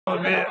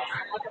Alrighty,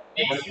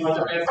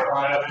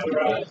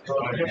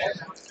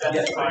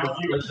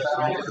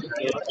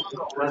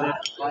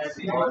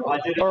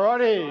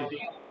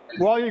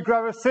 while you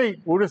grab a seat,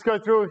 we'll just go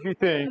through a few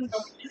things.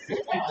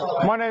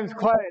 My name's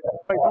Clay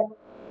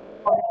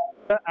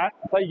at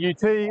Clay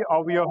UT.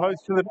 I'll be your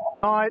host for the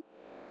night.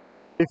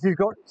 If you've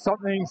got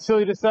something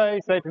silly to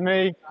say to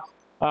me.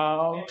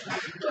 I'd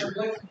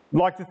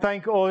like to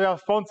thank all of our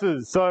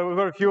sponsors. So we've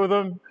got a few of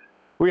them.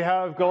 We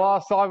have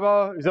Glass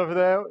Cyber, who's over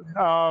there,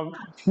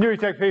 Newwwie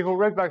Tech People,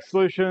 Redback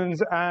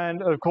Solutions,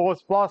 and of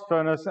course Blast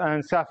Furnace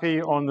and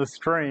Safi on the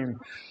stream.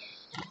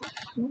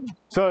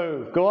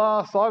 So,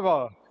 Glass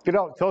Cyber, get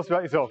up, tell us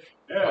about yourself.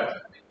 Yeah.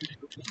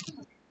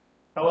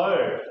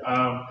 Hello.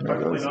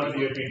 Hopefully none of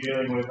you have been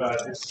dealing with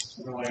this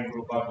annoying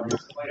little bug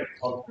recently.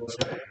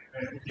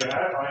 And if you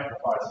have, I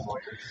empathize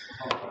with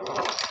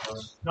you.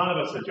 None of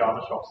us are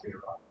Java shops here,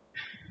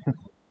 right?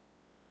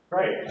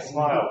 Great,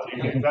 smile.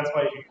 That's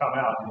why you can come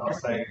out and not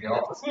stay in the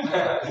office.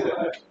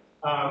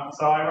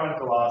 So I run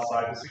Glass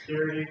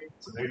Cybersecurity.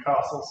 It's a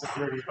Newcastle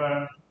security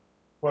firm.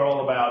 We're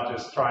all about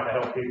just trying to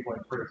help people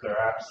improve their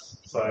apps.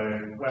 So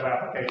web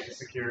application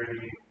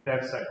security,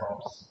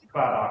 DevSecOps,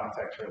 cloud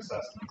architecture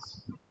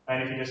assessments.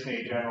 And if you just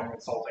need general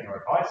consulting or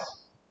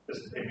advice,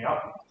 just hit me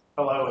up.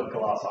 Hello at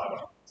Glass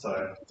Cyber.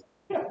 So,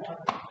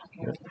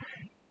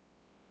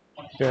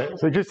 yeah,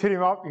 so just hit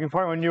him up. You can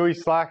find him on Newwwie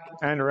Slack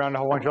and around a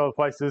whole bunch of other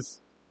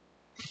places.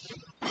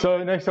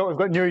 So next up, we've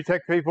got Newwwie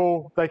Tech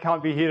People. They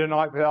can't be here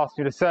tonight, but they asked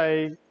me to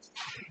say,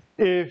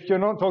 if you're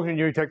not talking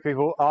to Newwwie Tech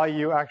People, are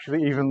you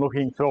actually even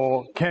looking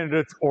for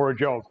candidates or a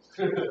job?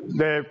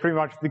 They're pretty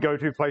much the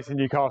go-to place in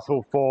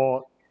Newcastle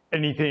for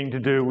anything to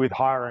do with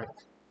hiring.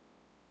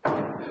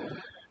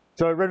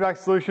 So Redback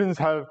Solutions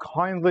have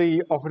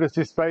kindly offered us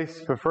this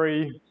space for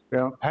free.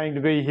 We're not paying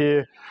to be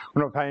here.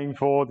 We're not paying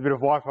for the bit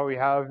of Wi-Fi we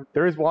have.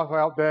 There is Wi-Fi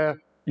out there.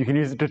 You can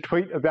use it to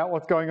tweet about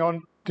what's going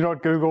on. Do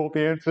not Google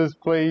the answers,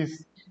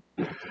 please.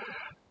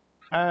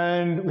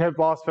 And we have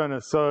Blast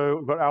Furnace. So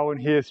we've got Alwyn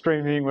here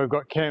streaming. We've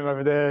got Cam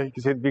over there. You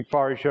can see the big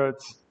fiery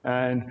shirts.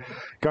 And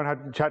go and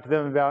have a chat to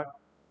them about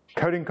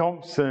coding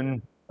comps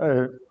and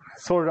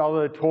sort of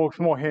other talks,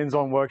 more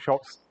hands-on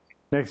workshops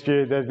next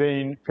year. They've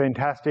been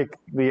fantastic.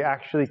 We're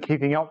actually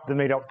keeping up the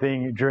meetup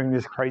thing during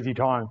this crazy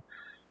time.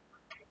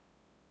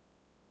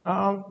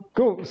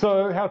 Cool.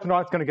 So how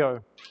tonight's going to go?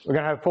 We're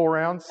going to have 4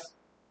 rounds.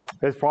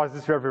 There's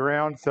prizes for every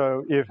round,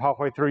 so if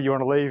halfway through you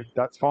want to leave,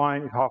 that's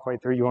fine. If halfway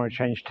through you want to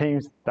change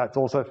teams, that's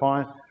also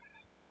fine.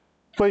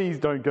 Please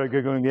don't go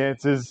Googling the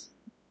answers.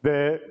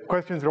 The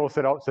questions are all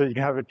set up so you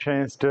can have a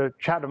chance to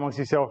chat amongst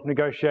yourself,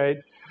 negotiate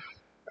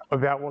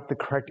about what the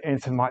correct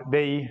answer might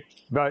be.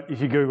 But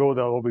if you Google,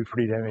 they'll all be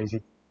pretty damn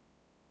easy.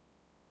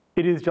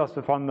 It is just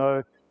for fun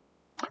though.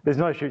 There's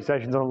no shoot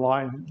stations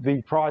online.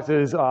 The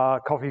prizes are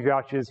coffee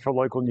vouchers for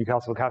local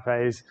Newcastle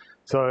cafes.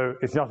 So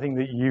it's nothing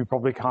that you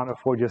probably can't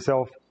afford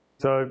yourself.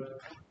 So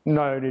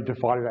no need to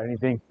fight about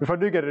anything. If I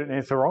do get an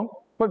answer wrong,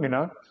 let me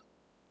know.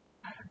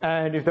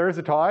 And if there is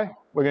a tie,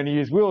 we're going to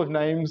use Wheel of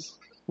Names,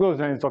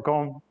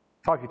 wheelofnames.com,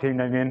 type your team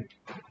name in.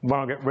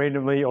 One will get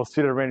randomly or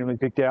pseudo randomly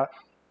picked out.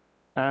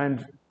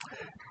 And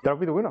that'll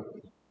be the winner.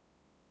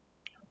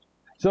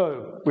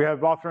 So we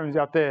have bathrooms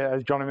out there,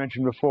 as Johnny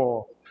mentioned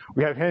before.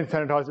 We have hand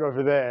sanitizer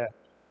over there.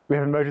 We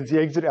have emergency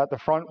exit out the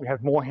front. We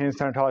have more hand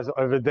sanitizer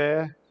over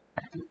there.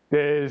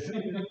 There's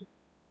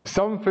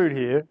some food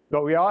here,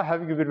 but we are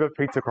having a bit of a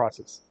pizza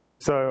crisis.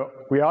 So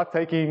we are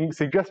taking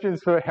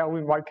suggestions for how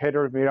we might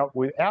cater a meetup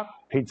without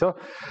pizza,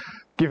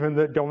 given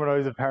that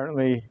Domino's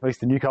apparently, at least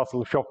the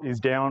Newcastle shop, is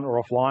down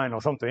or offline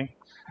or something,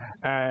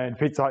 and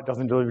Pizza Hut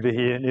doesn't deliver to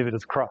here, neither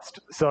does Crust.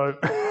 So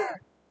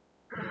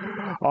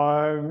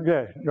I'm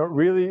not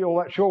really all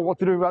that sure what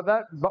to do about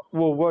that, but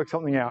we'll work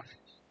something out.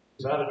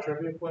 Is that a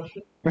trivia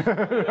question?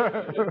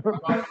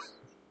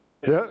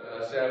 Yeah.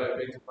 Say I have a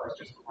pizza price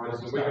just for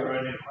us. We can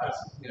run in class.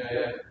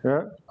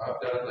 Yeah. I've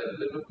done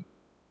it like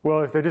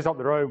Well, if they're just up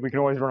the road, we can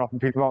always run up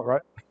and pick them up,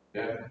 right?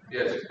 Yeah,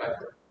 it's just back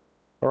there.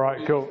 All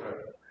right, cool.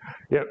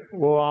 Yep,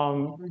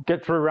 we'll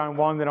get through round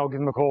 1, then I'll give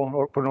them a call and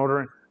put an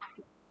order in.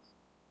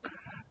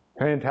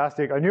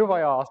 Fantastic. I knew if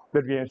I asked,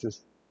 there'd be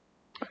answers.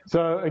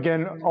 So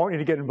again, I want you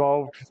to get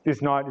involved.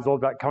 This night is all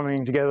about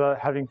coming together,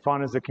 having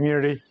fun as a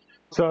community.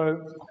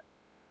 So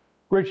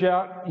reach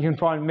out. You can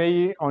find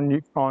me on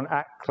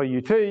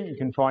 @ClayUT. You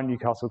can find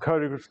Newcastle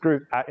Coders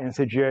Group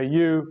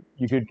 @NCGAU.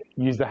 You could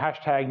use the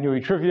hashtag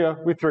Newwwie Trivia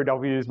with 3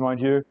 Ws, mind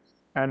you.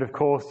 And of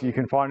course, you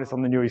can find us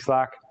on the Newwwie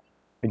Slack.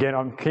 Again,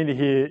 I'm keen to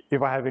hear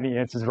if I have any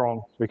answers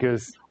wrong,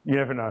 because you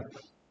never know.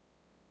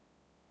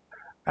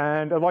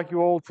 And I'd like you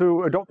all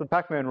to adopt the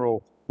Pac-Man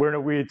rule. We're in a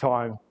weird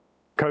time.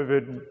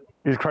 COVID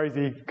is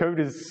crazy. COVID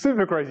is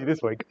super crazy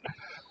this week.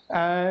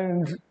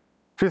 And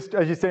just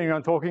as you're standing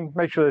around talking,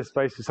 make sure there's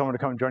space for someone to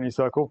come and join your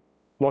circle.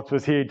 Lots of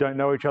us here don't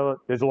know each other.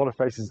 There's a lot of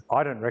faces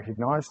I don't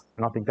recognize,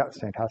 and I think that's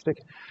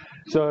fantastic.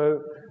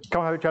 So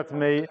come have a chat to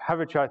me,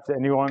 have a chat to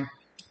anyone.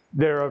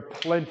 There are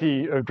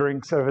plenty of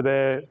drinks over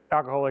there,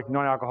 alcoholic,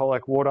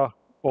 non-alcoholic, water,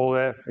 all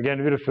there. Again,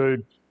 a bit of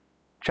food.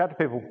 Chat to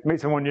people,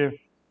 meet someone new,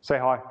 say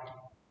hi.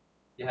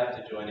 You have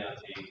to join our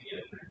team to get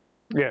it.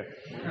 Yeah,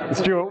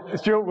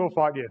 Stuart will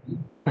fight you.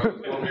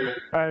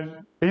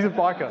 And he's a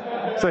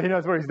biker, so he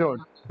knows what he's doing.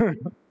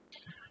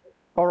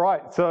 All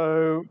right,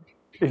 so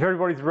if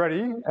everybody's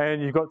ready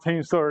and you've got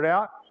teams sorted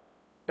out,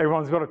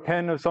 everyone's got a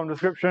pen of some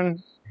description.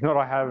 If not,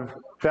 I have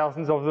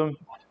thousands of them.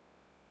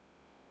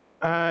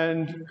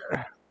 And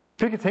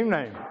pick a team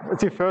name.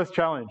 It's your first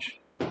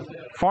challenge.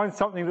 Find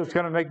something that's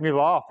going to make me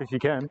laugh if you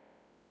can,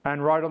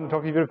 and write on the top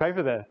of your bit of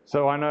paper there,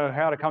 so I know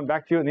how to come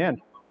back to you in the end.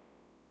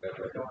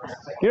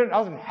 It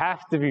doesn't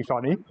have to be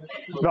funny,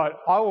 but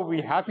I will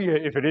be happier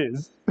if it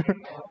is.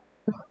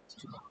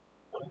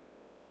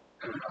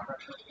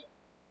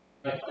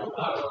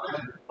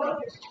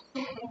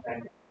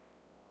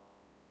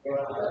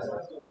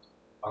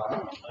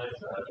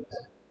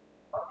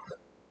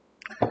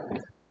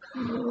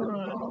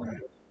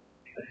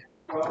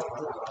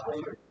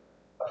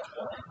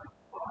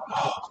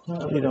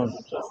 What are you doing?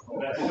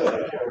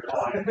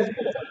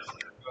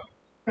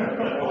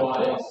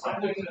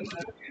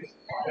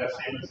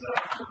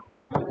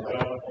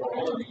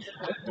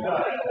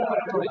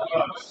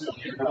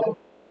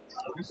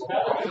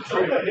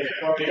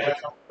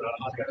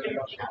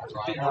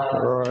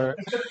 Right.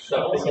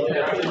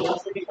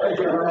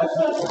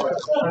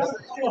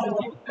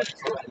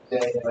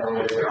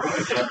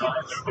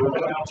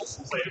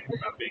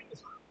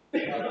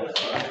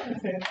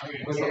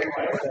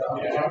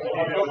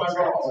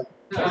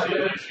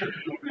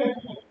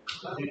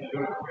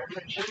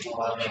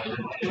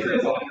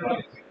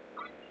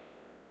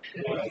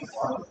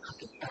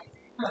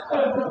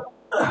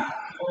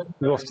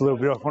 We lost a little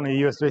bit off one of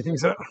the USB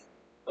things there.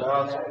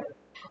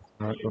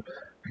 Right.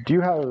 Do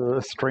you have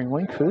a stream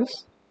link for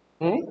this?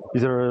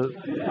 Is there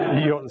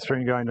you got the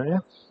stream going, don't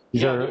you?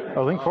 Is there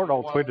a link for it?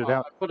 I'll tweet it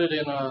out. Put it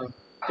in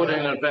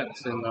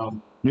events in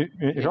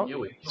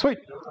Newwwie. Sweet.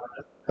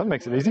 That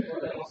makes it easy.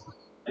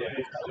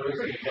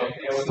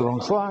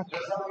 Strong Slack.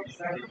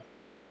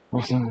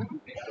 Awesome.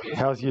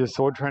 How's your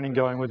sword training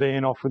going with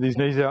Ian off with his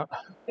knees out?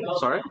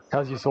 Sorry?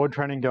 How's your sword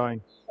training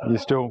going? Are you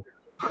still...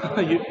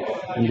 you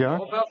going?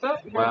 know about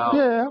that? Wow.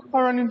 Yeah,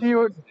 I ran into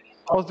you at...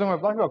 I was doing my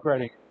black belt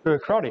grading for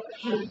karate.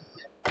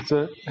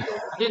 So, I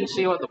didn't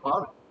see you at the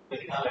party.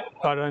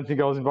 I don't think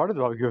I was invited to the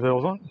barbecue if there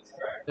was one.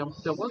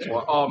 There was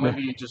one. Oh,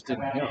 maybe you just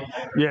didn't hear.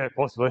 Yeah,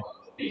 possibly.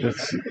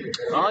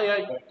 Oh,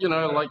 yeah, you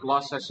know, like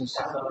last sessions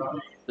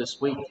this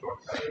week.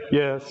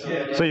 Yes.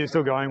 So you're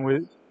still going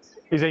with...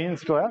 Is Ian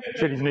still out?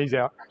 Said his knee's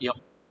out. Yep.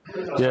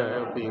 Yeah. So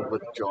it'll be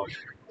with Josh.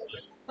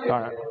 All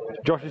right.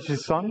 Josh is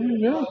his son,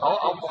 yeah?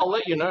 I'll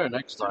let you know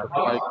next time.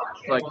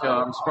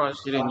 I'm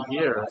surprised you didn't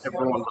hear.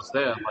 Everyone was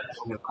there, like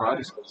from your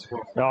karate school as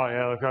well. Oh,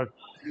 yeah, look,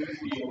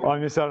 I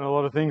miss out on a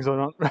lot of things.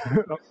 I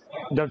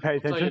don't pay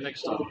attention. Tell you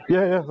next time.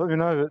 Yeah, let me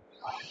know.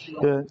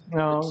 But,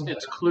 yeah,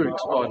 it's Clute.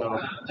 Oh,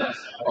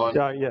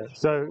 no. Yeah.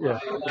 So, yeah,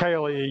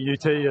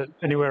 KLEUT,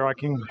 anywhere I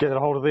can get a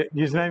hold of the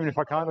username, and if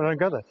I can't, I don't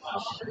go there.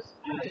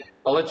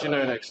 I'll let you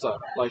know next time.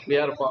 Like, we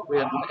had an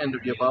end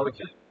of your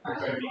barbecue.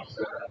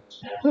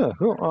 Yeah,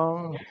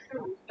 cool.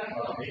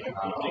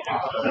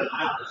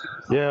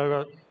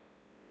 Yeah,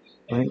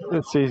 I think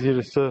it's easier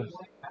just to,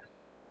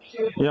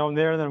 I'm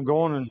there and then I'm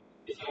gone and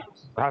it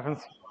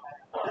happens.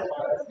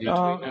 You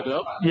tweeting it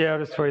up? Yeah, I'll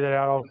just tweet it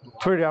out. I'll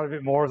tweet it out a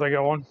bit more as I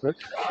go on. But,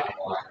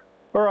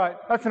 all right,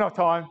 that's enough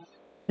time.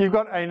 You've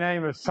got a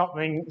name of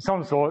something,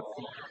 some sort,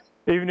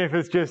 even if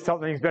it's just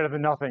something's better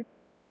than nothing.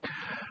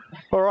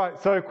 All right,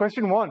 so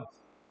question 1.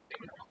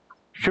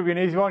 Should be an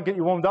easy one, get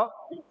you warmed up.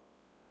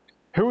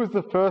 Who was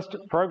the first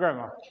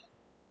programmer?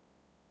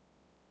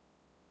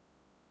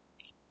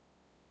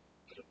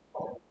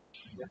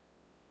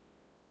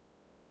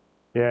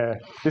 Yeah,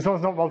 this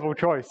one's not multiple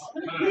choice.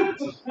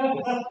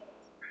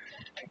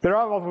 There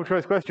are multiple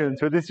choice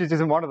questions, but this just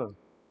isn't one of them.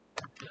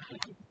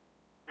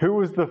 Who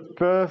was the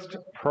first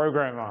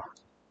programmer?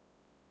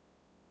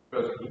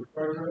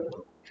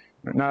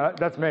 No,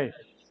 that's me.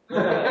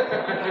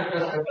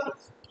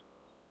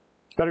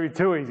 That'd be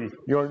too easy.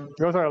 Yours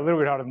are a little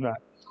bit harder than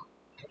that.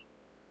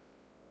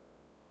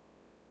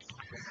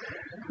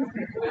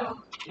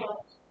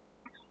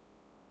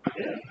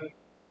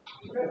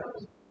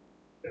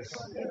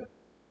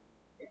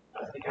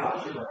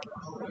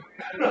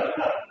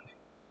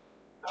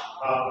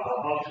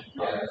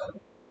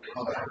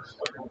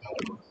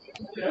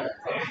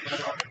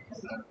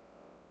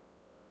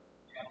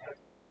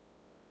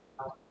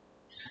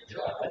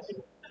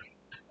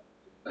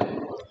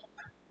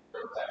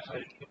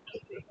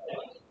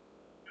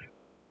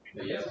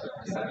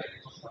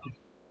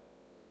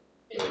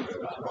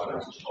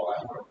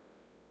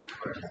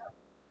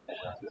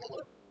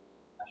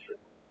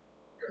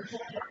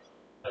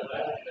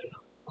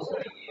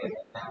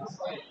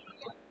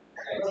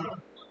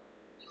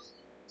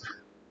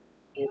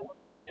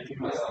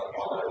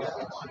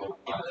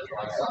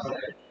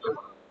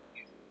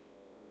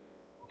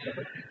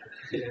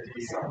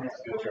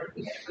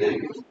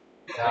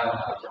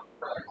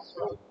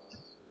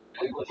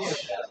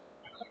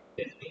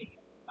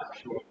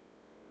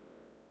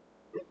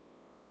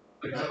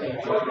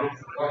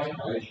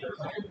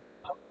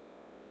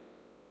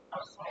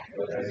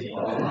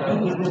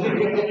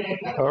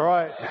 All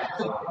right.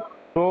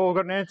 All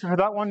got an answer for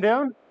that one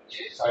down?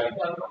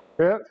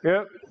 Yep,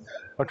 yep.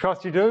 I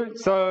trust you do.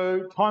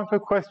 So time for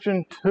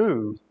question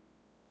 2.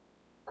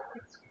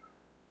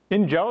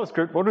 In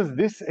JavaScript, what does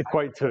this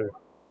equate to?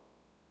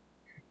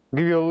 I'll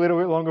give you a little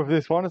bit longer for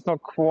this one. It's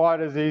not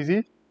quite as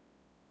easy.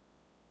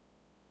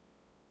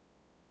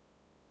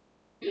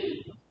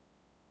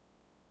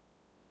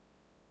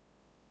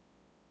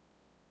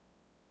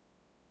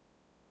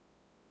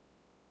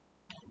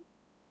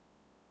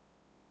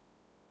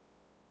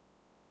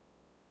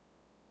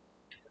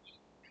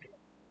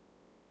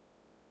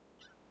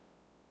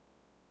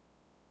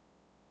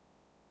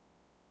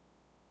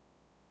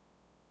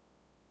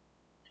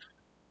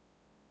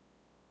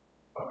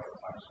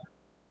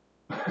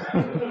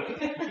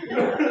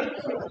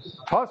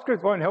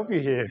 TypeScript won't help you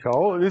here,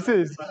 Cole. This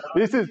is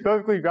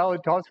perfectly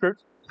valid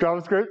TypeScript,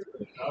 JavaScript,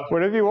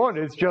 whatever you want.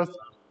 It's just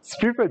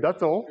stupid,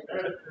 that's all.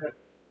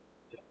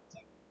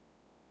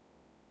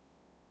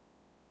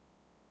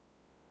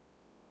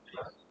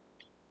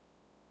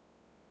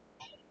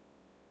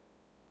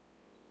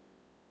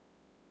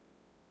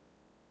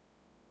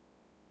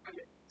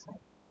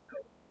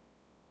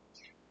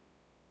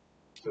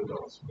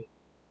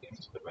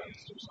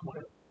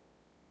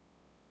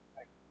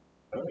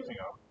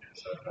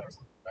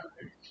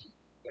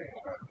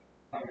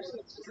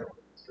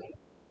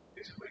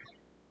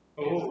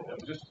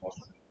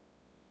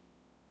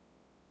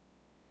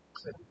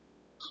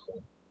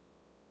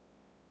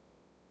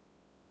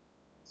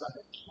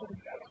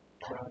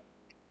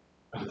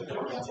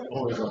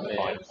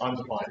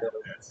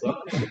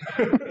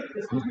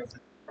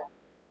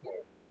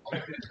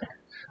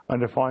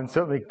 Undefined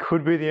certainly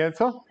could be the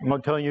answer. I'm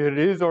not telling you that it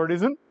is or it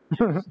isn't.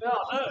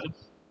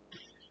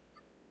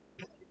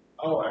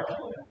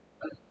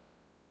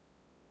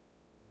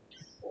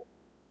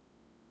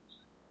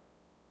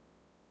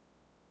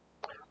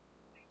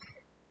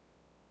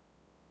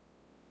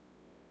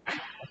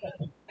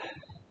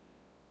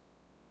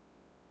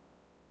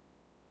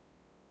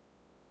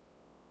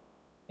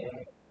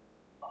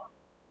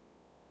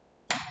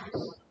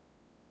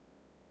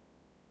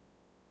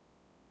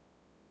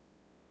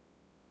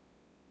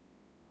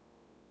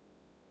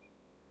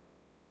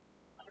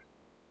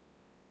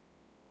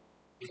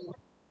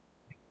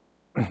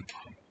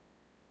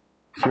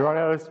 If you run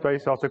out of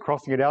space after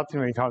crossing it out too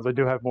many times, I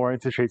do have more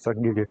answer sheets I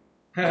can give you.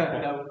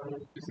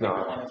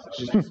 No.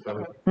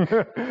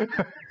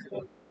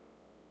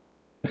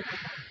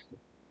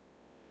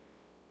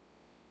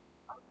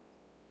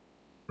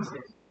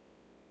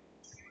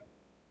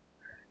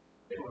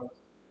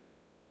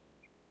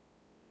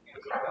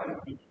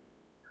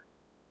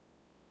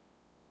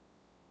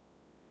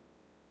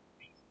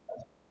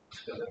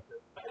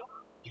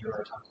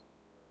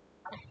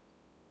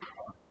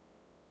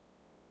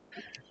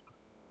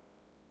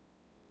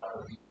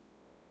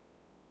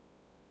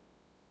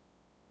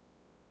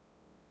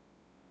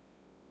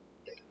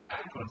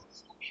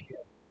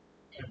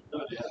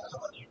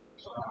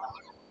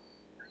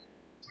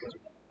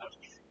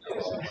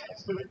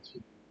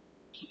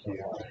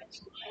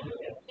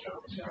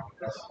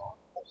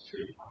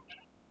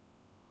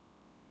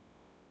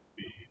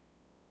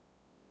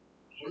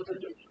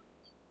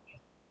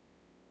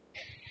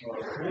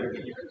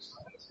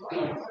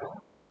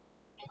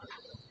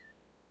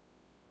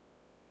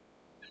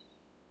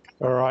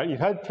 All right, you've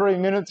had 3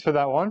 minutes for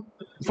that one.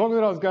 It's longer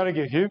than I was going to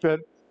give you,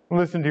 but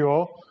listen to you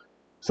all.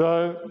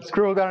 So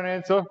scribble down an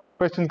answer.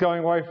 Question's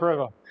going away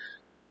forever.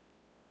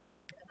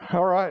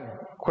 All right,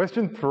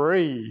 question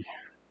 3.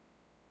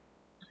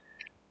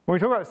 When we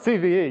talk about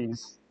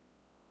CVEs,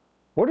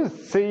 what does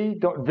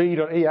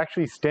C.V.E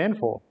actually stand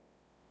for?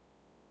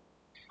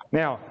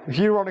 Now, if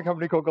you run a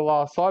company called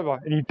Glass Cyber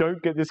and you don't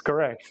get this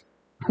correct,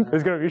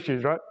 there's going to be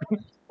issues, right?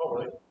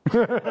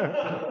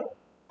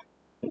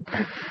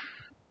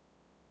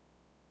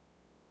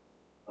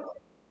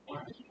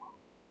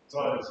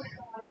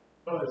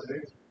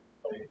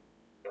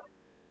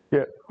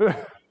 Yeah.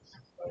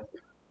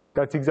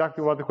 That's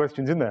exactly why the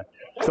question's in there.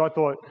 So I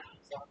thought,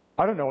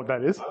 I don't know what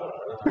that is.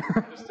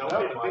 Just tell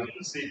me why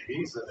the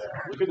CPs in there.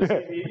 Look at the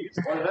CPs.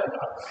 Why did that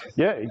happen?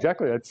 Yeah,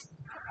 exactly.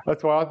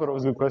 That's why I thought it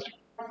was a good question.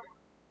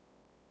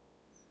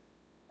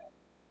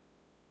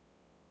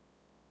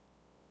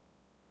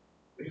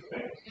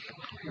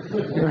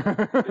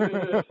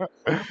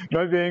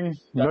 No Bing,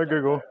 no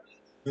Google.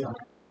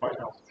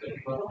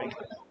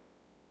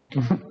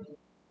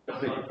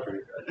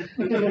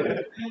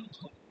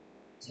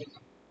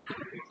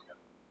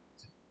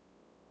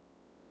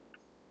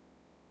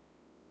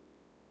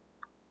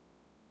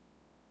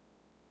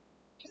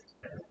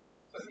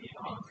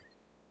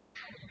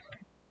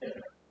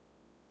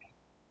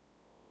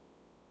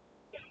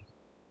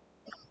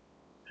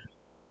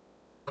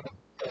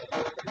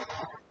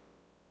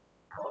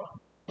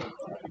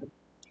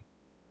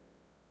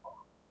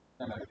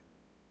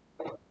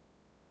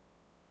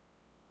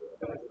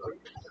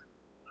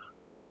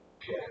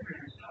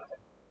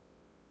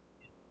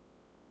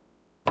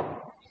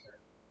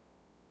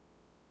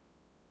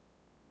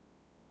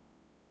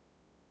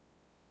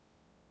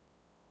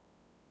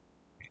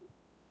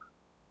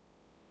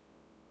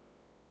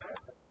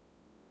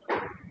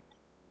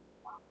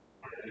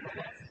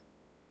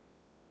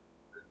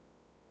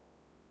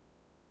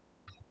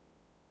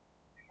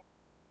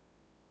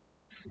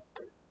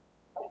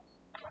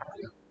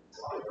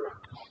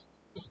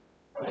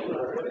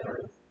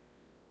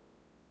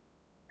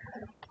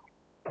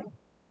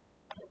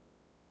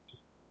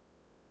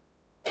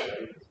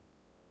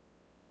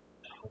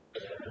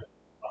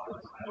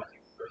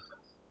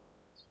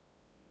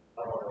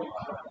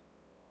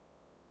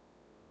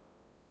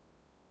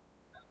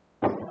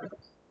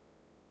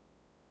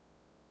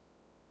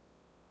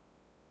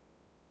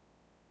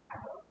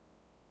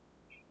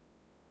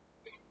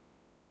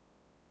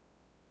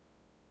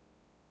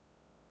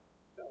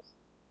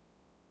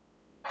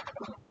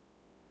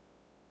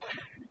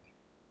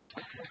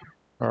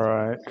 All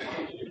right.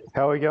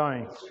 How are we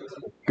going?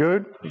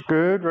 Good?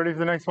 Good? Ready for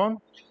the next one?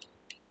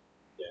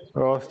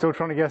 Oh, still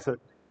trying to guess it.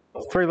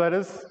 3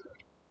 letters.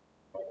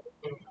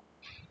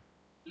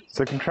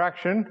 So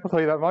contraction, I'll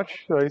tell you that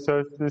much.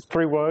 So there's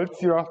 3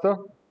 words you're after.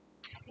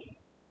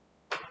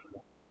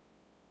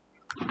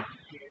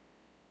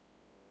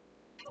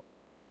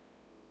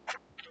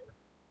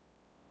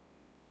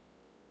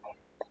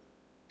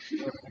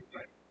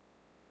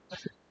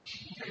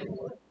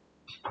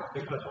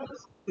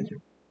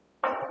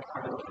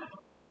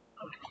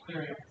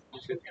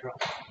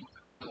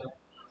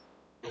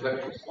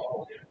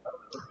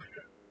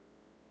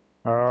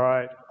 All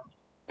right.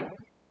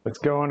 Let's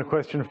go on to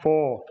question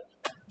 4.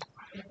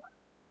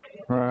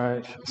 All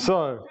right.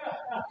 So,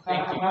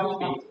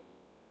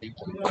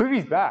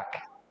 Newwwie's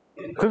back.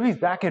 Newwwie's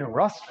back in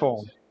Rust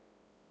form.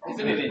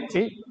 Isn't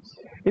it?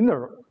 In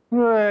the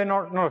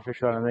not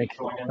officially, I don't think.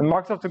 And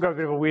Microsoft have got a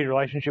bit of a weird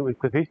relationship with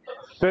Clippy,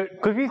 but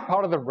Clippy's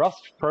part of the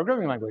Rust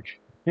programming language.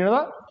 You know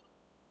that?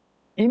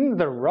 In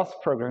the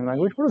Rust programming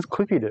language, what does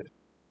Clippy do?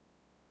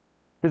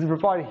 Does it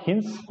provide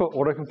hints for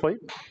autocomplete?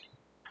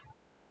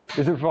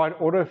 Does it provide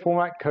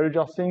auto-format code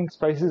adjusting,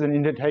 spaces, and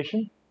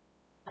indentation?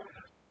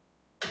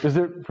 Does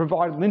it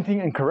provide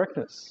linting and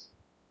correctness?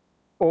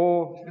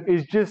 Or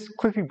is just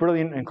Clippy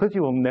brilliant and Clippy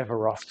will never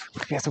rust?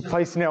 Clippy has a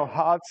place in our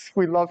hearts.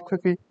 We love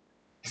Clippy.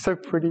 He's so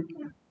pretty.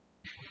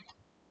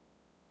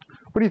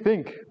 What do you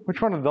think?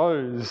 Which one of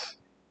those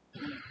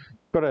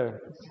got a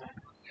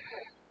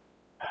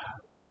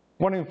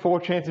 1 in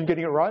 4 chance of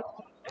getting it right?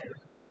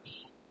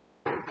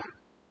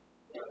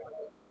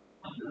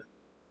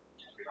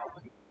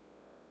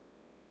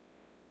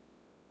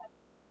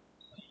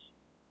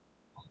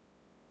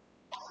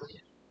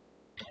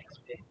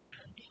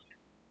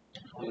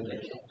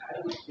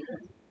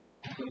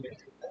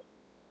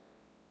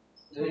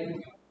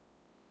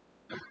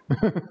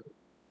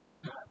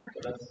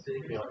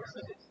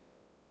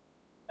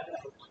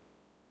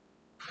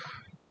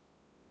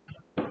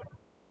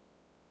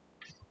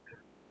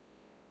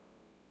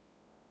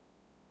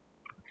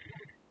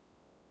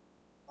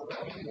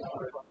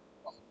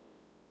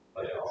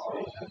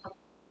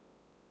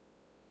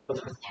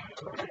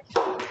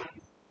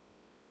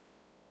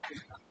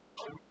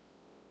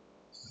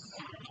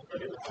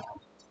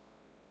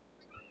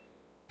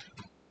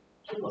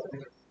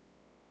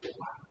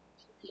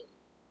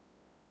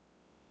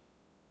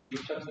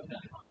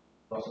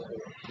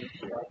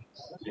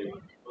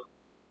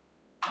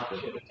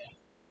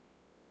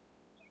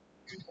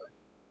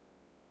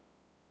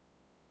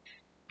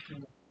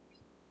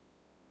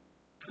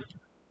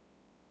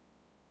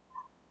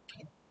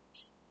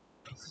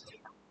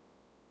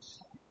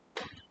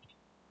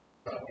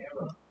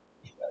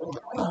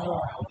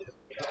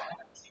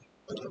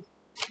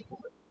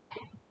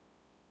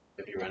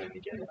 If you run it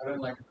again, I don't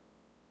like.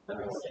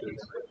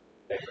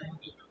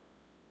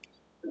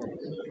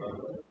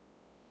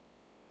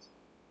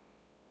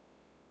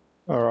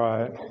 All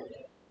right.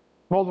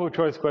 Multiple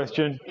choice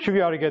question. Should be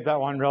able to get that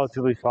one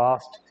relatively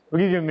fast.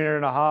 We'll give you a minute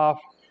and a half.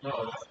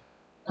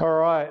 All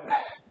right.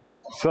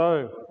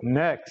 So,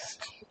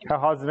 next. How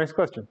hard is the next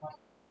question?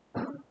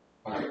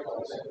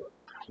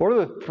 What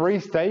are the 3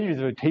 stages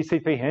of a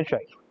TCP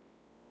handshake?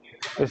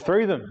 There's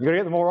 3 of them. You've got to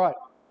get them all right.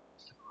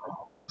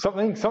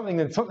 Something,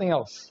 something, and something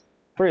else.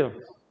 3 of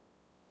them.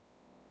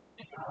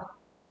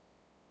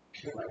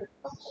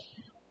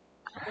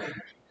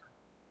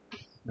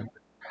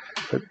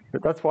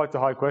 But that's why it's a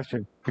hard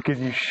question, because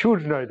you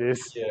should know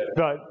this,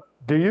 but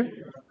do you?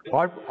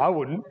 I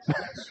wouldn't.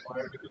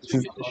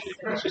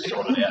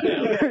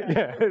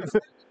 Yeah.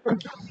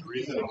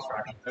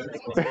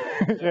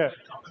 Yeah.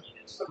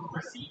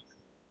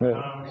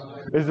 Yeah.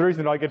 There's the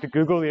reason I get to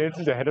Google the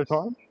answers ahead of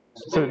time,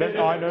 so that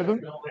I know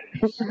them.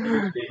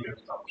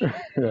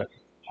 Yeah.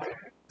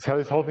 That's how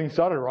this whole thing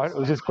started, right? It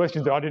was just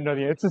questions that I didn't know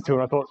the answers to,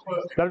 and I thought,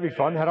 that'd be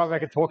fun. How do I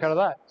make a talk out of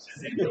that?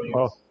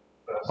 Well,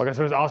 I guess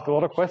I was ask a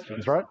lot of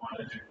questions, right?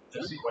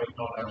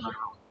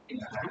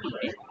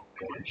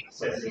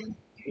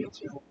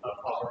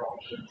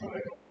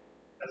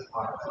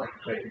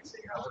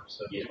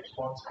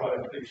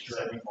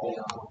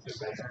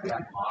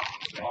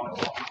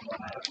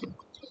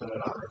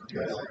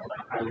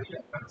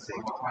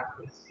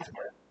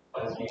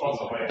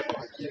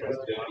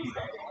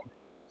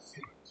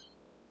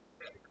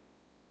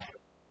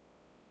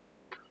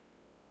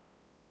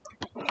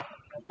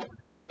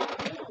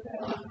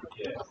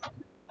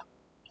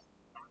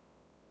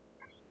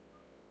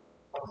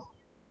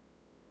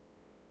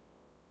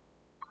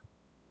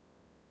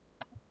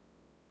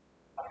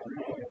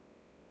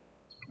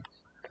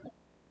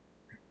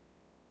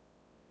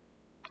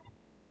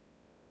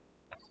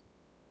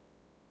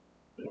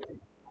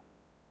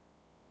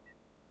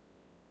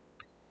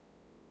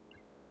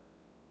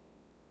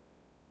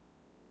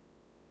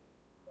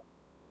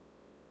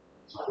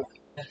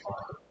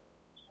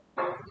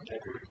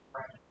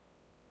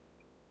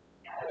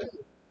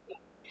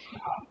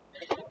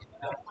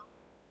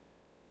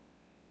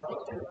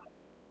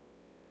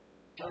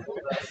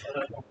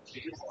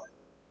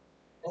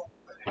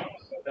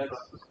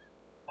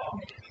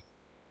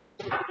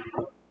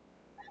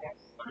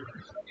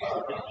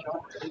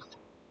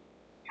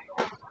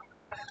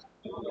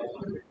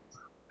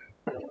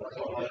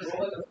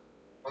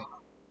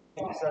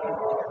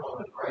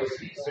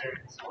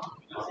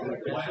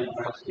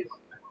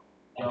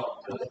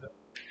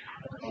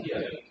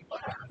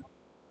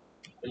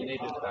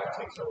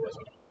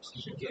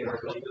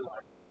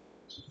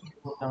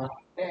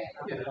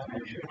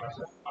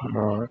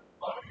 Alright.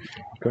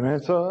 Good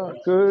answer.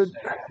 Good.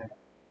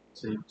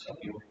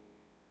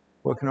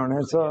 Working on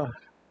answer.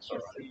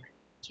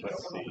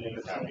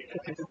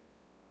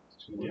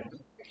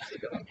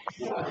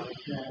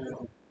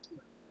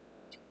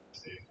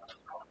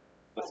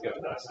 Let's go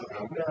with that.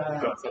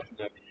 Got something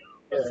over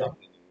here.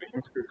 Something we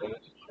can prove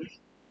it.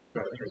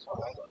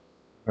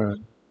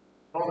 Alright.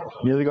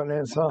 Nearly got an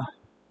answer.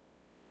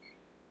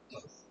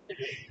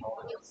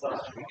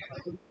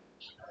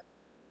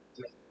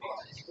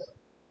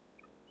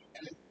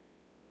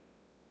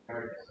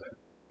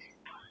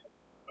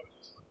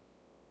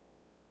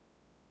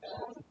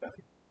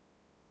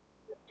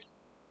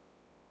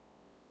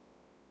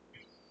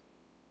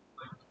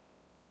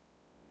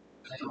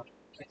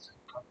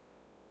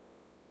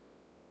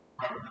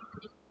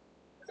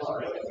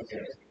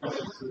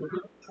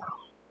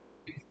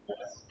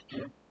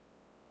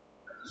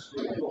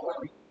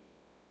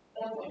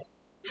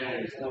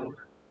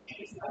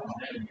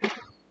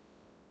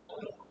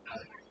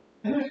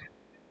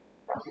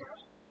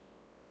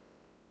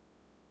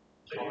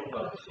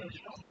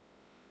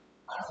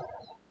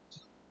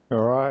 All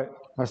right,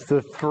 that's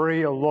the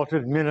 3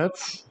 allotted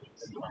minutes.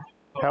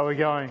 How are we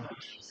going?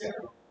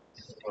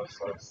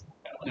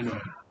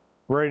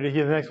 Ready to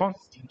hear the next one?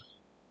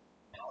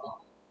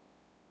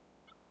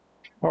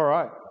 All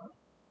right.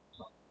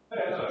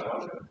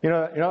 You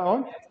know that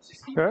one?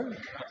 Okay.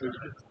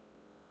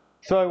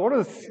 So what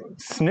is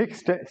snake?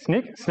 They're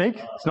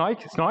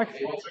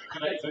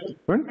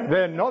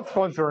not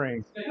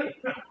sponsoring.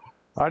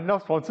 I had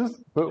enough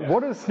sponsors, but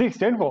what does SNCC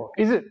stand for?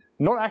 Is it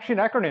not actually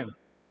an acronym?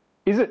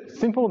 Is it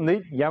simple,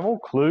 neat, YAML,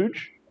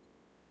 kludge?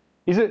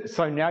 Is it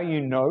so now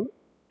you know?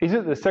 Is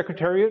it the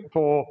secretariat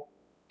for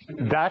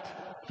that?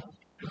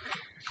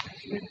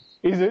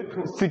 Is it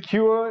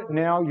secure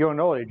now your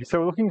knowledge? So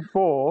we're looking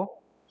for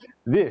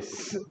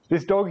this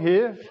dog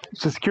here.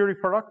 It's a security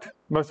product.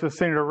 Most of us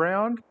seen it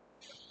around.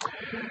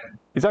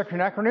 It's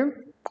actually an acronym,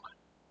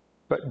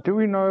 but do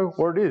we know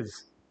what it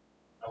is?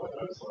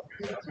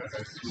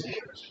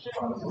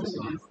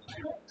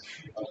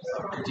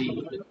 Did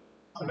you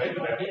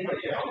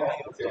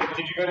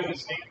go to the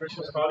SNCC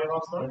Christmas party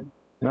last night?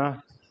 No,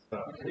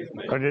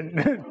 I didn't.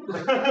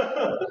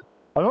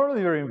 I'm not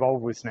really very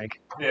involved with SNCC.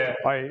 Yeah.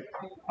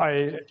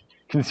 I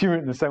consume it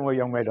in the same way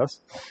Young May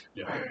does.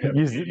 Yeah.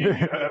 Use You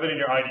have it in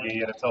your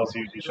IDE and it tells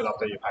you you should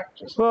update your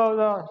packages. Well,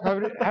 no,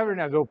 have it in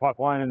our build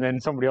pipeline, and then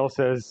somebody else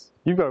says,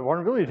 you've got a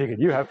vulnerability ticket.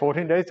 You have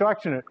 14 days to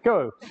action it.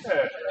 Go.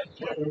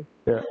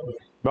 Yeah.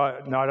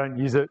 But no, I don't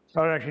use it.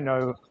 I don't actually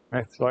know.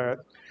 It's like I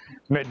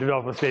met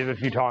developer Steve a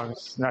few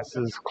times, and that's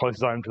as close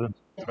as I am to them.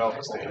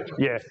 Developer Steve.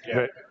 Yeah,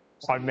 but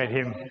I met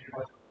him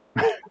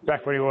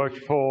back when he worked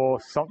for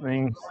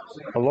something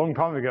a long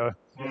time ago.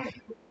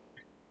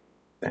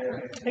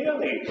 He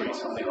only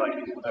recently, like,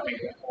 I think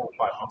 4 or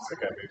 5 months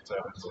ago, moved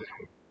over to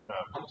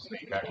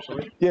SNCC,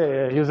 actually.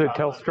 Yeah, he was at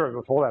Telstra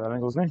before that, I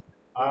think, wasn't he?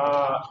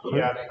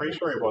 Yeah, I'm pretty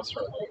sure he was for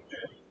a little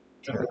bit.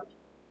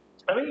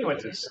 I think he went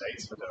to the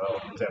States for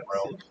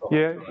DevRel.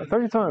 Yeah, I thought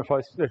he was on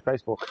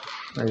Facebook.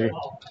 Maybe.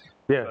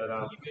 Yeah.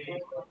 But,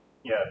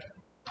 yeah,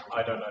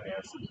 I don't know the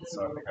answer,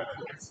 so I think I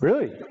don't guess.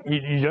 Really?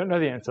 You don't know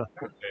the answer?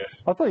 Yeah.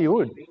 I thought you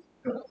would.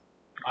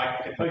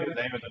 I can tell you the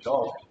name of the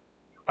dog.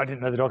 I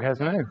didn't know the dog has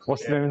a name.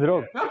 What's the name of the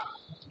dog?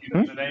 The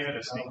name of the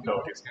SNCC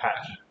dog is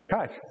Patch.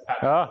 Patch.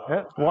 Ah,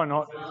 yeah, why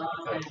not?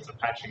 It's a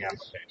patching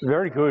application.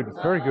 Very good,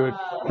 very good.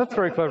 That's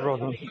very clever of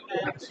them.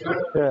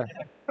 Yeah.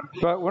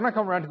 But when I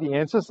come around to the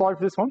answer slide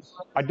for this one,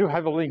 I do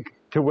have a link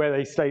to where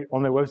they state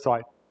on their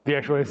website the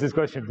actual answer to this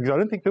question, because I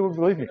don't think they would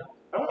believe me.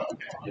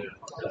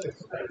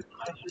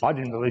 I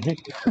didn't believe me.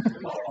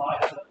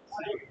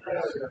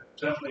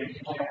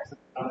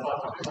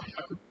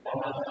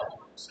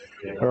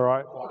 All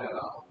right.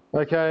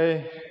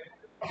 Okay.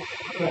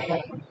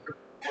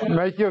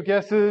 Make your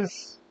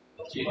guesses.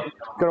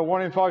 Got a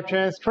 1 in 5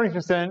 chance,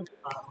 20%.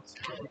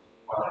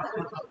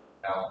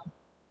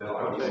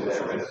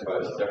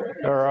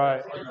 All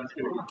right.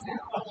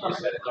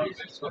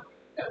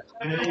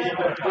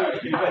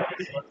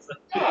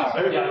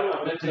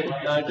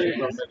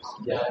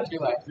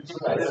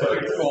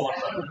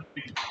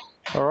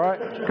 All right,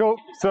 cool.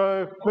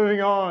 So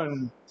moving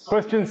on.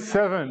 Question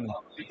 7.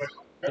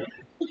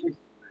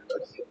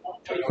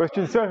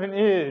 Question 7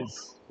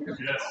 is,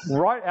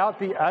 write out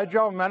the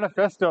Agile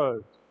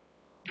Manifesto.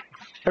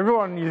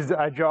 Everyone uses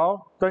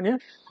Agile, don't you?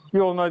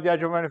 You all know the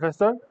Agile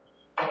Manifesto?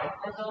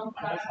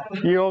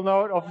 You all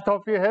know it off the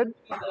top of your head?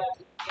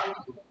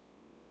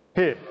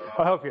 Here,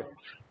 I'll help you.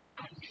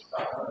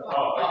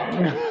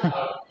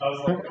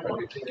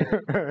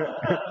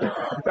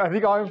 I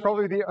think I'm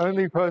probably the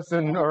only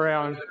person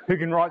around who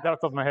can write that off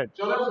the top of my head.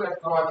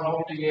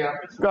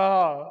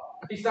 Ah.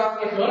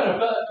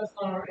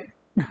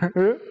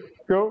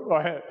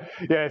 Cool.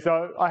 Yeah,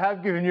 so I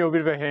have given you a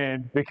bit of a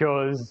hand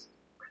because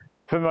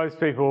for most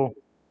people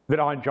that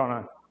aren't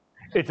Jono,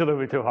 it's a little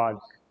bit too hard.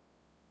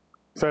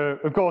 So,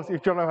 of course,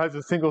 if Jono has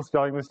a single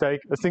spelling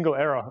mistake, a single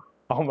error,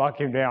 I'll mark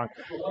him down.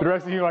 The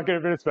rest of you might get a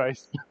bit of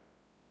space.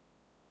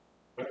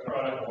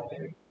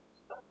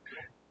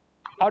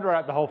 I'd write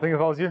out the whole thing if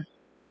I was you.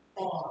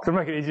 To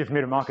make it easier for me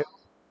to mark it.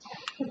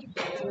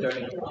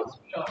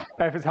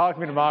 And if it's hard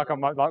for me to mark, I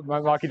might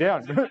mark you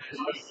down.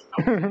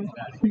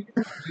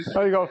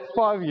 Oh, you got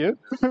 5 of you.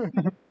 You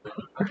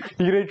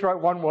can each write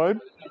one word.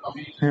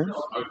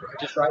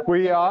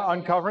 We are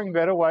uncovering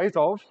better ways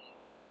of.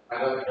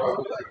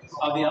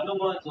 Are the other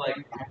ones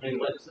like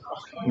English?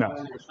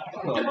 No.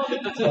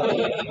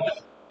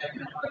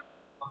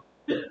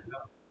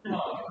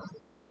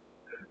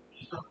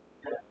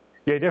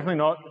 Yeah, definitely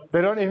not.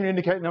 They don't even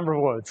indicate number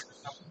of words.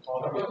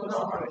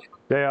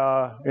 They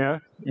are,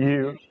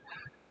 you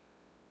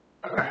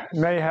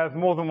may have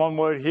more than one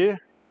word here,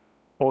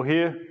 or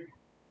here,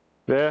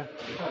 there.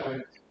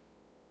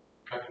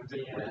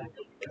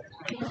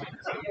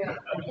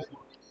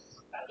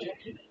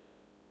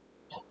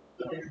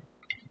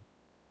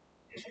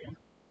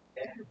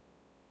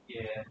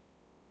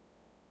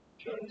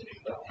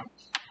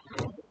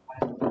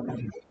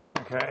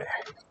 Okay.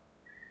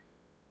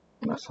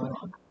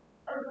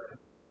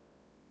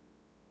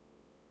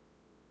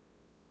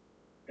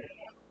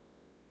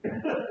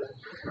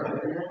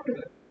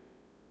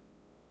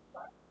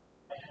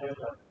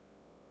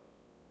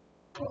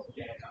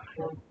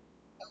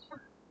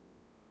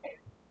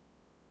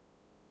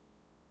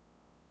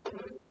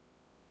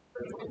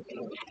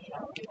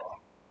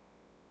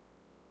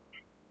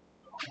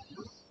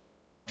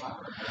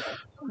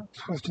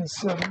 Question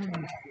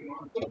 7.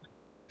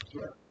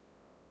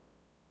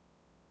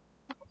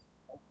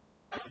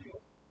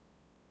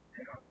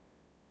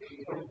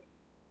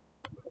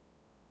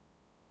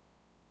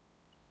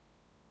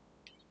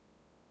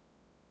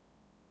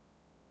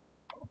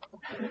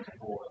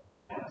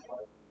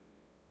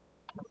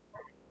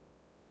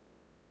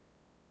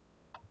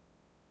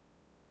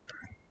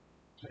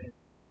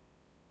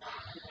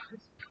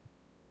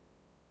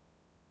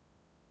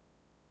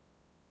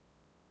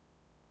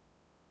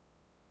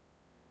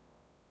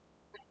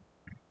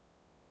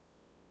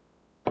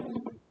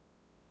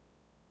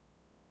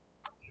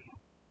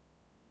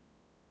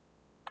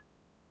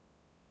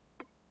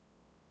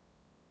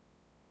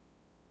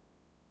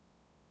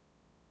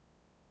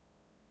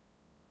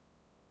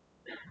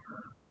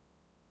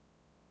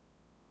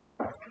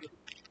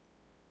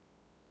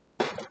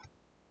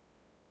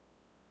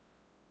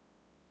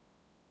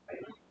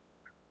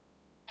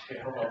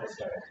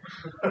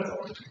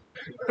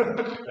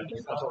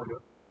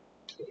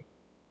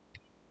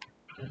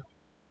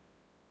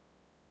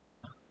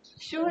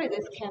 Surely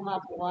this came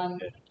up one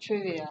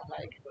trivia,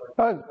 like.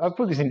 I've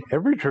put this in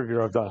every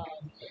trivia I've done.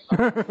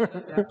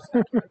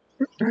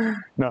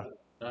 No.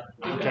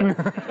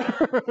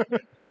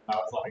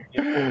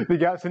 The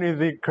gaps are neither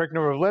the correct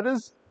number of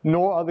letters,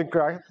 nor are the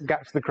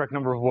gaps the correct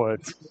number of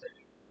words.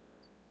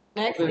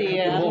 Next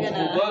year, I'm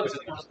gonna.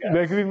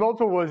 There can be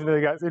multiple words in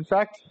the gaps. In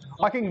fact,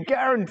 I can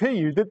guarantee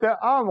you that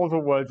there are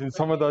multiple words in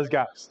some of those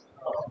gaps.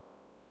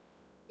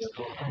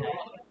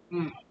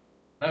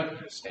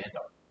 Stand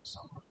up.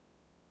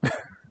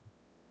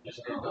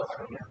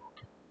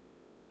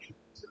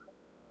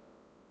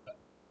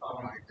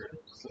 Oh my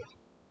goodness.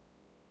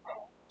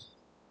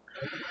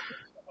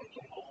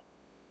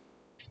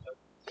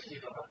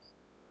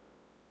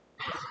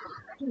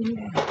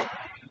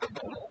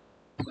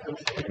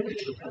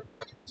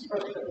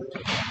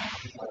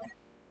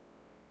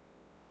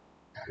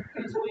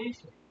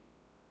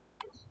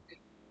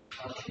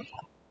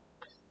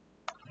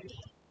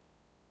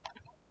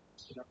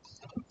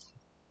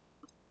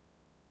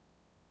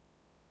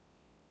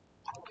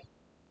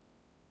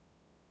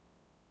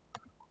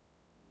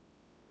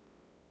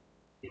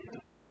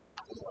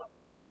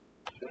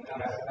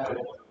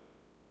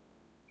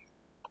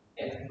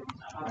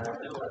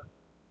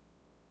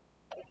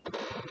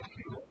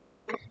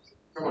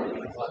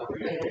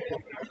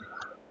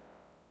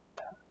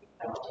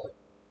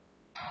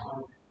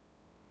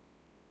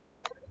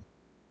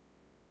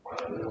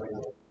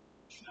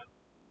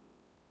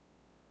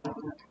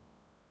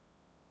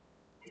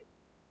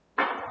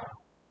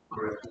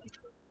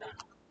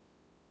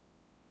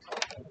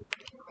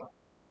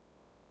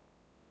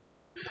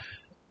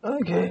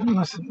 Okay,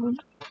 listen.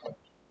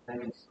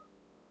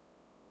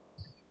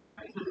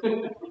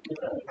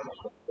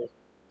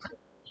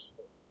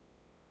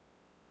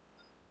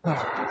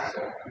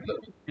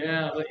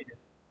 Yeah,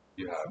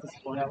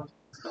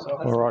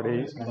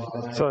 Alrighty.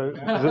 So,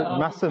 is it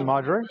Master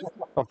Marjorie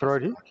off the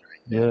road here?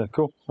 Yeah,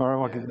 cool.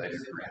 Alright,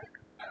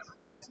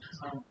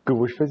 good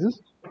wish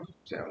faces.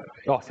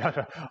 Oh, I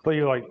thought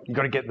you were like, you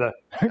got to get the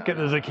get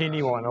the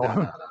zucchini one.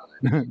 Or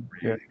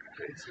yeah,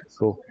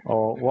 cool.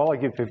 Oh, while I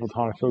give people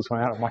time to fill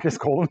something out, I might just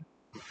call them.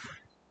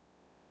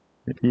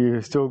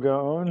 You still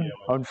going?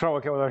 I'm trying to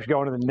work out whether I should go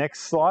on to the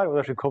next slide or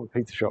whether I should call the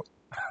pizza shop.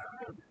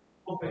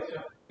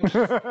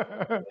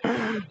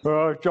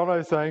 Well,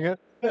 Jono's saying it.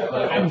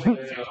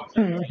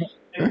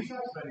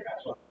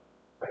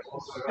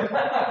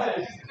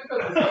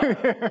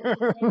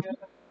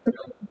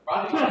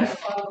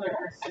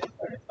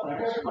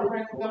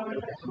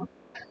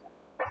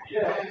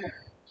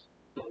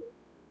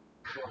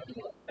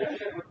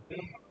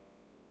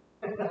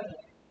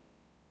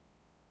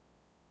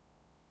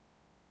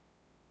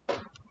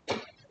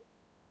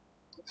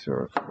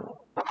 Sure.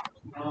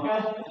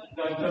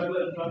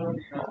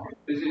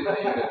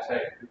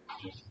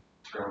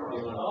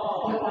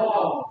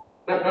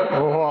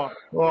 Oh,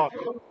 oh.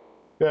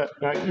 Yeah,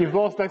 no, you've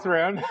lost next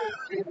round.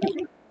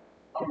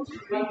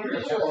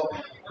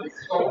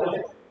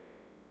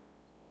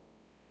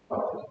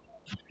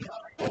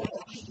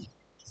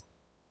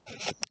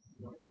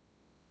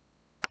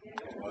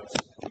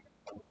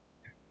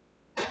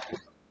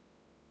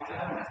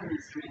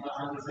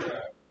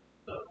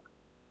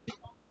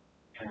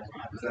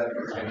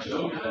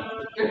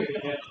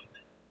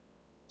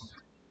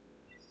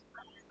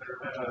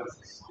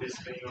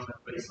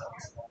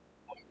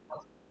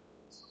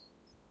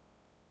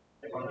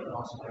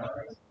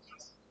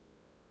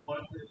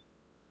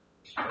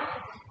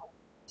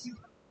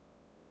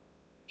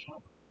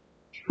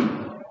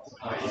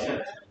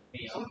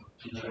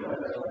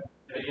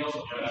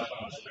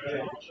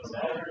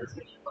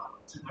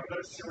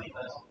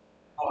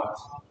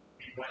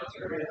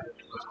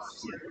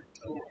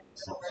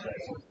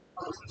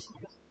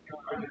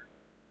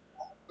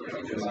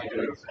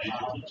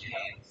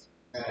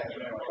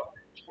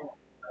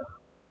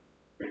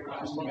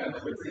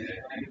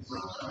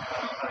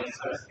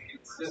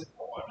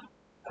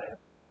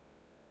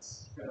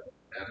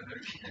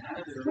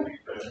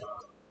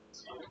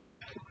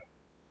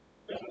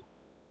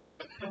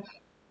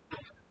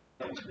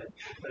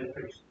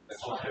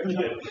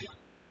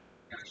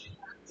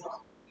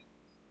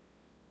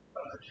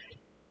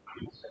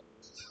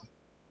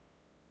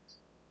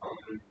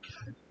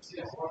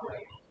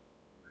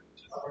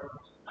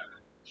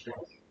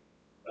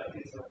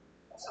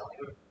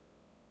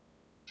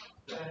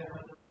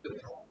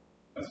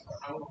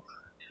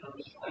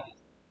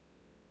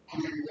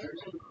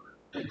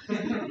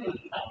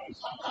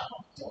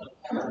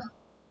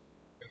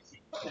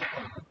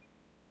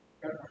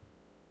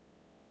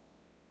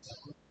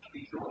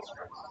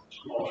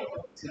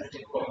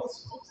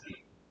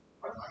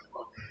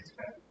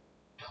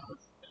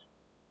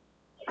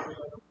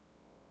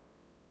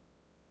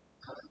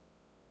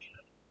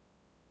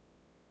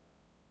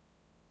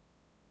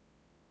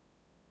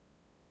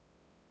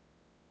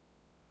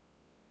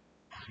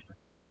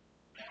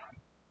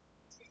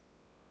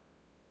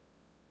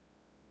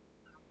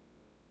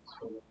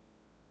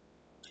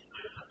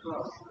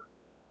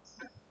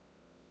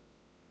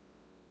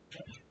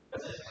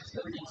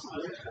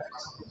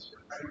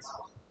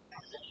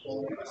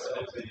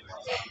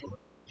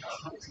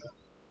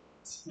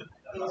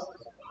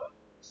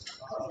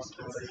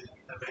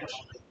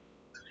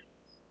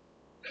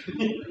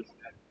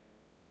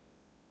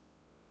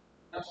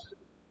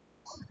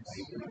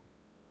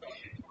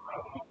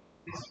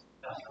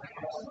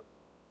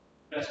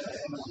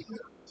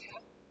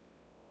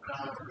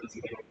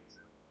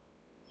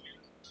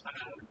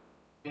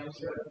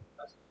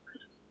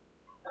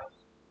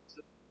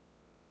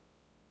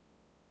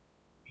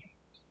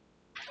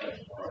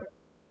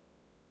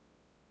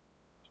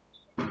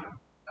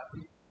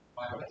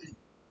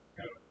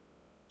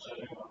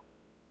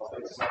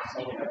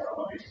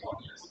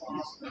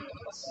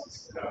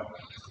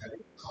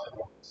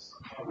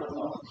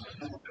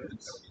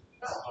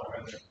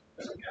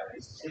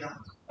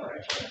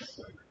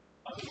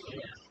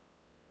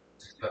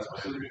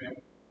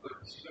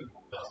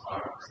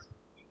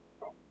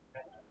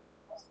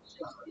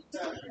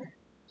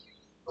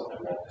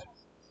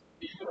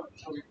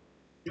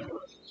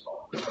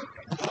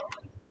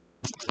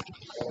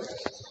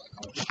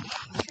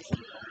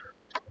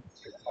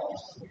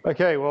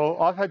 Okay, well,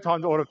 I've had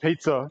time to order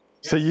pizza,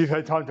 so you've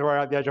had time to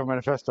write out the Agile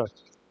Manifesto.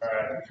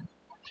 Alright.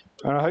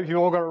 And I hope you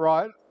all got it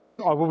right.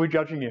 I will be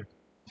judging you.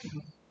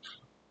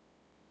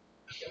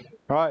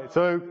 All right,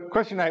 so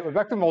question 8, we're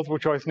back to multiple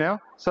choice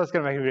now, so that's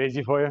going to make it a bit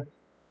easy for you.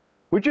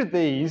 Which of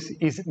these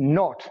is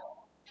not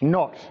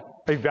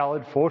a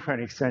valid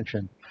Fortran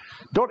extension?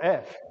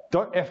 .f,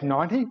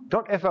 .f90,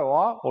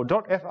 .for, or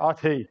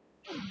 .frt?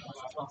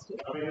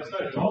 I mean, there's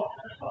no dot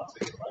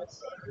in FRT, right?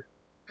 So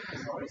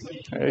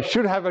It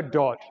should have a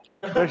dot.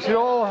 They should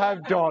all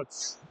have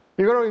dots.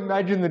 You've got to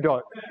imagine the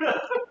dot.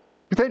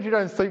 Pretend you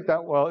don't sleep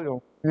that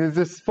well. There's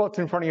just spots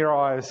in front of your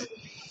eyes.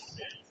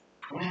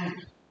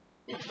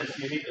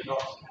 you need the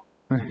dot.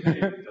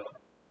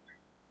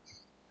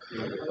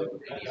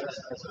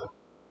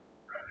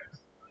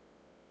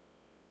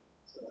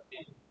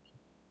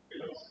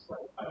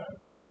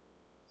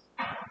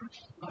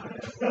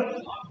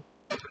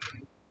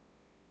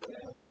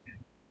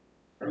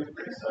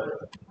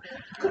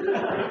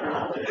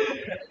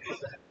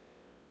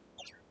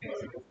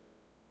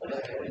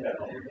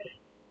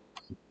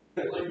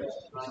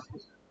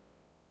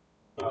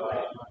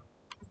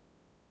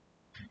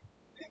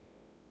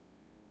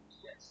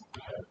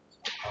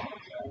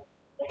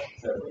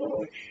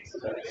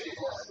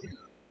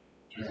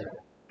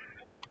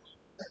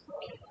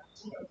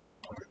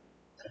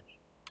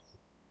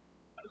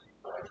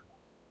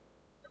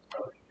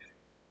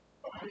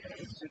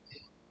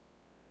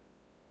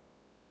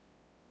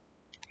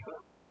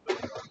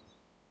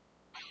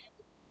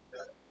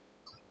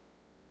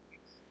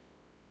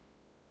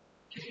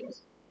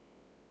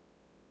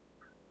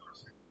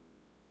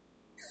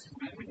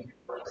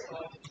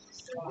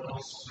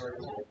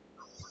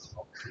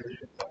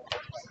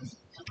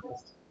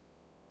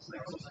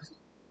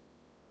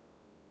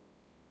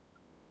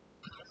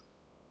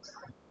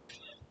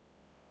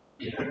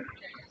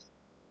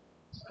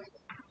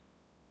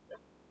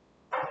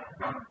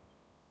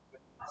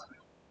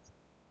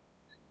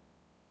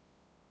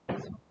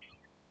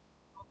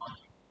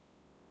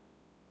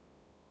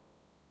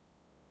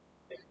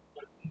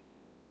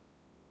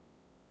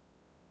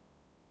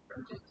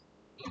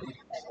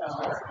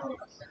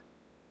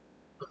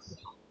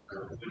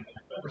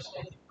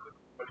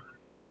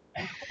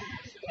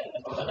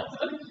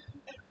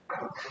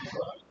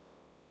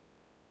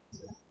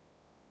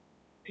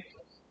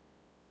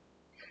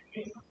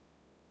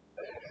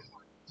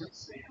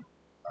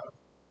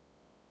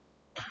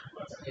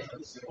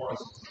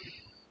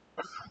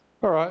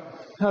 All right,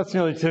 that's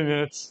nearly 2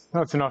 minutes.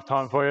 That's enough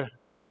time for you.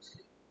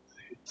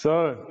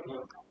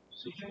 So,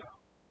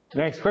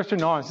 next, question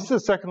 9. This is the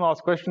second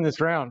last question this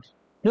round.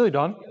 Nearly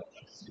done.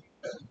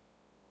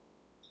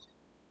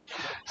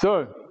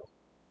 So,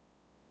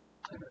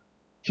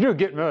 if you do a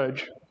git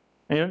merge,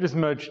 and you don't just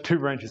merge 2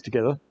 branches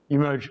together, you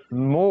merge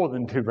more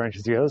than 2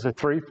 branches together, so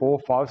 3, 4,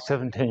 5,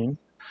 17.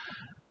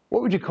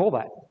 What would you call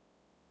that?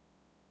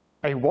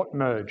 A what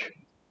merge?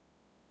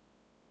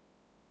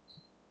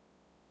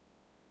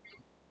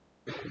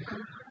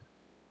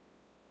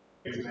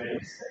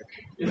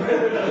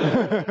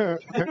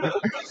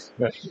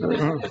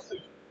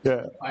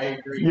 Yeah, I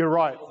agree. you're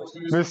right.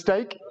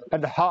 Mistake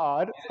and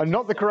hard are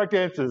not the correct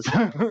answers.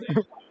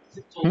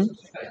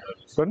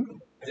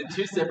 Pardon? Is it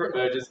 2 separate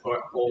merges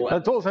or all?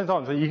 That's all at the same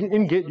time. So you can,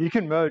 in Git, you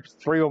can merge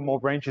 3 or more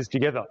branches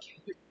together.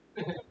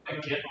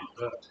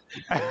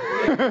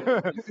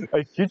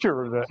 A future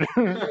revert.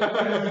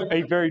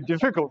 A very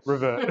difficult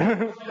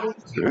revert.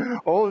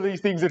 All of these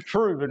things are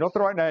true, but not the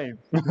right name.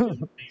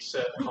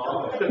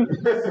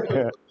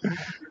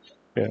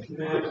 Yeah.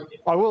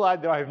 I will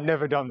add that I have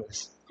never done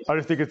this. I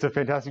just think it's a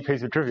fantastic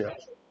piece of trivia.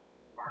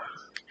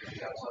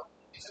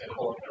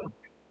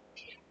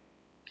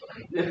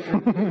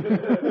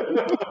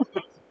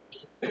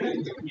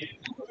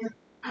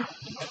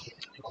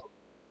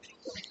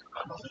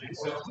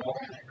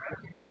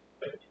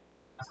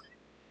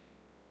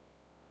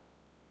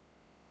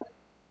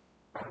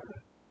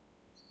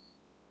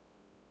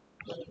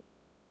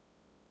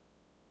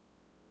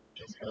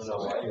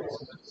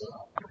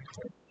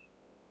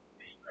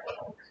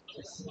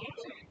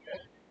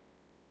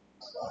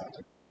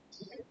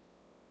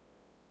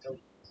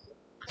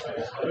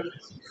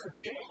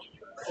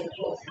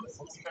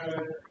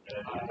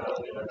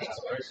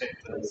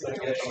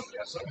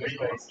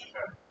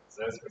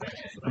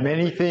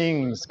 Many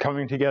things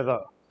coming together,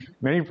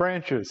 many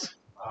branches.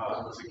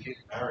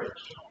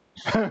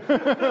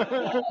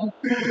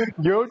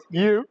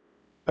 You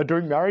are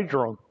doing marriage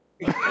wrong.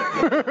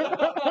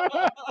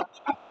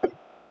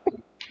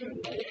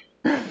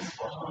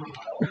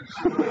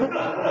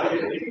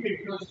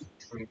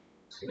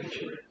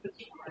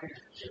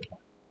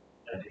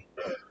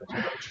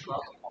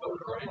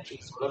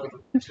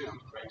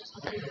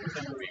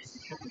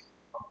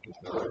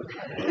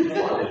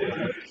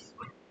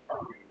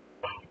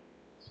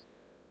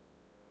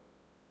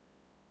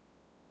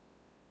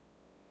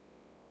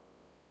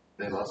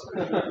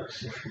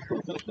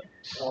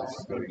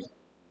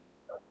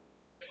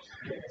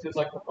 It's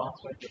like the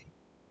fast way.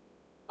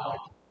 I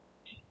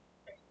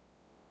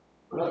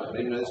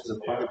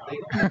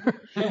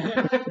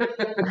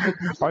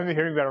remember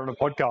hearing about it on a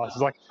podcast. It's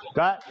like,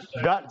 that's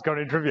got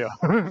in trivia.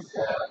 What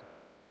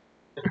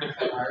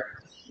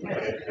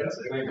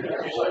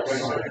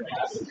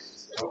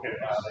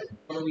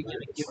are we going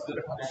to give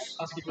the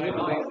husky play?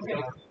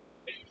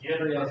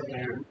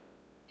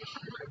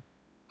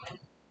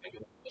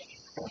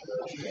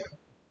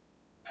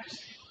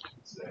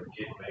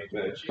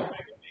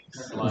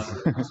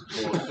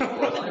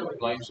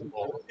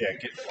 Yeah,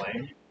 get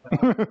flame.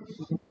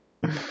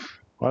 I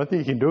don't think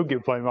you can do a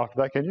git flame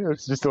after that, can you?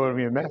 It's just going to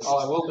be a mess. Oh,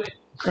 I will be.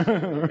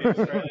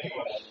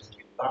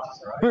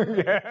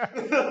 Yeah.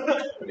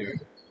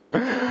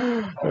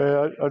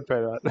 Yeah, I'd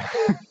pay that.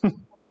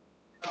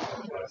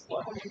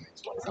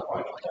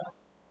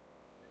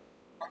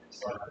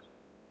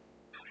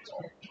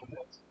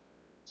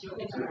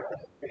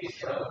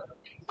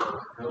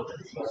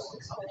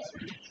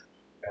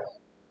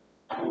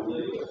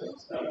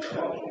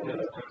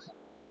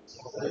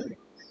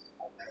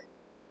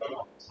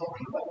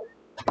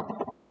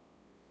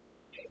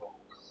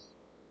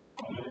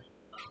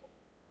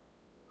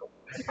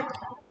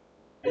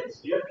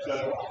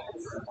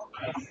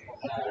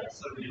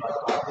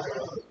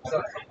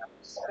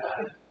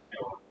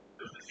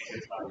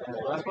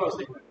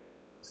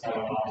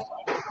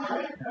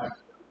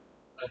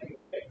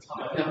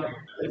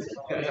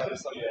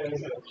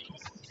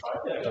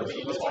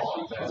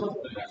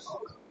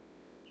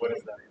 What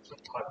is that?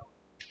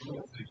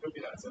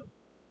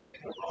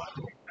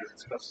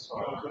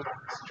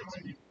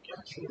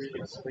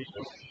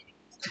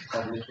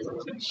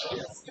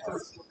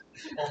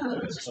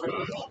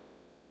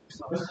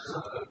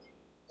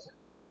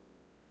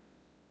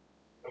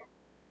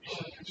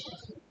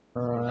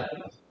 All right.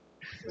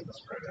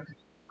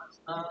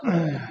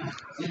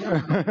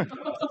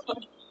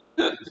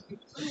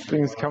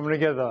 Things coming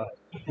together.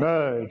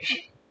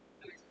 Merge.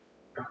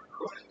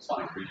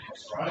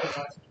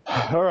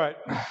 All right.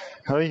 I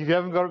think if you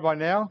haven't got it by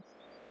now,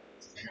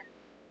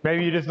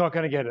 maybe you're just not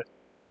going to get it.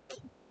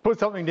 Put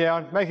something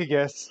down, make a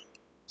guess.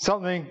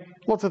 Something,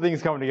 lots of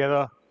things coming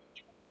together,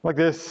 like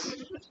this.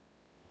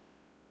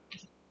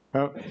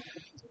 Oh.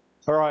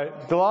 All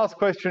right, the last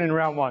question in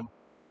round one.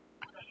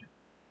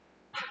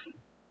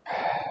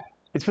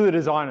 It's for the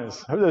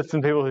designers. I hope there's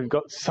some people who've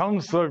got some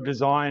sort of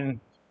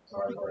design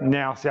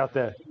nous out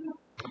there.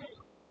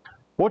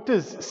 What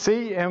does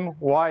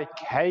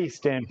CMYK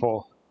stand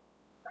for?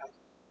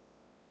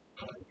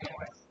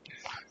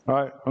 All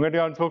right, I'm going to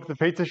go and talk to the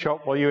pizza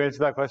shop while you answer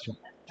that question.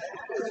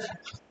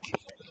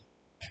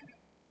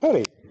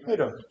 Hey, how you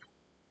doing?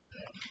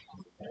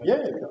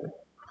 Yeah.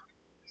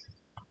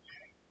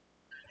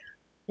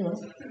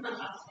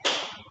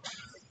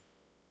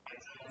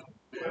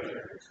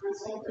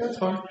 That's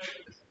fine.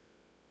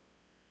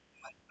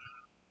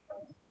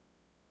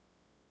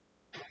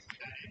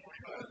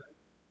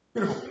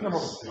 Beautiful. No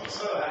problem.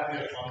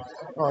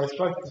 All right,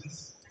 bye.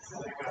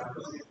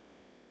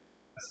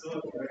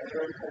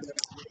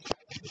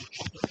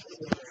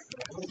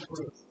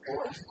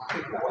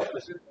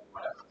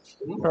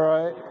 All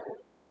right,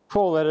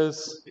 4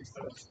 letters.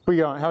 Where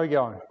you going? How are you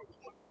going?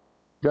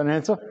 Got an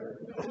answer?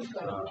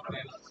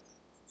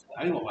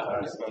 I didn't want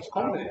my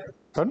comedy.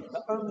 Pardon? I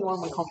only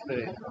want my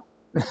comedy.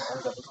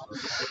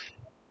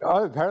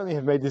 I apparently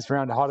have made this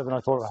round harder than I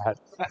thought I had.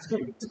 That's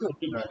good. It's good.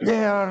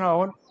 Yeah, I don't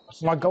know.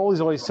 My goal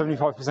is always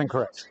 75%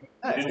 correct.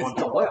 I'm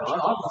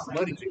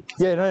learning things.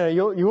 Yeah, no,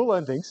 you will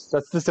learn things.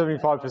 That's the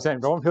 75%,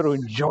 but I want people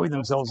to enjoy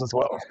themselves as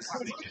well.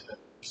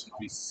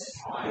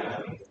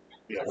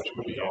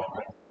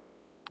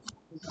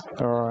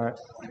 All right.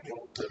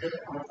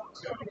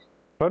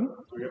 Pardon?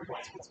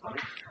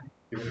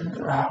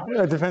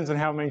 It depends on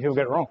how many people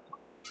get it wrong.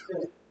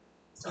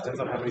 Depends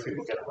on how many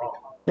people get it wrong.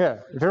 Yeah,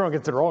 if everyone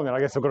gets it wrong, then I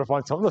guess I've got to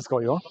find something to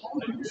score you on.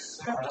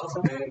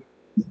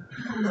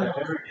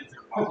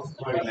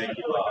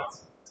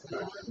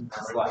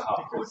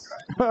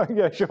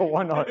 Yeah, sure,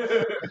 why not?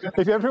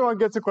 If everyone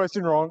gets a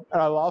question wrong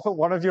and I laugh at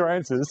one of your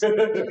answers, then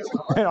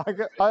I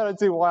don't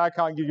see why I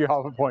can't give you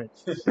half a point.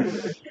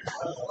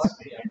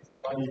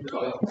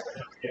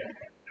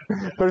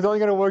 But it's only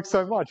going to work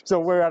so much, so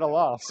we're out of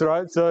laughs,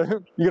 right?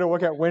 So you got to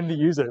work out when to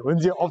use it.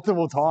 When's your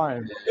optimal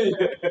time?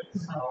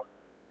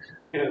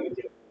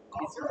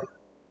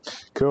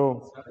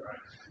 Cool.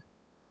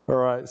 All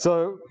right,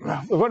 so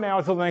we've got an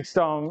hour till the next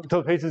till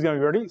the pizza's going to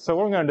be ready. So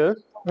what I'm going to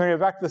do, I'm going to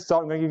go back to the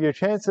start. I'm going to give you a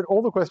chance at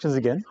all the questions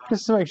again,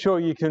 just to make sure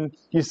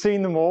you've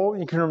seen them all,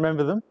 you can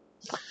remember them.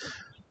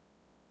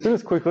 Do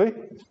this quickly.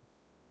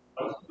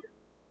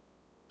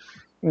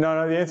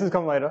 No, the answers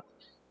come later.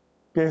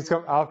 The answers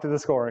come after the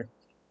scoring.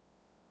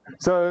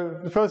 So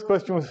the first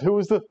question was, who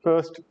was the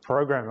first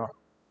programmer?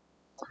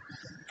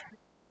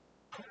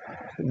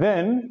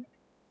 Then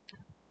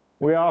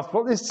we asked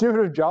what this snippet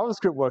of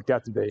JavaScript worked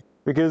out to be,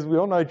 because we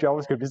all know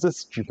JavaScript is a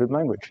stupid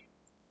language.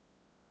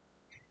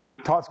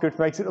 TypeScript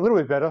makes it a little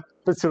bit better,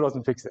 but still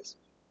doesn't fix this.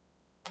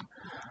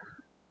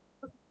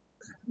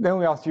 Then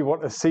we asked you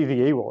what a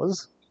CVE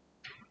was,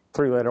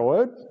 3-letter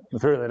word, a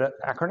 3-letter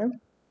acronym.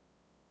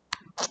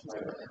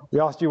 We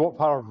asked you what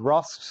part of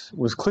Rust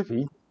was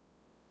Clippy.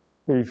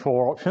 Maybe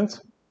 4 options,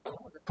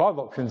 5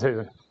 options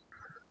even.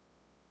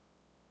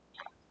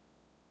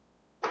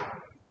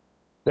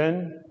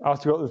 Then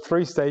asked you what the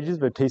 3 stages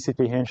of a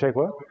TCP handshake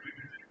were.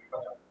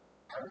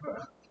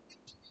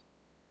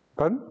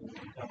 Pardon?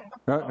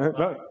 No.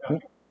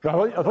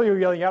 I thought you were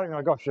yelling out at me.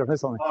 Oh gosh, I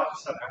missed something. Oh, I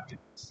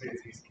just said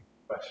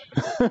question.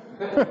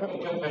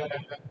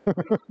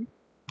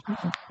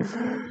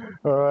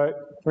 All right.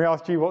 We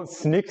asked you what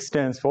SNCC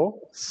stands for.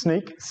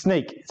 Sneak.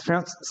 It's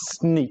pronounced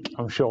sneak,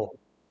 I'm sure.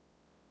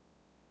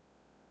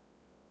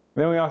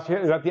 Then we asked you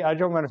about the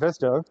Agile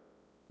Manifesto.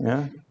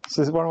 Yeah, this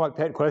is one of my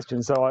pet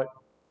questions. So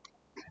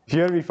if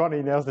you're going to be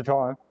funny, now's the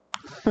time.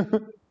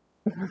 And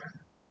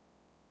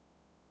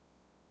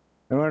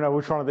we want to know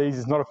which one of these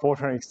is not a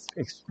Fortran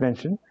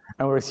extension,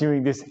 and we're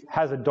assuming this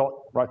has a dot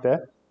right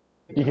there.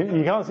 You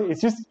can't see,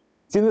 it's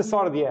in the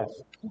side of the F.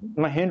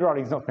 My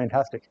handwriting's not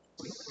fantastic.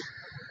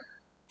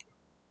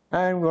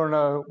 And we want to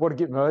know what a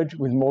git merge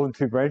with more than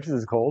 2 branches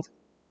is called.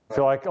 I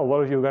feel like a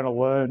lot of you are going to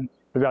learn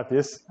about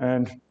this,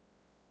 and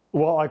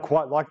while I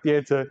quite like the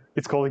answer,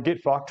 it's called a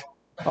git fucked.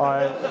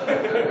 I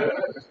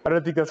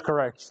don't think that's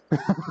correct.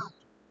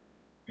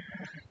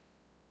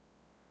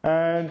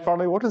 And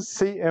finally, what does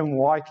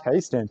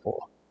CMYK stand for?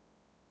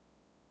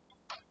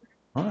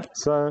 All right,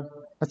 so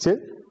that's it.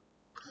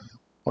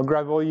 I'll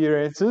grab all your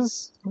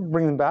answers,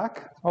 bring them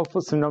back. I'll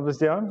put some numbers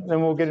down,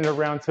 then we'll get into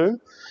round 2.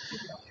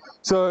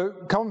 So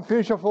come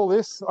finish off all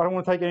this. I don't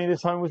want to take any of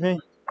this home with me.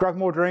 Grab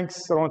more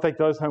drinks. I don't want to take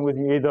those home with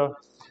me either.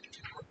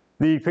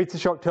 The pizza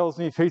shop tells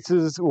me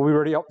pizzas will be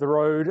ready up the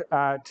road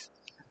at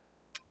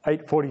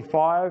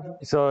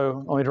 8:45,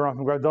 so I'll need to run up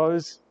and grab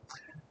those.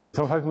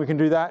 So I'm hoping we can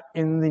do that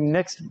in the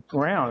next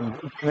round,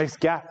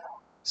 next gap.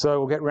 So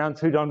we'll get round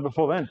 2 done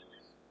before then.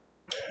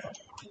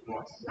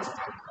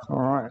 All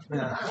right.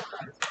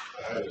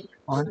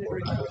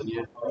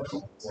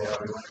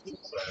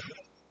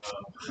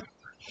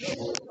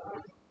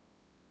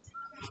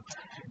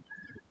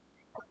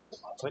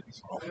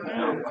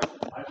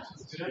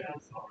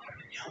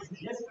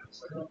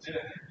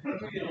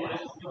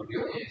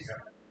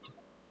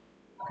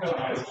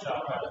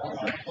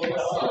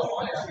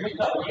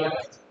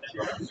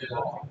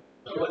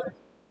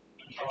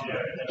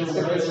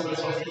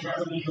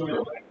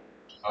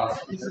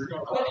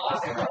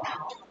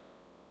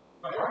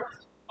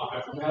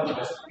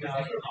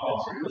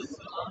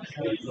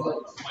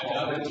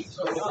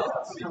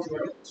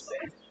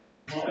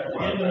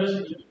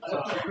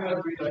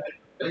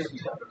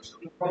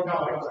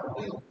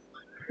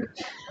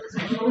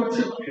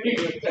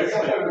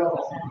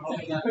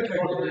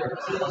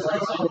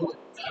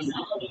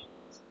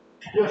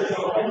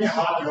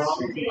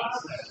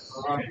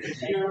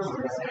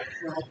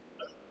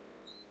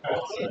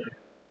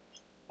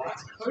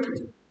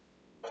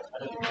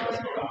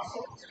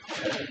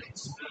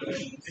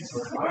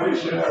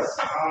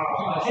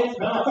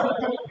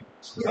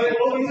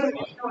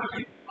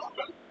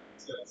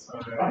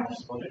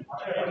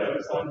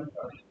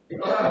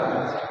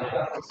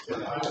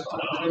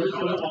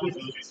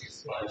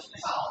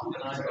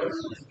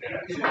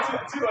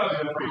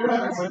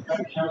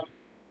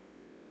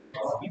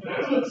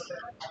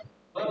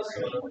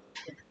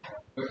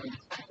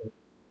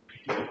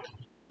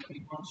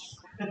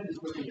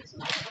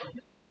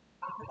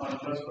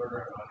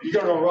 You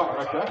got it all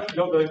right, okay? You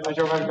got the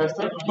Agile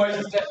Manifesto?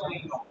 Most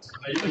definitely not.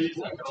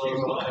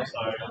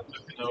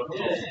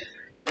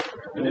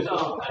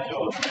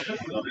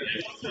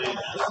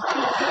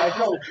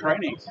 Agile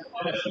training.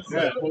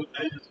 Yeah.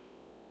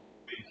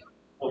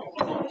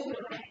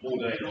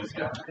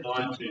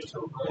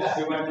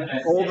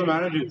 All the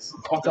managers.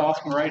 I'll have to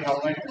ask them right how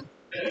later.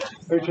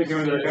 Who check in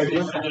with their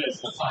occasion?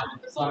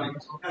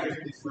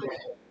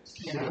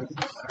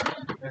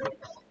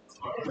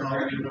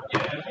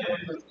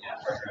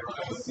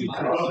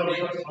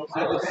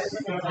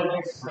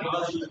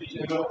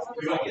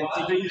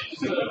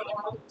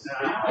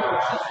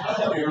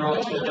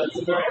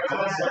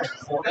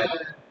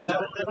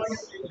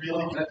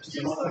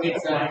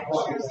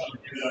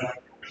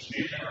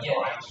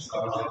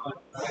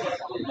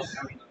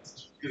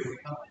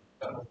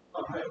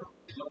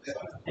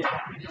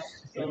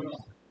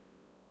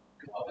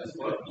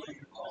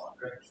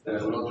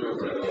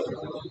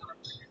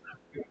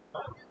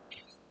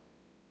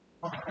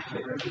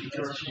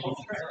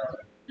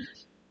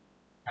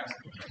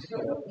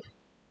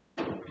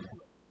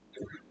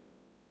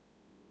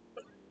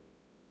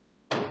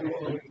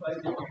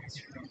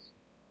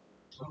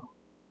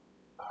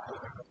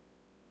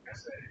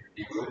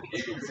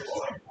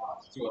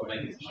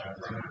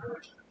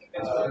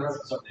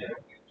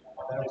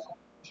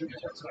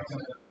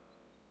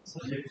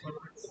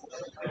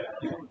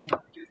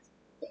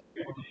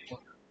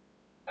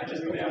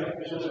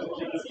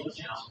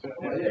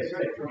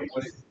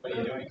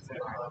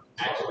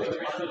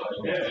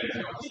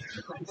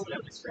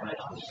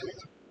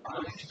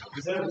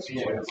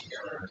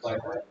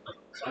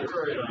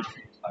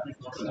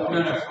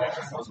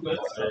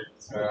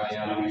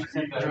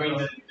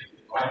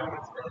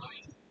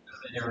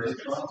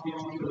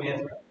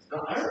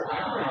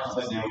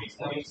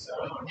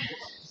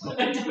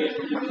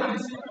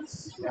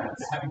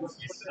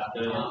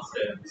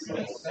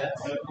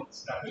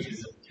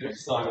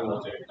 Simon will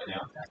do it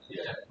now.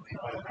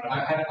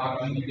 I've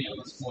only been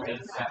this morning.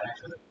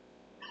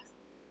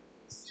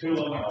 It's too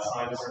long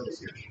outside this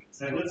description.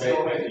 So let's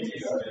go ahead and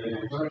use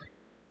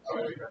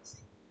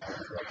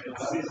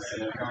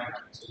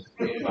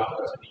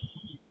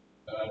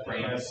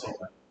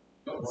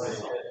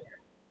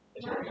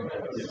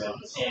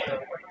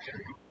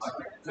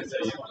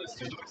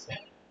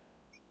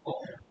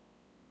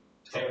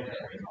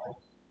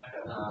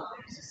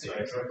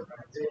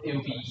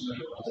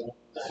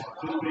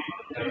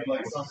It'll be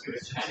like some sort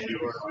of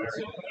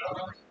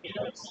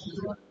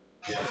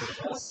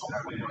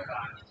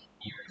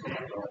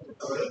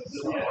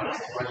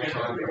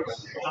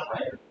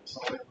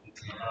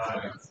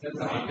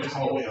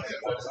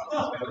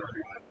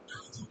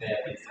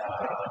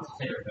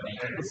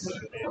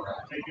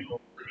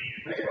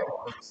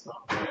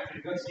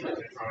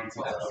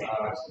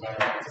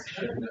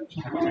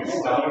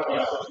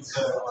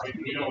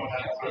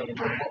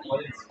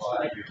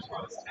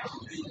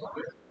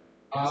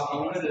I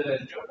wanted to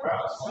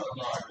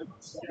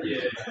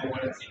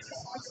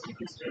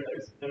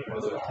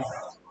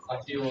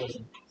I feel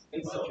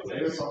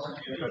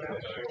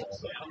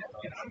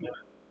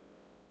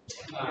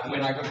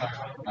When I got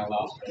home from my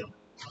last meeting,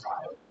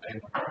 I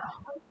didn't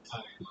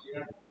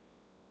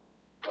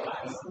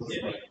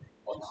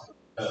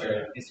so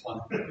this one,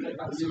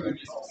 I'm sure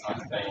just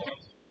decided they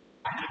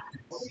I have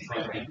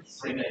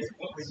 3 days a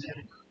week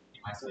in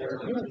my spare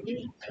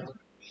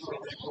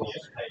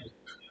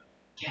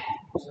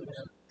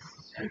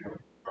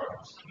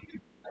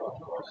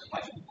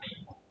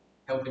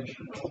health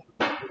insurance.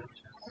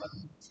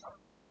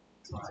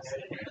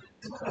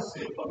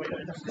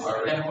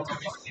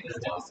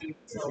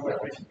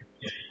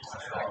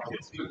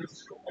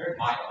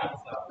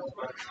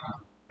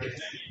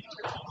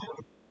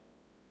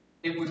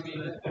 It would be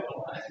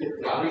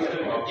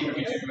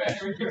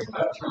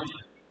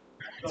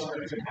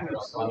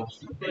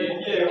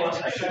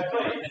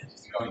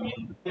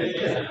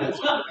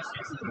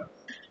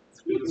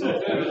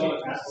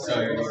so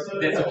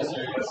there's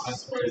also, I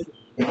suppose,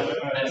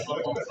 that's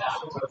what comes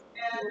out.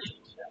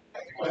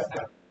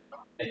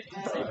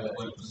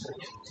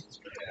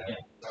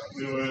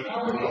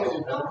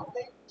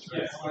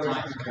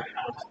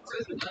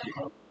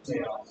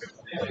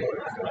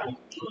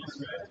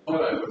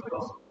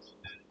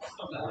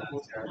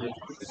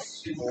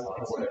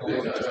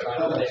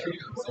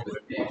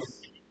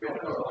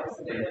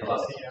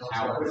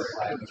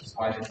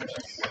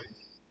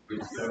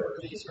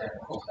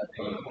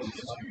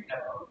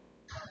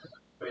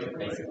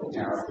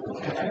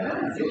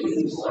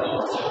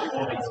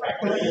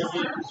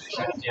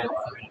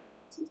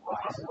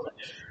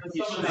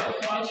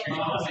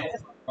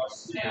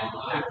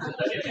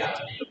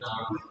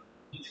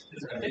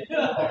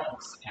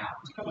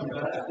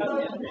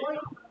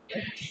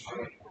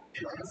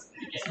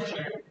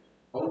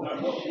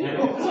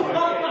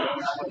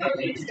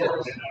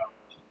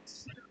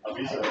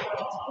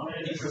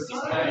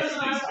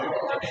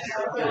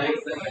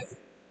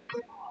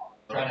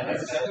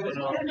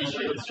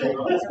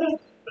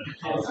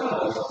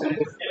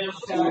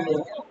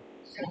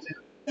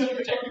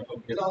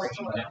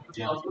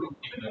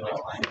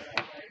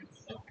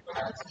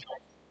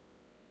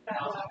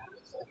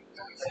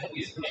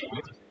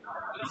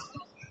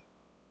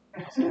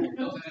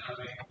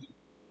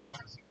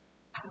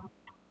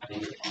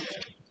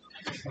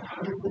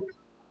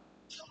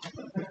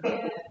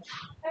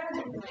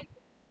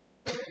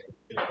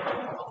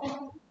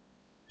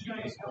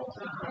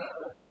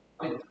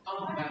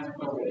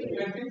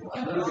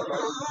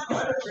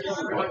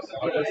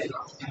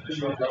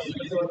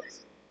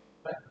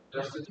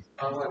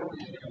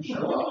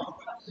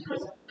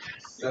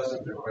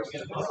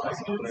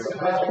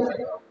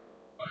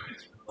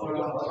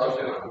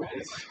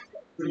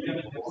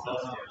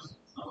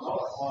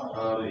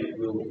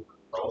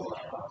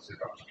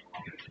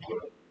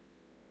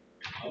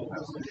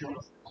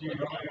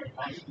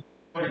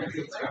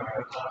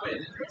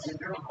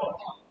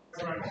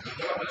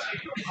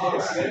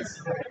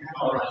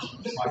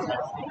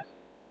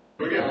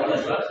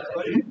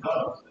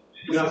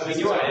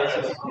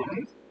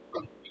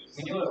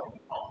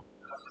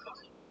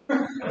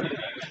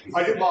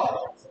 I did laugh.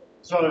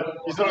 So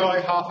you sort of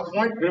like half a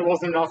point, but it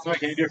wasn't enough to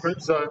make any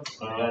difference. So.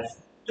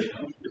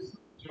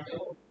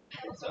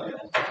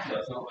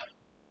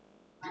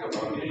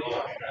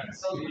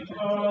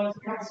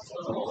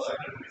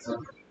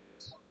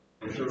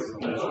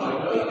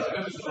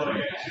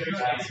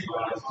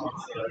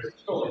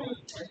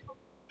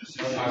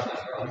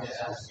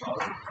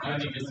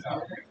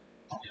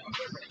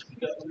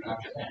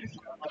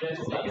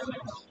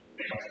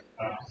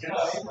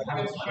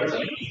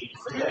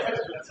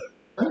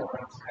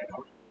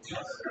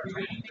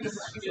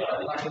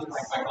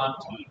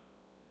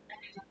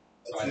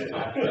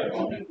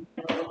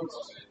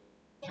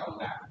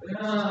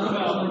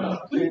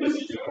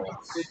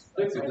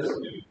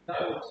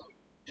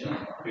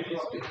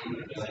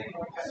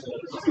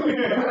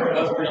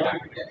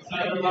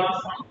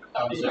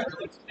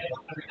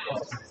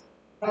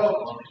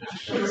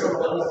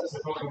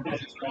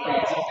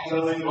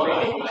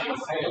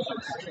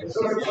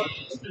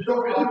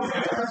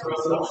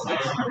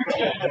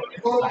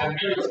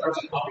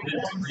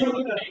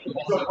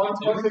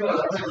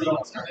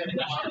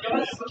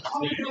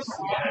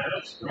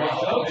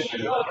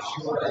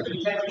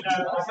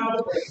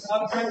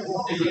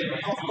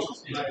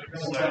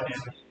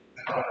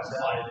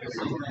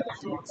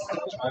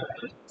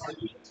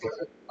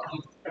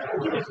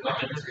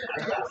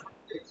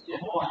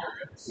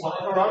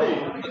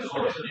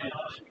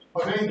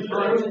 I've been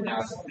through,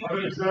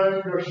 I've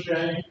observed your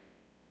shame,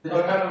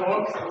 I've had a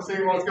look, I've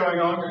seen what's going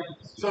on.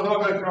 So I'll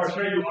go through, I'll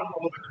show you what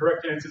all the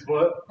correct answers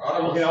were.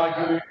 You can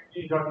argue,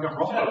 you can go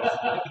wrong.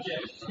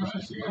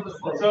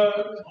 So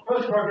the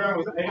first program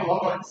was 8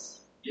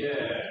 logs.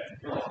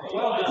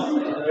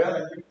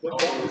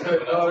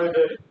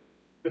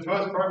 The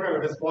first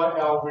programmer, despite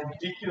our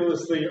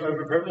ridiculously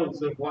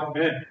overprevalence of white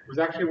men, was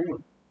actually a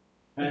woman.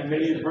 And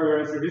many of the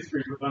programmers through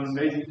history have done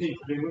amazing things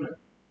for being women.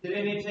 Did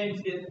any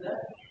teams get that?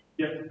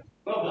 Yep.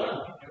 Well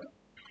done.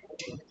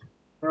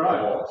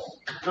 Alright.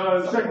 So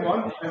the second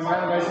one, and my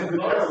animations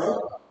are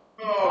terrible.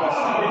 It's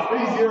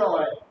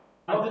B0A.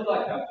 I did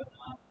like that.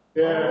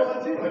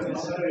 Yeah.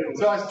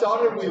 So I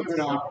started with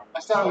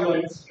that's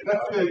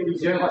the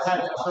general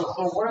attack.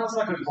 So what else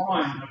I could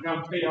find? I've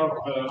now beat out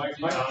like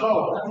the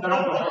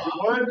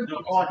word. I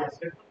like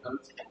it.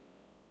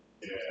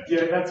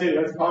 Yeah, that's it.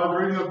 That's part of the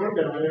reason I put it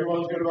there.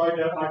 Everyone's going to write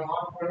down. I can't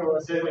remember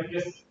what I said. Like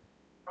yes.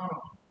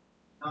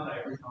 Not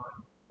every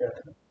time. Yeah.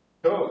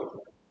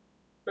 Cool.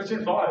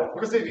 Question 5.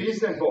 What does CVE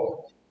stand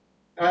for?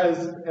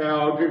 As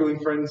our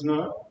Googling friends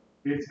know,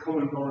 it's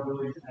common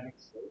vulnerabilities and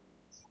exploits.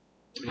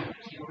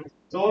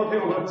 So a lot of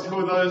people got 2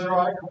 of those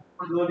right,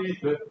 vulnerabilities,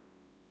 but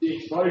the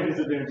exposures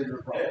have been a bit of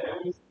a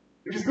problem.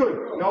 Which is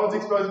good. No one's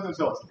exposing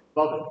themselves.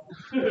 Love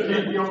it.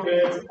 Keep your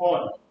pants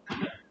on.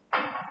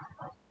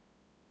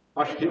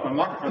 I should keep my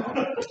microphone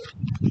on.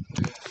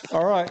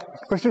 All right.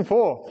 Question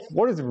 4.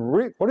 What is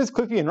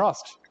Clippy in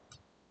Rust?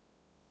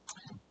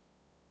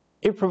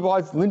 It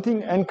provides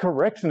linting and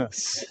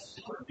correctness.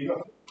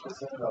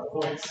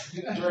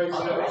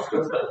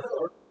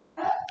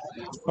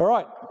 All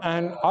right,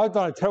 and I've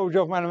done a terrible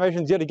job of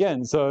animations yet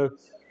again. So,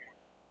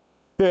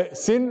 the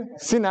SYN,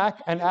 SYNAC,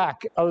 and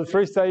ACK are the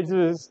 3 stages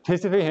of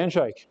TCP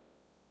handshake.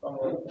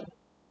 All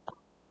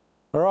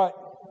right,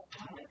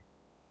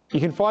 you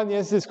can find the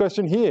answer to this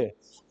question here.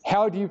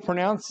 How do you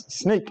pronounce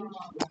sneak?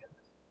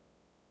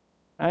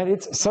 And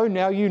it's so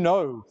now you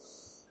know.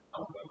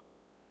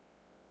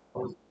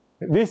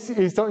 This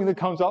is something that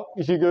comes up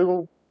if you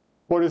Google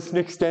what does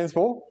SNCC stands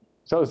for.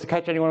 So it was to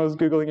catch anyone who was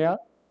Googling out.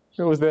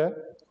 It was there.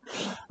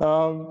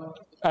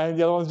 And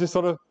the other ones just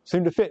sort of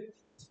seem to fit.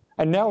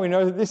 And now we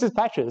know that this is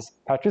Patches.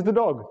 Patches the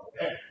dog.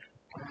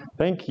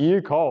 Thank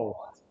you, Cole.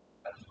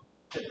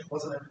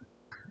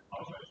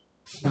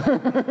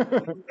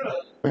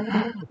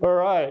 All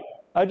right,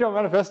 Agile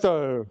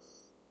Manifesto.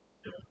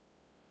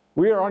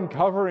 We are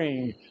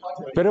uncovering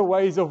better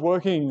ways of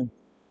working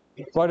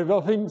by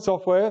developing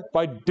software,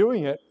 by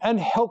doing it, and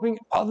helping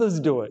others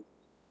do it.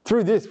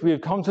 Through this, we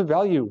have come to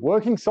value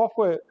working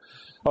software,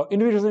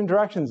 individual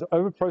interactions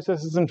over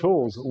processes and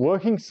tools,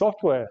 working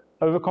software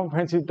over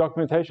comprehensive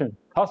documentation,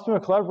 customer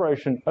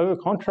collaboration over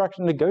contract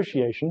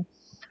negotiation,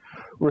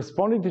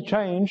 responding to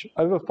change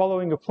over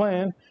following a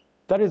plan.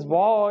 That is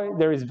why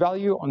there is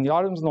value on the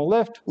items on the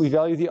left. We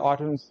value the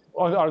items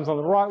on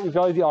the right. We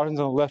value the items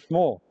on the left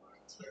more.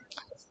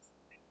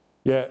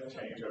 Yeah.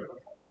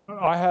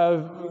 I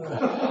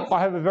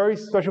have a very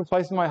special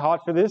place in my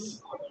heart for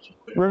this.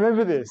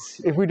 Remember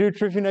this, if we do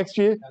Trivia next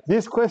year,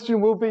 this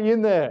question will be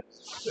in there.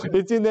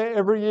 It's in there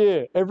every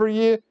year. Every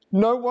year,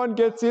 no one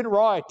gets it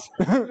right.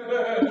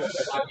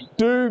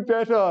 Do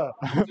better.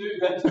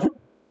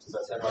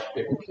 That's how much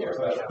people care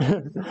about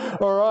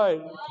it. All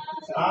right.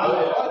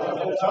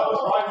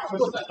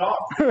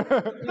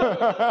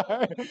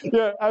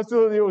 Yeah,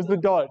 absolutely, it was the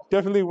dot.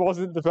 Definitely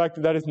wasn't the fact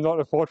that that is not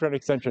a Fortran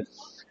extension.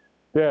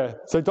 Yeah,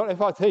 so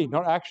 .FRT,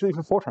 not actually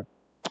for Fortran.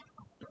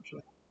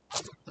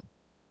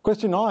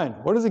 Question 9,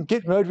 what is a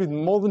Git merge with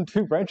more than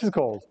 2 branches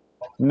called?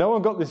 No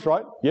one got this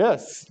right?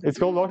 Yes, it's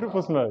called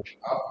octopus merge.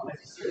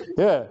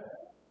 Yeah.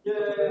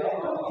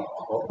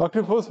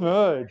 Octopus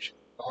merge.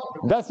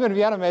 That's meant to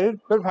be animated,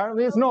 but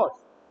apparently it's not.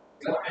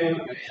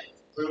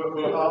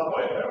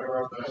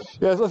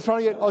 Yes, I was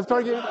trying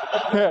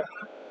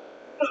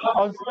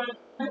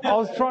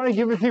to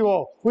give it to you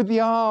all with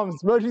the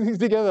arms, merging things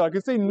together. I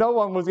could see no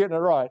one was getting it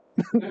right.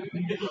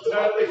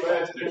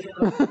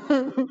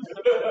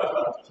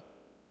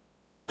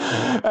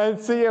 And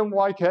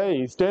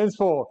CMYK stands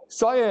for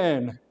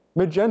cyan,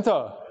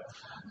 magenta,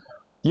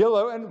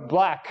 yellow, and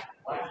black,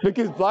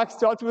 because black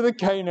starts with a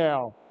K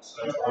now.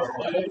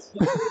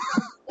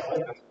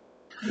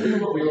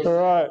 All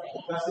right.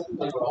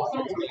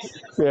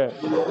 Yeah.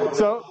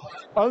 So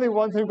only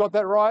one team got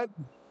that right.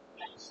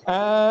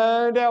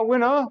 And our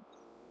winner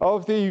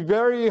of the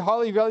very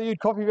highly valued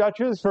coffee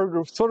vouchers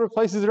for sort of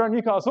places around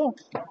Newcastle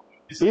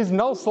is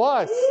Null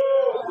Slice.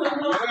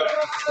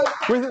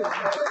 With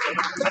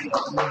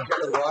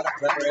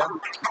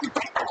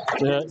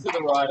yeah,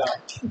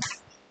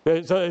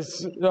 so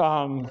there's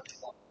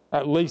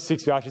at least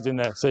 6 vouchers in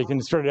there, so you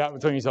can spread it out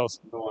between yourselves.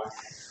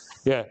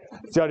 Yeah,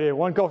 it's the idea.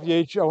 1 coffee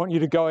each. I want you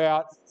to go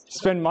out,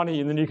 spend money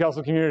in the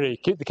Newcastle community,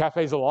 keep the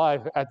cafes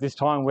alive at this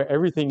time where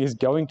everything is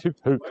going to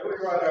poop.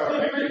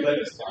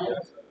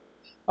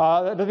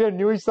 Does he have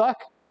Newwwie Slack?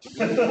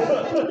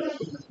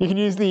 You can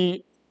use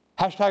the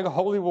hashtag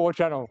Holy War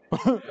channel.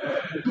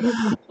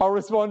 I'll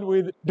respond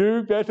with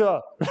do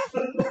better.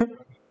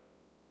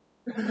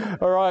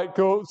 All right,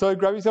 cool. So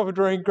grab yourself a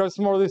drink, grab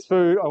some more of this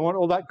food. I want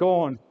all that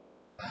gone.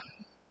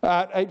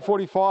 At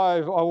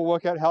 8:45, I will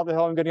work out how the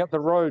hell I'm getting up the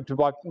road to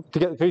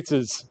get the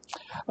pizzas.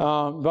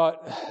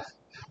 But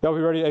they'll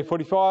be ready at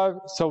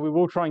 8:45, so we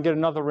will try and get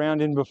another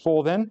round in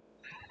before then.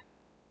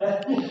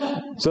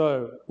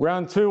 So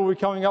round 2 will be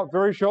coming up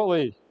very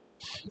shortly.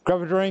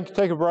 Grab a drink,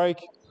 take a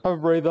break, have a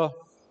breather.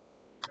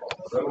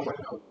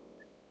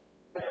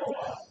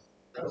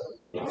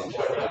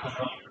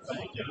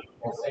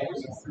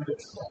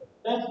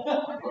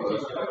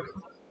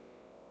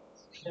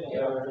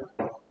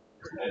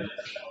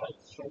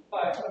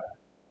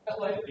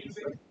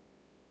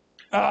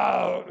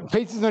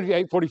 Pizza's going to be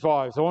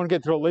 8:45, so I want to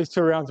get through at least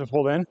 2 rounds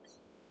before then.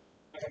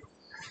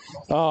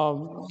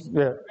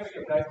 Yeah.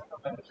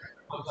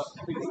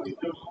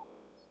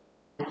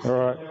 All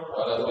right.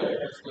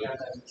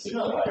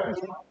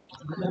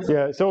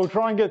 Yeah, so we'll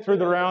try and get through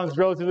the rounds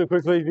relatively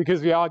quickly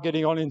because we are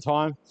getting on in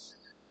time.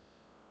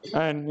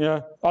 And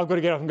yeah, I've got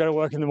to get up and go to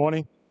work in the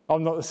morning.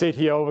 I'm not the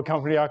CTO of a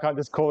company. I can't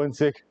just call in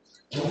sick.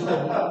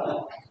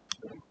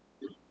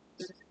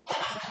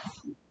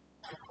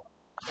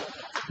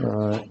 All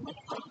right.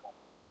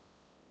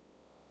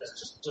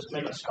 Just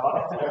make a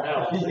Scott.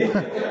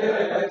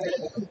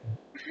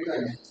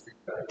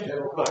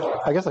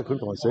 I guess I could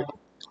call in sick.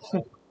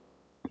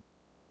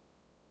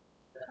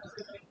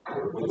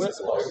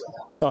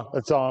 Oh,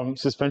 it's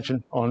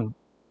suspension on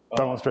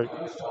Beaumont Street.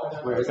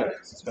 Where is that?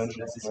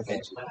 Suspension.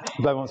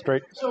 Beaumont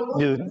Street,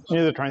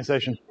 near the train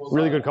station.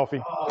 Really good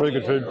coffee, really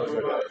good food.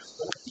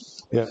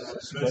 Yeah.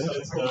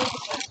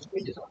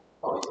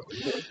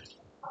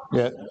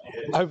 Yeah.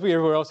 Hopefully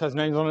everywhere else has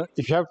names on it.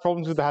 If you have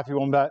problems with the Happy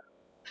Wombat,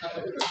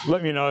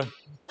 let me know.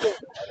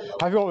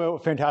 Happy Wombat were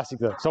fantastic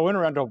though. So I went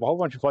around to a whole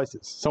bunch of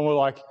places. Some were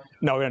like,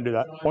 no, we don't do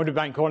that. I went to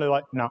Bank Corner, they're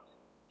like, no.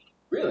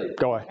 Really?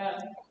 Go away.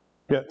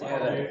 Yeah.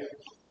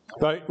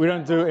 Like, we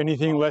don't do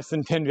anything less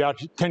than 10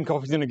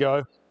 coffees in a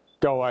go.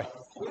 Go away.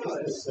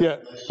 Yeah.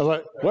 I was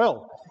like,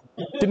 well,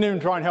 didn't even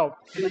try and help.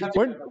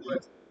 Went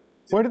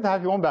to the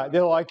Happy Wombat.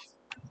 They're like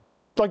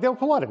they were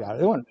polite about it.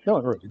 They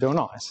weren't rude. They were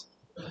nice.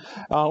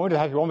 Went to the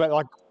Happy Wombat.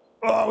 Like,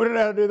 oh, we don't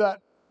know how to do that.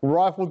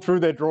 Rifled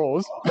through their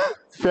drawers,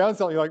 found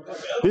something like,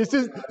 this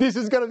is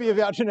going to be a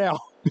voucher now.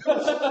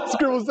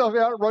 Scribble stuff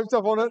out, wrote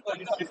stuff on it.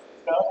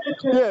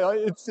 Yeah,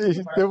 it's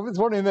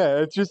one in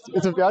there.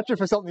 It's a voucher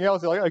for something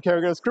else. They're like, okay,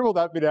 we're going to scribble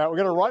that bit out. We're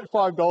going to write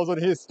 $5 on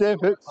here,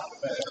 stamp it.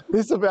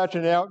 This is a voucher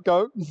now.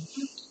 Go.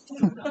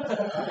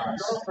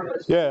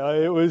 Yeah,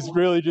 it was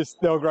really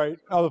they were great.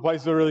 Other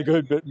places were really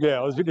good, but yeah,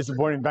 I was a bit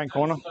disappointed in Bank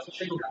Corner.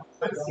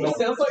 It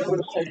sounds like it would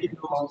have taken you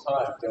a long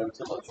time going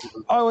to like.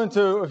 I went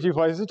to a few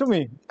places. It took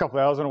me a couple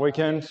of hours on a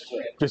weekend.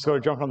 Just sort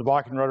of jumped on the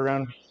bike and rode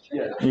around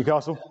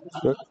Newcastle.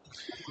 But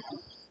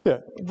yeah,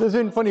 there's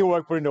been plenty of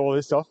work put into all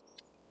this stuff.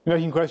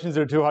 Making questions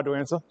that are too hard to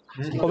answer.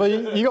 Although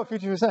you got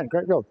 50%.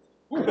 Great job.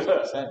 Yeah.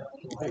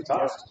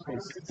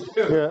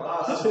 Yeah.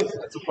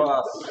 It's a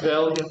pass.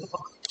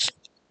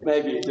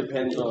 Maybe it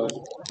depends on.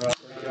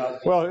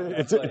 Well,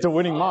 it's a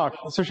winning mark,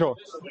 that's for sure.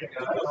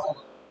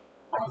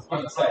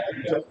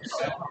 So,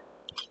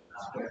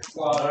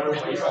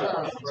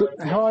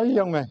 how are you,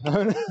 young man?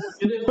 I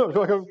feel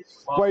like I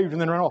waved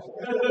and then ran off.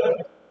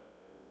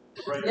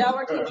 Yeah,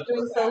 our team's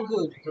doing so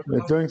good.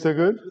 You're doing so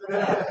good?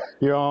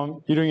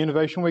 You're doing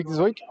Innovation Week this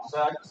week?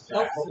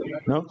 Nope.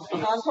 No?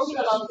 I'm talking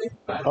about this.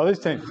 Oh, this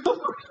team.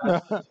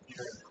 I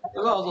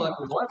was like,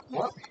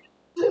 what?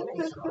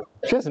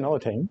 She has another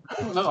team.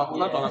 No, not.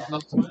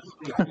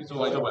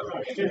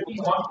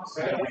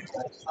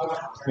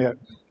 Yeah.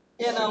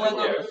 Yeah, no, we're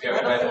not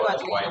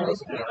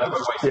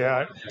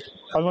Yeah,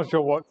 I'm not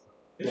sure what.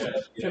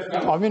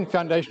 I'm in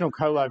Foundational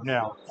Collab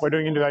now. We're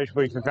doing Innovation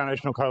Week for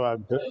Foundational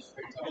Collab.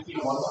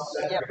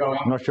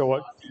 I'm not sure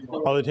what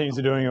other teams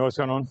are doing or what's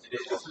going on.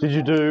 Did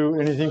you do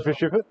anything for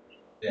Ship It?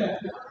 Yeah.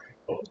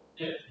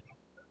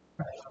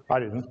 I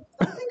didn't.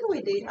 I think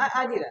we did.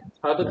 I didn't.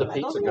 How did the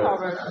pizza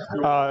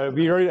go?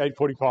 We already at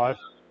 8:45.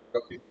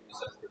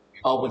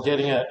 Oh, we're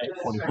getting it at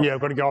 8:45. Yeah, I've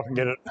got to go up and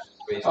get it.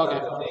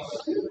 Okay.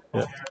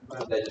 Yeah.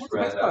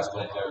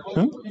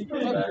 Hmm?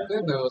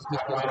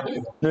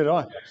 Did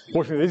I?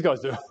 Fortunately, these guys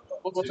do.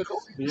 What's it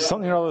called?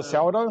 Something or other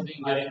sourdough?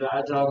 Getting the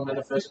Agile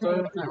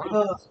Manifesto.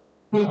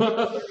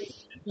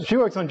 She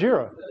works on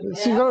Jira.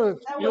 She's got a,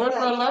 You went for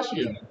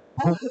Atlassian.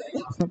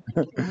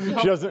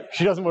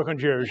 she doesn't work on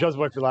Jira. She does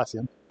work for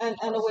Atlassian. And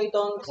we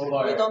don't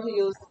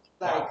use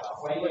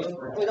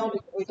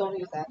we don't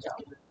use that job.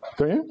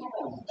 Don't you?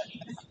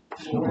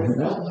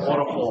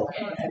 Waterfall.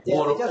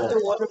 Yeah, we just do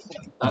waterfall.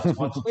 That's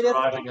what's We just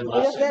driving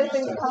let Atlassian.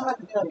 things come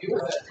and go.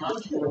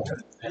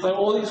 So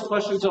all these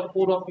questions are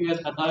pulled off you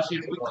at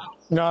Atlassian with them.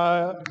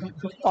 No,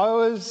 I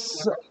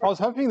was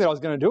hoping that I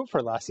was going to do it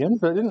for Atlassian,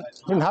 but it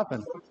didn't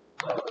happen.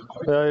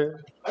 So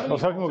I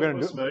was hoping we were going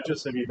to do it.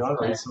 Mergers have you done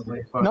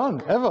recently?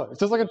 None, ever. It's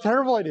just like a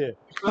terrible idea.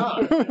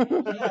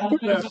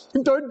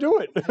 Don't do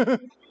it.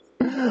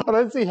 I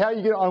don't see how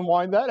you can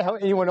unwind that, how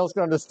anyone else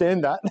can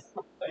understand that.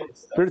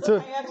 But it's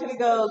I actually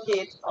go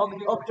get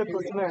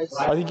octopus merge.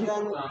 I think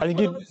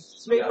you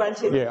 3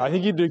 branches. yeah, I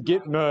think you do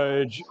git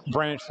merge,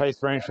 branch, face,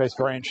 branch, face,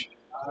 branch.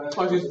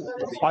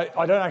 I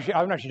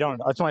haven't actually done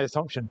it. That's my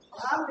assumption.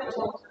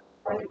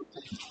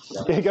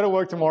 Yeah, you got to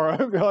work tomorrow.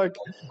 Be like,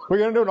 we're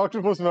going to do an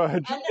octopus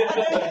merge.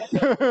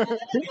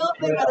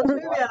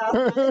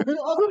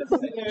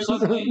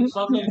 Suddenly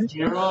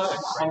Jira and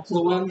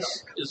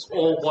Confluence is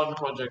all one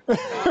project.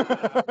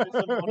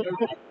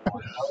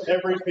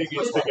 Everything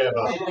is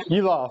together.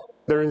 You laugh.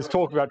 There is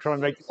talk about trying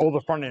to make all the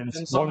front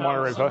ends one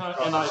monorepo.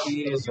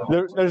 NIE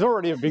There's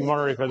already a big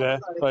monorepo there.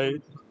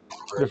 Like,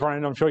 the front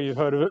end, I'm sure you've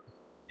heard of it.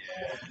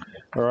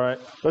 All right,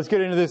 let's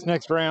get into this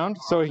next round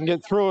so we can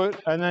get through it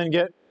and then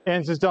get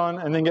answers done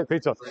and then get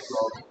pizza.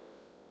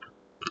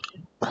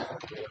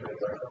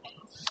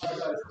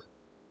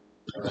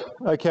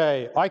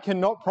 Okay, I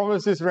cannot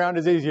promise this round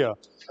is easier.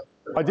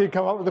 I did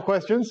come up with the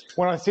questions.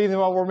 When I see them,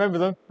 I will remember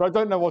them, but I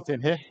don't know what's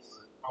in here.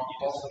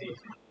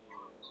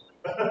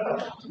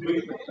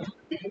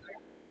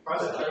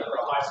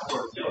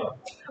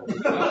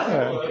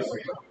 Yeah.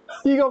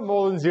 You got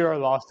more than 0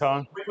 last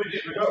time.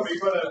 We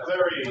got a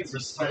very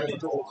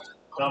respectable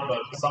number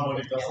for someone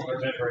who doesn't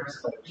remember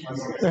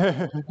expressions.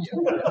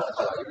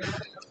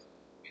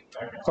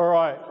 All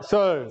right,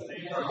 so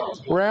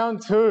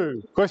round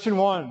 2, question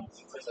 1.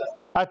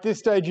 At this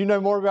stage, you know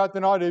more about it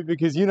than I do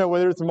because you know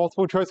whether it's a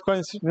multiple choice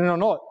question or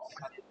not.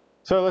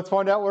 So let's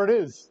find out what it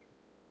is.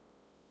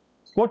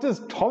 What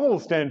does TOML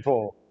stand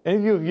for? Any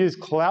of you have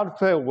used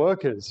Cloudflare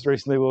Workers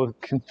recently will have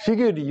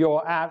configured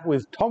your app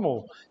with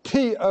TOML,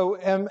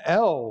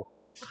 T-O-M-L.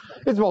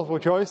 It's multiple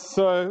choice,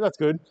 so that's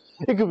good.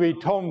 It could be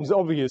Tom's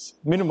obvious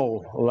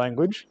minimal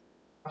language.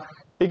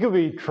 It could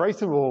be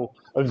traceable,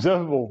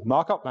 observable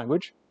markup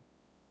language.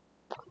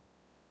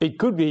 It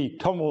could be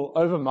TOML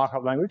over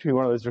markup language,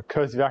 one of those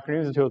recursive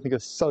acronyms that people think are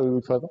so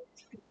clever.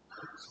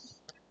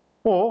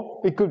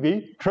 Or it could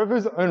be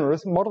Trevor's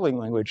onerous modeling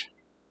language.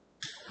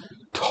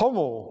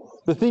 TOML,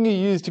 the thing you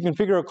use to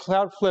configure a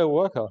Cloudflare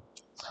worker.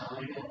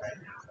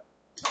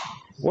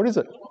 What is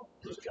it?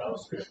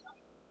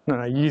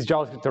 No, you use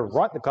JavaScript to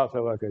write the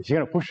Cloudflare workers. You're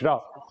going to push it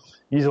up.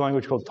 Use a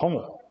language called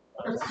TOML.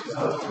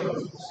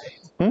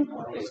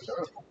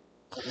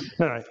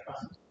 No.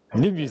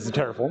 Nib uses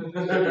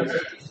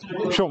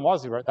Terraform. Sean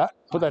Wisely wrote that.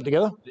 Put that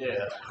together.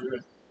 Yeah.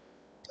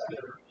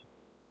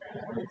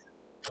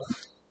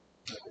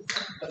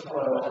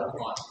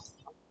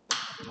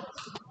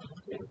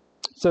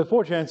 So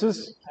 4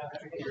 chances.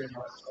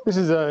 This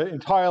is an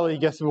entirely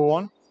guessable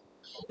one.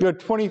 You have a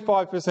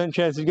 25%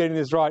 chance of getting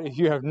this right if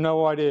you have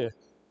no idea.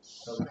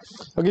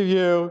 I'll give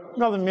you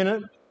another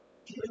minute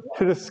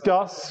to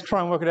discuss,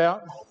 try and work it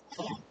out.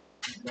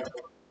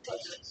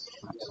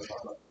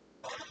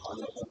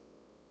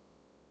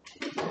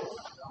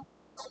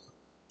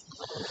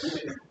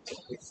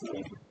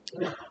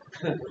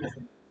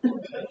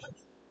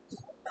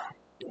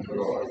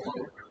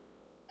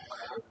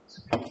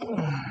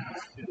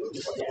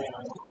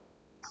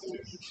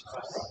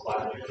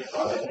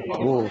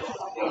 Ooh.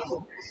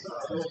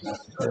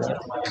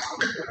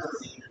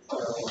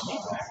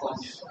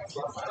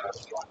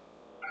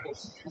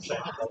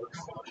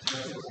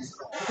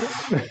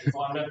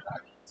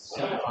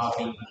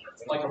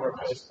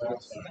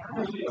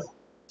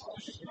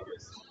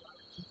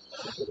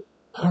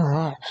 All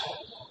right.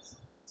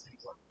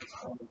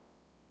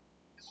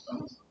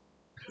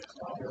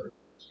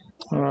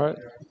 All right.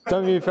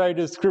 Don't be afraid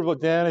to scribble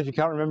it down. If you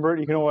can't remember it,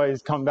 you can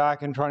always come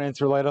back and try and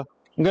answer later.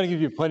 I'm going to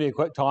give you plenty of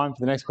time for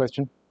the next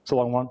question. It's a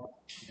long one.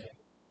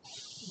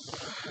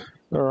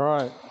 All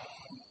right.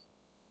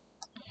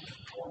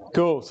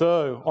 Cool.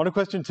 So on to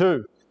question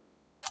 2.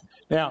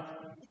 Now,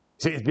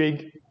 see, it's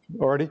big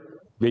already.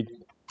 Big.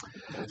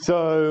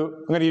 So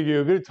I'm going to give you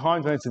a bit of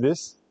time to answer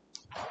this.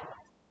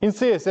 In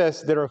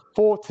CSS, there are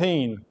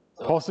 14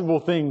 possible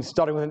things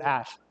starting with an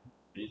at.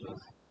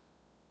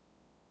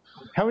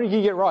 How many can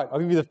you get right? I'll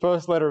give you the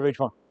first letter of each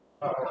one.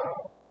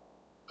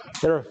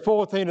 There are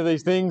 14 of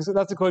these things.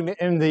 That's according to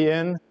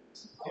MDN.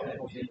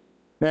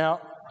 Now,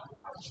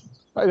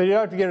 you don't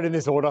have to get it in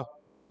this order.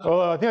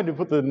 Although I think I did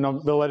put the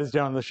letters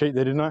down on the sheet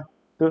there, didn't I?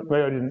 Maybe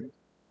I didn't.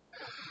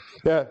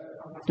 Yeah,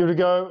 give it a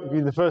go. I'll give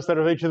you the first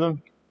letter of each of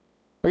them.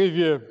 I'll give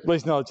you at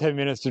least another 10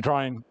 minutes to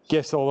try and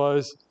guess all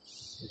those.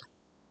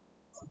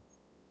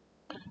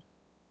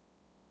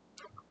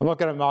 I'm not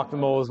going to mark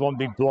them all as one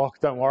big block,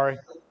 don't worry.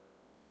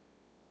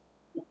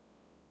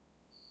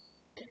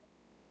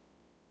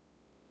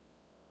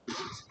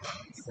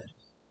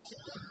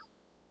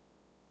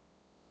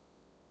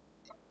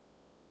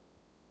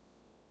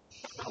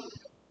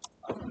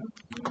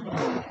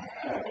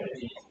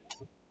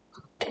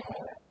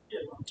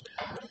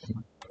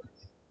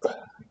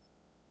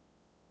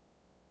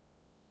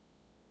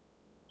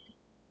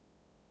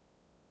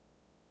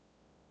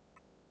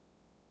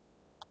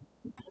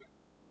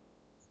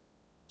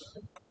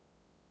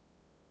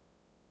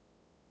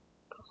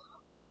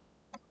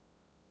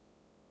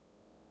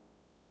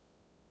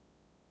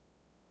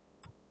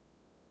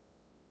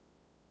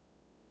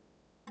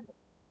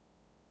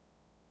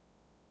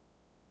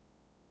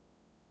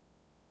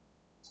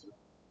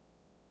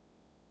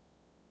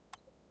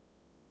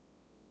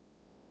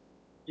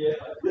 Yeah.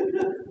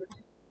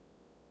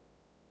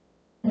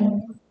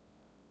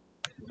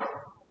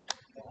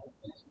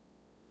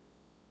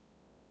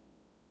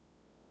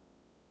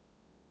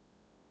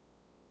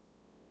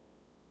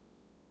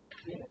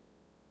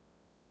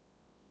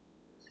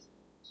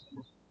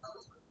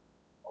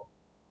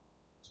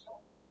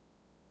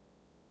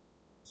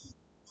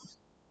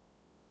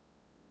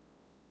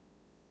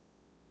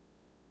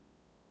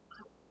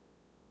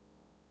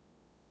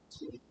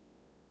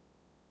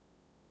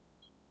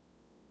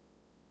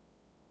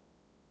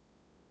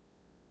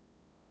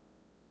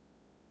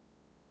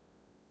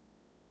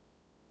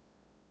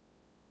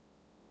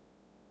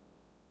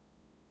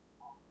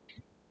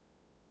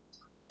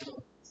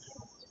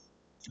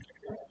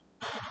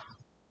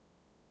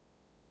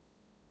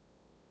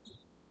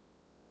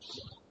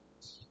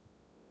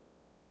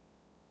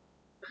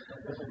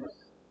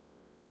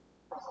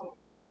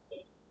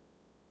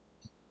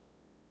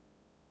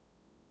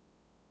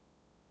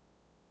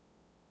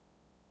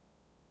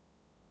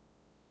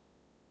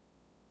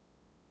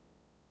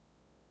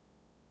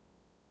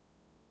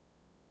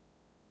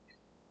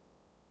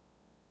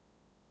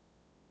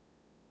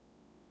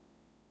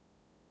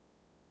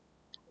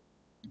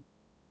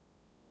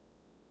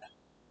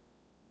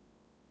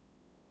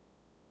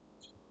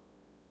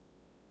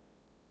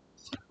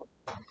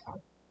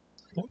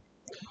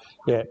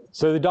 Yeah,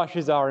 so the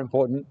dashes are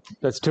important.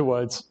 That's 2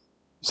 words.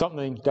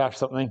 Something dash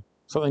something,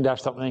 something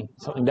dash something,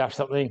 something dash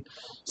something,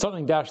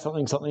 something dash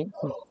something, something.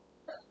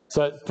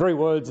 So 3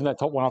 words in that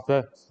top one up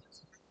there.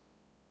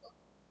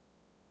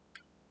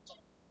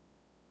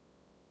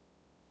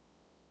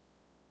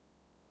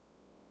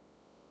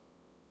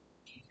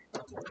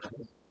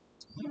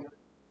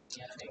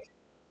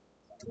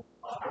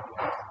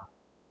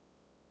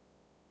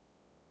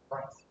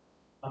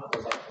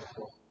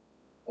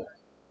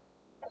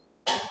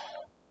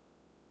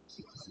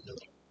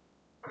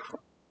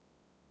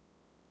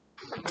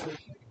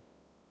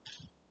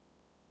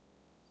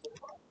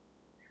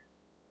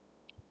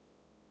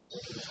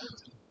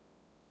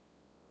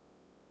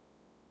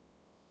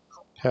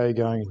 How are you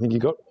going? You think you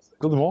got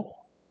them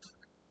all?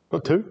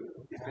 Got 2?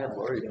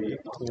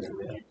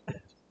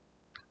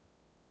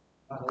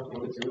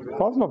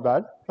 5's not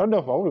bad. I don't know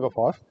if I would have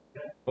got 5.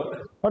 I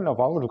don't know if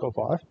I would have got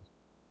 5.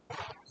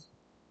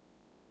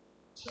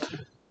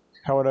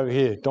 How about over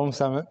here? Dom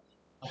Summit,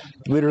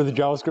 leader of the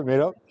JavaScript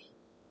meetup,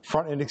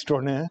 front end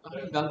extraordinaire. I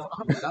haven't done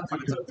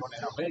something to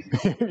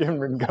the You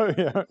haven't written code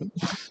yet.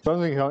 So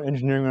I'm thinking I'm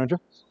engineering manager.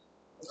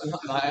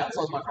 I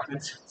outsourced my front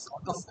end to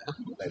someone else now.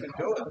 They didn't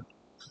do it.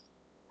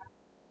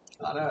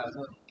 I know.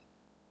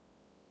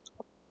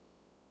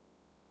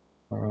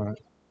 All right.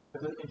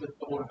 The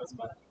order doesn't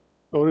matter.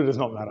 Order does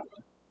not matter.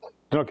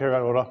 Do not care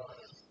about order.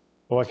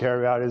 All I care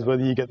about is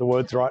whether you get the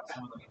words right.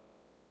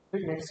 I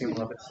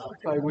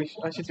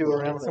should do a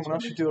round. Someone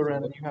else should do a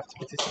round, and you have to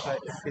participate.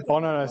 Oh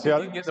no, see,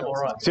 You get them all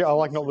right. I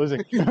like not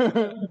losing.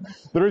 The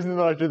reason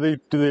that I do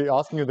the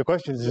asking of the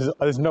questions is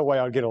there's no way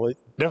I'd get all.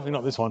 Definitely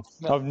not this one.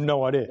 No. I have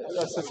no idea.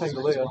 That's the same to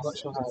Lee. I'm not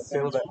sure how I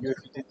feel about you if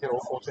you did get all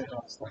 14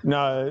 last time.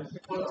 No,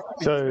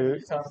 so You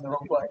found in the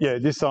wrong place. yeah,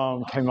 this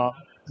came up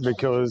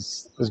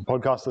because there's a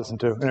podcast to listen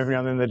to, and every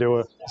now and then they do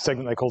a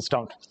segment they call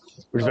Stumped,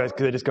 which is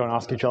basically they just go and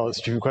ask each other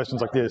stupid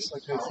questions like this,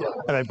 Like this, yeah.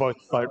 and they both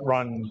like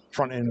run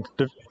front end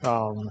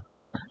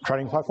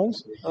trading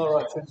platforms, All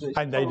right, so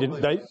and they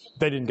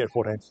didn't get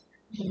 14.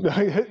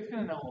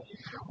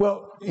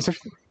 Well,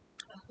 essentially,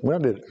 when I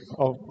did it,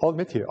 I'll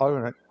admit to you, I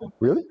went,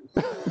 really?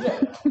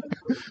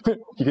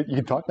 you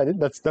can type that in.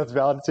 That's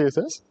valid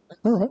CSS.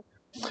 All right.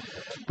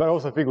 But I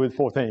also figure with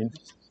 14,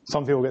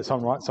 some people get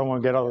some right, some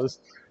won't get others,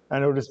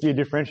 and it'll just be a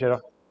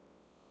differentiator.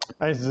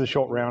 And this is a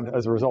short round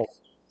as a result.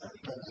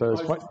 So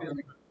it's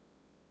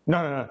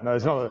no,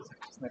 it's not.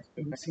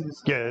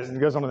 Yeah, it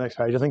goes on to the next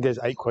page. I think there's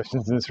 8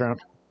 questions in this round.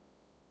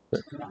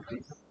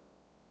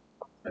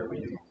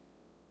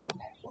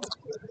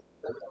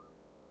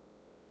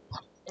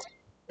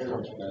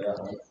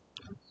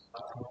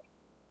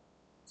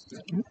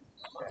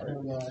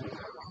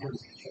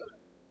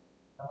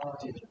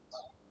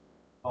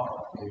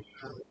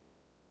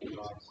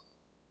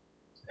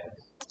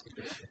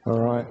 All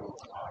right.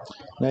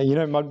 Now, you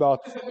know Mudbath,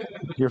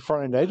 you're a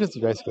front-end agency,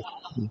 basically.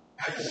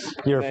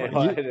 You're They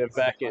hired a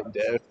back-end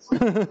dev.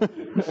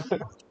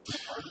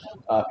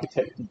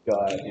 Architected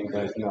guy who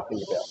knows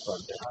nothing about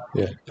front-end.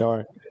 Yeah, don't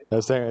worry. I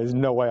was saying there's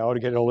no way I would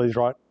get all these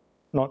right.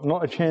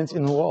 Not a chance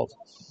in the world.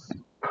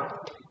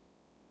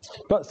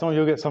 But some of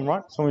you will get some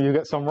right, some of you will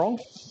get some wrong,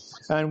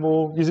 and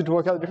we'll use it to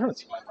work out the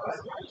difference.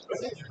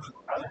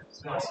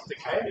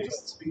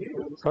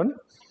 Pardon?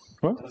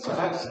 What?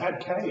 Add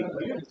K.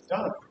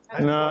 Done.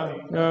 No.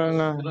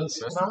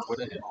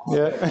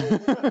 Yeah.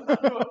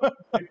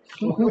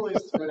 Google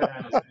is Twitter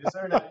handle. Is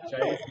there an J?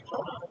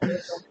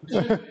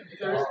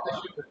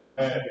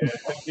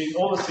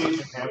 All the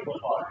C's are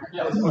amplified.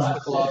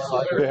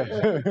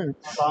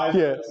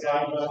 Yeah.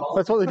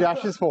 That's what the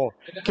dash is for.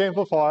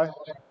 Camplify.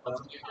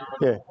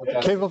 Yeah.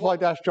 Camplify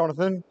dash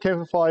Jonathan.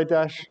 Camplify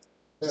dash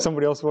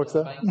somebody else works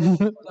there.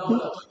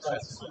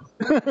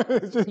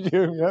 It's just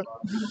you, yeah.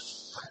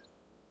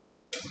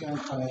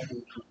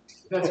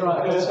 that's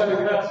right.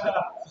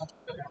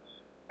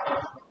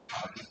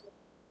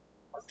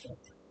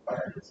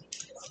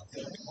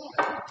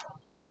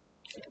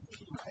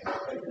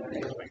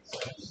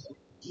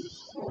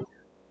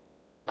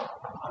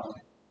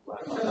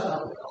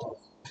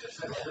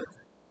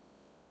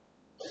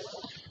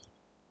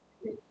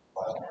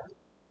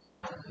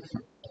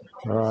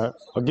 All right.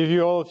 I'll give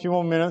you all a few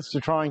more minutes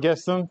to try and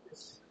guess them,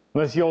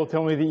 unless you all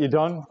tell me that you're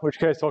done, in which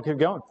case I'll keep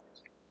going.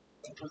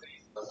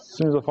 As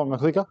soon as I find my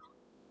clicker.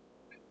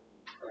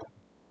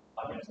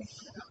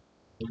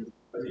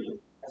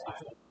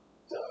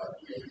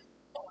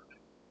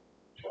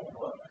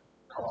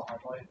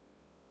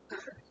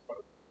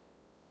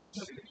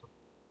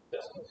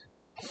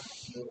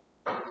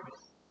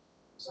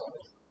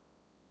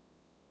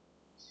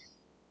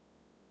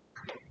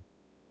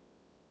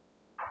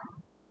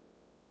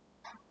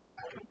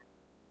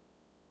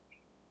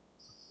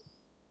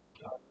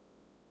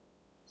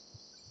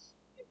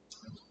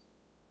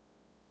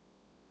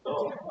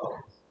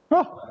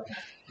 Oh,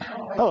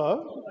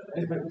 hello.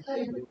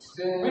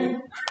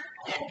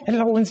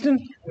 Hello,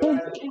 Winston.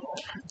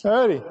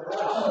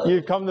 Alrighty.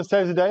 You've come to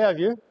save the day, have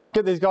you?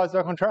 Get these guys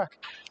back on track.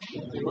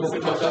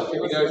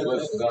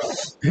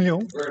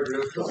 Hello.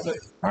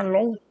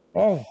 Hello.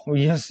 Oh,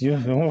 yes,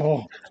 yes.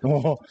 Oh,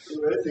 oh.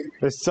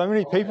 There's so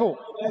many people.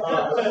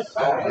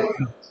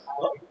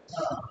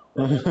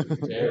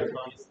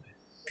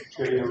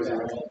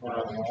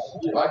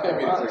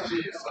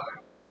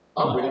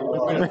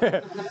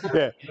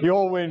 Yeah, you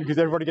all win because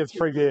everybody gets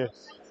free beer.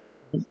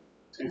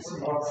 It's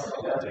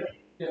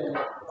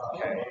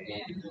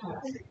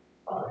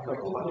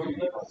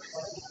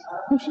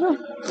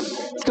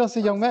got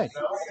a young man.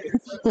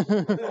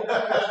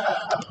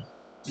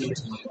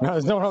 No,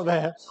 there's no one up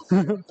there.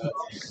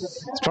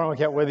 It's trying to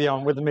work out where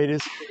the meat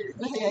is.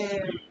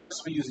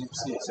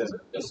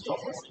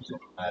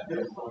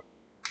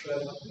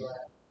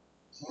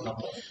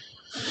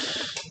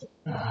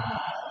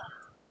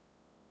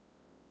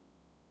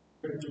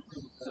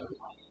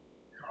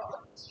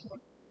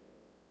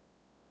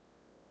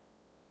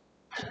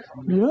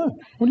 What do you know?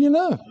 What do you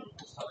know?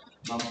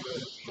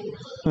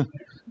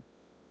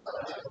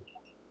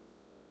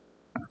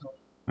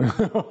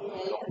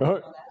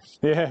 Oh,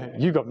 yeah,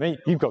 you got meat.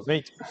 You've got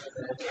meat.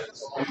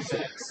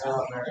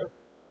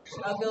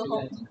 I'll go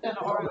home and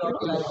order.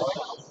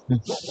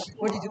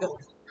 Where did you go?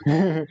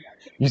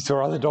 You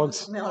saw other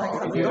dogs? No, I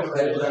can't.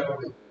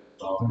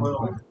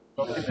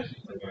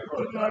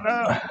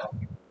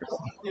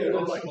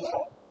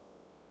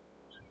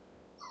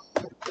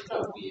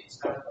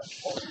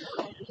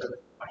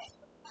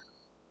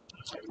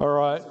 All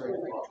right.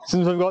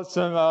 Since we've got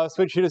some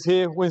switch hitters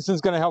here,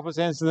 Winston's going to help us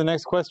answer the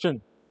next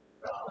question.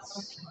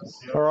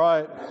 All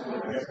right.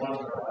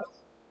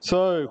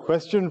 So,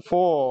 question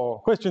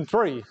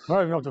 3.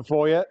 Not even up to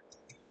 4 yet.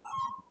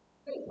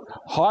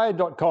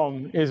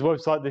 Hired.com is a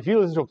website that if you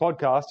listen to a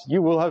podcast,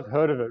 you will have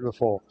heard of it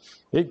before.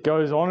 It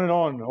goes on and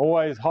on,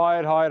 always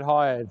hired, hired,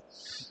 hired.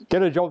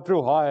 Get a job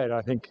through Hired,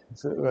 I think.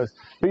 It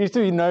used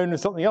to be known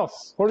as something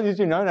else. What did it used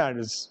to be known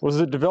as?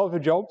 Was it developer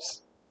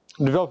jobs,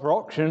 developer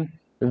auction,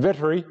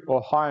 veterinary,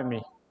 or hire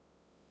me?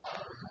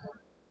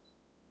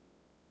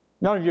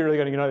 None of you are really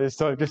going to know this,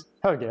 so just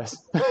have a guess.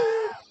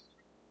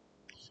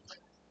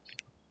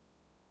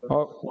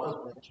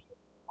 Oh.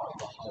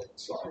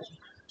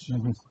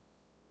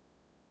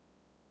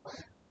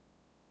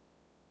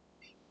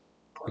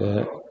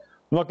 Yeah.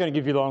 I'm not going to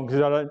give you long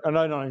because I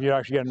know none of you are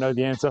actually going to know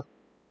the answer.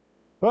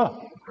 Oh, I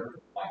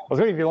was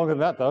going to give you longer than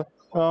that though.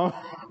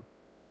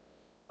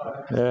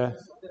 Yeah.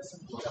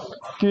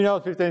 Give you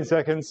another 15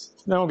 seconds,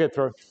 then we'll get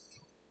through.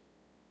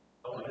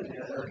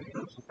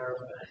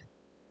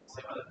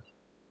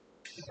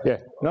 Yeah,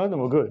 none of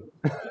them were good.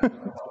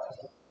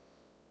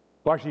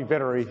 Well, actually,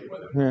 veterinary.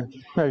 Yeah,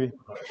 maybe.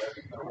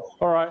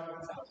 All right.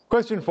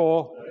 Question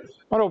 4.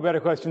 Not a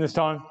better question this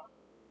time.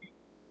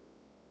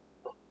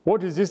 What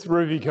does this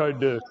Ruby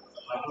code do?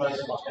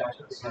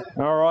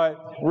 All right,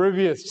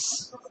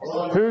 Rubyists.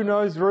 Who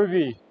knows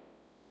Ruby?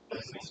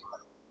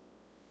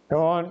 Come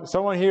on,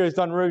 someone here has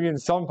done Ruby in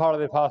some part of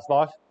their past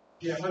life.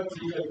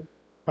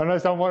 I know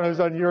someone who's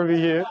done Ruby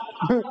here.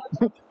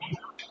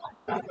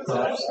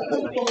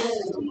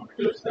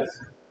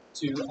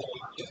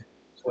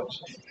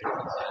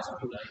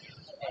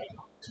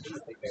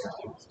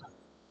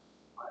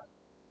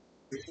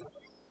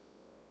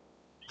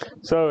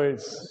 So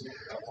it's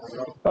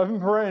open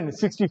paren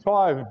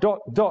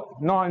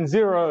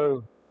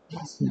 65.90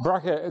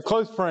 bracket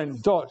close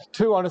paren dot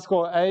 2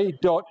 underscore a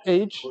dot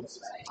each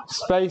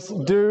space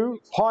do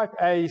pipe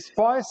a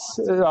spice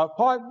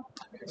pipe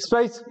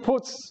space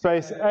puts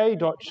space a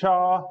dot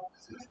char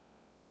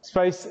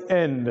space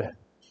end.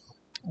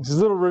 This is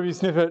a little Ruby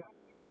snippet.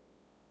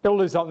 It'll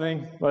do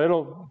something.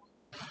 It'll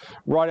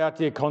write out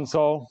to your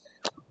console.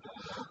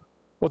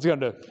 What's it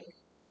going to do?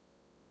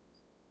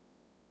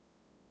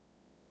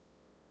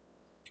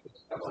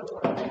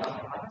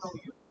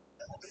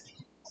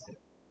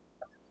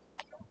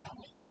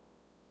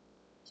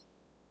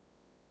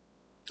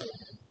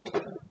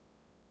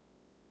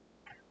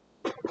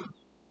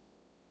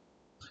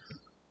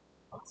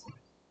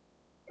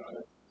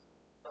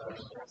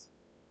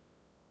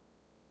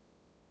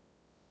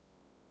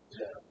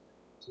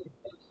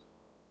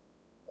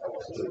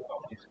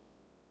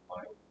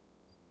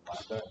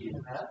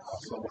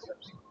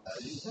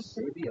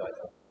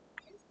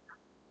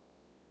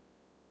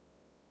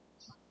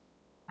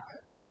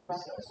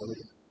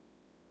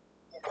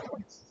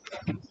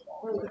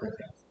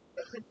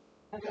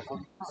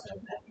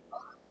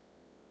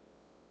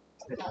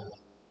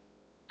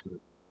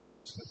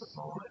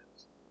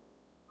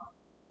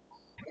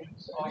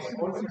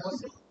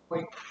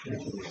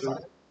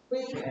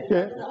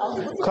 Yeah,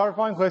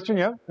 clarifying question,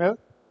 yeah. Do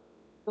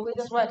we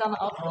just write down the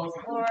outputs?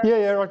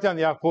 Yeah, write down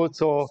the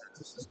outputs or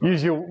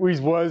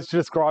use words to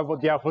describe what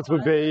the outputs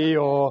would be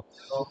or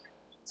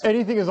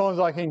anything as long as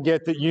I can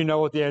get that you know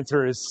what the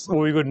answer is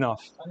will be good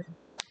enough.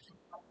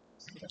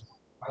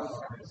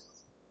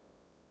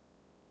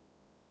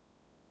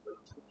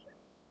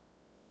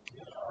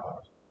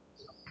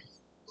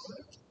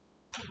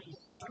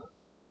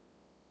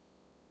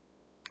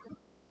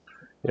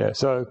 Yeah,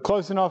 so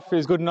close enough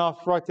is good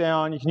enough. Write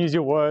down, you can use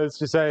your words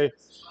to say,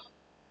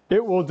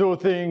 it will do a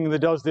thing that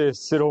does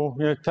this. It'll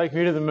take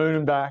me to the moon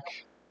and back.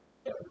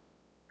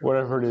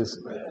 Whatever it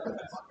is.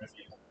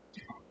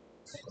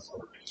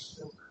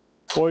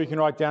 Or you can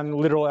write down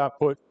literal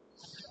output.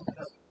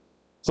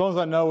 As long as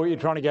I know what you're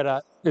trying to get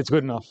at, it's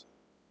good enough.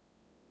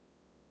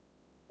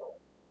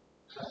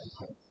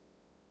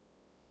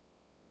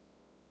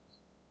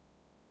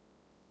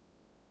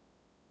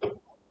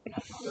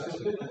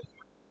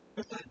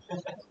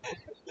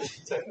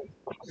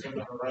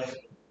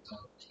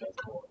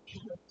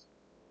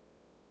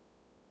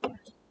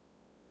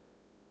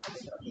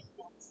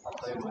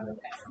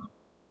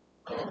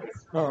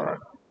 All right.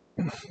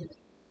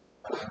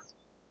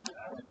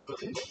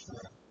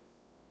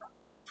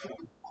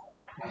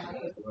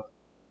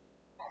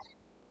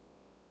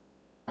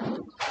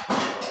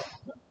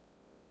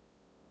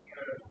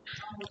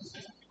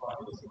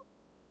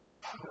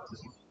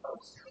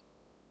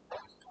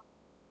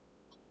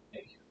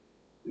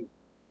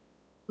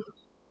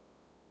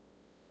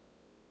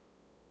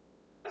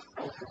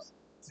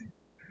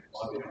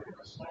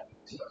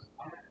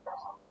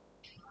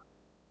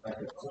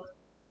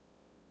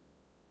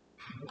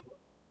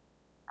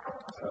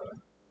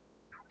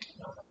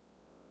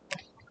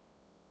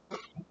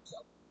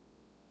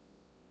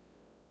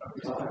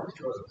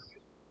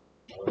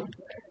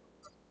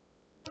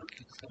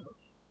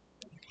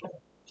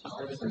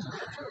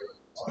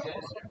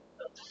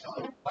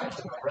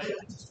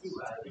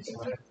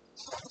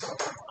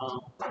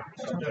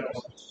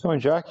 Come on,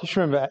 Jack. You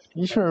should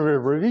remember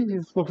Ruby.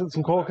 You've looked at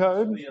some core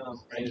code.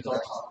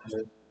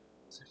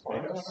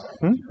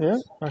 Yeah,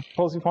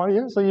 policy finder.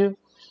 Yeah. So you've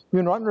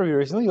been writing Ruby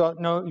recently. You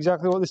know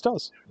exactly what this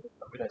does.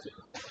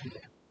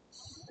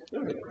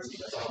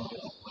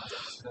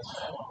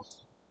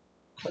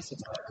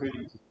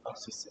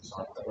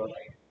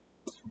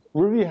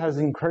 Ruby has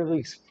incredibly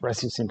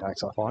expressive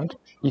syntax, I find.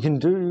 You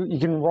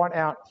can write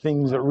out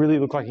things that really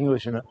look like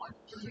English in it.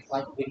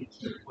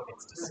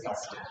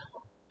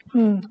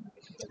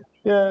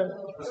 Yeah,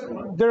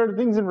 there are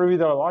things in Ruby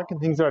that I like and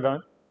things that I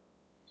don't.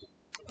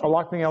 I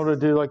like being able to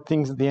do like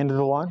things at the end of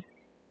the line.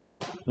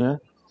 Yeah.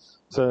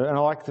 So, and I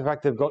like the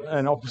fact they've got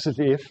an opposite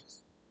to if,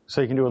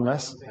 so you can do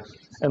unless.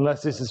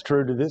 Unless this is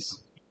true to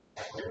this,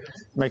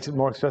 makes it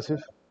more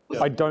expressive.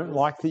 I don't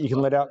like that you can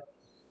let out.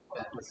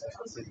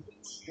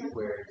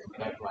 Where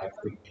you have like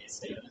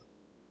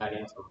that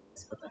into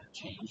but then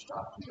changed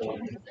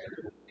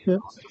Yeah,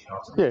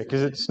 yeah,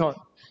 because it's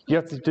not. You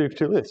have to do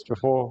to list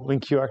before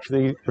LinkQ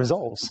actually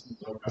resolves.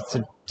 It's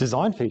a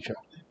design feature.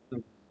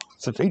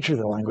 It's a feature of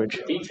the language.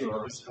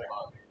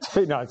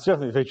 No, it's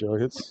definitely a feature.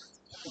 Like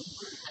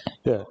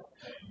yeah,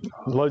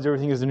 loads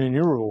everything as a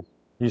new rule.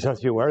 You just have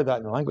to be aware of that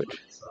in the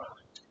language.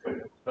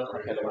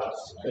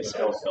 It's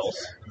else,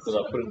 because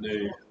I put a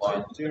new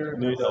else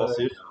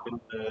if in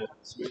the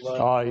sweet line.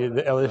 Oh, yeah,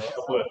 the elif.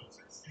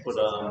 Put E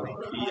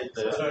at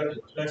the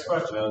Next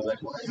question.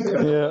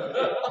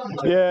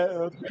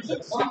 Yeah.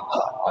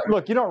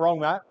 Look, you're not wrong,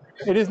 Matt.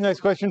 It is next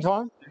question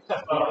time.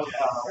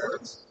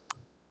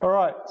 All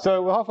right,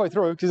 so we're halfway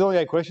through because there's only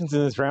 8 questions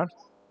in this round.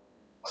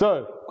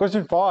 So,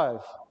 question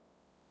 5.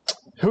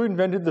 Who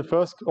invented the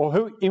first, or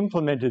who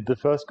implemented the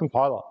first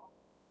compiler?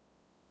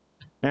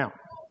 Now.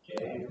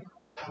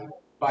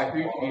 By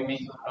who do you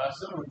mean, the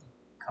person or the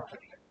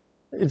company?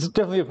 It's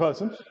definitely a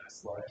person.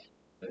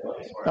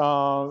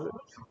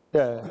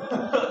 Yeah.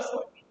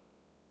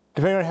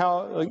 Depending on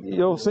how, like,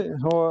 you'll see,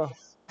 or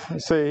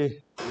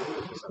see,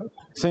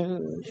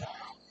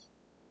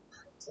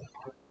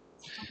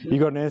 you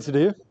got an answer, do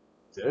you?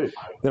 do.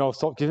 Then I'll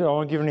stop giving. I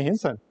won't give any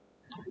hints then.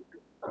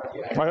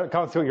 I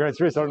can't see what your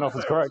answer is. So I don't know if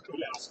it's correct.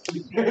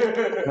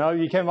 No,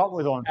 you came up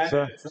with one.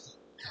 So it's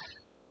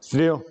the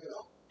deal.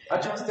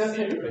 I just did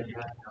it.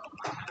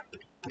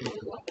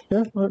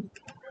 Yeah. Look.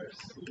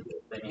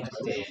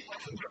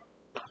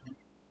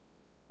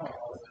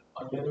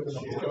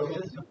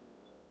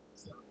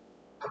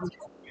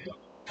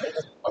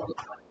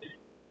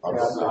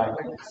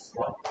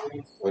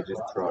 We'll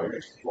just throw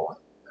it.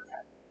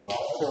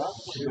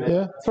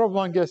 Yeah, throw a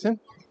blind guess in.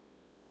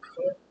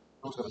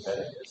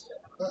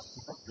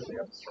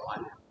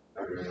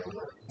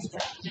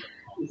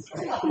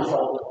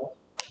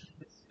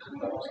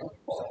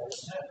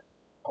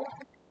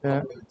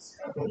 Yeah.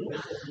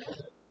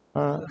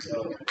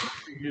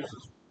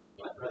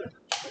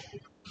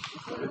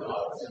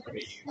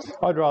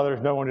 I'd rather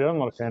if no one did. I'm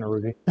not a fan of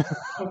Ruby.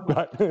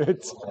 But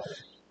it's.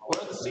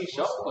 What are the C#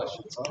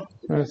 questions?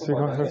 I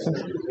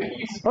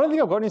don't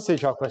think I've got any C#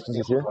 questions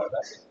this year.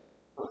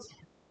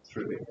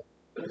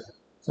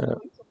 Yeah.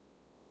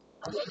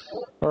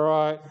 All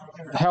right,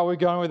 how are we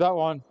going with that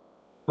one?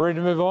 Ready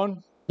to move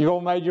on? You've all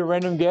made your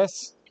random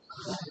guess.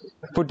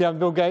 Put down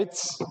Bill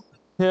Gates.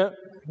 Yeah,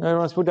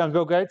 everyone's put down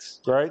Bill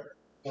Gates. Great.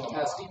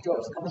 Steve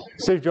Jobs.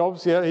 Steve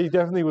Jobs, yeah, he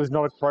definitely was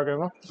not a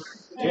programmer.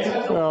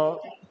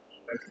 Cool.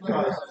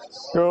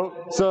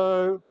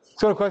 So, let's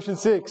go to question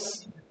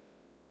 6.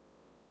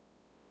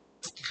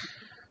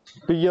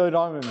 Big yellow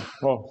diamond,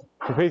 well,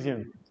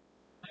 trapezium.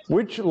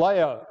 Which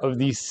layer of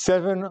the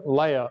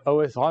 7-layer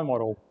OSI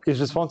model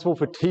is responsible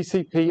for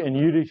TCP and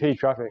UDP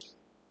traffic?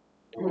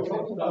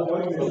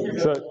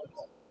 So,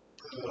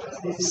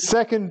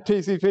 second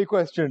TCP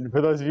question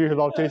for those of you who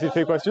love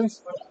TCP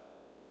questions.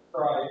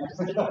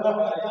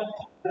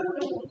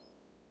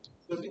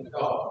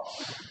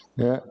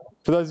 Yeah.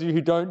 For those of you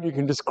who don't, you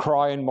can just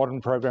cry in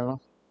Modern Programmer.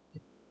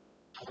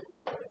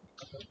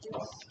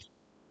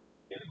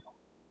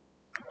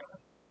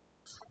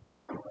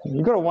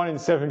 You've got a 1 in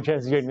 7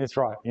 chance of getting this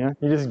right, you know?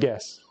 You just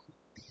guess.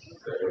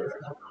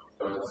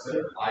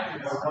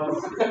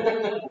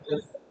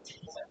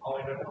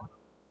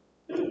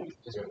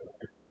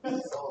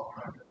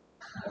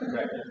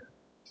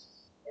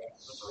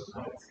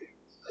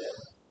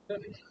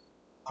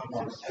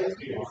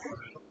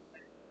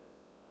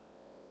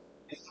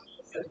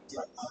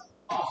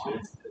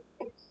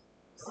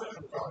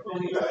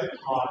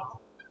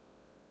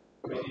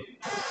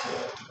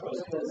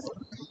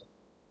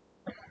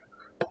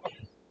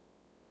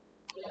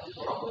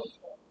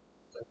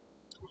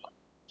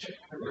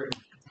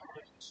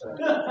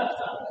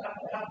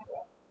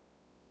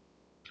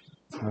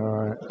 All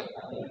right.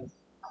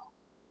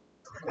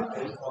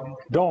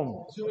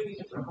 Dom.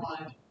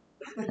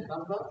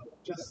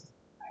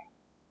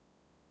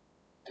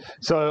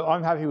 So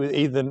I'm happy with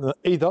either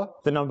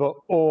the number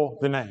or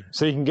the name.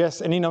 So you can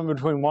guess any number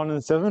between 1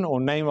 and 7 or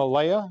name a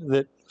layer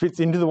that fits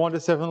into the 1 to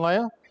 7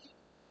 layer,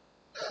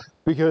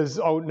 because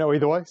I wouldn't know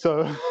either way.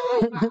 So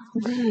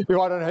if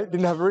I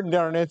didn't have it written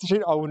down on an answer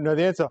sheet, I wouldn't know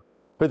the answer.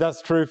 But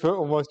that's true for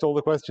almost all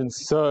the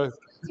questions. So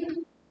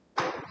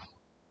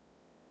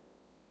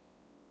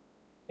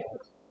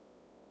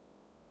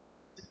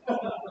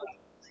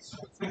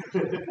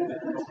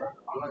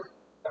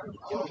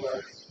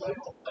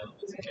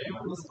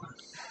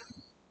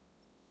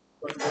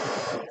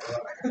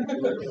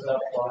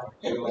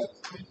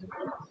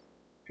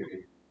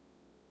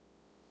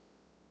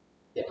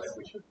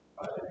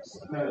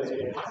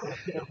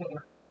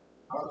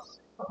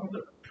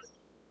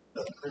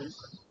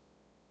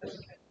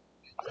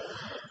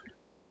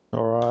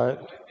all right.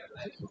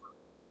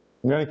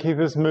 I'm going to keep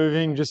this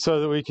moving just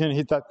so that we can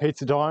hit that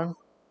pizza dime.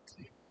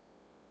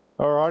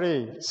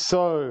 Alrighty,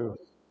 so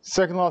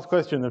second last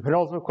question, the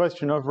penultimate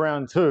question of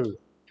round 2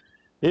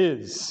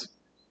 is,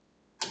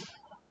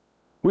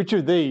 which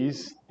of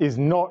these is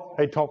not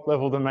a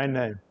top-level domain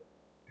name?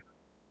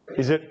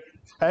 Is it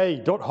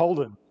A,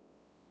 .Holden,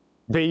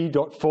 B,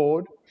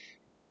 .Ford,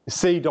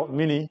 C,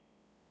 .Mini,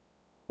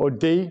 or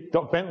D,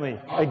 .Bentley?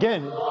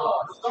 Again.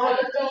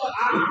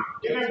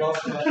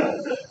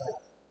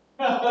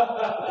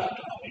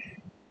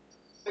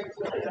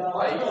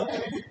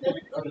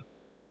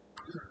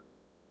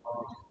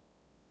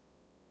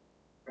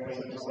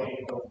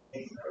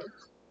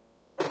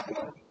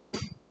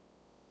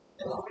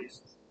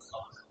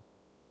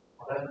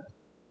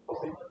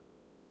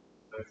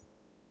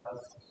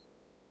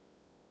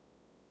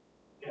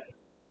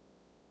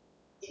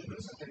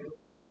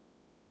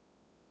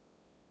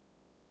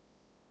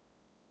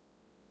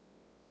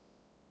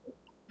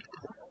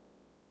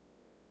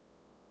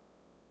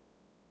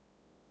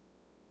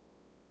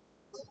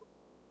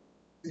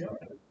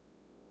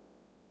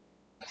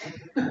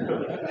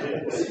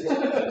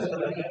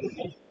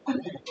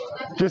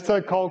 Just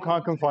so Cole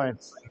can't complain.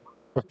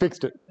 I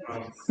fixed it.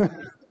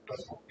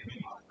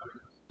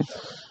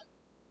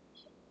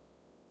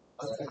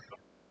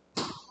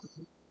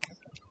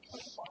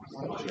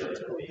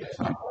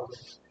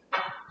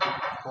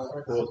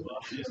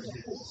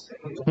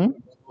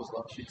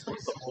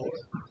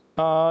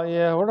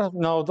 Yeah,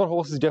 no,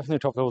 .horse is definitely a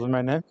top level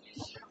domain name.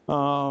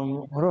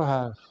 What do I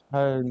have?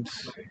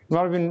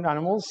 Might have been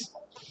animals.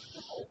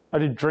 I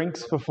did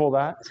drinks before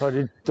that, so I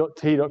did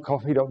 .tea,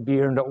 .coffee,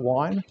 .beer, and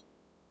 .wine.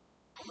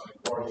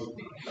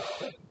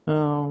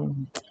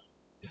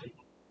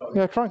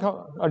 Yeah, try and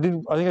come. I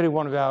think I did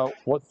one about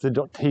what's the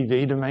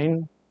 .tv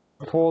domain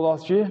for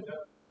last year.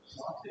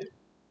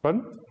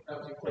 Pardon?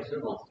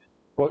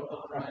 What?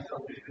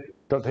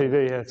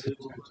 .tv, yeah, it's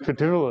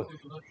particular.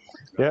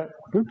 Yeah,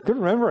 good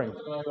remembering.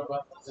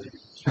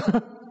 I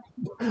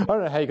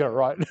don't know how you got it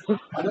right.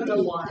 I don't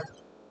know why.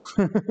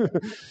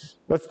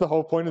 That's the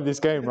whole point of this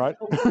game, right?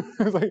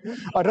 It's like,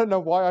 I don't know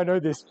why I know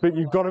this, but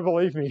you've got to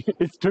believe me.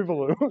 It's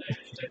Tuvalu.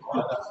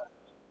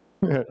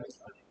 Yeah.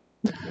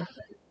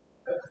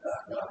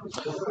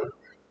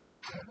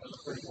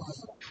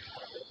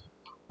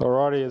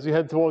 Alrighty, as we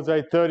head towards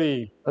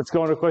 8:30, let's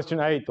go on to question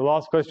 8, the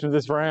last question of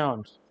this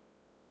round.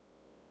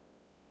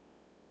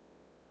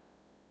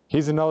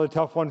 Here's another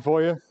tough one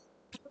for you.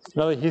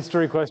 Another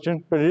history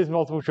question, but it is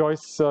multiple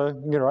choice, so you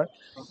can get it right.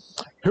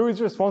 Who is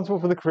responsible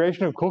for the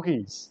creation of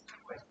cookies?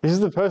 This is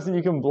the person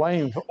you can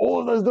blame for all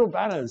of those little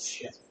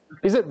banners.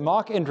 Is it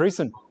Mark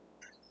Andreessen,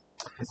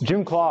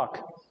 Jim Clark,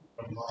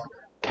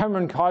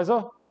 Cameron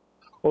Kaiser,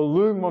 or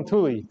Lou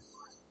Montulli?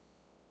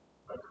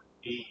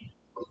 He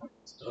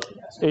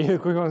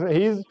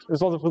is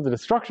responsible for the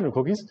destruction of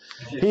cookies.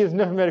 He has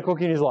never made a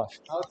cookie in his life.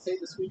 I would say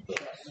the Swedish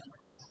chef.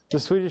 The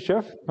Swedish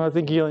chef? I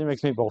think he only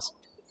makes meatballs.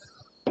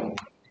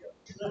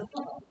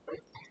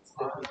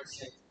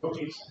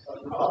 Cookies.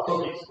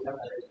 Cookies.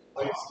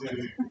 Please do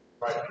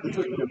write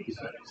cookies.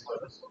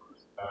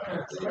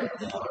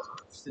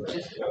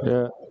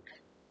 Yeah.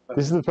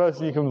 This is the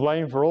person you can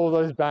blame for all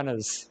those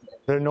banners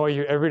that annoy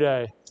you every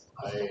day.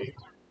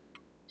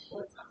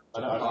 I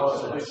know, I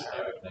closed it.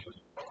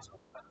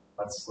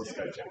 Let's go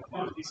check.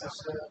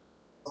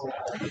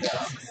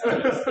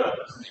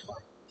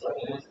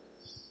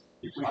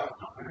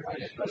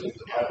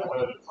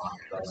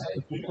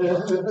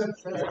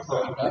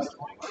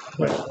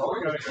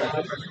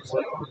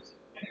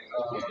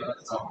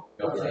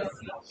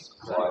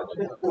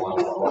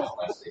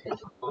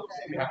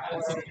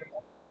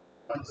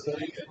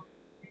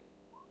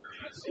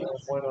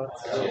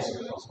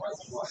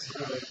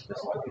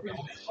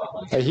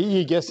 I hear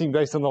you guessing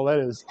based on the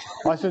letters.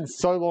 I spent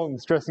so long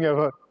stressing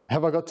over,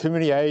 have I got too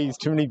many A's,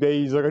 too many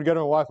B's? I got to go to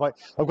my wife like,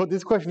 I've got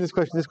this question, this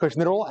question, this question.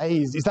 They're all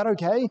A's. Is that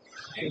okay?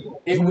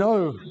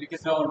 No.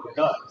 Because no one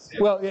knows.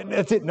 Well, yeah,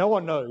 that's it. No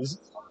one knows,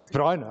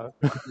 but I know.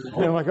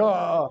 And I'm like,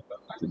 oh,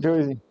 too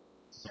easy.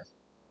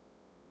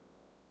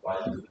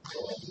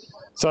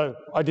 So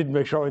I did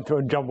make sure I went through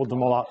and jumbled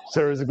them all up. So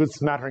there is a good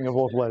smattering of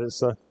all the letters.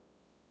 So.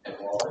 I'd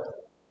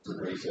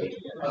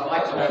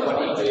like to know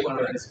what each one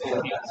of those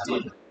four hits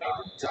did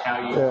to how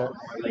you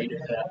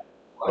related that.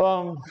 I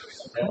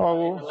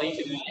will.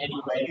 Related in any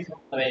way?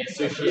 Are they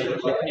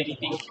associated with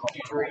anything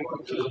computery?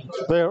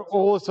 They are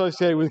all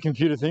associated with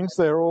computer things.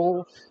 They are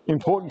all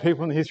important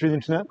people in the history of the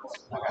internet.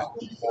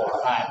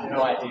 I have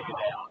no idea who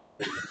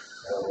they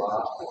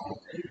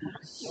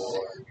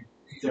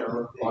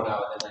are.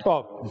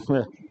 Oh,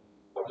 yeah.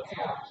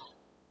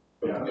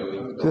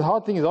 The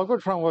hard thing is I've got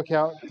to try and work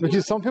out,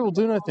 because some people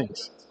do know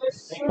things.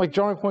 Like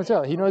Johnny points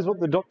out, he knows what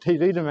the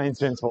 .tv domain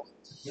stands for.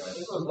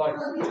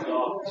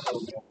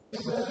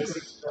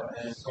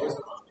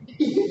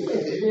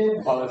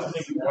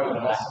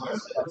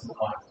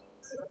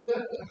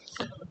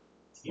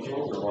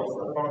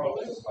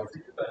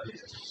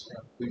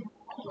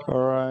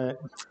 All right.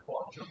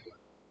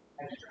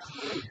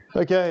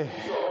 Okay,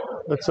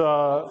 let's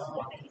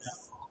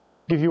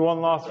give you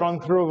one last run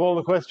through of all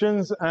the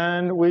questions,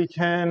 and we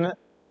can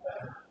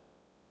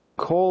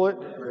call it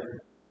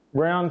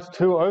round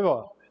 2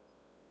 over.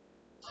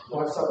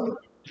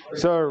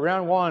 So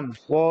round 1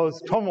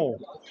 was TOML.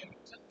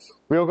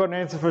 We all got an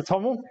answer for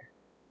TOML.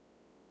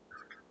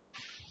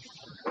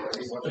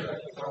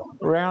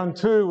 Round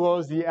 2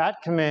 was the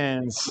 @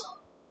 commands.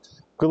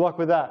 Good luck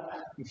with that.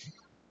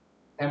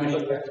 How many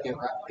do you have to get?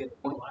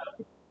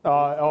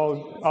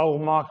 I'll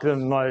mark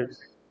them like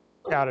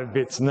out of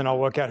bits, and then I'll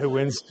work out who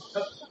wins.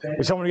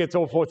 If someone gets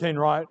all 14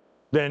 right,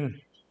 then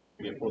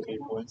You get 14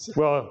 points.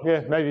 well,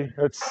 yeah, maybe.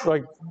 It's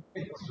like,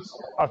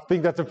 I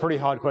think that's a pretty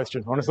hard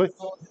question, honestly.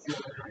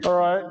 All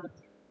right.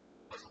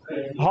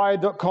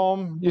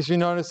 Hired.com used to be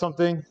known as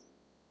something.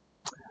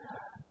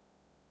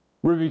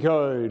 Ruby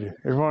code.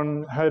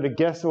 Everyone had a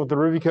guess at what the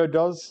Ruby code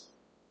does?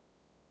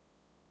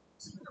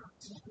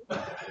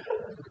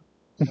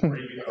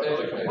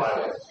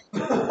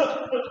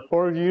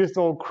 Or have you just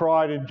all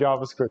cried in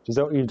JavaScript? Is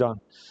that what you've done?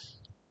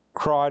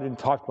 Cried in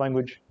typed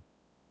language?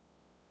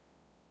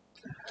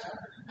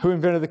 Who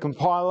invented the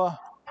compiler?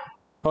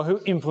 Or who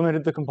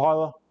implemented the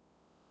compiler?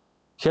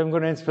 If you haven't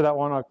got an answer for that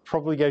one, I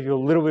probably gave you a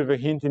little bit of a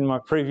hint in my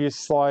previous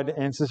slide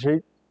answer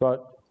sheet,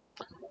 but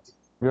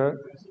you know, at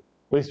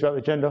least about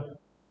the gender.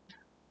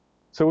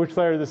 So which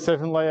layer of the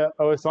 7-layer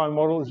OSI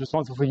model is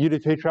responsible for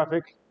UDP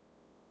traffic?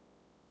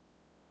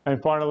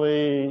 And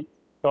finally,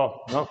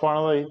 not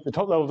finally, the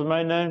top-level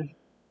domain name.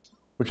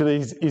 Which of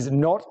these is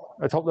not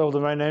a top-level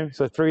domain name?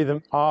 So 3 of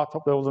them are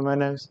top-level domain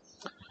names.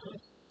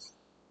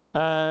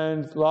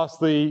 And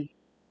lastly,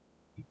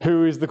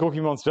 who is the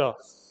Cookie Monster?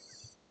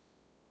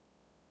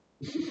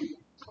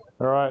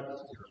 All right,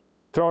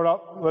 throw it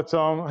up. Let's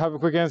have a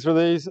quick answer to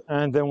these,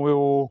 and then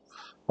I'll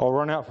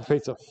run out for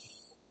pizza.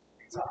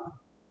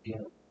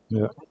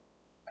 Yeah.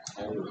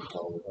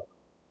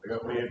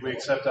 We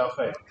accept our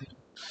fate.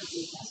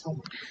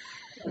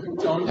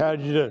 How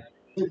did you do?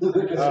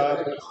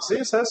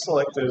 CSS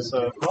selectors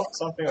are not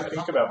something I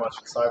think about much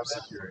in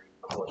cybersecurity.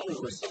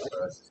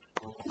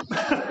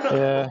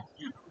 Yeah.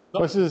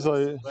 This is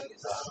like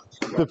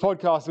the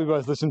podcast we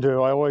both listen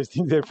to. I always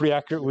think they're pretty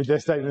accurate with their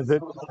statements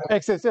that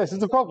XSS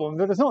is a problem,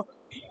 but it's not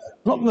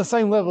on the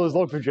same level as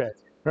Log4j,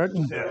 right?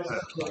 Yeah.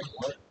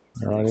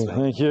 Alrighty,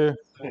 thank you.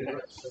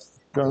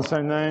 Got the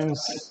same names.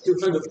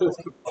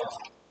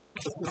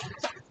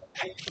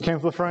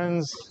 Kempler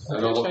friends.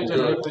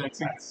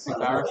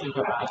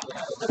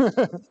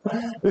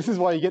 This is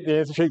why you get the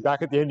answer sheet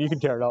back at the end. You can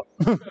tear it up.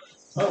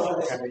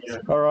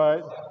 All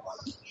right.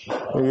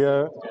 There you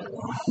go.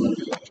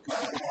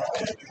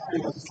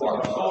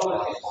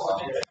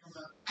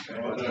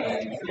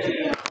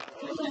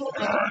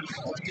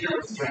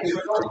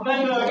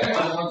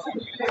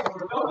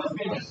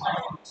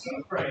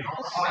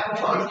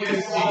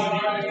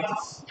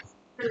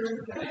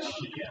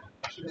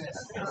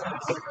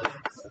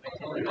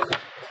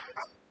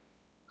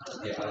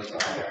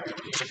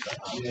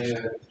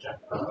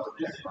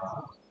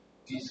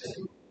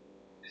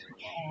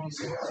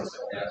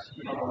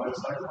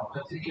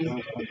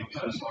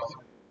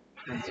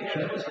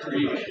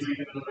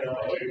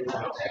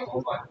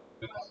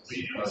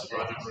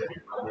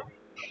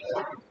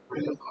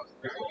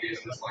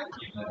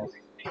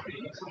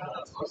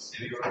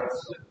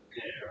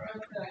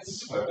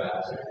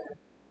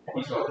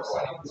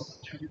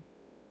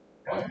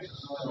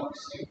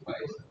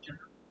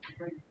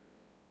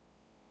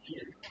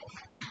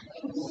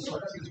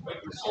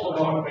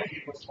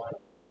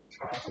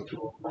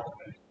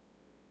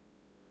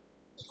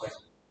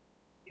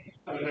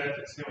 I don't know if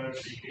it's going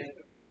to be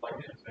like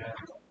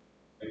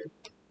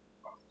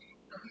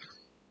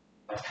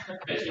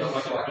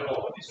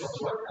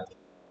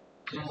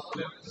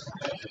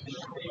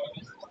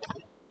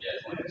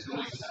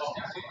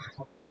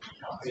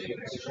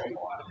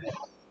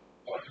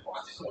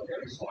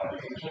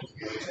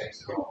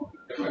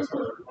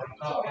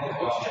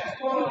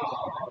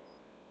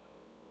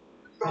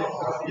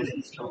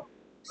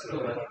So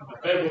my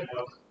favorite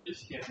one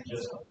is him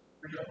just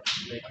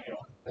making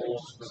a whole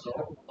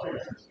result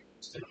players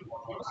instead of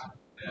one person.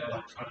 And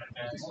I'm trying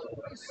to answer the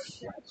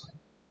questions.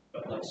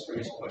 But like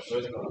serious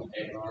questions about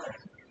AR.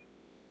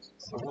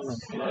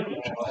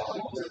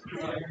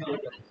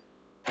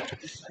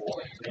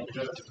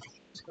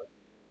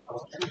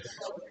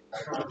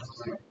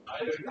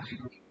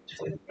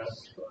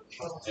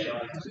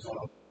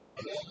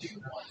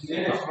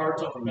 Yeah, it's hard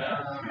to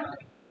imagine.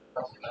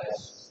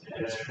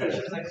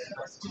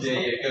 Yeah,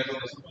 it goes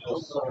on this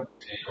whole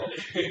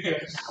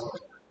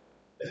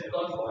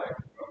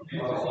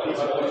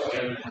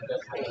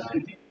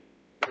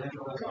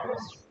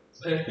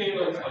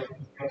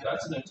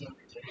that's an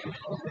interpretation.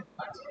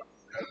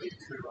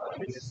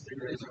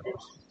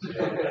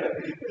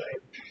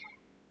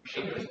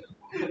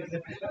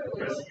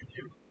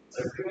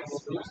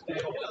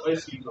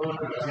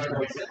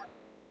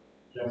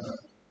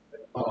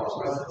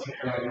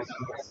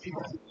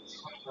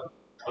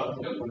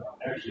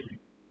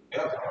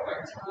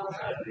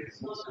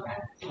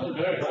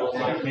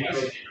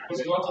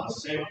 Let's go to the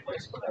same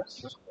place, but that's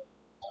just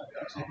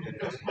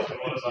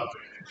what is up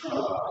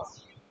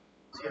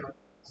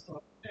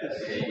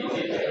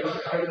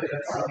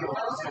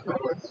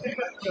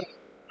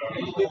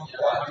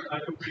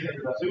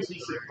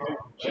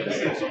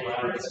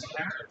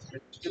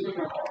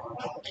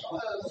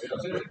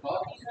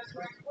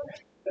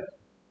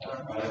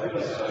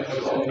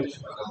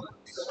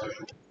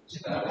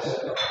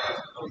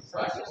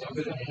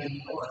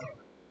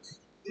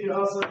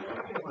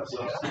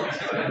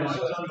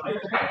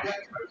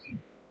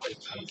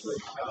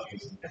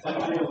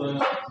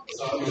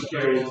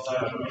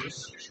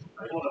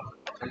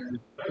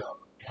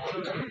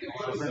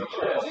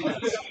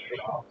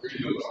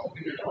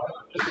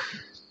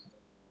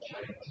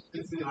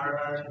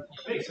our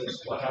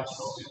basis. What happens?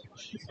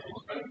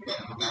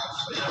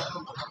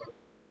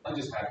 I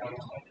just have one.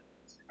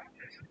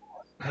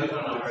 I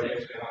don't know where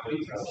they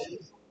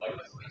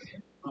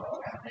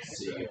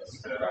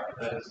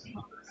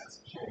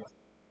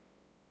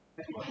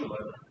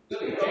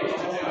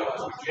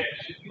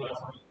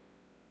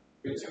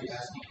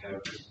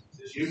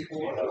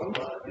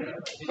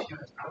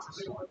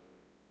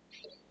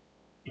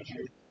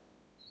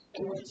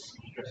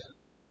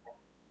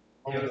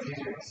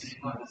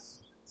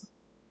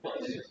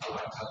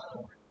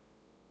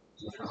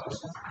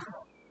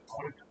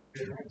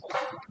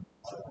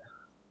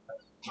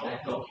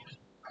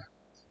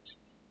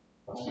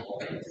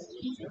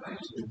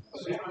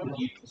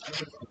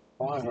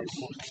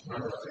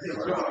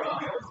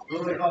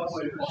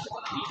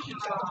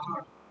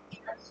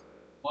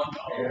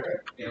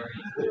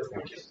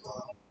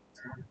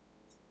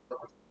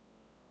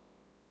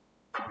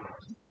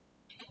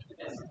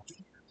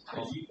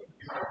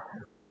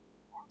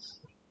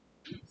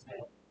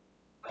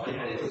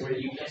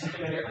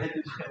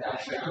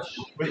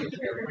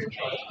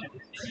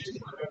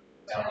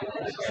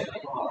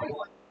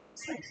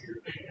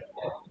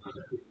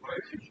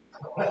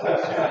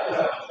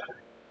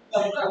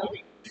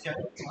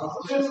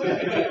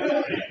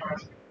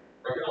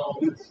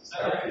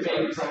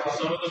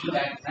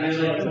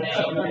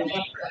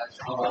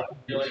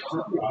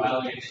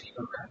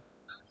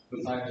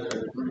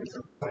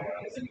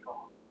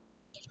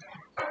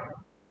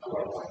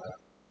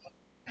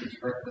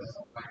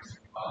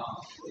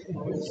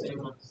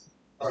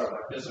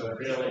Is it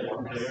really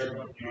there?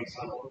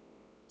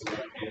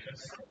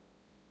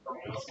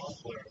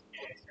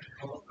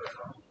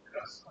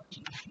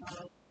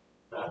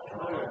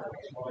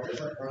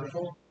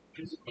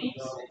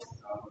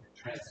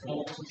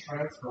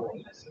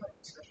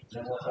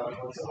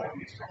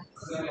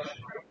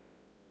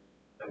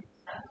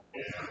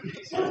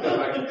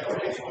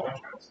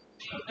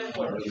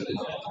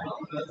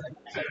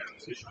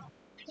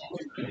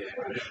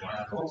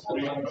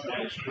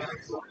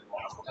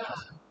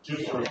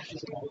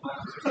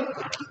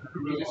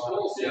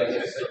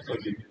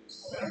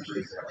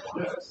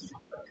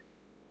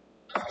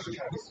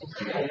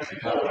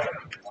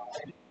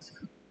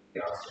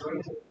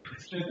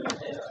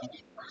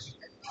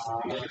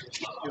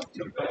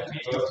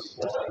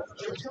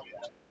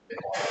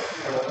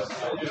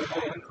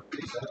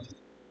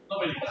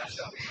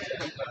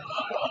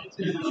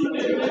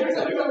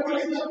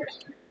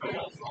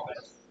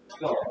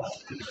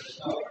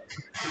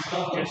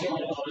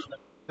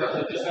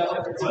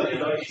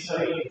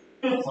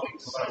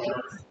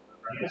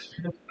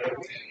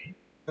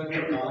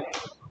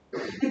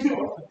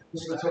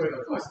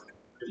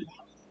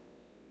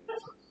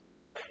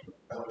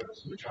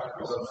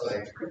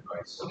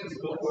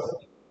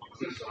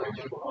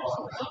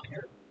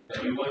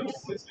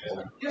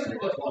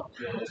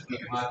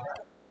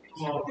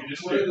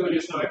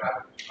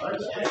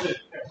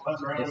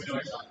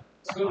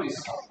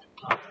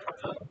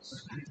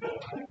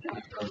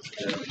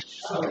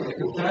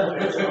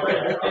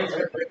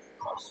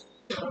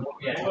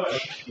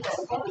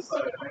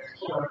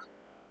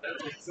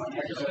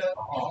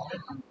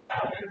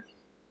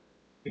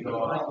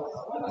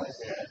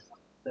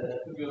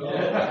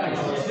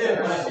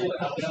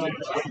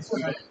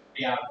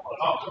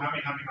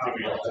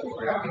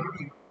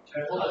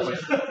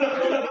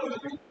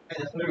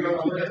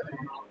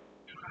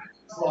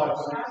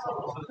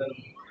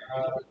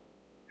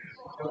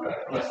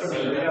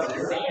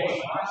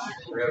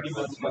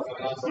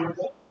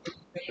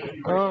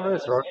 Oh,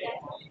 that's right.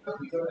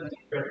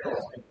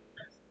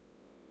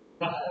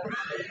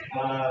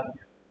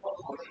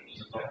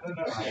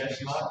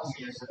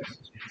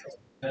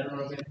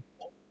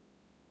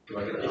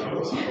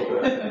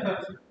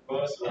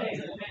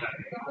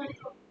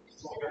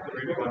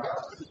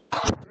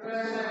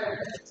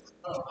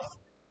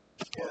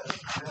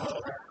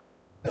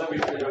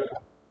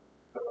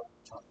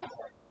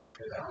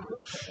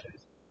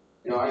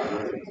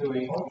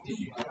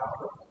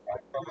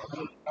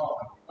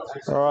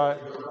 All right.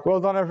 Well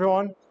done,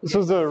 everyone. This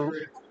was a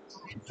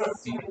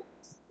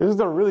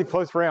really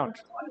close round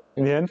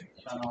in the end.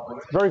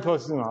 Very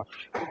close enough.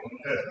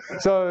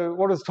 So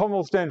what does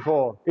TOML stand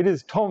for? It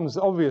is Tom's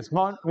obvious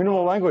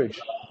minimal language.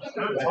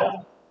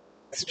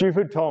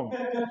 Stupid Tom.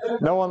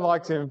 No one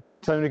likes him.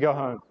 Tell him to go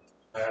home.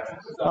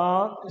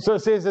 So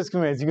CSS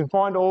commands. You can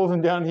find all of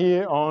them down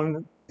here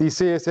on the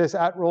CSS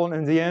at Roland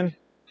and NZN.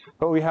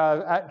 But we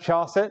have at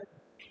charset,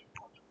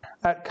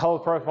 at color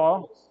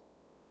profile,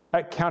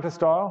 at counter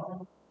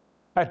style,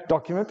 at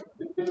document,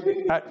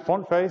 at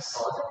font face,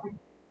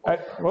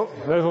 at, well,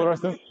 there's all the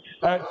rest of them,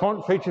 at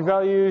font feature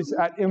values,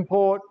 at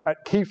import,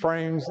 at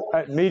keyframes,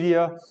 at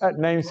media, at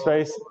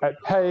namespace,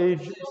 at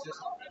page,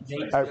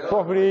 at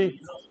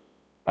property,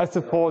 at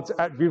supports,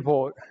 at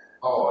viewport.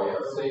 Oh, yeah,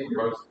 same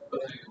most of the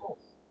people.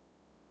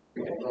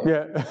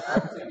 Yeah.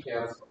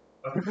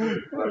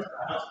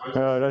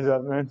 No, don't do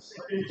that, man.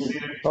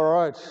 All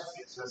right.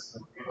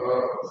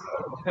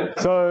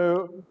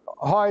 So,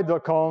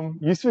 hi.com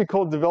used to be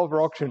called Developer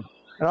Auction.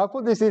 And I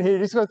put this in here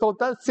just because I thought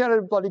that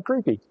sounded bloody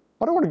creepy.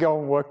 I don't want to go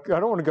and work,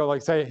 I don't want to go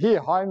like say, here,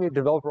 hire me at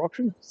Developer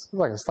Auction. It's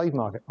like a slave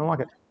market. I don't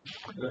like it.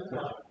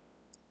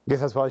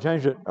 Guess that's why I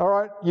changed it. All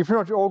right, you pretty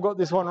much all got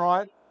this one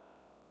right.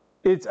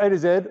 It's A to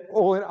Z,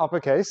 all in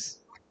uppercase.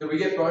 Did we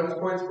get bonus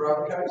points for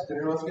uppercase? Did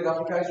anyone else get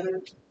uppercase?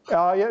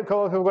 Yeah, a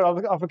couple of people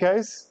got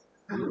uppercase.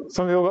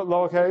 Some people got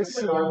lowercase.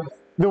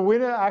 The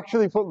winner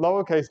actually put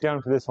lowercase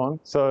down for this one,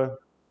 so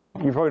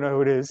you probably know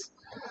who it is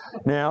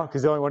now,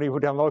 because the only one you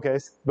put down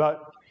lowercase.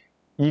 But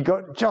you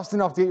got just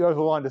enough to get you over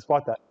the line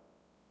despite that.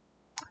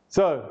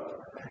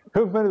 So,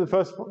 who implemented the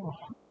first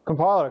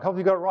compiler? A couple of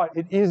you got it right.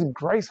 It is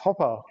Grace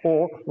Hopper,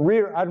 or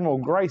Rear Admiral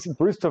Grace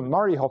Brewster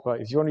Murray Hopper,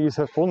 if you want to use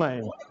her full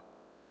name.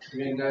 You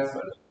mean NASA?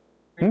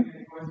 Hmm?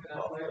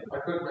 I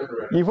couldn't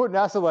remember it. You put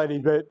NASA lady,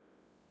 but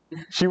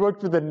she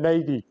worked for the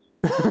Navy.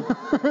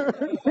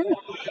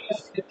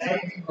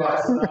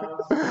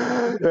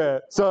 Yeah,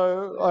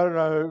 so I don't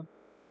know.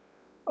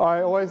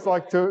 I always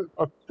like to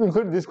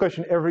include this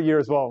question every year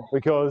as well,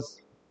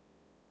 because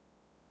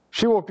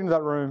she walked into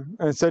that room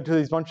and said to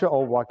these bunch of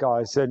old white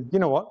guys, said, you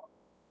know what?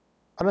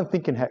 I don't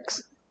think in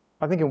hex.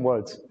 I think in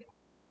words.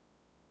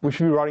 We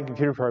should be writing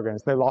computer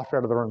programs. They laughed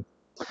out of the room.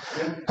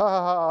 Ha ha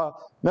ha,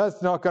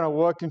 that's not going to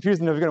work. Computer's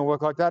never going to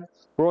work like that.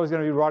 We're always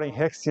going to be writing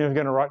hex. You're never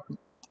going to write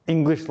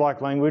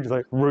English-like language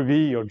like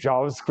Ruby or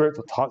JavaScript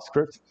or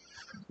TypeScript.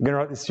 We're going to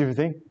write this stupid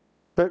thing.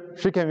 But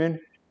she came in,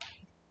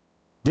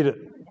 did it.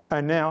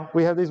 And now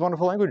we have these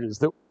wonderful languages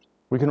that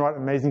we can write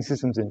amazing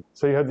systems in.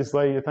 So you have this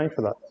lady to thank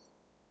for that.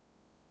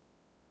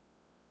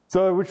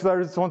 So which layer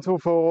is responsible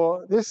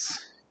for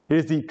this? It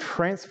is the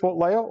transport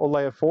layer, or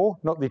layer 4,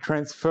 not the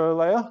transfer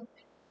layer.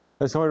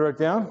 As someone wrote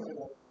down.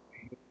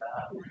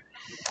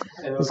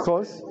 It's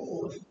close.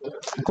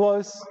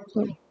 Close.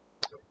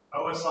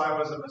 OSI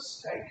was a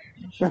mistake.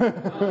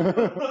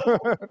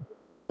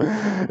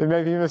 It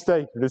may be a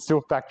mistake, but it's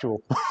still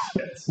factual.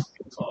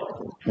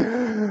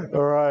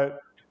 All right.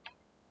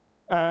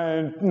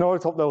 And no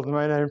top level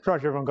domain name. Pretty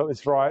much everyone got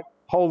this right.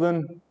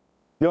 Holden,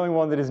 the only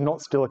one that is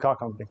not still a car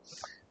company.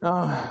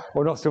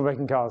 Or not still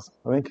making cars,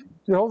 I think.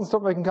 Did Holden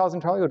stop making cars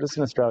entirely or just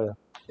in Australia?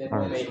 They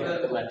make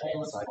the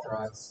left-hand side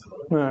drives.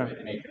 No.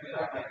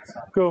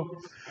 Cool.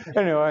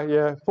 Anyway,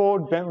 yeah,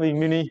 Ford, Bentley,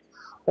 Mini,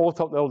 all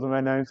top level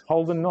domain names.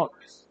 Holden, not.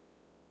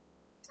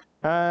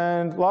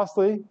 And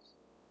lastly,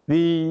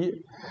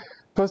 the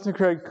person who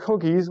created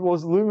cookies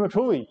was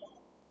Lumatuli.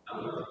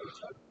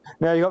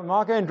 Now you got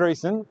Mark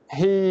Andreessen.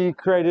 He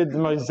created the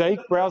Mosaic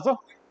browser.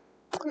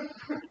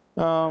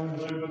 What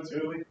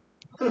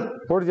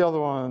are the other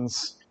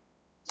ones?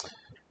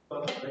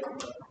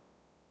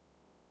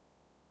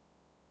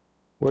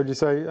 What did you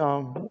say?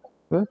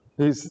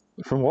 He's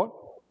from what?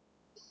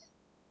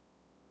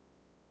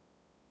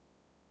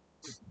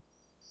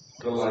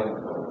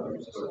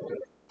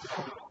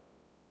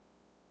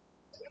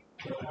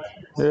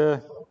 Yeah.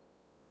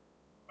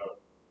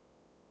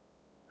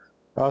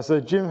 So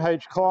James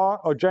H.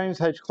 Clark. What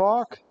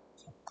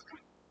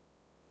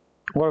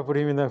did I put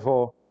him in there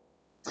for?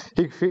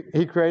 He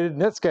created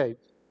Netscape.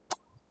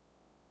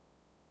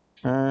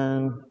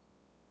 And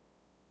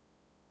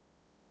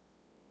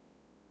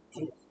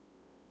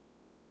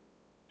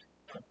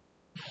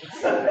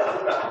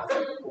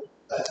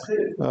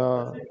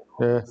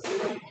yeah.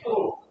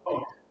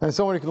 And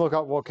someone who can look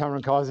up what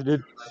Cameron Kaiser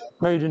did.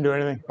 Maybe he didn't do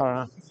anything. I don't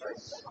know.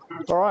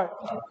 All right.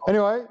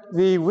 Anyway,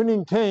 the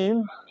winning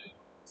team.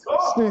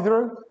 Sneak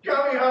through.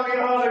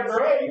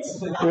 Great.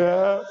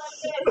 Yeah.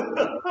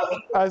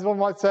 As one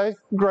might say,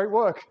 great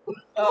work.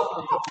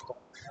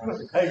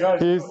 Hey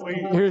guys,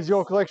 Here's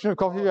your collection of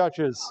coffee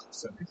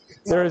vouchers.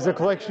 There is a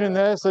collection in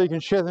there, so you can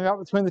share them out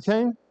between the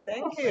team.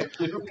 Thank you.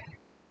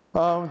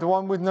 The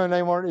one with no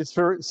name on it is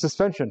for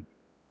suspension.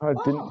 I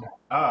didn't.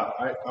 I'll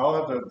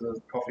have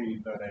the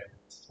coffee no name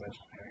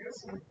suspension, I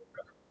guess.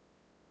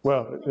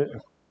 Well,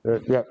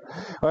 yeah.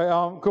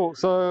 All right, cool.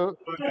 So.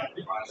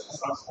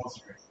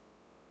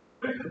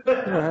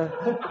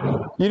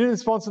 You didn't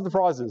sponsor the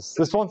prizes.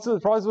 The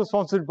prize was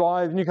sponsored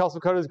by the Newcastle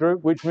Coders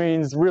Group, which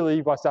means really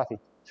by Staffy.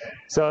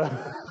 So,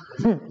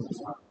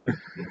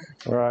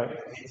 all right.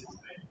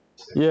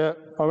 Yeah,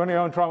 I'm going to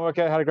go and try and work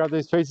out how to grab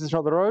these pieces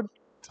from the road.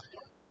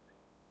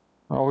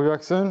 I'll be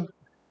back soon.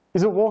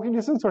 Is it walking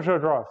distance or should I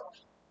drive?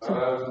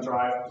 Drive.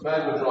 Might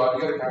as well drive.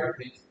 You got to carry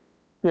pieces.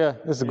 Yeah,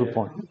 that's a good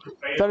point.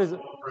 That is.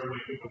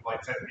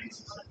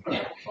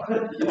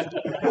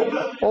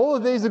 All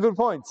of these are good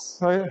points.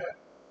 Right?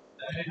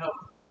 I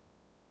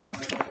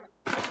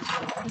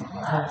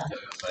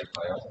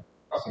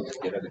can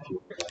just get it if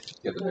you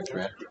get the next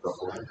round.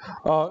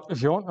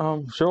 If you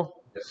want, sure.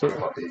 So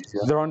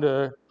they're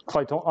under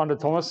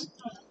Thomas.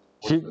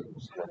 The name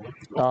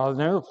of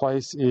the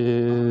place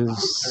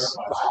is.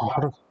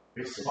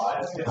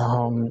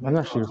 I'm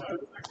actually.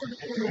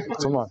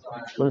 It's on my.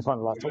 Let me find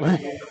the laptop.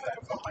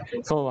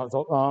 It's on the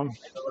laptop.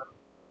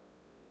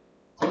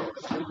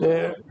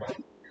 Yeah.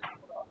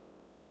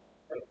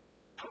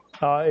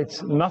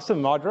 It's Masa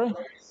Madre.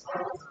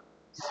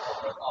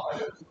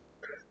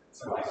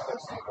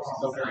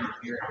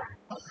 Do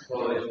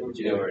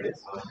you know where it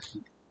is?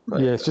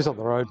 Yeah, it's just up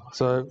the road.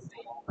 So,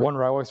 one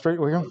railway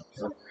street, Wigan.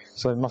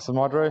 So, Masa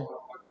Madre.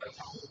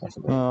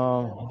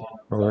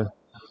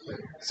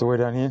 So, we're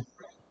down here.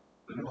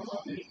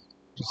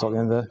 Just up the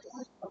end there.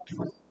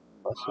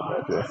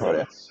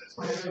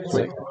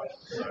 Sweet.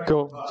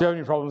 Cool. If you have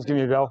any problems, give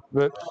me a bell.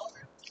 But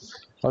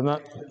other than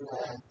that,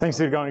 thanks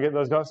for going to get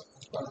those guys.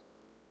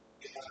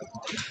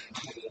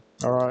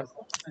 All right.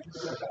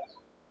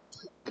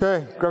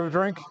 Okay, grab a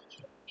drink.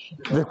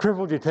 They've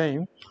crippled your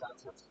team.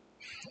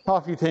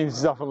 Half your team's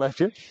is up and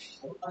left you.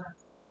 What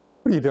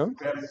are you doing?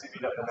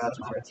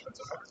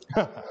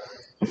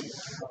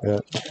 Yeah.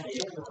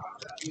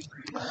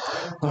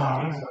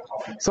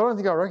 So I don't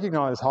think I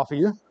recognise half of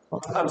you.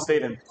 I'm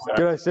Stephen.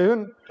 G'day,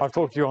 Stephen. I've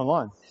talked to you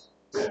online.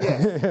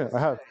 Yeah, I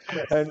have.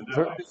 And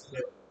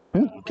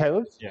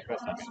Caleb? Yeah,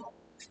 first time.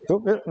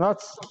 Oh, yeah, no,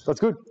 that's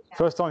good.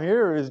 First time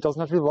here, it doesn't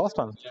have to be the last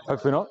time.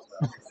 Hopefully not.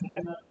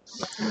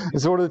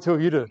 So what do the two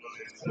of you do?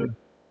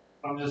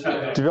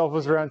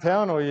 Developers around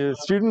town, or you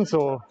students,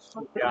 or?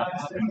 Yeah.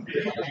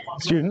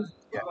 Student?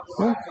 Yeah,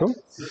 cool.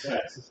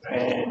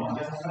 And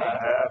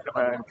I've got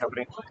my own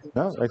company.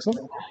 No,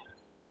 excellent.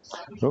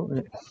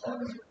 Cool.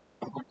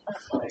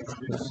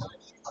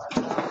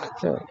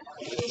 Yeah.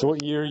 So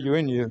what year are you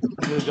in? You're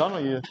done, or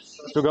you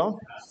still going?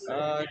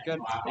 Got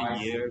a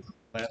year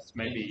left,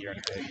 maybe a year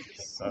and a half.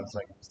 So I was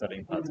like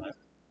studying part time.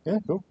 Yeah,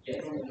 cool.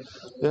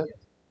 Yeah.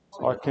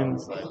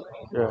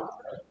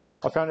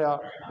 I found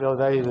out the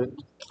other day that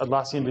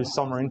Atlassian do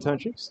summer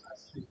internships.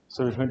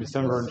 So between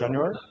December and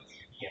February.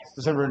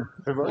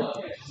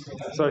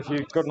 So if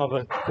you've got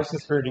another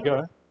Christmas period to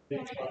go,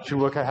 you should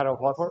work out how to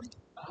apply for it.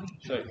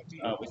 So,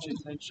 which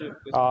internship?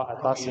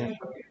 Atlassian.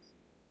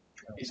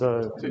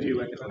 So, Did you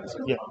work at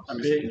Atlassian? Yeah. I'm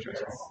just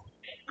interested.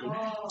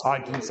 I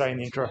didn't say in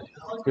the intro.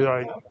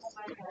 Because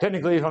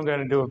technically, if I'm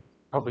going to do a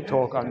public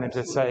talk, I'm meant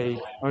to say,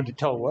 I'm going to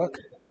telework.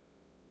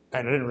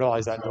 And I didn't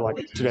realise that until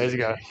like 2 days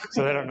ago.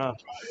 So they don't know.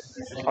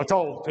 I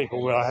told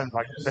people, but I haven't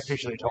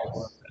officially told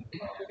them.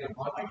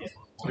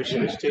 Which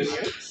team?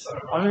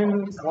 I'm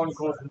in one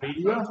called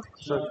media,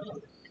 so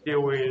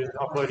deal with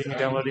uploading and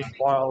downloading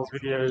files,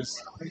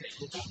 videos,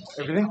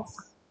 everything.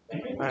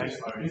 And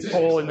it's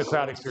all in the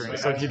cloud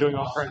experience. So if you're doing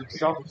on-prem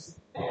stuff,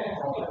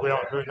 we're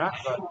not doing that,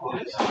 but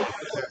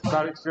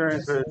cloud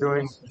experience, we're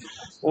doing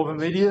all the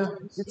media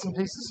bits and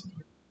pieces.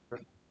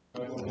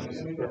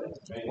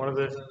 One of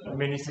the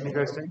many Sydney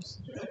Ghost teams.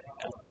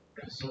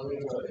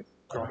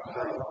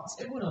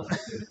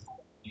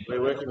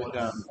 We're working with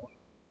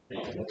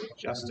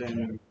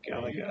Justin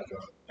Gallagher.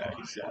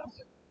 He's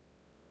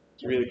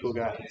a really cool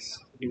guy.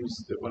 He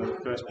was one of the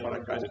first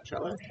product guys at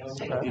Trello.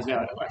 He's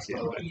now at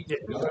YCL, but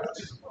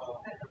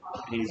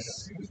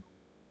he's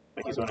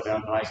one of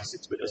our guys who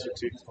sits with us for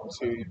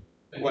two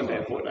 1 day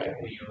a fortnight.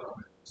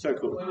 So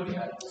cool.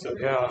 So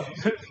Yeah,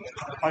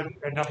 I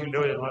had nothing to do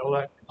with it. Like all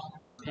that,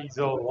 he's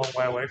all a long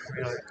way away from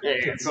me.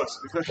 Like, of course.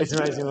 it's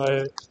amazing.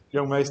 Like,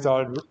 young May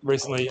started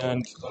recently,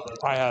 and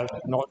I have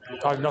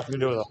nothing to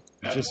do with it.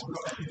 Just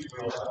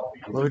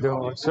what are we doing?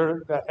 Like, sort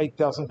of about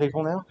 8,000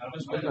 people now,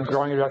 and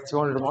growing at about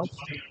 200 a month.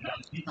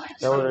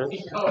 They were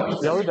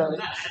the other day,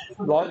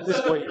 like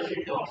this week,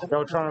 they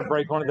were trying to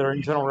break one of their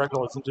internal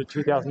records into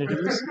 2,000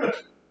 interviews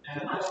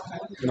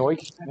in a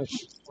week.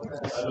 There's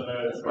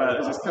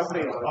this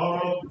company,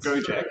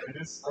 Gojek.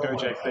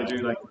 They do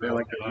they're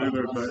like the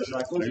Uber of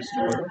motorcycles.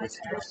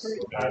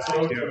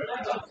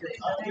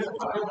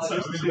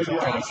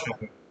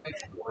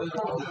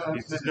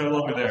 He's no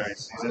longer there.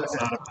 He's at a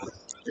startup.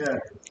 Yeah.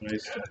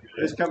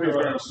 This company's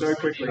growing so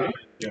quickly. I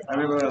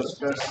remember when I was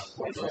first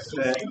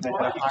there, they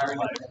had a hiring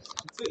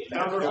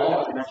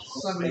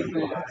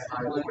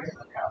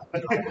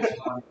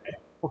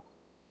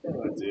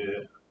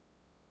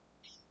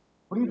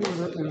What do you do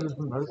with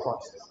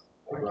motorcycles?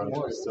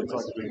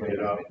 Sometimes we meet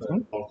up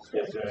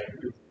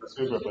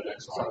Uber, but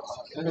next time.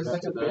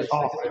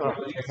 Oh,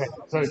 okay.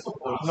 So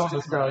not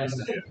Australian,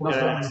 not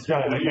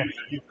Australian.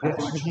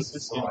 Okay.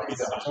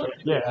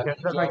 Yeah, okay.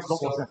 That makes a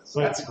lot more sense. So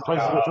it's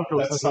places that took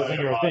us as a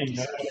thing.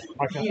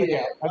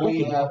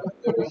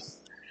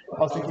 I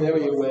was thinking, I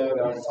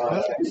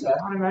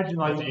can't imagine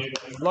like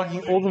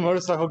lugging all the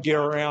motorcycle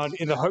gear around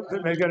in the hope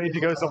that maybe I need to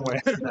go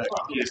somewhere.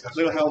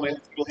 little helmet,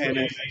 little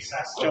handle,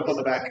 jump on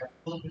the back.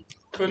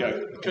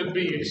 Could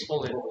be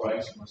useful in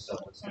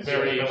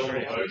very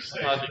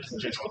highly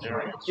congested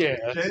areas. Yeah.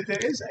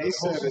 There is a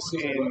service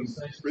in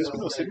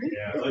Brisbane or Sydney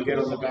that will get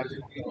on the back.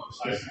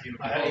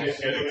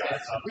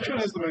 Which one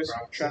has the most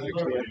traffic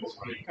to it?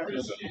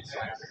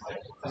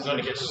 It's going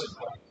to get.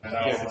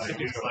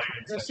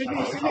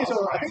 Sydney's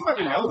all, I think it might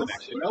be Melbourne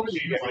actually. Melbourne,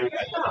 you can get, I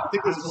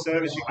think there's a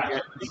service you can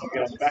get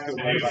on the back of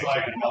the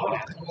motorbike.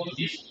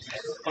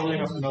 Funnily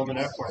enough, Melbourne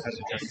Airport has a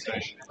train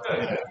station.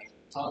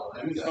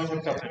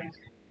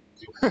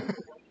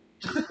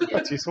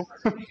 That's useful.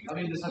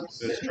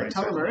 There's train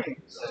Tullamarine.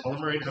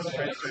 Tullamarine has a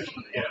train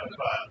station. Yeah,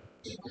 but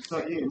It's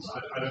not used.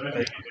 I don't know.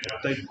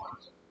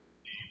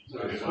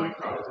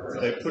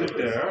 They put it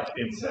there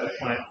in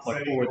plan,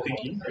 like forward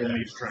thinking, you'll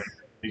need a train.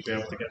 You'll be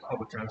able to get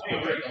public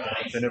transport.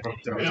 They never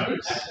have to.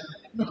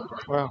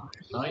 Wow.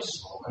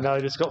 Nice. Now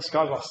they just got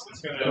Skybus.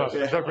 No,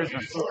 is that Brisbane?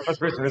 That's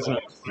Brisbane, isn't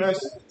it?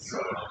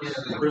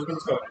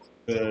 Brisbane's got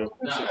the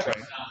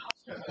train.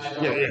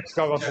 Yeah,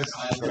 Skybus is.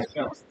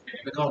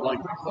 They're called like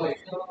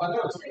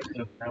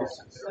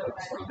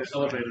The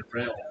elevated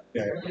rail.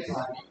 Yeah.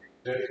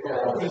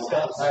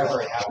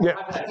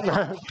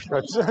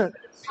 That's, I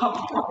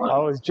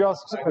was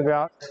just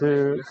about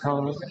to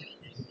come.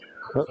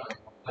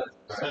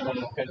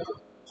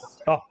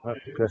 Oh,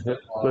 okay.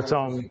 Let's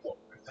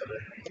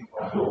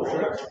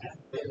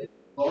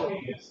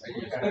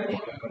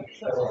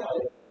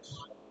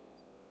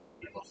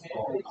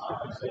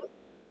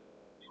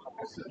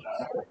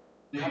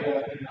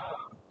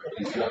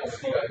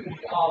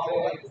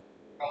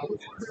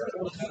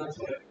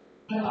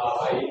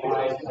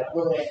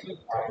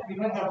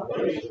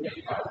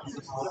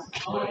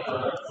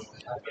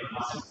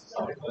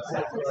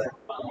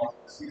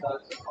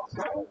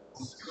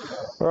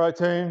All right,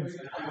 team.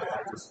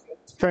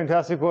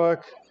 Fantastic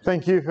work.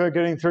 Thank you for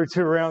getting through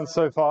 2 rounds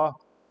so far.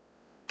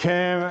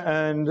 Cam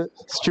and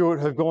Stuart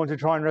have gone to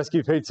try and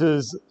rescue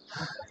pizzas,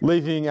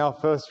 leaving our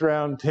first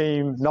round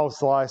team null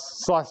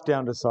sliced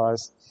down to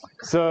size.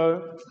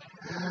 So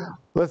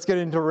let's get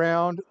into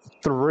round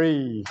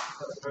 3.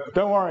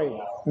 Don't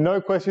worry, no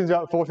questions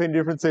about 14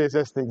 different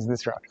CSS things in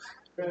this round.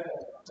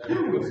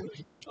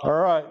 All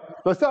right,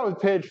 let's start with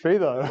PHP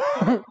though.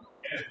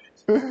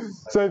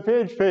 So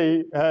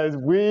PHP has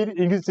weird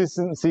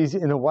inconsistencies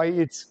in the way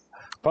its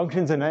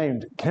functions are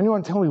named. Can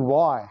anyone tell me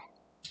why?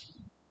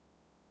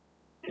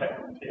 Yeah,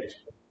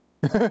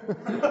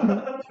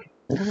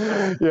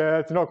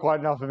 it's not quite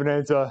enough of an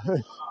answer.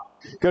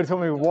 Got to tell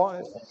me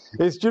why.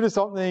 It's due to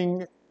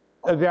something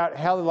about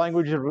how the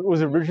language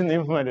was originally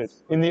implemented.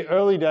 In the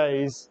early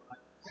days,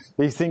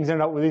 these things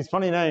end up with these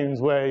funny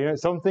names where,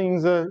 some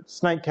things are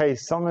snake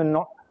case, some are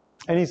not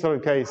any sort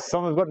of case,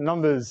 some have got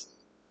numbers.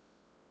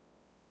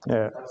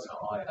 Yeah.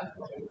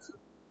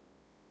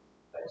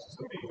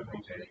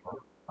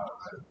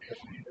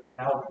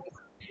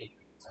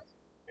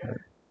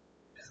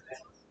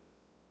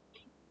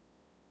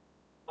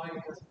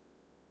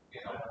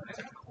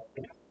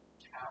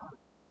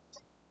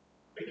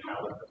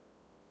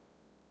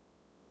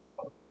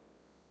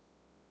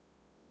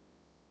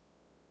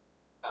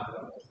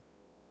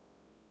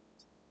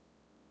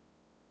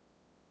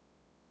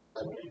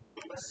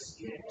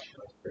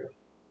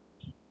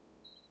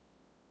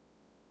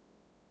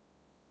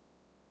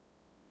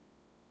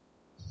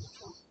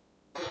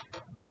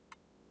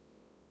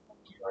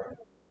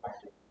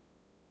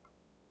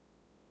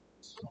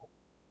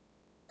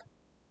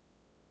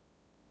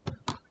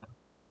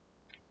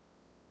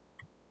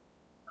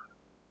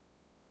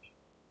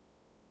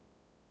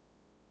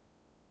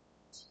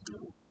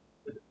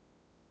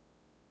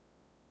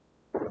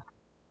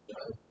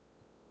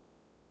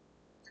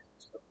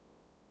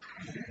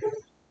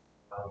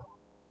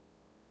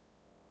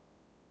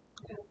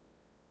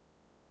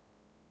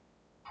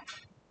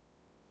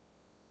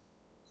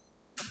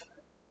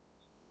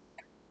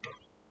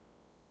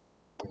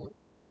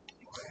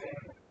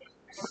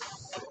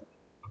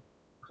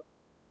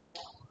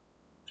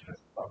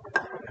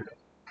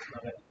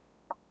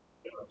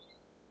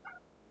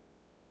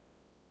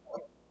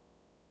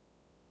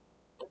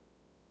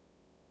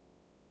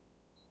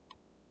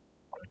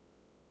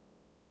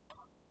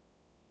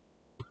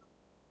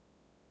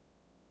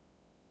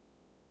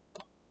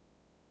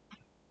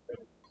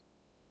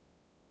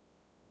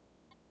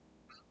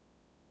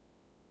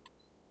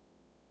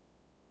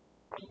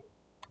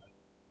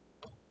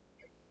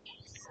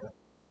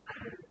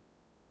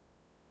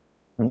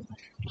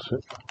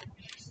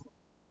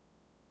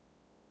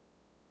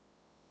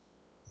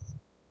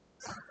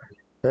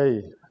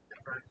 Hey.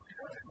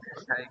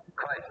 Hey,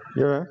 Clay.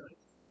 Yeah.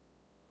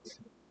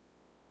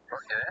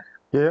 Yeah.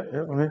 Yeah.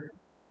 Yeah. I'm here.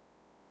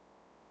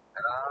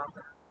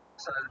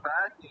 So the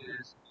bad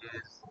news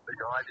is the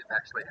guy didn't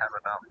actually have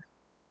enough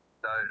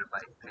dough to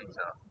make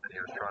pizza, and he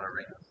was trying to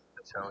ring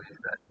to tell you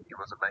that he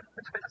wasn't making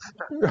the pizza.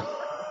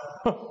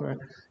 Oh man.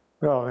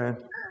 Oh man.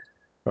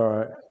 All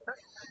right.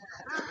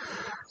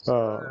 So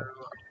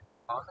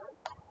I'm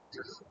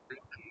just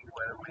thinking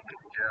whether we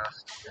can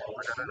just, I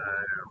don't know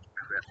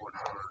if we want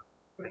to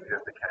think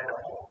of the cater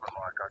for, but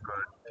like I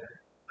could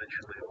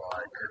literally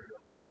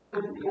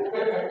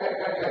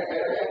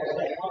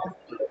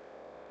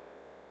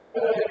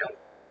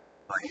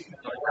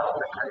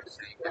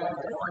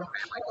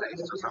family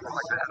feast or something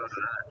like that. I don't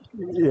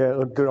know. Yeah.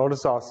 Look, I'll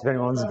just ask if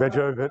anyone's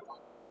veggie, but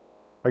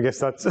I guess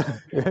that's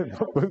yeah,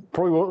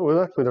 probably what we're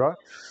left with, right?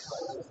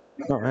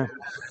 Oh man.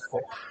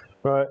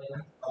 Right.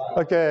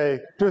 Okay.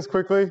 Just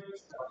quickly.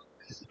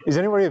 Is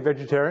anybody a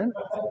vegetarian?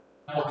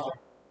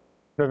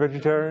 No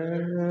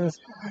vegetarians?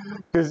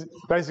 Because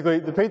basically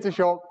the pizza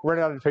shop ran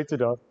out of pizza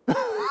dough.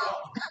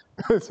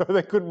 So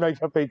they couldn't make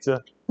a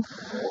pizza.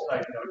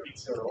 Like no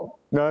pizza at all.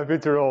 No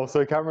pizza at all.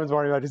 So Cameron's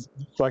worrying about just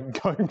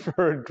like going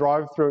for a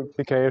drive-through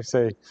for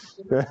KFC.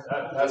 Yeah.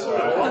 That's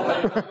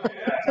right.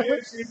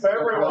 KFC for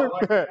everyone.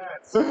 Like that.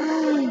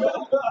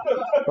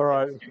 All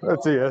right.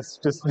 That's a yes.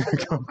 Just go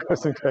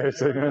some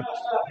KFC, man.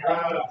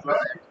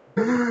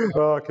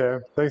 Oh, okay.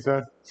 Thanks,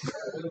 man.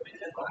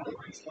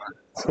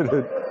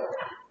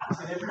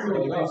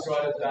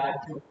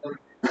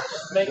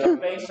 Make a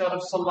base out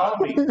of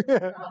salami.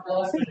 Yeah.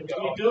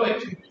 You do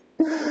it.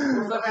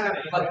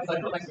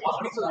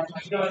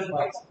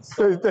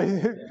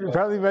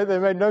 Apparently they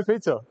made no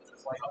pizza.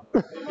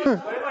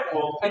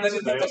 And then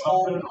it's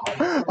all.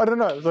 I don't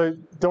know. So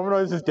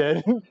Domino's is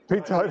dead.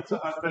 Pizza Hut.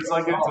 It's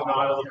like a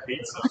denial of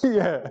pizza.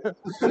 Yeah.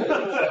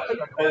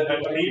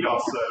 And meat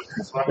also.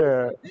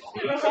 Yeah.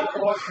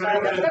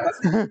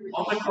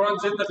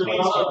 Omicron's in the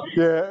pizza.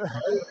 Yeah.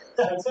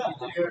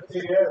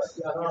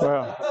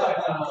 Wow.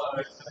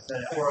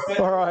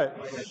 All right.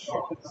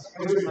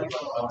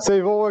 So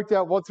you've all worked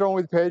out what's wrong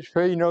with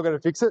PHP. You're not going to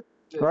fix it,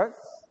 right?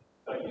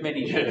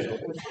 Many years.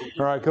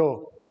 All right.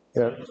 Cool.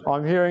 Yeah.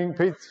 I'm hearing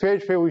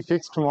PHP will be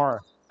fixed tomorrow.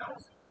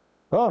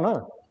 Oh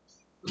no.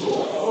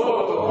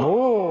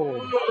 Oh.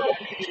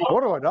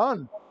 What have I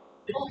done?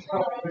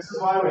 This is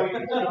why we.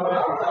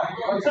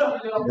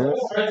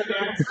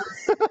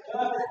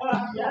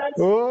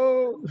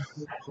 Oh.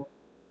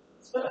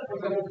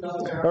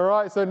 All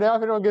right. So now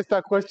if anyone gets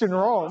that question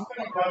wrong.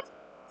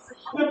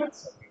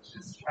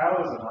 How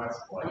is a nice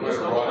place?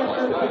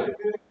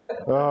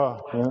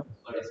 Oh, yeah.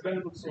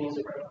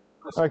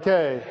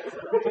 Okay.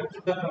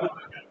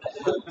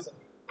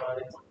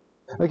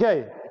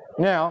 Okay.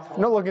 Now,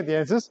 not looking at the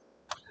answers.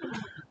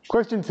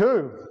 Question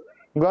 2.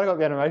 I'm glad I got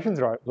the animations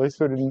right. At least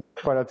we didn't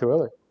find out too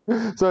early.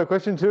 So,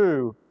 question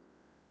 2.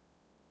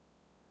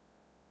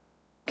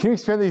 Can you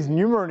expand these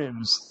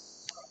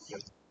numeronyms?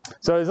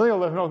 So, there's only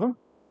 11 of them.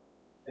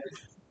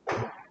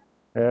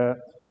 Yeah.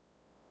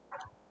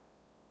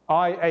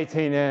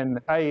 I18N,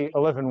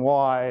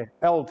 A11Y,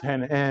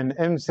 L10N,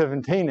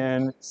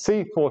 M17N,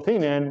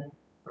 C14N,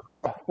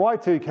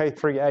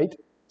 Y2K38,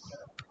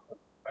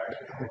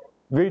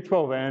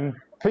 V12N,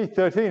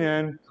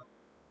 P13N,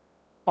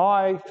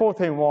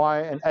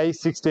 I14Y, and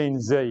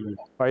A16Z,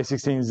 or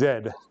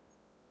A16Z.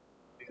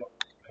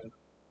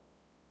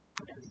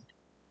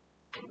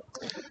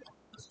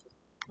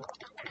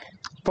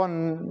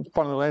 Fun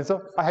little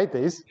answer. I hate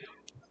these.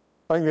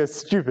 I think they're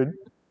stupid,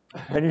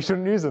 and you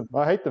shouldn't use them.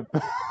 I hate them. I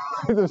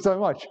hate them so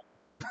much.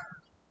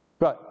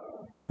 But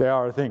they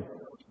are a thing.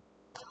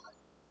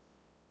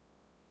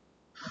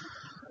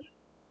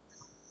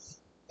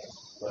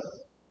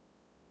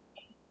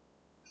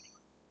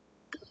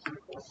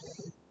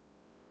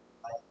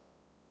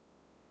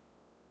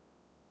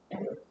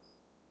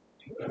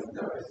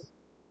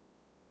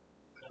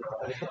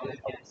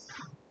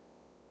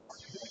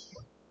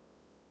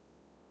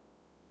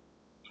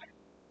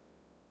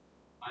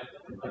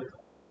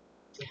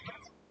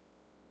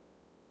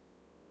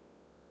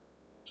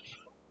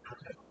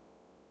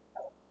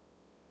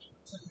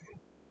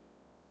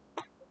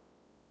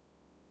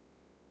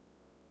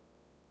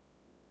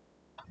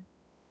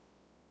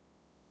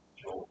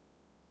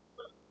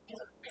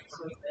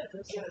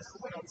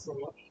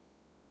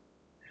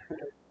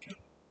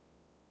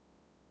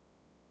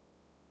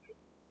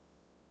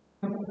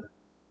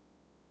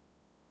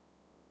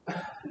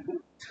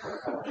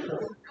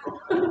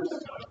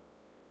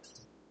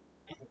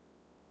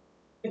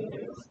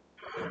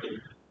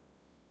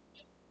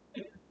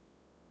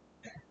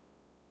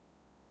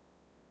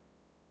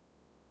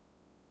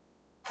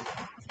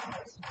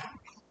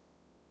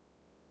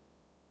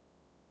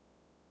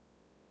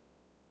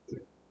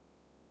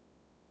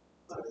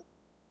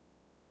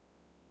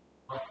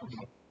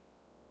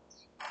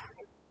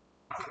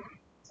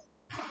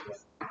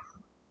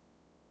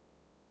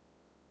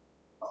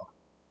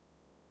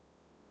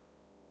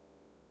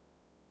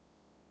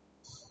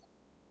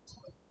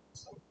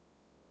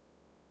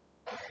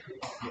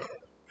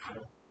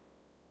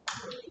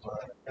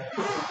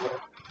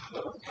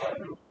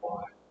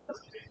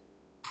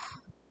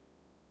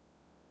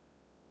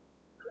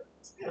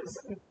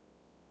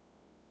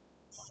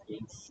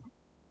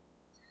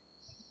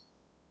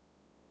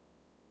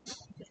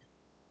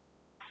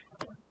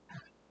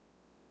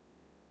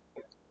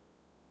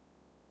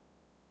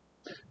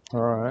 All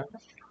right.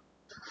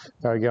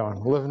 How are you going?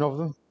 11 of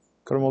them?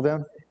 Got them all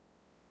down?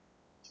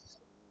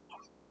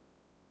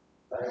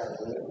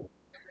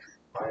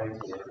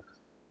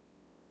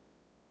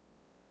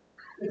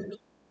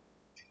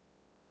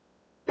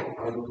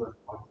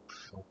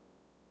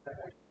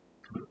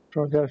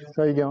 Okay,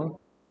 how are you going?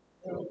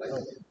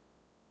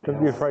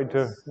 Don't be afraid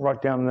to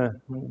write down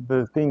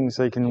the things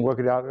so you can work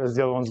it out as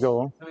the other ones go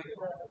along.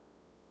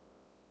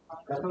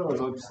 I thought it was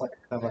all just like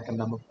kind of like a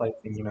number plate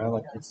thing, you know,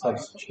 like you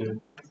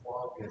substitute.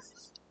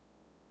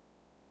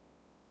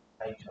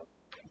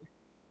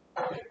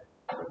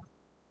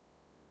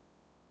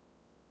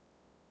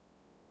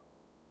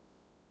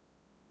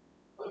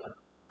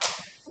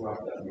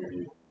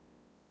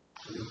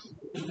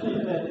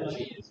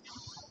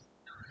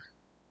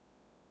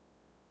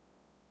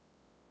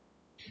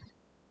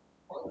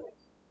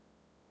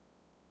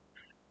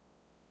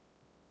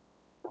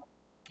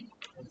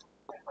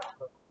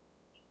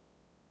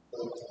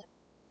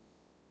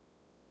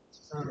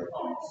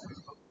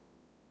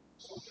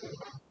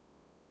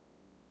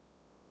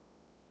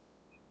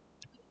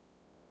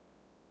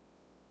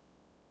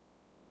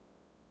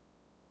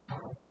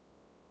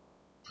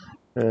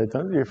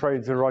 Don't be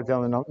afraid to write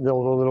down the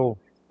little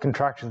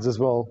contractions as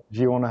well if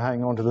you want to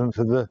hang on to them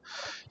for the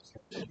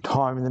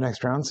time in the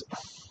next rounds.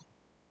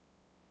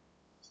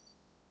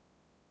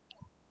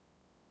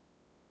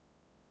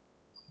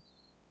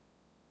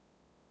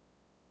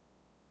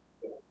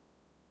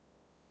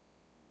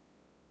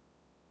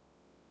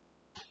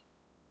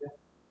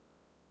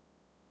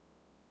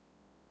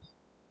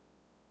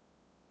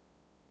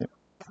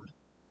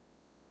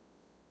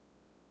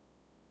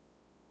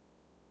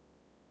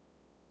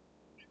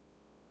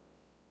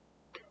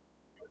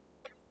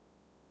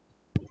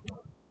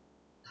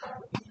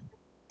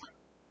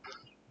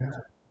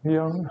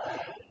 Yeah.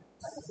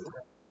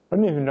 I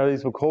didn't even know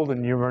these were called a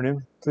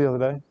pneumonym the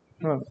other day.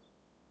 I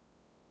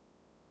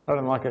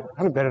don't like it.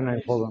 I had a better name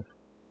for them.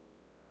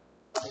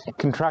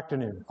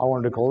 Contractonym, I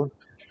wanted to call them.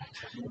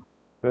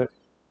 But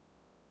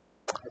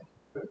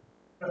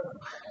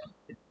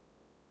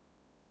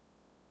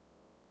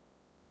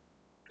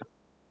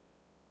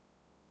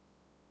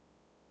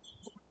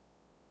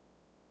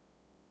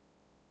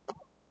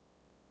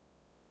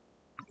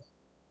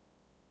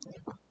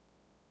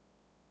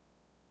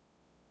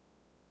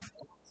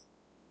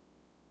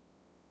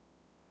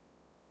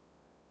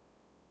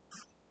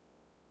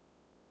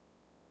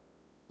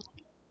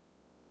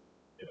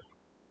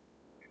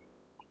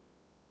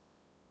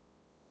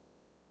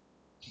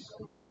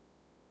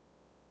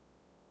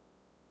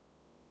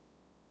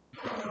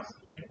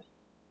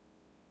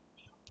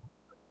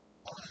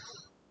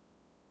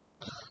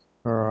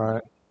all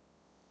right.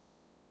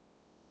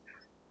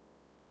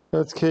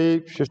 Let's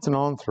keep shifting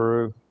on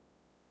through.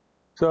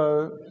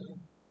 So,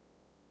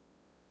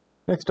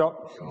 next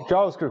up,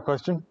 JavaScript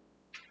question.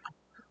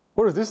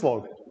 What is this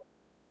log?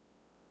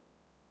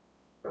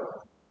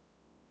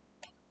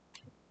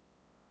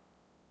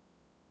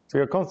 So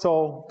your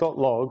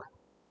console.log,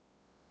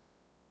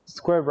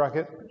 square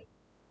bracket,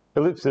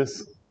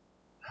 ellipsis,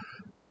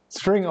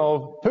 string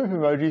of poop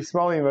emoji,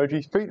 smiley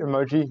emoji, feet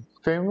emoji,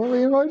 family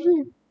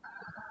emoji,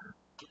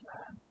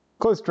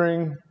 close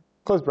string,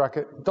 close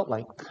bracket, dot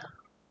length.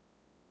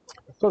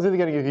 So it's either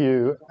going to give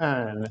you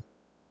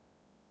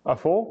a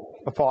 4,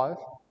 a 5,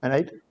 an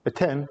 8, a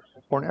 10,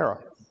 or an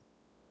error.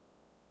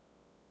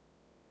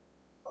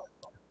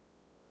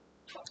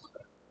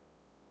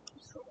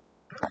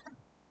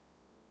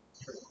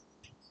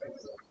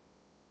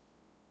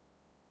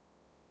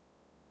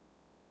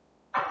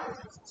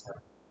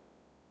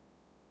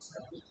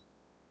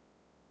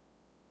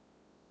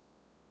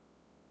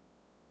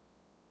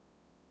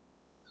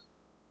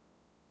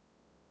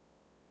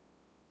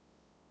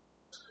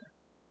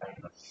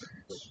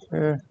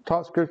 Yeah,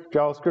 TypeScript,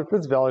 JavaScript,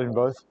 it's valid in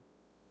both.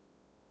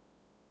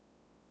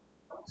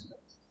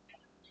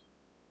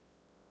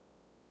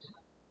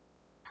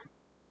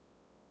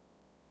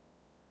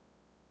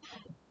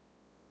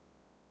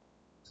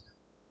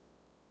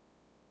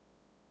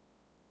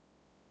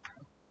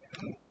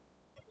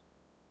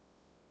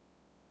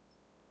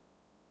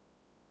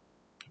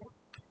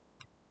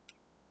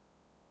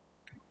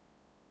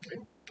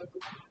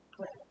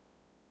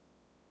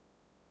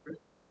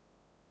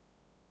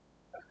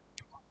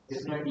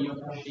 There's no E on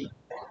the sheet.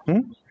 Hmm?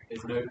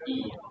 There's no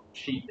E on the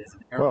sheet. There's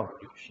an error on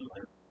your sheet.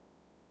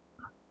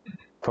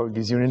 Probably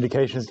gives you an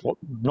indication as to what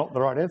not the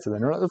right answer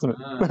then, right? Doesn't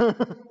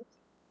it?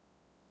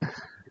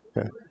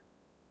 Yeah.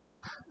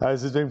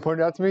 As has been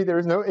pointed out to me, there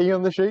is no E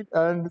on the sheet,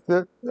 and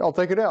I'll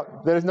take it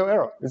out. There is no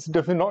error. It's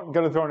definitely not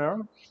going to throw an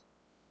error.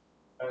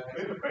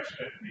 To the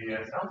question, the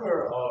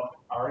number of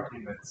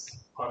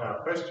arguments on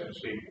our question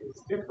sheet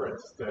is different.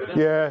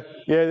 Yeah,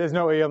 there's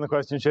no E on the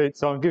question sheet,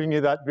 so I'm giving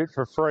you that bit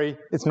for free.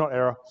 It's not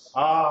error.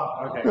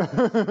 Ah,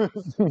 okay.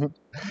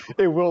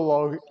 It will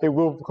log, it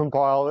will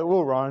compile, it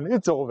will run,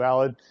 it's all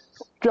valid.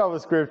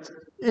 JavaScript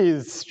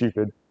is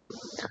stupid.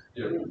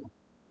 Yeah.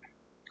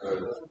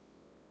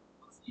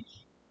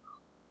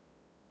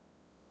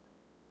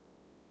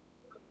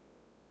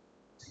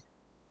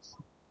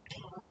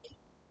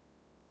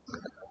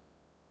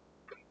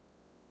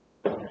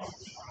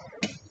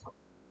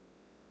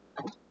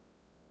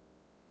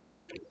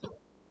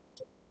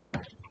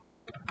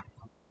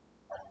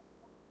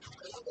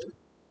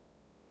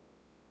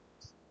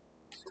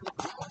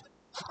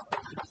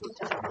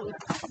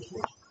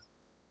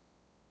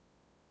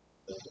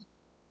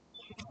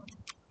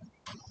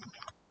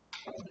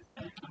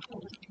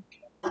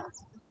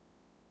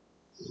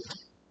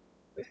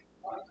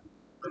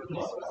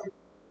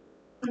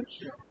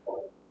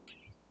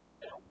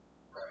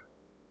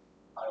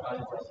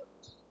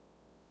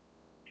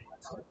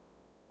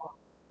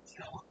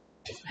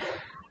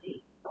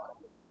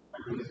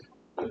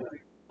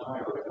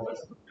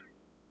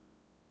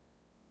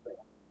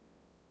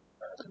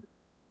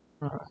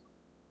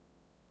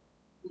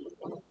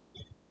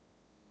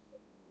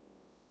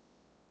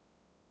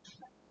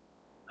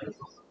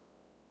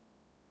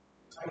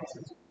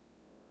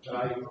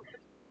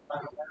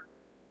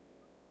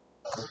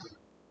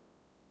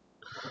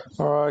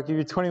 All right, I'll give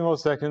you 20 more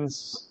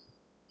seconds.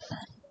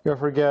 Go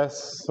for a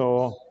guess,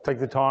 or take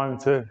the time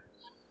to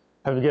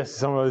have a guess at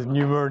some of those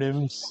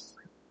pseudonyms.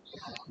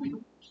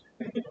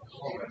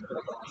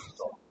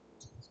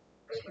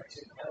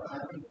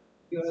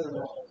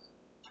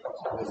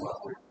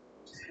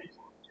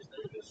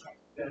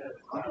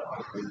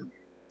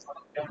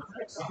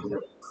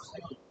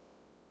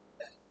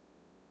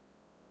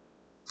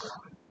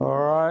 All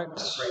right.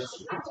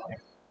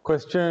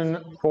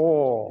 Question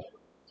 4.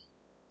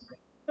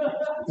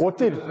 What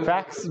did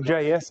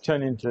fax.js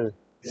turn into?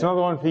 It's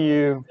another one for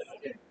you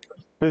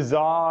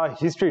bizarre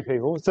history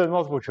people. It's a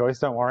multiple choice,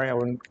 don't worry, I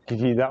wouldn't give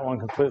you that one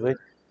completely.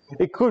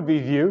 It could be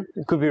Vue,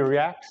 it could be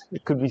React,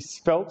 it could be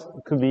Svelte,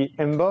 it could be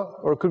Ember,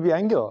 or it could be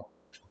Angular.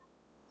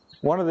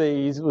 One of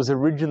these was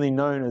originally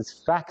known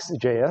as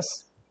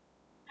fax.js,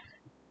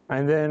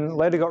 and then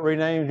later got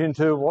renamed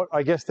into what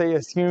I guess they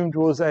assumed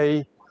was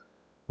a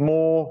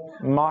more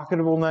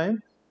marketable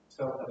name.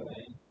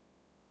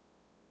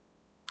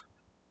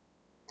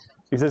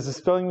 If there's a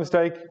spelling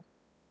mistake,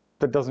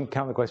 that doesn't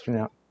count the question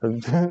out.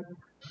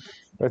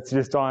 That's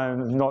just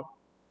I'm not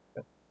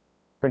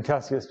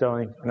fantastic at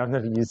spelling, and I've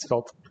never used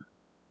Svelte.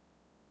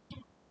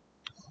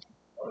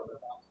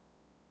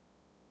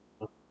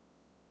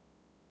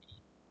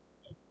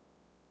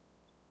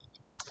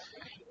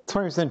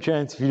 %20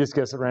 chance if you just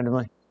guess it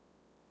randomly.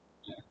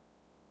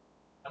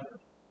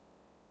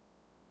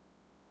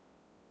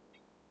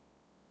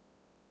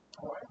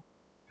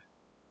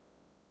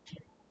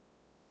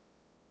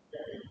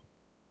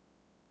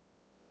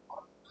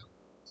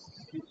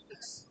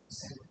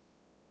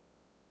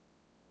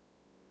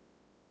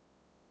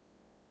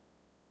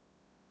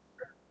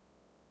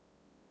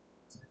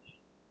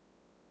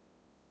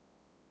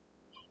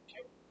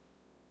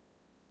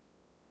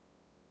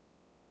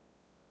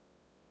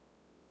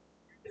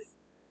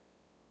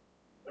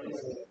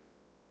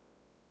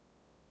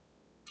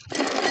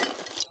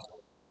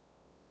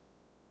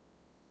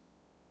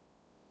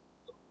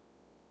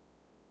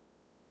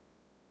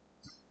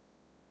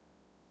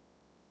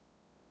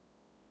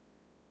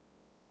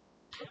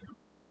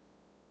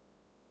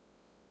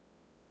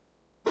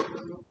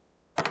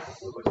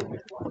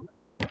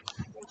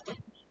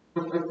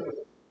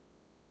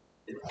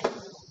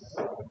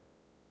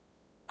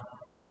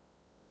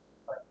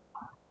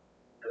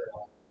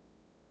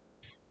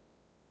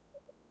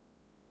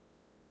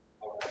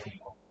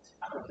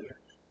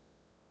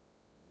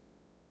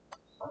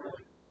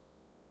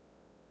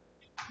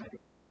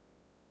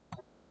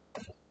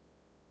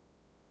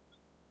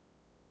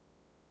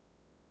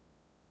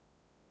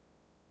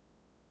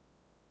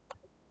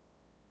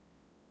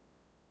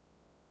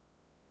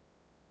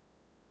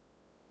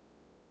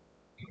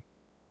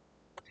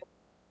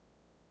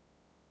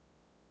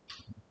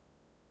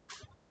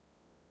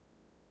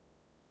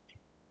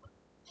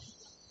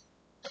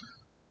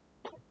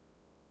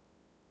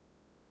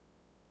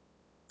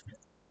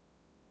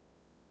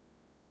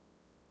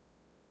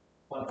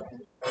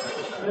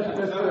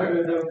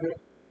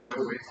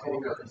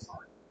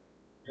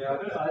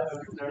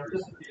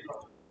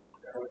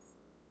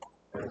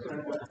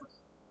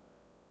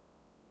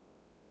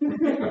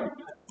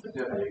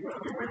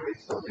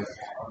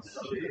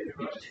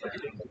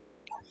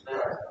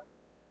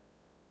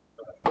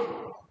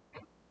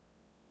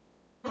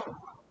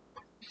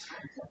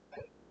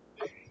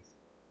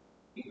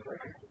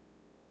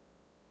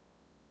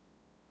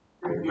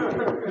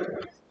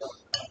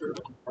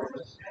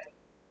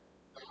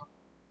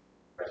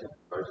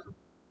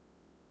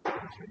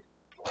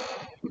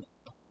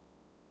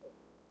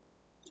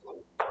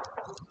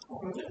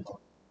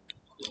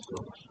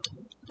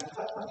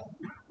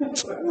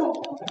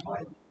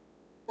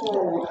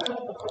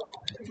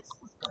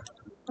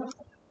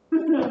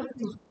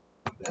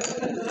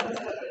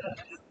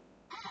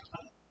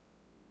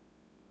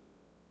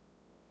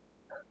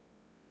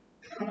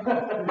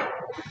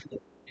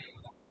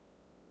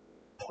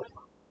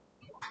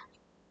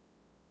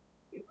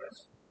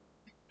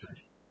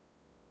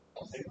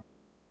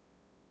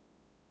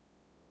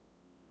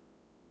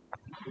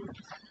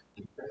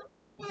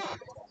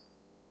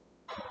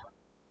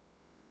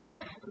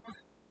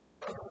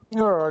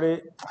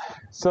 Alrighty,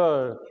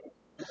 so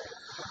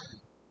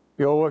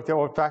you all worked out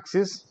what fax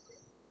is?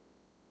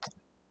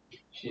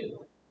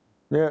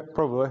 Yeah,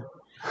 probably.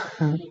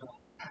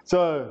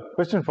 So,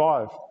 question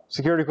 5,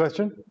 security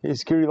question. Is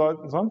security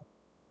license on?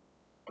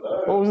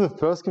 What was the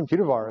first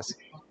computer virus?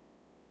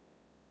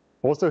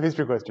 Also,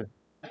 history question.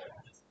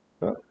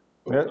 Yeah,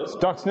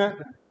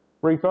 Stuxnet,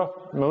 Reaper,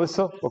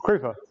 Melissa, or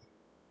Creeper?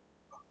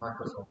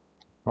 Microsoft.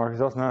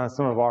 Microsoft? No, it's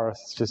not a virus.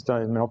 It's just a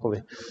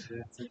monopoly.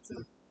 It's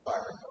a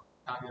virus.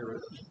 Can't get rid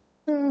of it.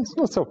 It's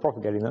not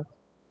self-propagating though.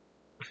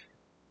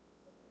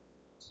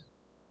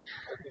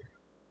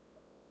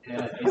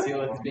 Yeah, New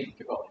Zealand's being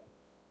forgotten.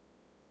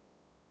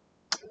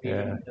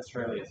 Yeah. Even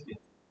Australia's been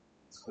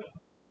squealing.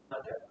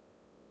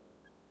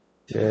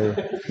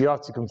 Yeah, you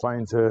have to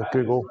complain to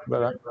Google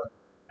about that.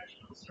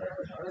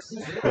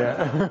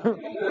 Yeah.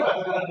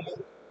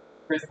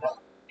 Chris,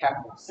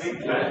 capital C. No,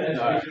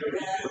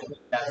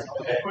 that's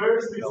not it. Where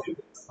is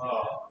this?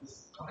 Oh.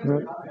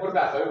 What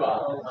about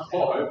Hobart?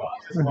 Poor Hobart.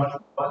 There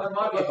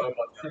might be a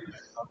Hobart.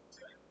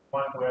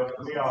 One where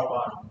we are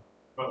one,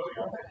 but we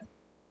are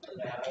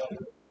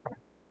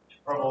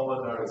from all the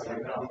notes we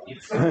know.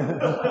 It's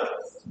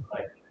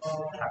like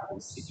capital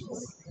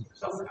cities.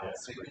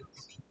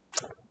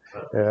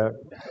 Yeah.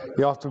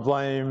 You have to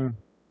blame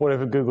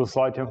whatever Google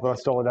slide template I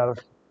stole it out of.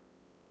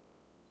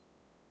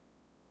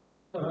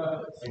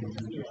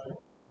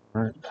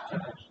 Right.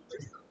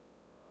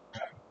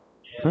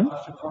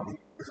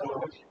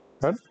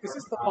 What? Is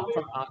this the font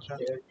from Archer?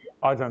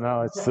 I don't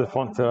know. It's the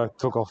font that I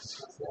took off.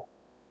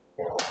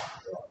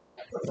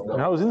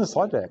 No, it was in the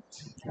slide deck.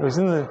 It was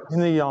in the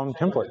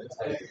template.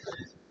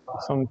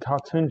 Some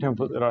cartoon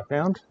template that I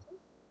found.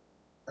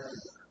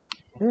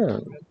 Yeah.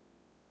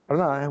 I don't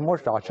know. I haven't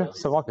watched Archer,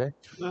 so it might be.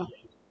 No.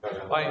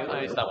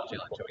 I started watching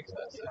like 2 weeks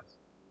ago.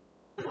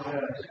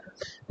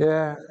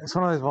 Yeah, it's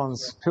one of those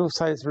ones. People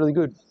say it's really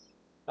good.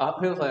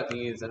 People say it for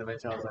years, and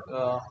eventually I was like,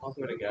 oh, I'll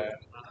give it a go.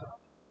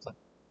 It's like,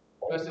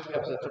 first 2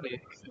 episodes took me a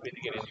bit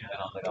to get into, and then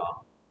I was like,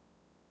 oh,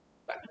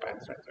 back to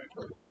back, straight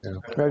through. Yeah.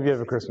 Maybe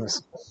over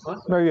Christmas.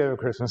 What? Maybe over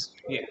Christmas.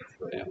 Yeah.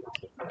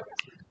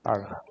 I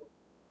don't know.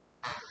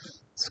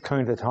 It's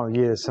coming to the time of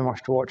year, there's so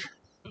much to watch.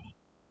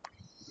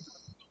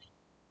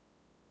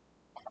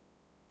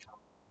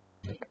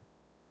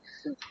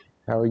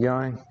 How are we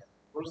going?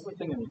 What's the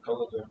thing in your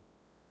collar do?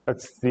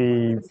 That's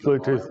the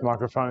Bluetooth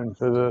microphone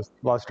for the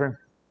live stream.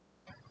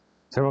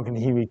 So everyone can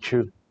hear me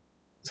chew.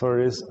 That's what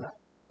it is.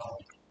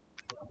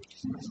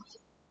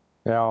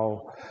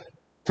 Our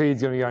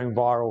feed's going to be going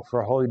viral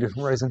for a wholly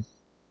different reason.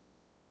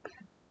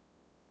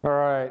 All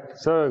right,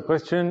 so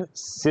question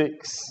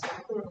 6.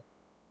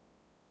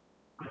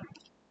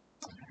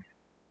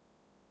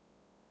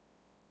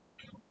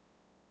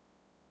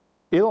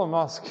 Elon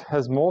Musk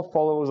has more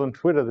followers on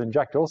Twitter than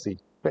Jack Dorsey,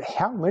 but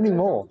how many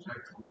more?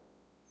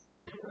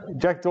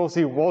 Jack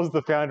Dorsey was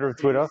the founder of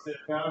Twitter.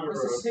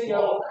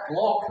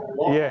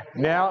 Yeah,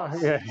 now,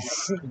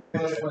 yes.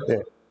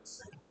 Yeah.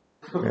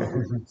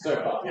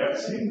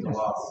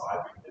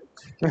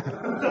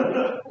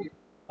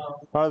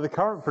 The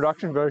current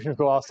production version of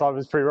the last time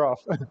was pretty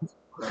rough.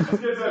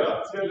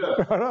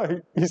 I know,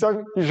 you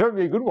showed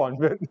me a good one,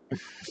 but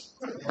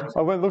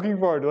I went looking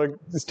for it to like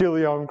steal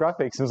the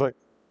graphics, and I was like,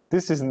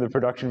 this isn't the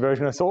production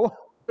version I saw.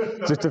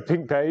 Just a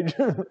pink page.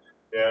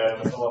 Yeah,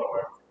 it's a lot of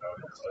work.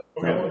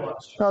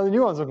 No, the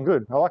new one's looking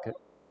good. I like it.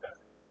 I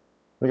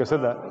think I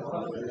said that.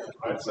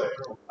 I'd say.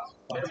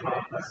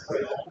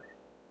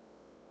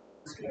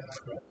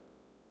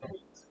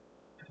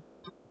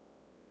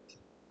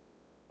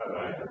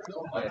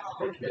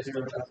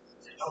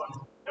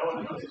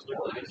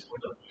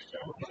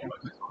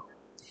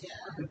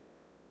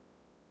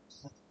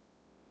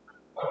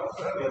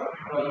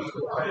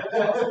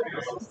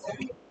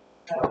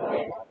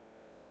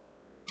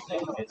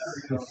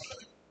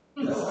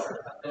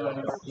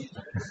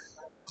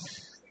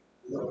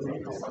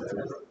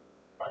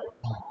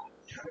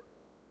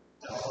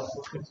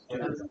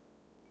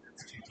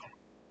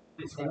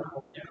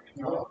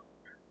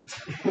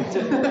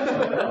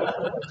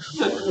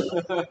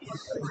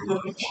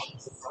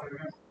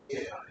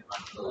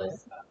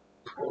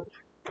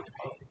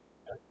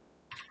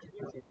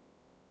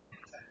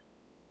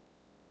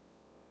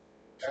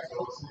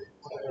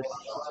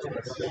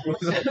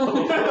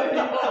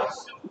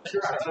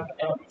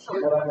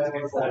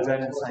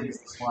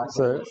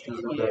 So,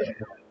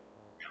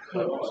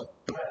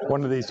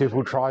 one of these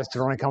people tries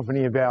to run a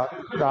company about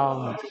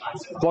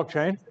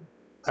blockchain,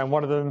 and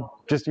one of them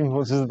just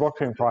influences the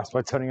blockchain price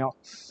by turning up.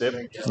 Yep.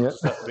 Yep.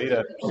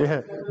 Vita.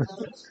 Yeah.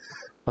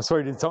 I saw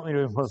he did something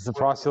to influence the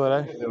price the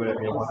other day.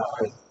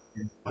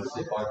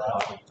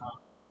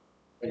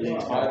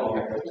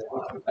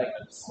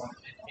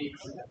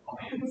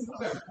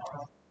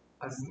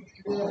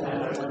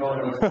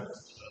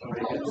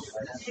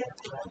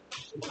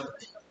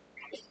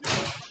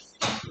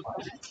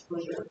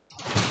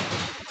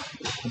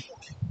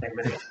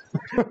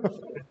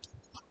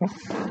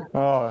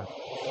 Oh,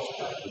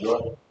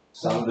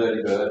 Some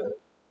dirty bird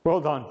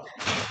well done.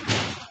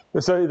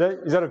 So is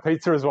that a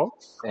pizza as well?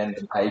 and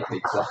a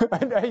pizza.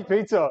 And a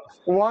pizza.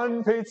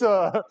 One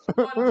pizza.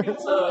 One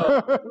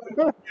pizza.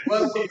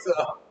 One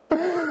pizza.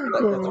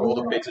 That's all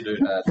the pizza dude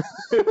had.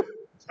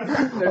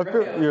 I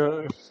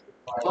feel,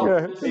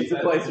 yeah. Pizza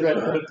place right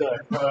at the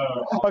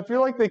door. I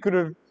feel like they could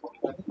have.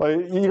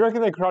 Like, you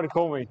reckon they tried to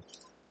call me?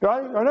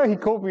 I know he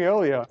called me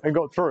earlier and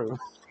got through.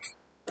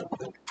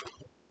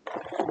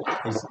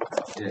 He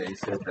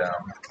said, I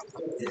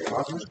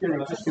was just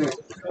getting a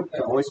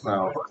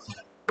voicemail.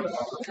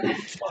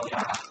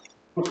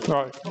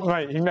 Right,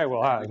 mate, he may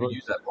well have. We could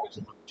use that box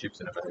and put the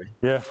chips in it, maybe.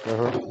 Yeah.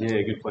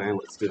 Yeah, good plan.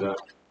 Let's do that.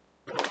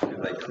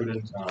 And they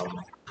couldn't.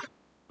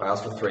 I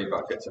asked for 3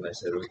 buckets, and they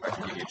said, I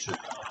can give you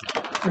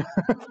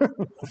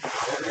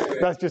 2.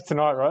 That's just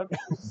tonight, right?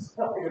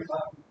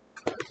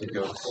 I think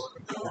they're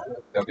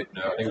a bit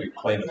nervous. I think we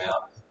cleaned them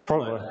out.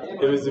 Probably.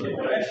 It was a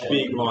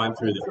big line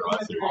through the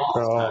drive-thru.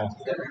 Oh.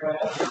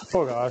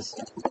 Poor guys.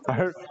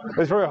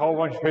 There's probably a whole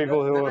bunch of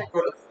people who are.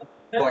 Got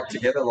it like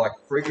together like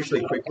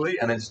freakishly quickly,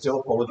 and then still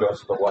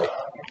apologised for the wait.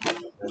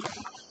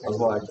 I was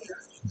like,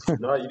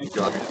 no, you did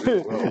drive it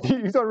really well.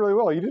 You've done really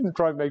well. You didn't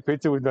try and make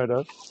pizza with no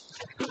dough.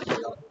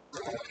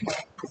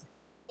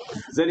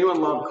 Does anyone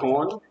love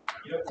corn?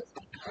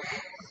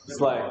 It's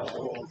like,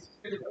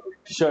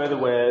 show the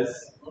wares.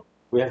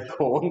 We have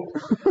corn.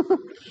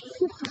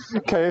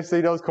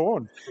 KFC does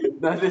corn.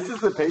 No, this is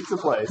the pizza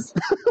place.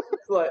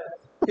 It's like,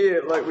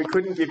 here, like, we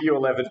couldn't give you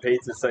 11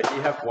 pizzas, so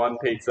you have 1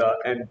 pizza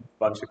and a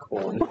bunch of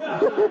corn.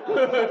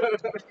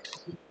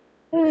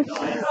 And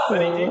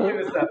he did give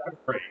us that for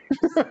free.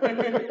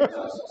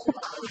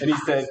 And he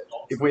said,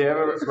 if we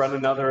ever run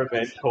another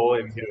event, call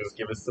him, he'll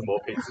give us some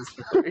more pizzas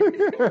for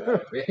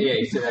free. Yeah,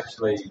 he said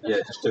actually,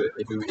 just do it.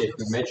 If we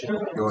mention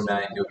your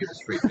name, he'll give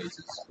us free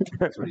pizzas.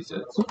 That's what he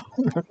said.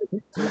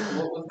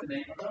 What was the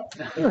name of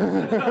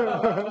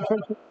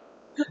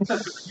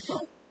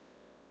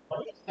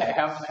that?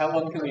 How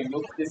long can we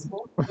milk this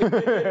for?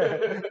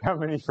 How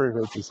many free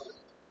pizzas?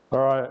 All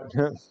right.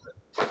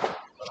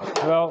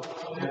 Well,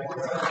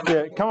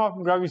 yeah, come up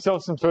and grab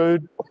yourself some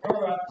food,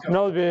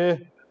 another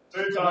beer,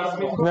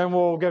 and then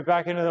we'll get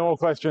back into the more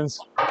questions.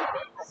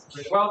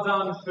 Well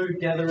done, food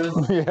gatherers.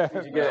 Yeah.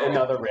 Did you get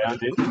another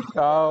round in?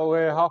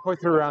 We're halfway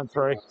through round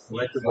 3.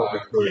 Selected what we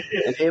could.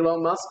 An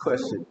Elon Musk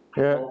question.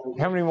 Yeah.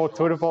 How many more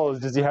Twitter followers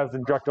does he have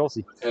than Jack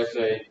Dorsey?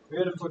 Okay.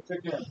 Beautiful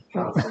chicken.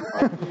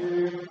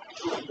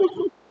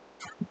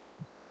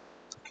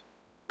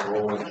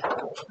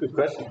 Good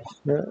question.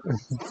 Yeah.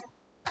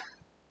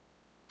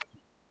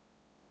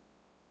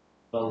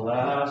 The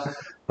last.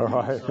 All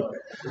right.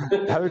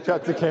 Have a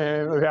chat to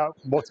Cam about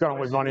what's going on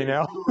with money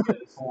now.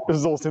 This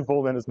is all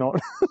simple, then it's not.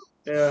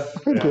 Yeah.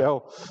 Yeah.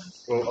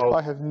 Well,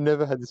 I have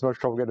never had this much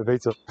trouble getting a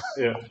pizza.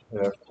 yeah.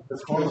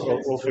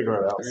 We'll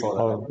figure it out.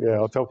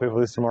 I'll tell people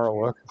this tomorrow at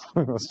work.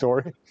 A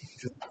story.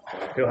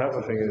 He'll have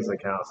a thing in his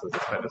account so he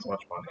spent as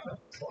much money.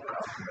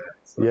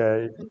 So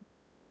Yeah.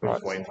 we'll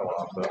just wait until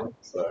after.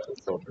 So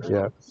it's all good.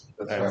 Yeah.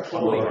 And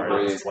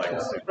it's like I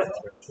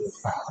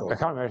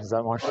can't imagine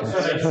that much.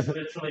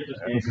 Literally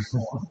just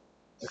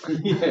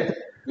Yeah,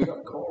 we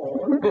got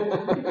corn. you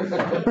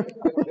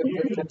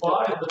can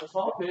buy the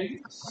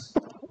toppings.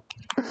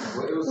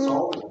 Well, it was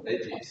salt and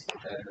veggies.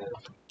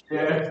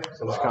 Yeah.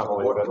 So I just can't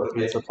believe it. The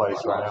pizza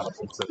place right now.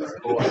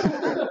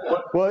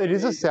 Well, it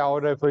is a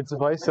sourdough pizza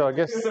place, so I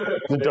guess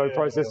the dough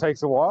process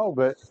takes a while,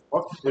 but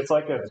It's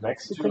like a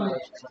Mexican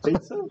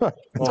pizza?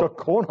 it's got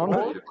corn on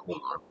it.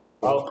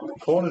 Oh,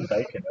 corn and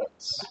bacon.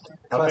 It's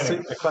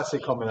a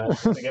classic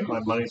combination. To get my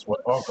money's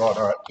worth. Oh god!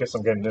 All right, guess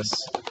I'm getting this.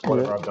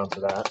 Whatever I've done to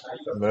that,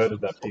 I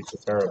murdered that pizza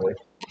terribly.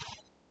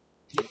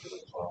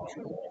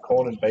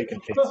 Corn and bacon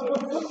pizza.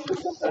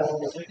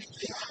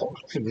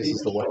 This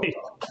is the way.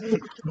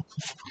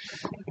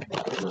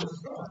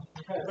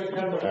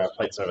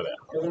 Plates over there.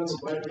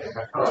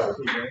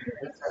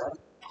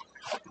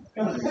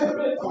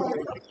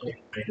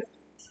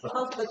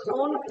 How's the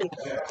corn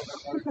pizza?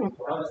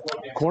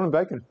 Corn and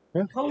bacon.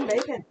 Yeah. Corn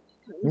bacon.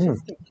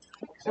 Interesting.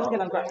 I'm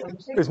gonna grab some.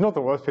 It's not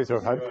the worst pizza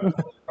I've had.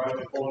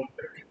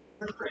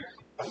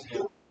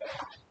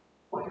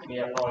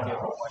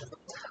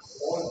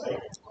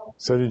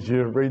 So did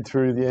you read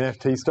through the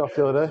NFT stuff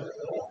the other day?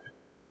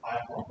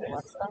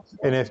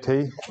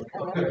 NFT?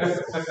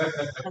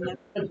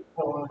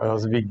 There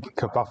was a big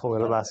kerfuffle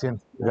at Atlassian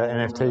about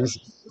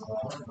NFTs.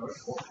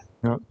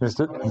 No, missed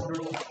it?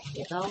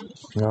 No?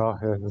 No,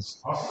 yeah,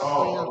 it's,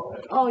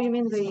 Oh, you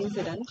mean the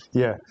incident?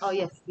 yeah. Oh,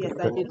 yes,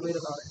 I did read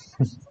about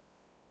it.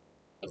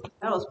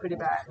 That was pretty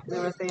bad. They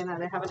were saying that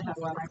they haven't had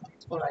one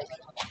for like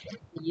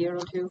a year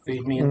or two.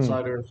 Feed me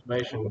insider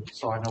information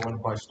so I know when to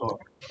buy stock.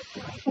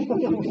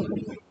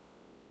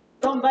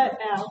 Don't buy it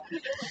now.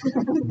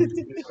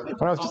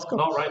 Well, it's just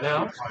Not right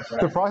now.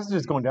 the price has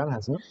just gone down,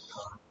 hasn't it?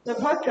 The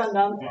price gone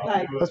down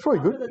like That's probably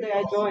good. after the day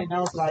I joined, I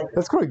was like,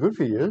 That's probably good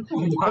for you.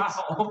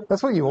 Wow.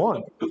 That's what you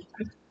want.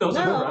 Those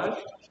No. are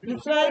right.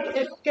 it's like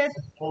it gets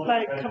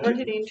like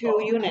converted into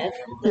units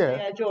the Yeah.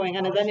 day I joined,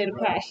 and then it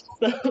crashed.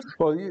 So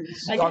Well,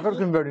 I got to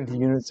convert into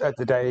units at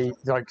the day,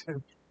 like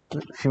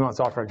a few months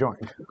after I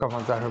joined, a couple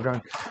months after I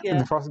joined, Yeah.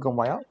 and the price has gone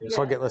way up.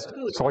 So I get less.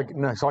 So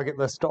I get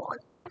less stock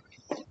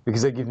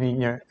because they give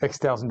me X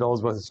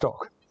 $1,000s worth of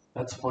stock,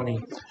 That's funny.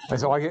 and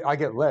so I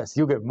get less.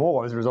 You'll get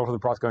more as a result of the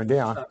price going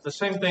down. The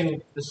same thing,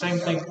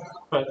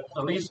 but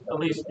at least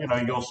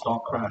your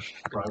stock crashed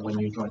right when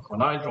you joined.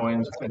 When I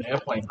joined, an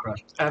airplane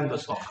crashed and the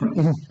stock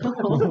crashed.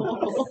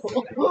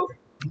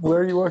 Where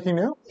are you working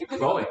now?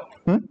 Going.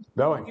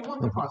 Boeing. You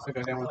want the price to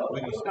go down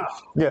when you start.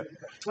 Yeah.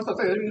 That's what I'm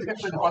saying. You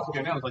expect the price to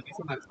go down. It's like,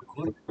 isn't that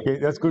good? Yeah,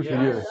 that's good for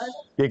you. Yeah,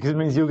 because it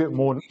means you'll get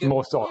more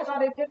yeah, stock.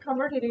 but it gets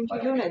converted into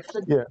units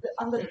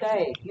on the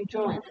day you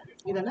join,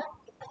 isn't it?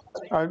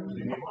 I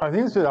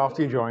think it's a bit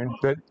after you join,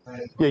 but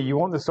yeah, you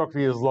want the stock to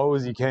be as low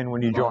as you can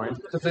when you join,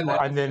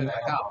 and then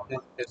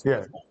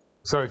yeah.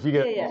 So if you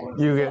get you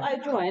So get. I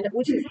joined,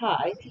 which is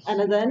high,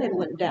 and then it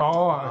went down.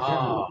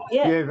 Oh,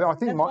 Yeah, yeah. I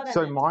think that's what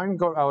I meant. mine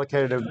got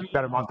allocated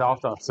about a month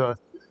after.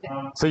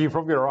 So you're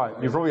probably right.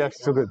 You're probably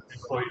actually still good.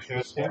 Employee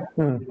shares here.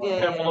 Yeah.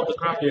 Careful of the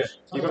crack. Yeah,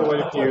 you got to wait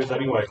a few years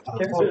anyway.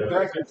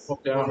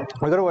 Down.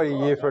 I got to wait a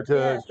year for it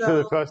to for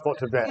the first lot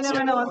to You vest.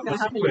 never know what's going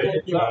to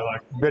happen.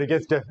 But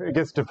it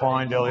gets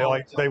defined earlier.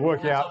 Like they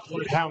work out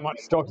how much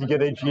stock you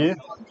get each year,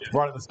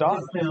 right at the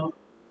start. And,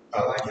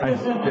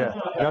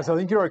 yeah. So I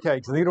think you're okay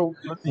because I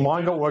think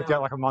mine got worked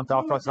out like a month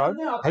after I started.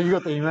 Have you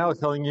got the email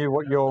telling you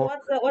what your?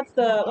 What's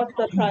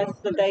the price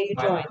the day you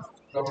joined?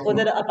 Was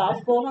it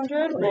above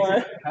 400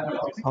 or?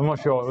 I'm not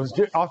sure. It was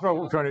just, after I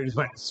walked around, it just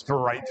went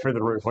straight through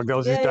the roof. Like there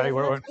was this day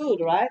where it went. That's good,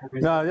 right?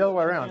 No, the other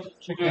way around.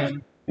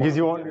 Because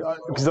you want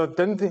because I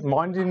didn't think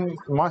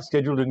my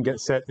schedule didn't get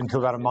set until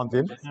about a month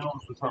in.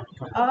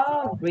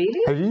 Oh, really?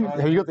 Have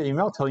you got the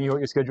email telling you what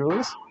your schedule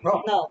is?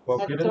 No.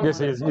 Yes,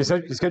 it is. Your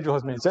schedule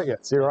hasn't been set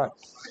yet, so you're right.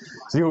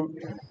 So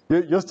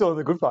you're still in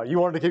the good part. You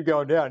wanted to keep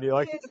going down. You're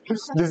like,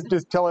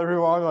 just tell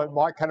everyone like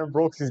Mike Cannon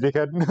Brooks is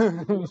dickhead.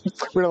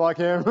 We don't like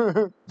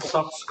him.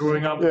 Stop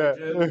screwing up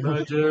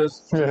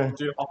mergers.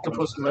 Do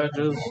octopus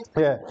mergers.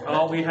 Yeah.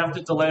 Oh, we have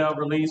to delay our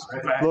release.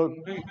 Look,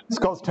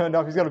 Scott's turned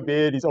up. He's got a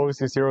beard. He's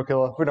obviously a serial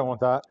killer. We don't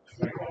want that.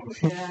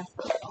 Yeah.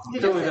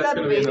 Did you see that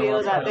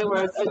video that they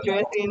were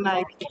addressing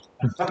like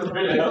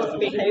people's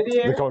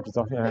behavior? The culture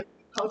stuff. Yeah.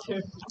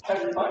 Culture.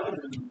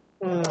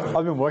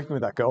 I've been working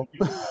with that girl.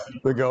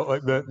 The girl,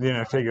 like the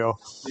NFT girl.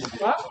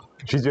 What?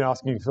 She's been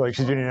asking, like,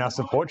 she's been in our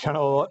support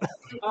channel a lot.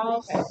 Oh,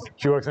 okay.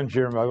 She works on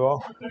Jira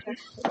Mobile.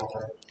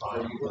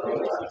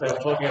 They were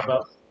talking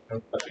about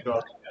that we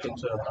got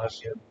into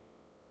last year.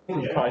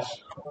 Price.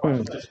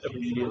 Just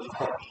every year.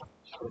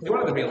 You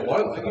want it to be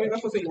low.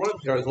 That's the thing. You want it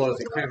to go as low as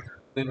it can.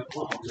 Then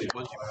obviously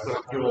once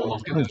you're all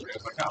locked in, it's like,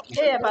 oh.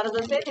 Yeah, but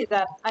the thing is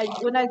that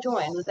when I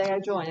joined, the day I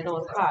joined, it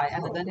was high,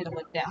 and then it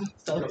went down.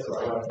 So.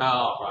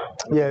 Oh, right.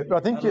 Yeah, but I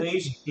think At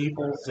least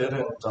people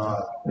didn't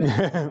die.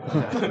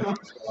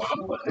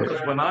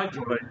 Because when I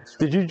joined,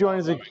 Did you join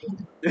as a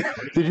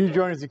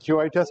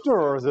QA tester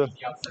or as a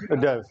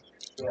dev?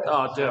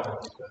 oh, damn.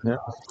 Yeah.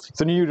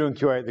 So you were doing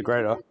QA at the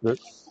grader. But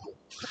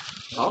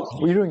Oh?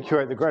 were you doing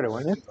QA at the grader,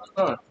 weren't you?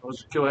 No, it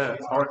was QA at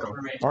Oracle.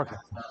 Okay.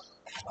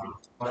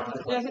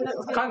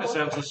 Kind of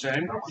sounds the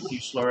same. You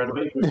slow it a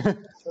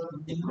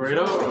bit.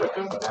 Greater,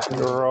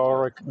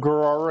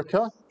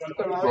 Grorica?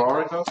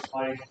 Oracle.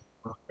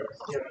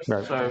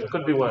 No. So it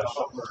could be worse.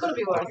 Could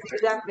be worse,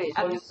 exactly.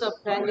 And the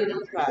plan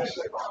didn't crash.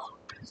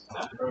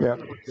 Yeah.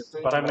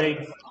 But I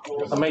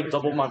made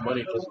double my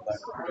money because of that.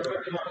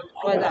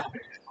 Why that?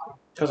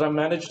 Because I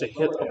managed to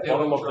hit the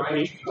bottom of the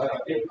peak, Oh,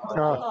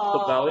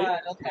 the valley,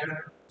 Right, okay.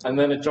 and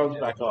then it jumped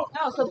back up.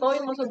 No, so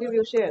Boeing also give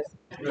you shares.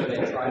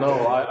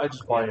 No, I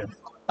just buy it.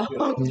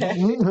 Okay.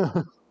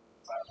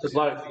 It's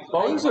like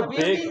Boeing's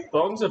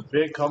a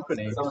big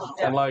company,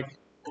 and like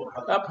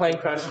that plane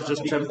crash is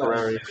just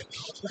temporary.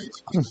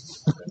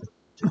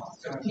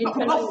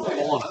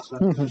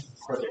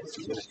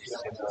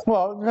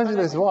 well, imagine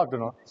they survived or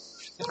not.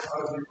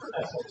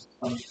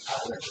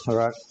 All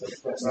right.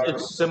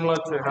 It's similar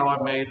to how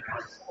I made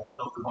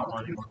my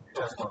money.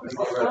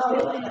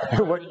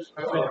 What? Hit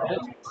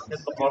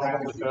the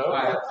bottom of the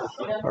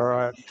curve. All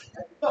right.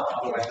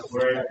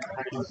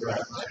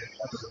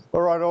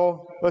 All right,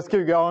 all. Let's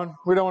keep going.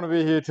 We don't want to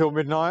be here till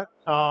midnight.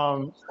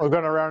 We've got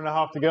an hour and a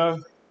half to go,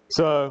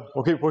 so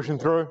we'll keep pushing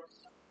through.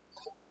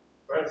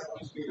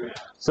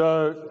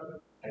 So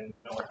And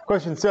no one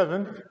Question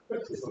 7.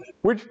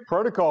 Which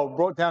protocol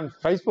brought down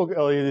Facebook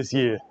earlier this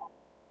year?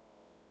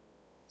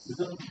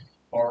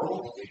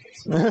 oral.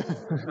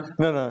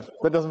 No,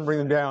 that doesn't bring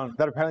them down.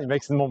 That apparently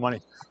makes them more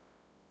money.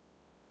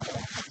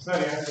 So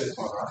the answer is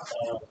one,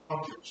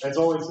 right? There's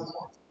always this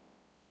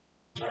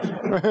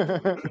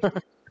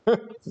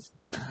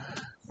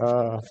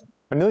one.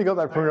 I nearly got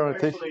that printed on a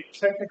t-shirt. Actually,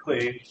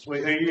 technically,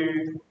 are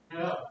you?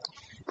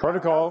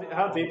 Protocol.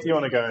 How deep do you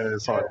want to go into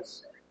this? Like,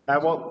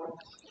 at what?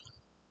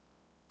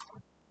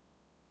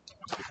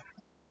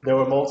 There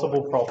were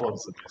multiple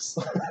problems with this.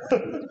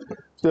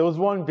 There was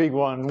one big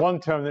one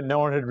term that no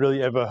one had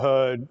really ever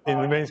heard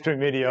in the mainstream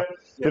media.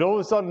 That all of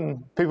a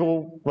sudden,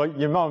 people like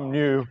your mum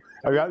knew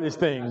about this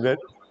thing that.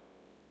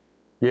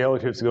 Yeah, all the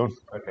chips are gone.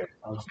 Okay,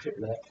 I'll just check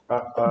that.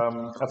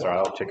 That's all right.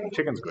 I'll chicken.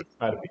 Chicken's good.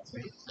 I had a bit.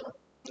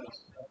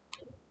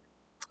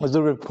 There's a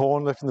little bit of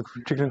corn left in the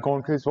chicken and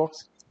corn crisp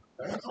box.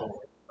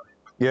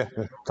 Yeah,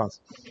 tons.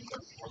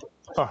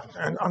 Oh,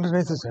 and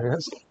underneath the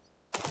serviettes.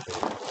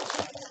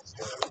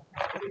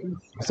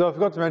 So I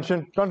forgot to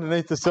mention,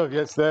 underneath the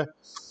serviettes there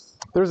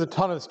is a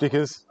ton of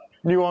stickers,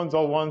 new ones,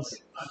 old ones.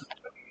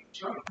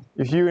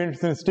 If you're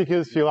interested in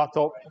stickers for your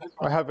laptop,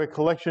 I have a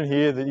collection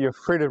here that you're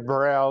free to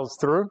browse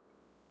through.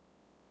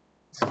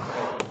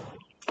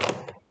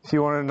 If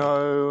you want to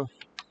know,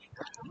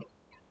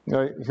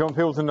 if you want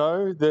people to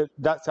know that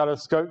That's Out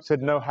of Scope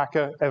said no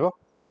hacker ever.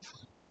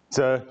 It's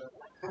a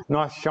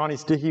nice shiny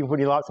sticky you can put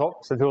in your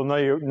laptop so people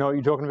know what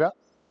you're talking about.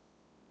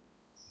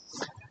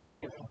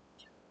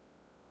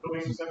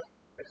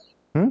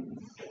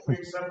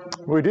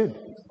 We did.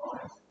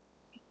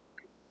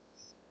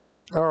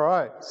 All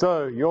right,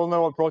 so you all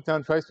know what brought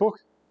down Facebook?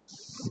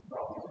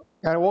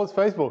 And it was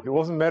Facebook. It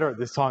wasn't Meta at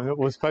this time, it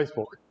was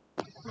Facebook.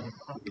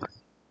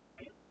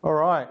 All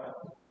right,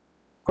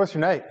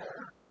 question 8.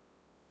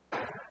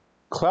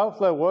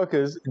 Cloudflare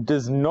Workers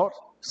does not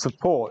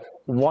support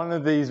one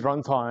of these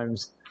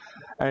runtimes,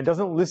 and it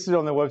doesn't list it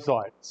on their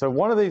website. So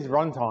one of these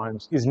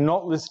runtimes is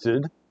not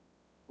listed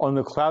on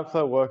the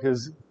Cloudflare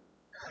Workers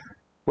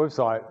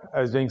website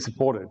as being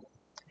supported.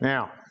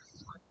 Now,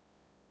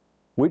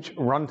 which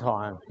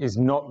runtime is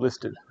not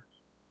listed?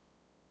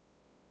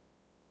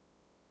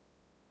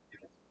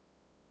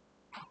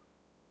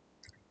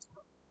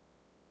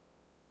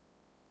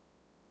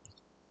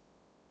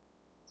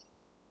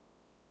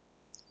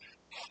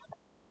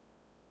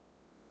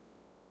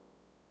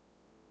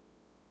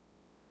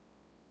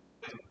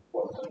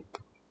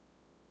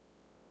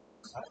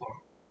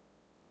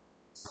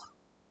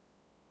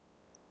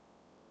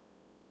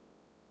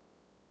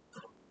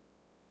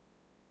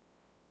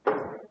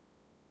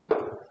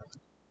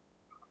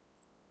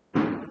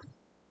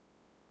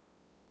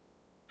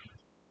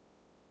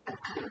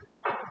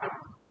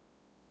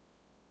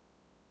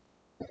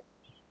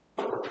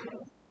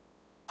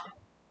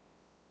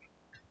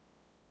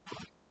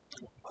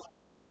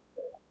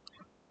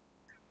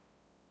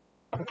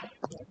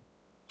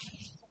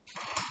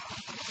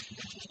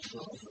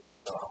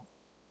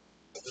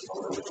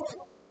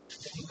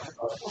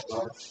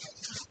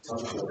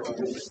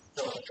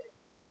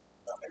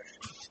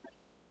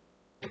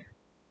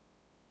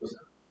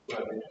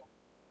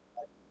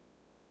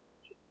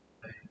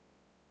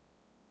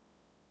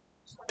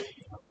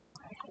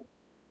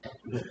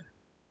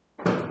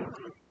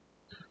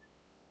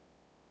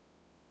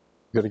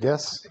 Got a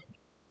guess?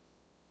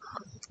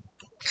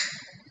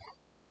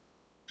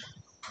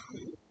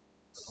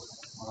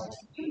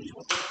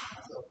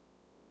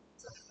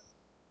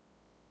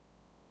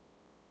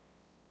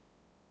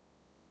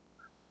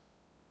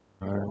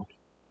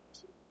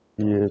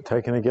 You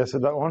taking a guess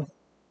at that one?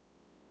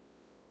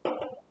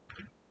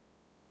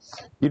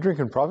 You're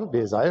drinking private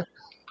beers, are you?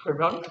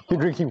 You're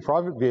drinking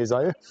private beers,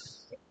 are you?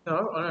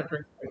 No, I don't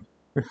drink.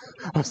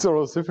 I saw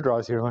all the super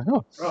dries here. I'm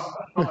like, oh.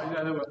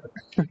 Yeah, they were.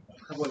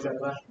 I was out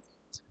of that.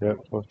 Yeah,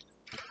 well,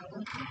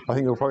 I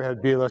think we'll probably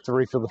have beer left to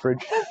refill the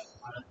fridge.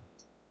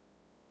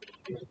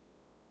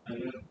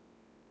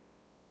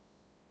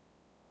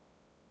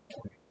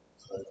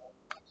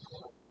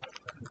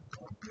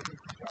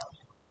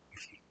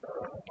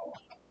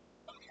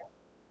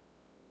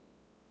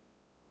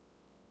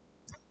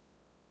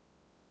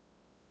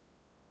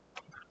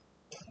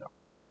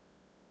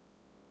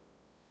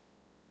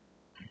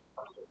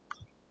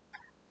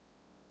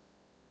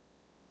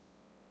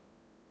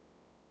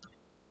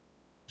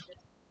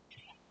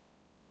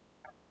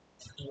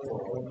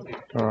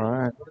 All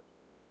right.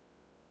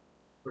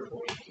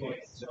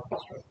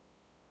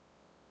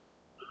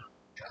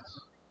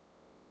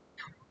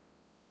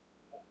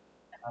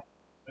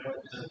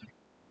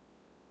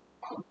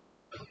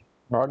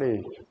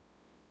 Righty.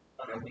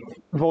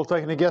 We've all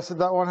taken a guess at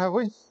that one, have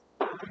we?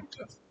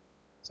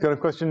 Let's go to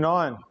question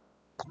 9.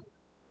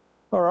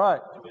 All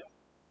right.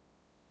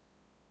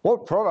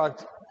 What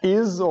product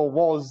is or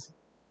was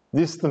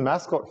this the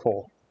mascot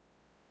for?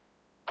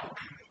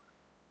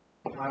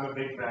 I'm a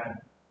big fan.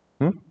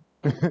 Hmm?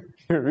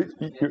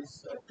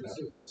 It's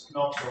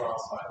not for our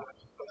side.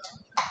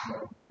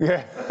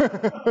 Yeah.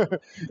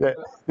 Yeah.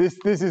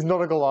 This is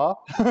not a galah.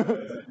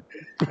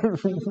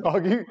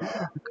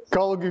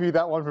 Cole will give you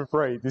that one for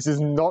free. This is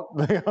not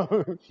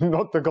the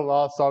not the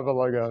galah cyber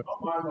logo.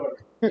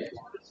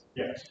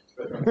 Yes.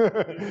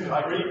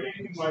 I read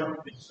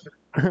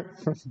my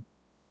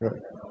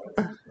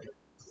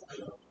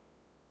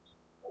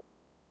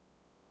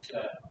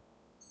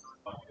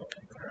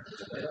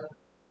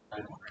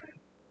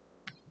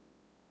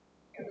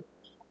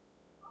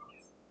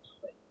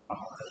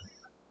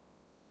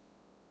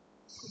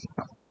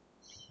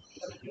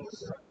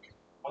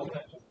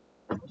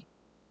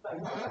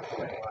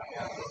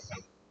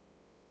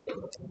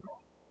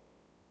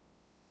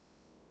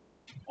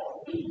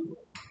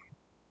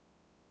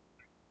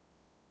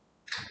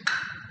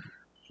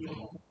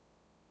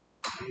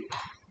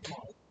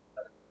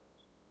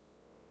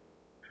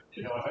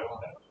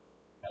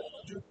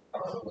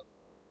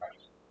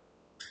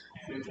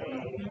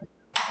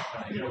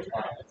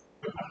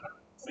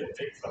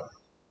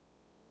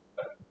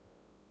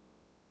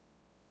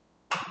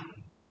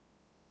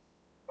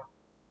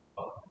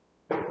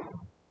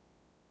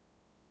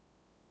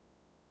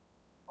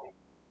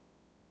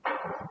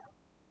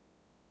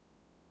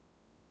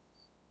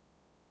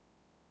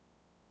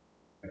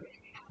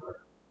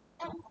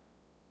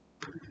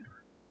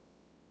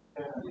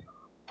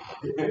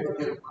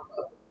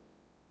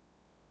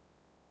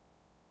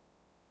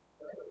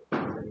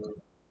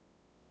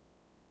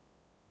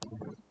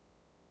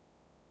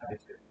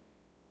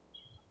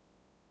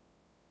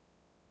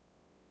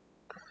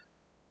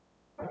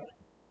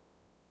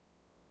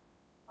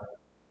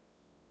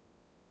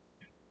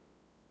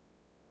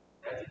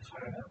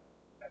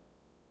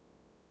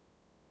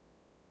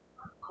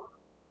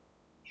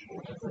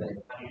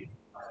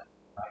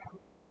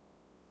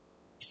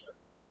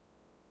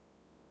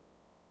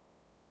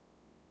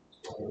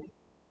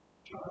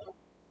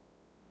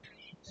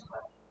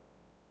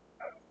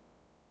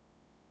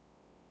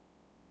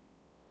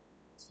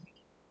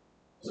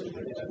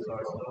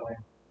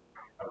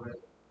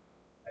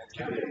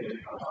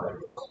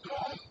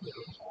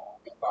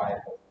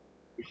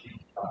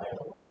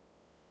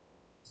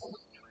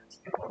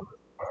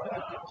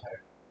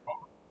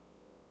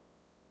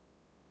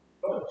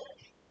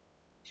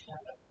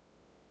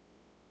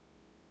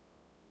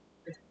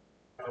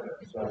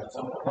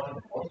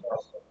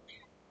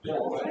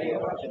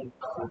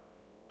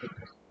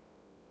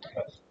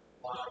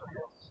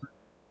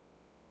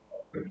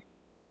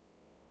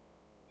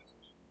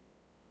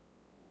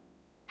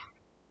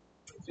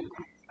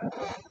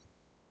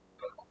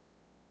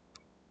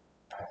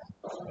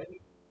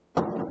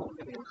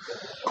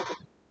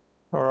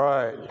All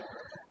right.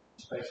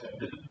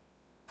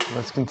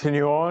 Let's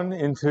continue on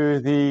into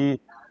the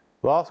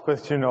last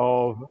question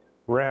of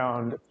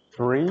round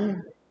 3.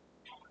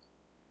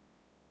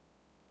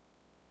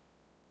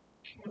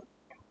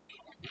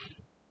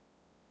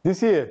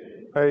 This year,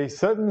 a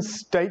certain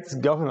state's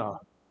governor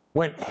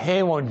went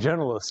ham on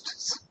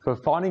journalists for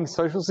finding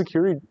social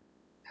security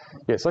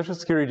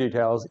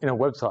details in a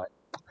website.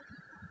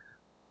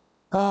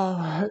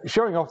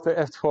 Showing off that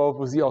F12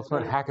 was the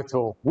ultimate hacker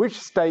tool. Which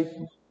state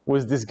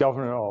was this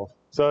governor of?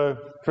 So,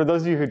 for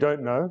those of you who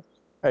don't know,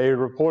 a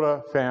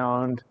reporter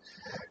found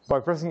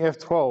by pressing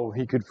F12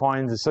 he could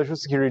find the social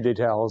security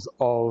details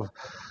of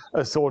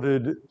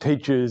assorted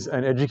teachers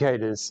and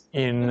educators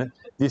in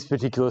this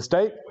particular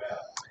state.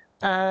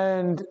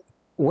 And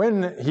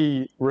when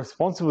he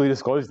responsibly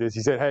disclosed this,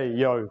 he said, hey,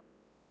 yo,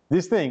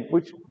 this thing,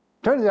 which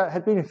turns out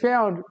had been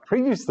found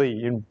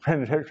previously in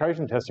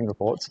penetration testing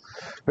reports,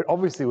 but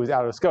obviously was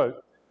out of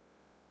scope.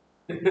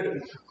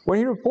 When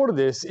he reported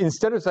this,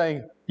 instead of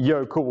saying,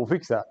 yo, cool, we'll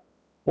fix that,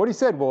 what he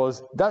said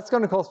was, that's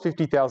going to cost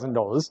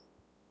 $50,000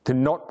 to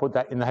not put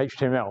that in the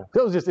HTML.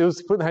 It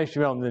was put in the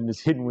HTML and then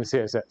just hidden with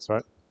CSS,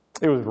 right?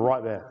 It was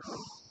right there.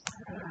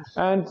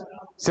 And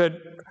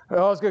said,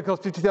 oh, it's going to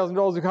cost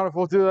 $50,000, we can't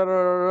afford to do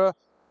that.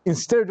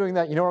 Instead of doing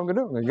that, you know what I'm going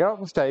to do? I'm going to get up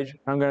on stage, and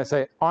I'm going to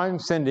say, I'm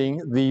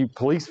sending the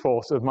police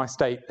force of my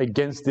state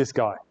against this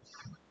guy.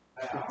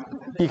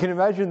 You can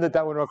imagine that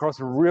that went across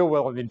real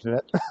well on the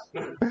internet.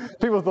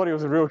 People thought he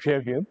was a real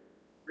champion.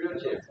 Real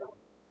champion.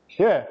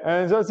 Yeah,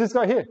 and so it's this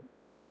guy here.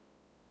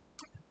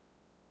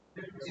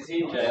 Is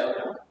he in jail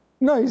now?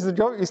 No, he's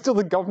still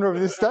the governor of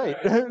this state.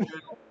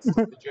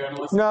 The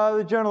journalist? No,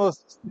 the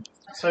journalist.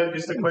 So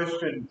is the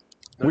question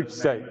Which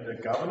state? the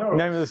governor? Or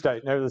Name of the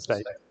state. Name of the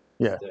state.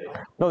 Yeah.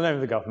 Not the name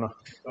of the governor.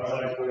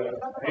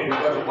 He's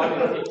got a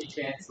 1 in 50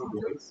 chance of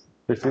lose.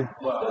 50?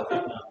 Well,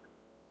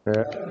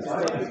 Yeah.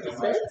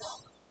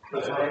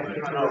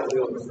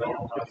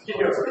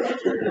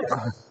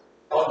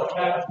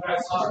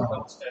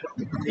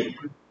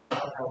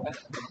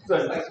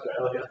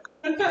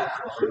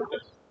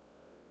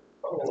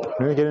 Let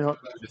me get in on.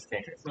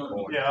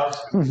 yeah.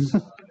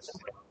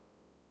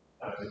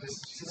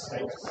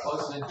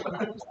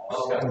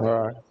 All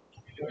right.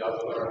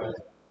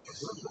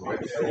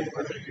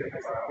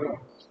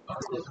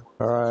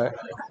 All right.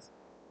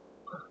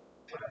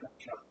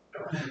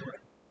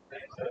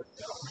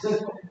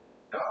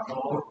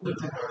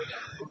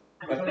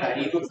 But no,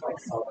 he looks like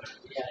someone.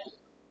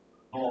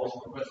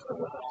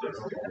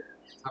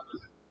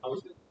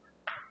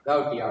 That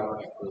would be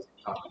ironic if it was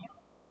Kentucky.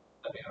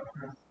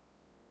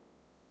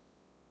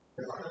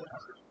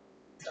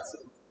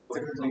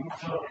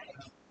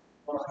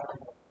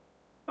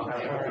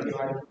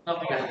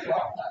 Nothing I can do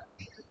about that.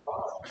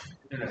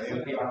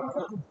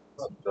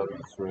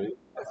 W3.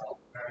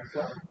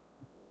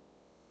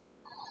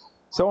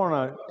 So I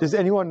want to. Does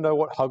anyone know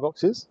what hug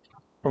ops is?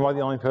 Or am I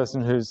the only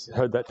person who's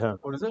heard that term?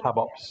 What is it? Hub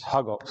ops.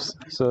 Hug ops.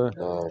 So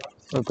No.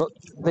 I've got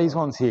these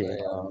ones here.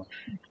 They are.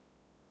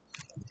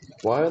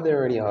 Why are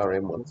there any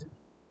RM ones?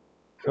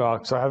 So I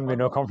haven't been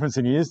to a conference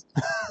in years.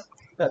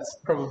 That's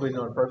probably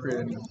not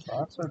appropriate in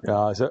answer.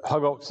 So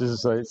hug ops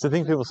is it's the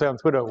thing people say on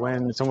Twitter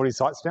when somebody's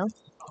site's down.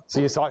 So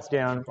your site's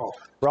down,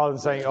 rather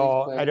than saying,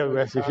 "Oh,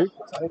 AWS issue,"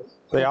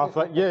 they are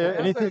like, "Yeah,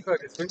 anything,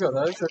 We got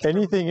those.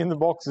 anything in the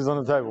box is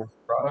on the table."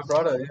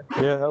 Righto, yeah.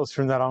 Yeah, that was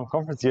from that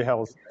conference you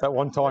held. That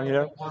one time,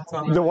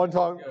 the one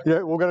time,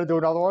 we're going to do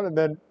another one, and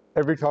then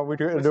every time we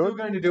do it, We're still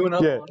going to do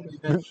another one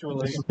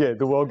eventually. Yeah,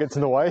 the world gets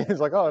in the way.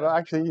 It's like, oh, no,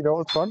 actually, you know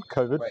what's fun?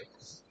 COVID.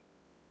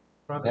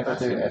 Never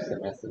do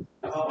SMSs.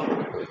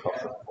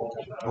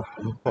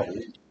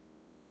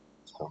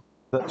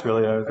 That's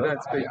really over. I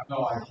don't speak.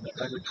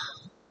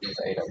 It's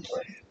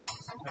AWS.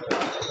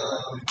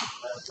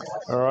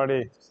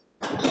 Alrighty.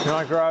 Can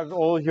I grab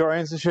all of your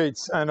answer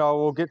sheets and I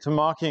will get to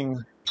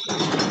marking?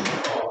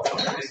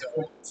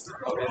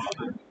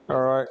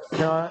 Alright.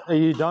 Are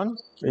you done?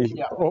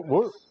 Yeah.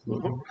 What?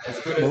 As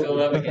good as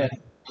it'll ever get.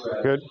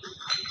 Good.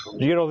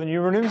 Did you get all the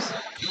numeronyms?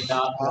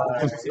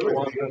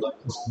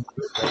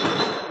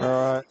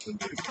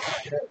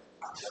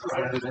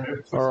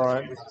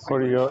 Alright. What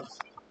do you got?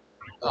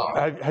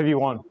 Have you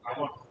won?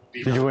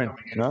 Did you win?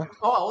 No?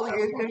 Oh, well,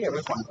 yeah,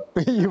 we're fine.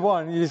 You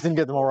won, you just didn't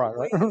get them all right,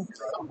 right?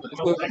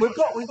 We've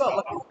got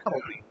like a couple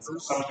of things.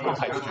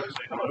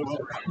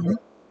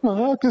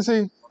 I can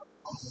see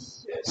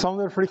some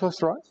that are pretty close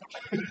to right.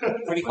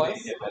 Pretty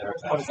close.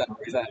 What is that?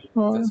 Is that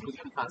Oh. that's what you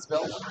can't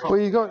spell? Well,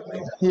 you got,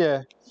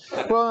 yeah.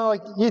 Well,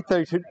 like year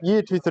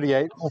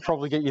 238 will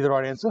probably get you the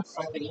right answer,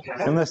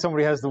 unless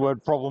somebody has the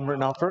word problem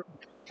written after it.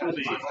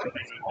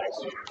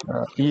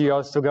 You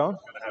guys still going?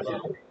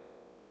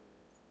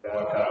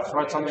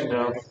 Write something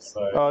down.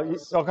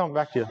 I'll come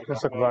back to you.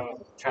 Let's circle back.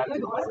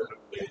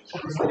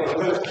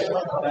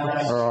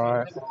 All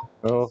right.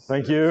 Well,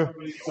 thank you.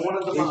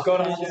 You've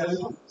got answers.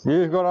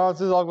 You've got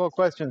answers. I've got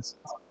questions.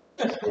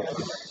 Why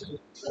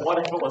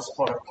don't you put my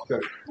spot?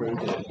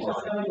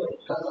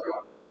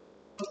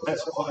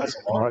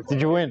 All right.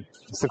 Did you win?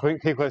 It's the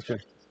key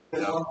question.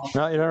 No,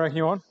 you don't reckon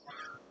you won?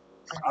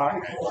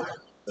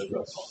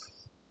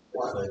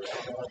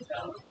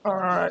 All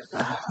right.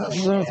 Let's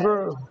zoom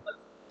through.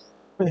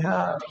 We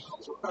have.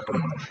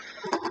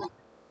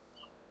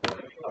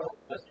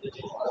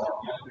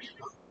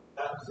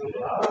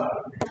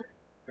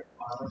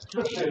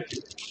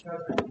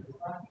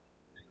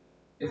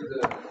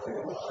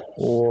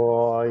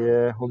 Oh,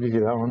 yeah, we'll give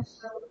you that one.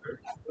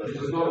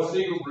 There's not a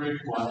single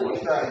group one.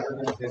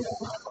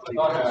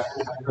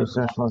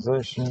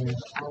 Internationalization.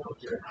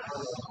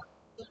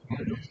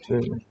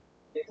 2.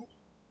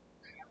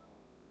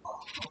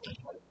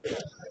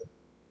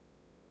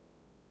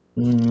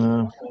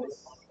 No.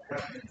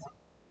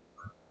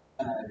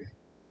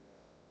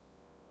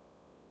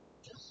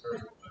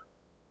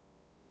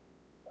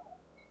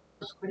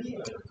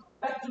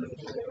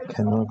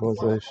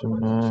 Chemicalization,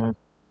 no.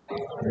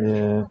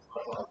 Yeah.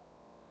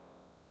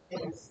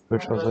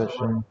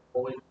 Virtualization.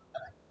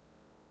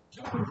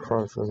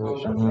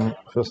 Privatization, no.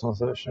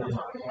 Personalization.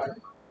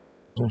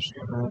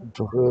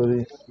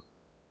 Interoperability.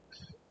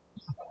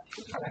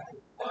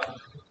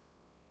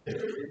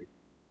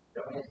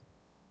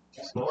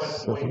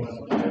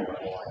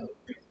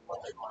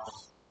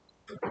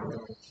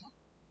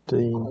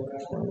 D.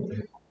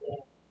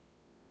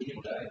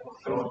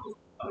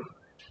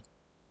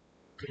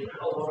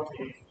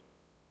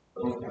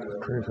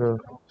 Proof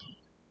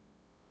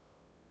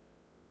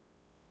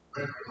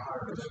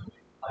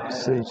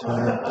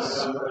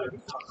C-tax,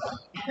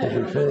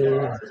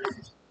 PGP.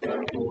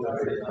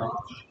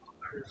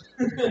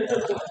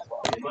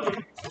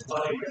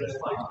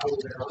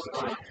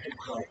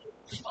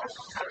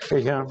 Here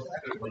you go.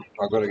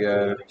 I've got to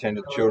go tend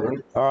to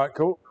children. All right,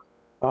 cool.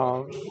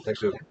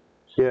 Thanks, Luke.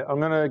 Yeah, I'm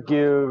going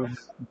to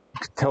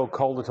tell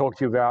Cole to talk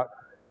to you about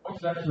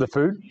the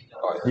food.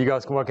 You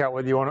guys can work out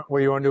what you want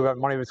to do about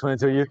money between the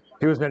two of you.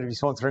 He was meant to be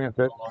sponsoring it,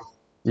 but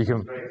you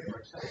can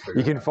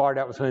fire it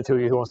out between the two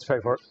of you who wants to pay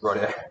for it.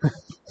 Right, yeah.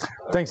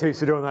 Thanks heaps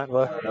for doing that,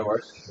 Lo. No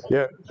worries.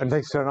 Yeah, and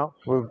thanks for turning up.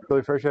 We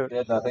really appreciate it.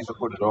 Yeah, no, thanks for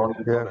putting it on.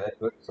 Yeah.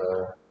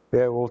 So.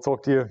 Yeah, we'll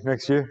talk to you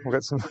next year. We'll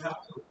get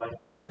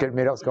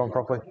meetups going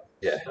properly.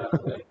 Yeah.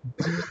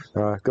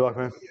 All right, good luck,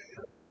 man.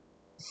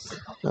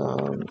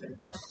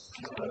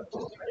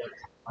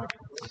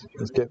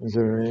 Let's get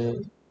Missouri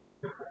in.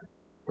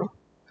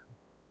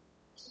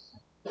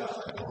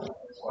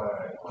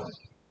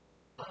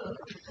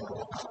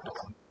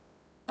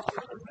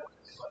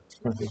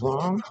 We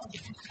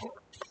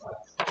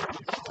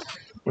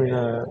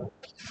have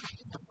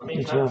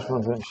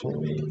internationalization.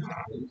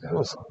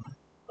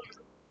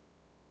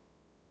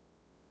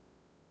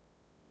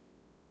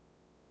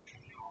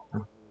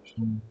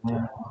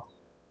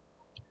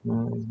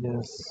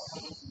 Yes.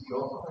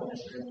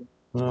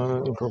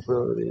 No,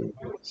 improbability.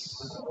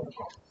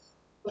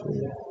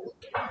 2,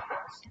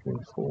 3,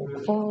 4,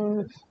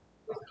 5.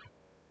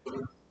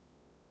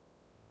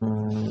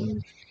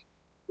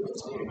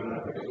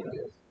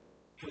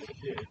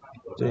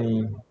 D,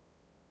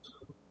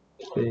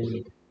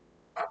 B,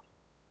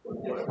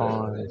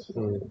 5 is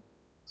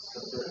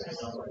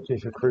G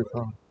for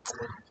Krupa.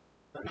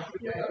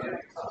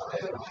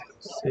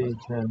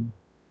 C10.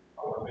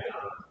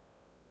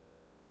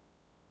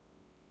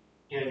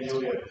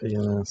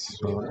 DNS,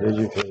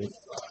 AGP.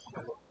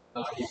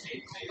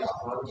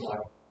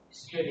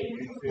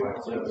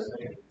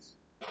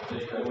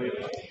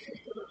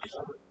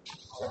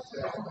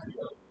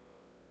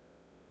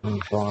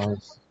 And 5.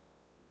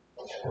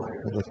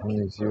 Everything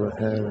is your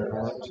head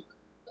out.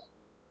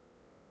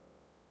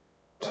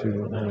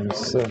 2 and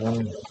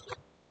 7.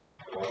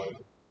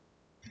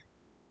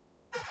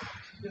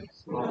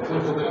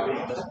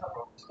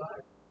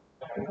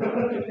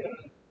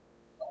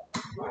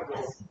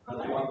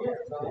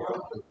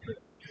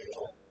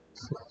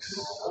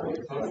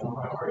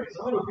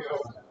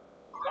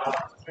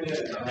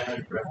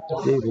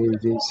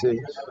 DVDC.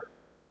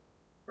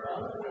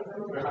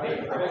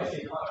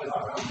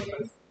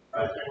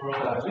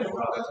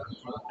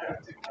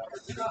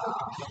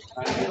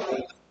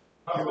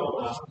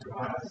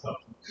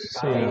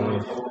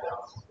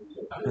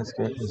 Let's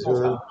get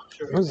Missouri.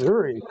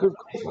 Missouri, good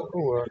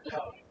work.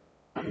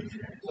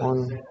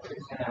 1,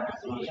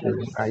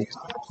 2, 8.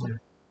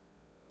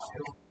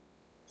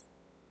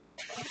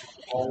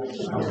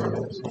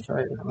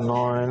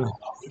 9.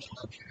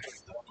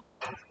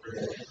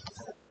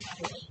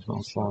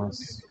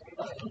 Nice.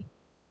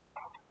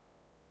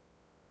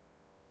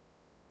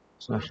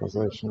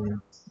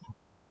 Nationalization.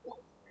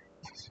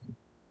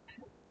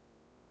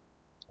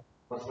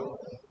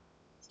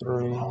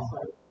 3.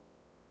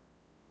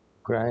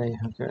 Grey,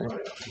 okay.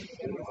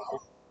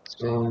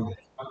 G.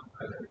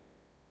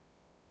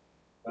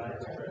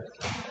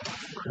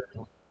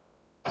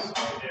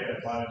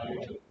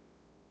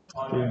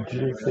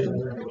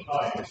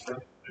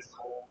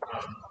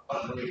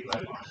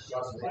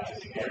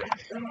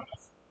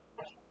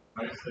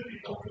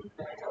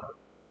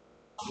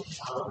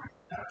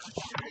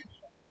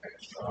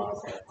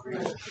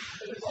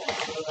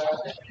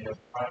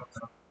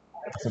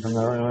 Something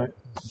there, right?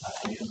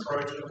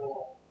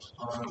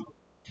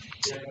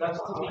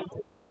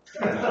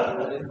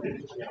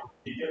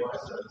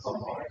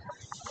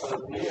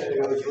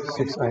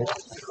 6, 8.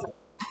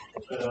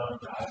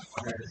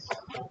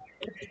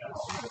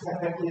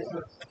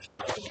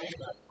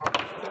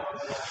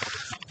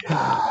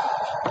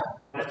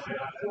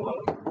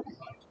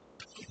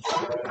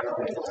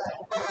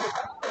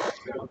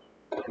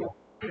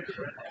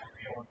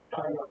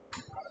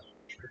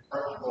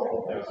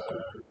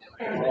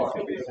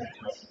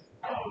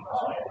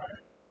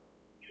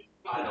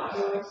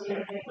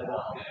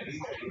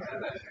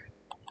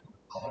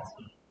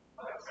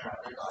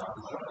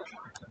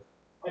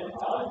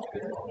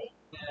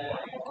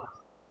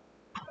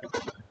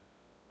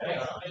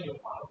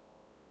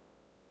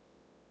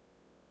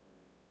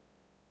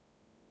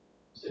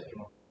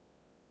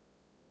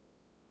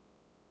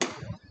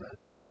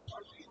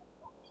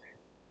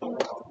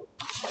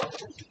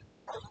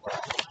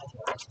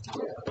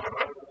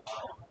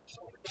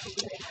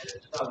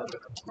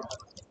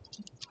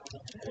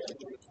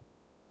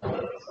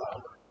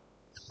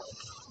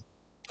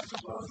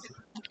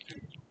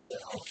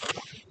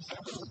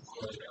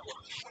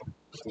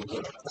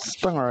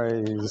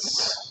 Stingrays.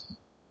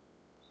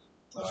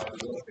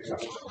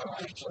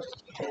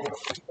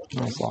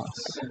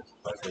 Nice.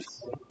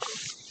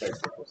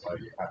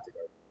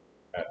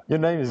 Your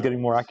name is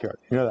getting more accurate.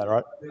 You know that,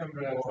 right?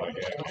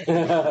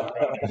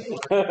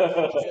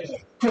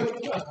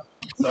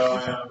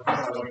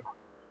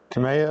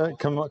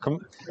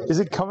 Is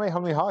it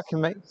Kamehameha?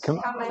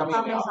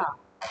 Kamehameha.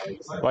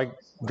 Like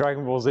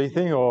Dragon Ball Z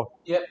thing, or?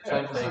 Yep,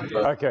 same thing.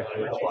 Okay.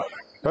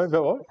 But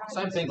what?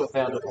 Same thing, but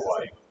found it.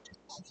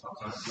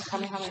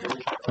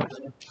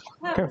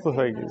 Careful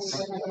Vegas.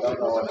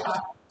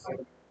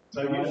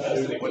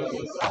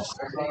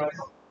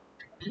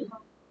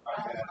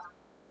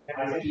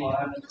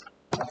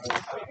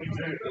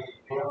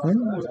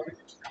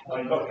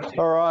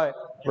 All right,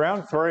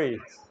 round 3.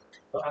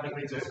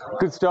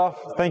 Good stuff.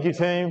 Thank you,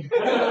 team.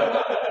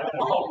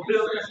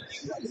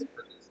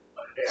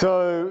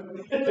 So,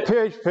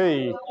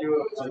 PHP,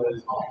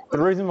 the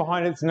reason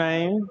behind its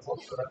name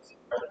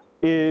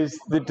is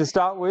that to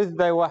start with,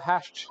 they were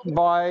hashed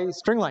by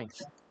string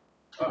length.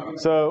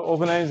 So all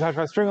the names are hashed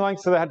by string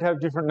length, so they had to have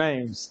different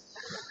names,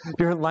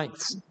 different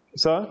lengths.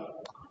 So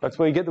that's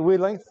where you get the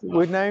weird length,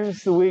 weird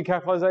names, the weird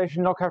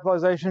capitalization, not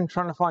capitalization,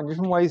 trying to find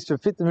different ways to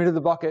fit them into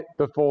the bucket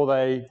before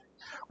they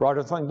write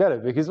on something better,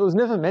 because it was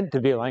never meant to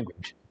be a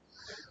language.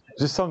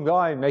 Just some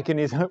guy making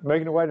a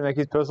way to make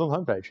his personal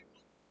homepage.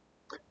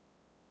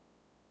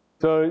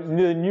 So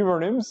the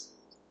pseudonyms,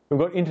 we've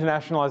got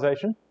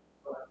internationalization.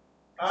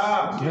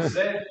 You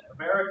said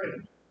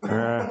American.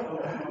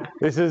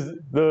 This is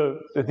the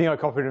thing I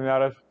copied him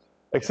out of.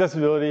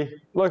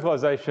 accessibility,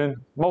 localization,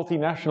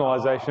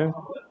 multinationalization,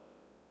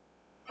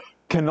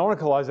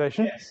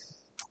 canonicalization,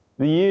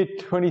 the year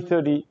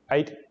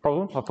 2038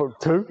 problem, I put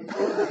 2.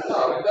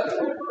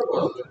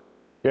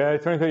 Yeah,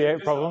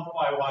 2038 problem.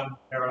 By one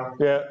error.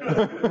 Yeah.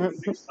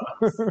 6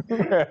 times.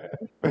 Yeah.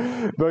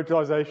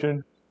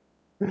 Virtualization,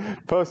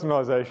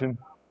 personalization,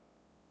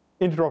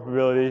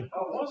 interoperability,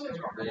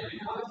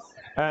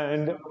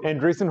 and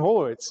Andreessen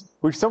Horowitz,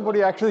 which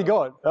somebody actually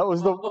got. That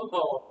was the...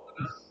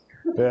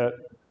 Yeah.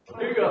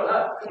 Who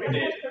got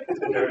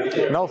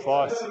that? No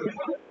slice.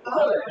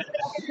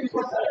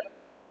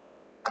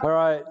 All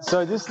right,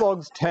 so this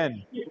log's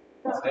 10.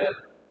 And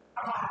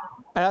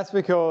that's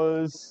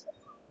because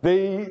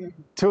the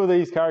 2 of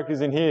these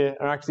characters in here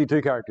are actually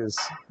 2 characters.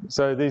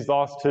 So these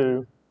last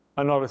 2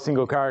 are not a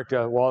single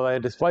character. While they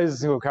display as a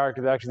single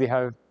character, they actually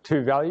have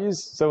 2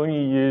 values. So when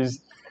you use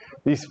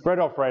the spread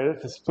operator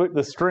to split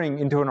the string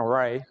into an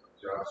array,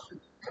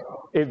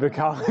 it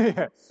becomes...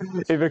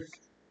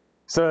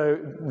 So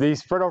the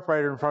spread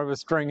operator in front of a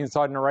string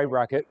inside an array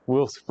bracket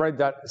will spread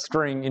that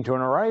string into an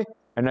array,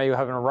 and now you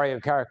have an array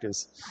of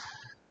characters.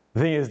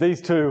 The thing is,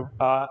 these 2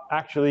 are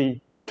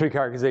actually 2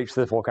 characters each, so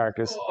they're 4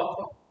 characters.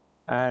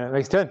 And it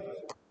makes 10.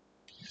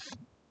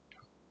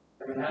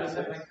 How does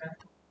that make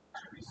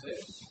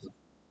sense?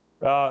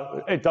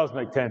 It does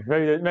make 10.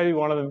 Maybe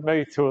one of them,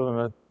 maybe 2 of them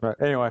are, right.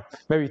 Anyway,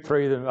 maybe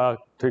 3 of them are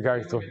 2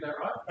 characters.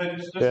 And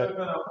just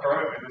open up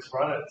Chrome and just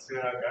run it, see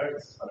how it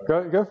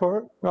goes. Go for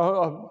it.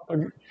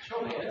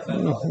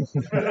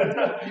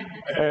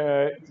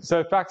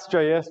 So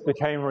Fax.js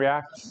became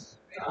React.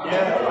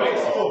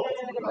 Yeah, cool.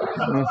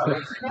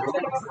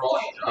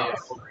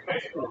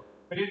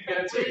 We didn't get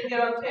a tick.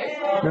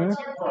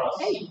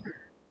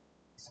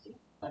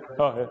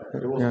 Oh,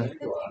 yeah.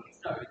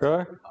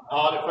 Go.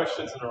 Oh, the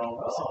questions are wrong.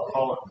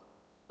 Column.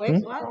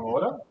 Wait, what? Wrong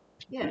order?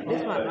 Yeah,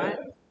 this one, right?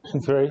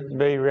 3,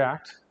 be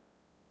React.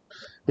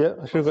 Yeah,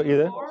 I should have got you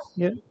there.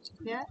 Yeah.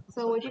 Yeah,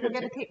 so we should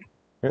get a tick.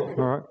 Yeah, all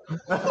right.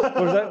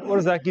 What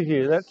does that give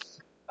you?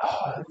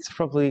 It's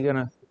probably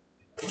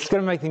it's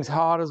gonna make things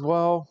hard as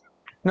well.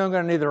 No, I'm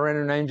gonna need the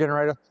random name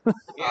generator. No,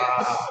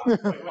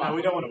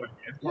 we don't want to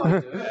win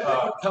again.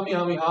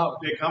 Kamehameha.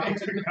 Yeah,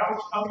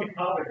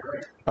 Kamehameha.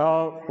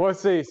 Well, let's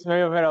see.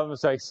 Maybe I've made other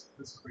mistakes.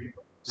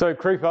 So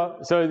Creeper.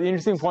 So the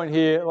interesting point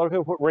here, a lot of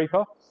people put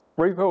Reaper.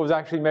 Reaper was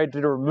actually made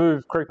to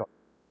remove Creeper.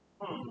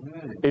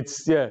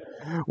 It's,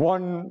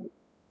 one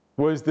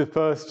was the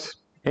first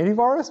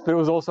antivirus, but it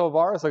was also a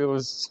virus. Like, it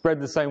was spread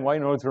the same way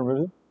in order to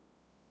remove it.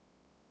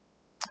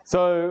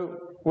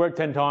 So worked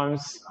 10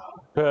 times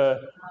per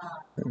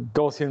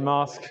Gaussian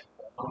mask.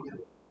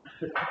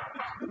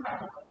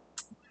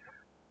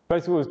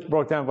 Basically, it was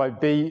brought down by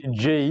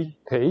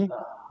BGP,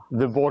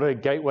 the Border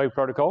Gateway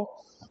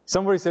Protocol.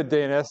 Somebody said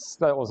DNS.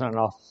 That wasn't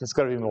enough. It's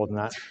got to be more than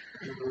that.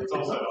 It's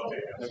also not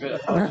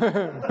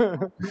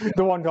DNS.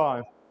 The one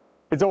time.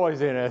 It's always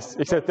DNS,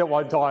 except that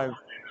one time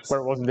where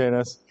it wasn't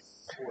DNS.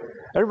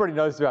 Everybody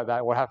knows about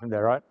that, what happened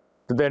there, right?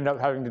 Did they end up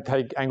having to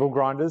take angle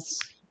grinders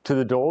to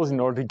the doors in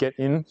order to get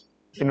in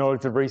order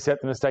to reset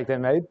the mistake they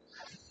made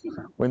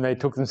when they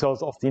took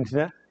themselves off the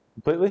internet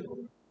completely?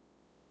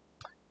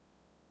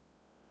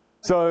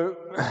 So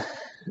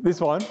this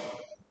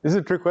is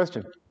a trick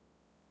question.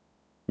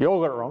 You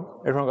all got it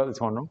wrong. Everyone got this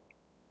one wrong.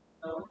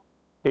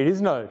 It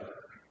is Node.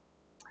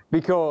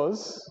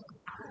 Because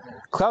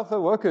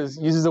Cloudflare Workers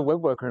uses a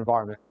web worker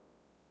environment.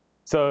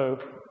 So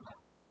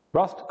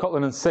Rust,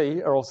 Kotlin, and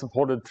C are all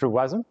supported through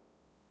WASM.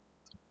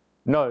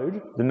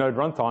 Node, the Node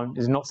runtime,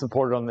 is not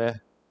supported on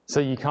there. So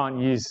you can't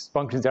use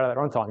functions out of that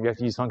runtime. You have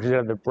to use functions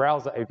out of the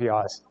browser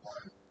APIs.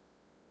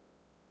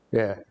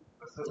 Yeah.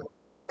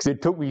 Because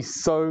it took me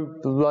so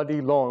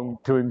bloody long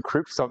to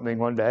encrypt something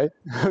one day,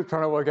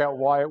 trying to work out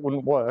why it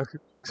wouldn't work.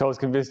 So I was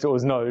convinced it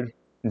was Node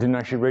and didn't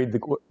actually read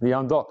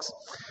the docs.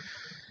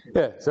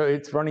 Yeah, so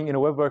it's running in a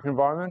web worker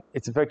environment.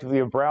 It's effectively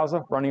a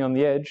browser running on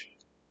the edge,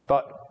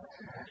 but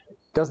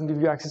doesn't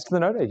give you access to the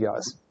Node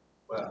APIs.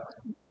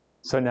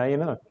 So now you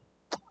know.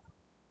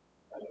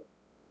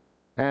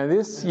 And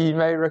this, you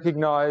may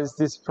recognize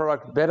this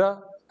product better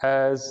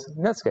as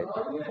Netscape.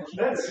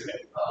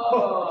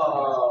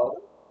 Oh.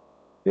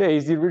 Yeah,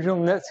 he's the original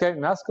Netscape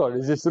mascot.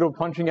 He's this little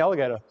punching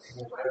alligator.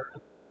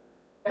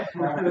 I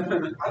don't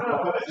know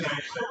how to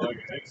change that logo.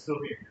 It'd still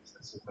be in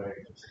business if they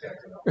just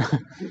kept it up.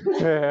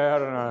 Yeah, I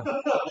don't know.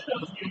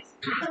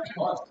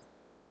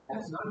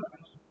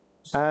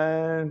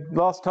 And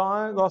last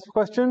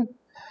question.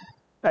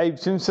 Abe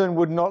Simpson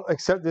would not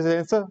accept this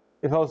answer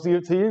if I was to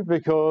give it to you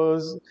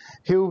because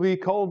he'll be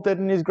cold dead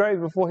in his grave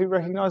before he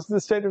recognizes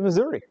the state of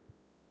Missouri.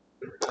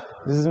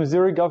 This is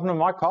Missouri Governor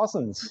Mike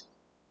Parsons.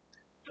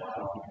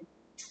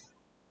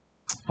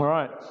 All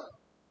right.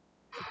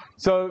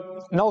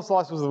 So null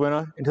slice was the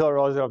winner until I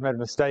realized that I've made a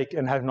mistake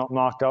and have not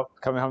marked up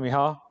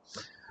Kamehameha.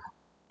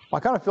 I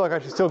kind of feel like I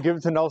should still give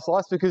it to Null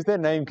Slice because their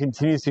name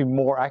continues to be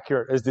more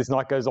accurate as this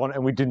night goes on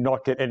and we did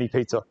not get any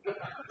pizza.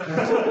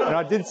 And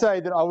I did say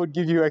that I would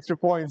give you extra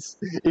points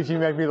if you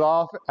made me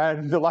laugh,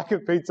 and the lack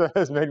of pizza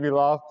has made me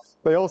laugh.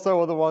 They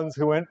also are the ones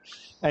who went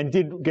and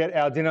did get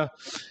our dinner,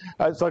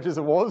 such as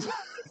it was.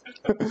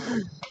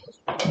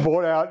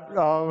 Bought out...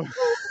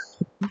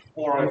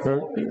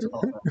 404 pizza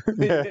not found.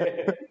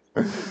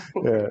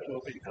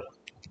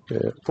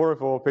 Yeah.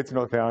 404, pizza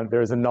not found.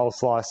 There is a Null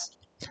Slice.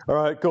 All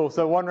right, cool.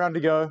 So 1 round to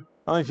go.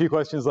 Only a few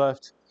questions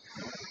left.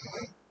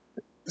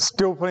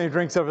 Still plenty of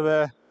drinks over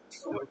there.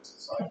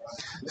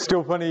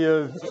 Still plenty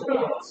of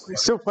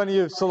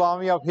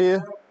salami up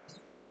here.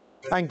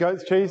 And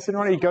goat's cheese.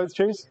 Anyone eat goat's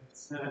cheese?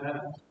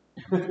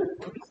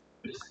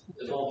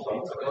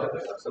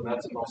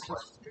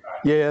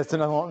 Yeah, it's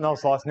another Null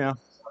Slice now.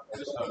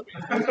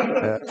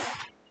 Yeah.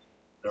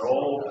 They're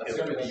all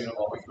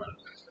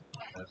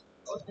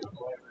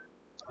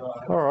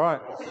All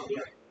right.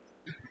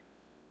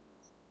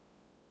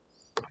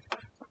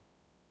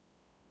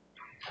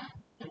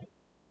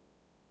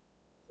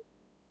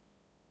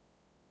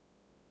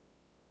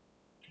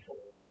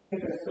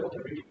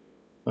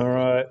 All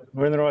right,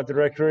 we're in the right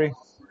directory.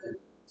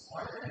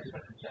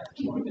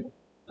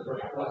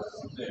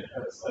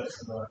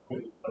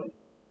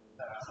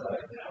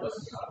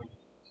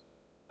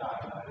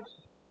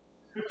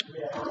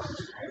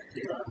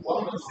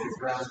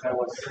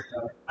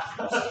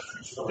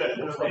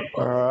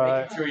 All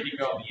right. sure you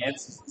got the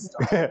answers and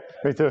stuff. Yeah,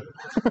 me too.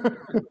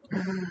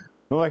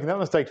 I'm making that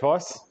mistake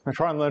twice. I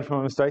try and learn from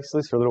my mistakes, at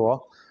least for a little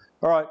while.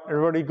 All right,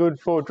 everybody good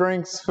for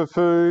drinks, for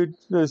food?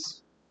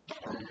 There's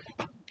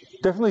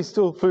definitely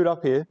still food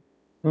up here.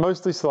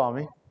 Mostly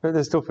salami, but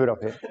there's still food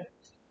up here.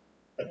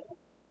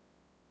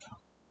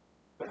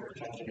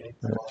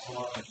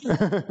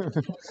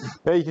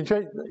 Yeah, you can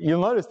change.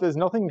 You'll notice there's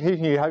nothing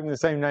keeping you having the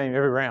same name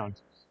every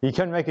round. You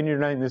can make a new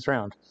name this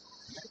round.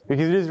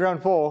 Because it is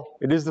round 4,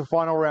 it is the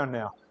final round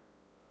now.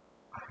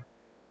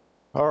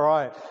 All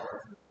right.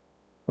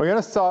 We're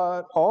going to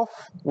start off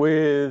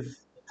with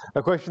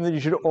a question that you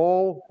should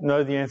all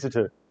know the answer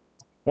to.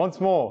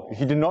 Once more, if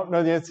you do not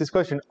know the answer to this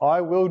question,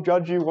 I will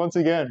judge you once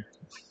again.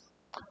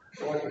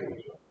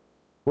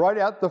 Write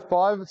out the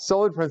 5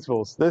 solid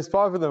principles. There's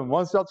 5 of them.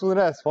 One starts with an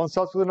S, one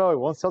starts with an O,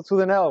 one starts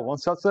with an L, one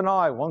starts with an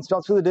I, one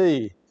starts with a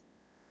D.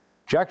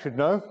 Jack should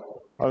know.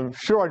 I'm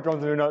sure I've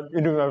drummed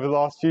into him over the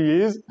last few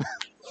years.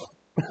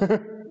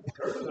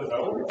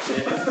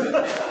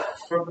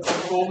 From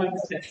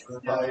performance test.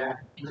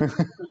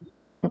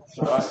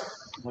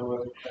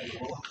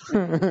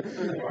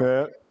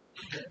 Yeah.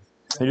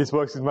 He just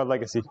works with my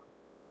legacy.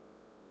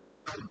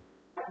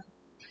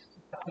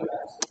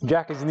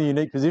 Jack is in the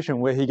unique position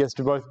where he gets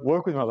to both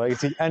work with my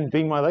legacy and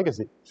be my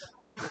legacy.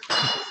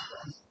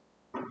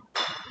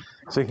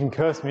 So he can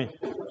curse me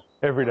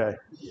every day.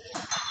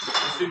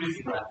 As soon as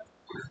you run.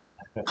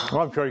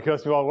 Well, I'm sure he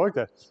cursed me while I worked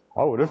there.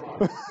 I would have.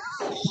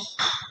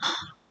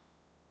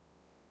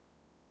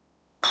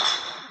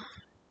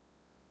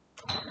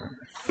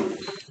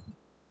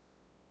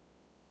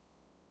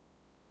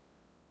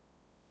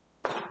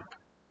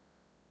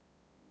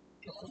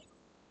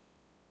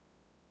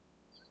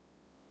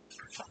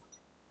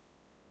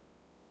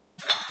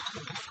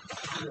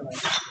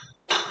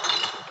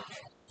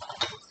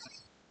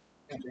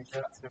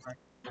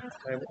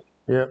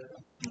 Yep,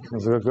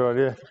 that's a good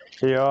idea.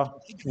 Here you are.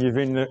 You've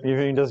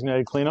been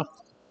designated cleaner.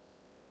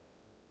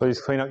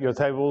 Please clean up your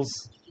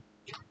tables.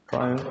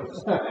 Try and...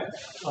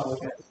 Oh,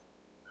 okay.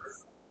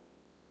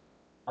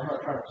 I'm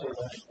not trying to say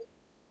that.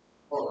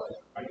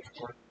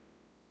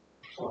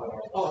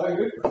 Oh,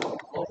 very good.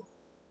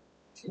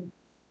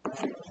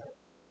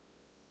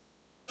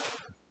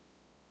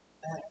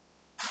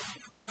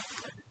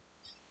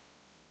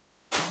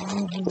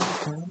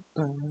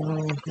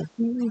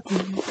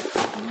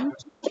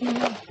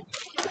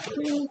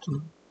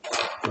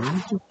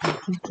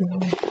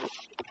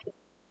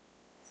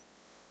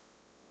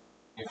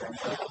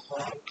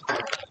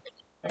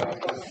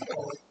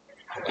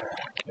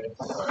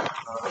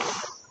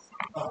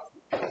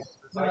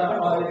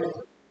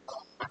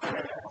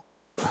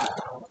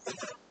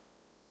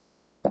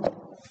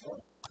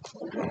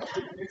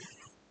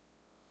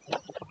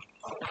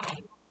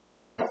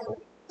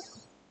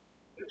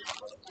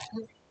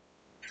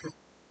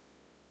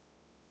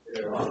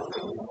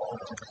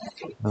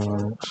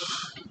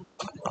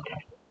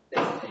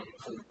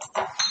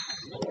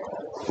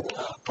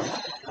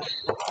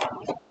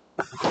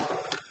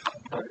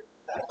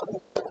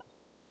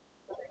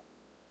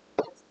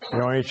 You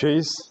want any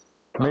cheese?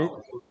 Meat?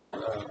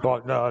 Oh,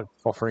 no,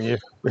 offering you.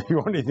 If you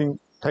want anything,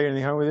 take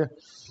anything home with you?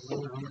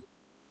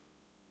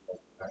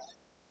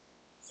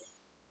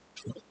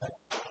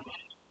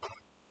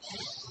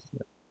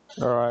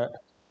 All right.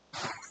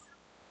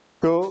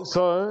 Cool.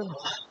 So,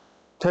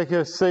 take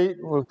a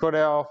seat. We've got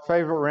our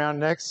favourite round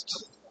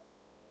next.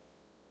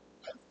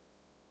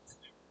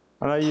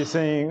 I know you're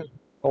seeing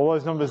all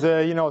those numbers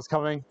there. You know what's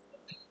coming.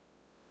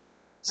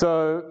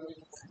 So,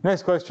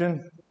 next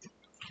question.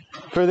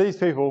 For these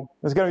people,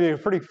 it's going to be a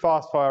pretty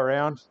fast fire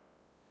round.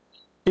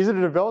 Is it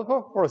a developer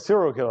or a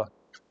serial killer?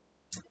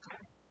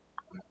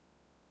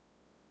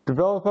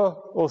 Developer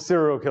or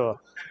serial killer?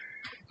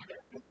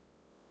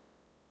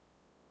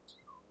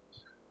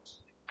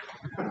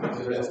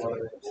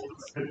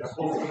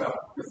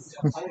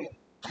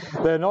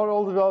 They're not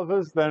all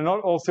developers, they're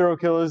not all serial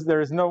killers,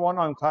 there is no one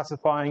I'm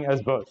classifying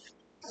as both.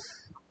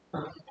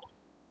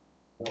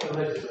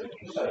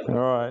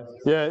 Alright,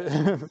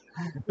 yeah,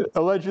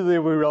 allegedly it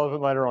will be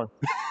relevant later on.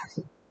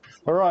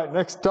 Alright,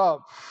 next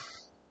up.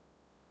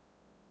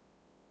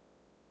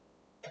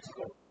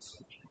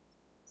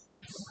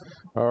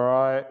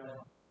 Alright,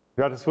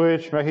 got to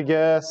switch, make a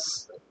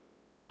guess.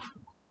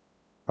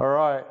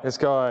 Alright, this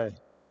guy.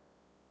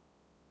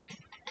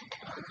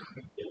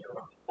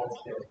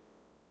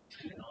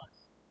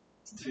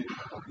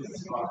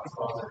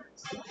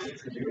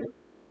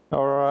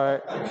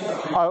 Alright,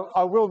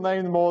 I will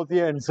name them all at the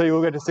end so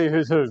you'll get to see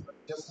who's who.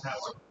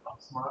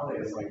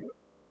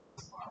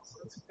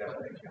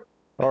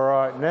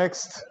 Alright,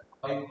 next.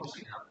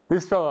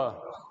 This fella.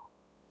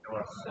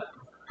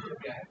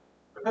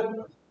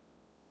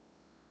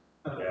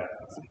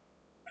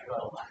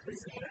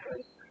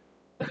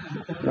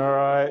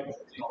 Alright.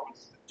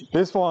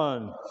 This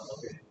one.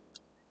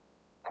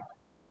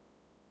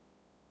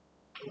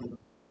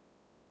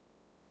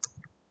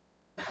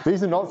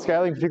 These are not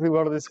scaling particularly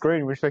well to this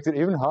screen, which makes it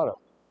even harder.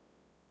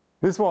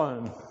 This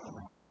one.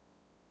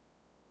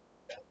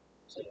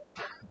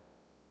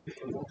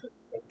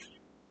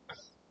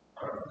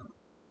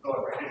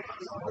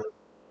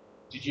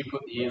 Did you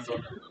put the ears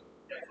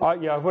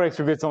on? Yeah, I put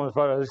extra bits on the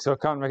photos so I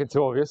can't make it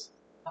too obvious.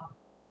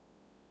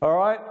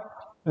 Alright,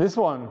 this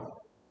one.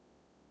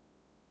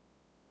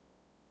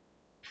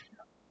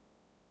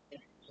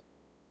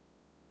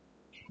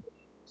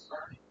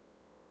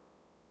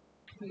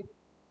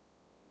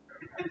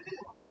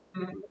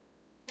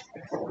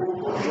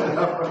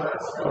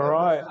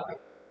 Alright,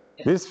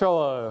 this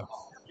fellow.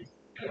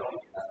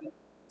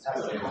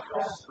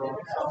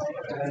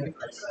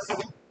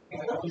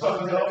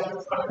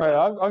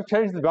 Right, I've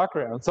changed the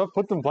background, so I've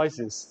put them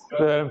places that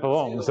they don't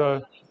belong,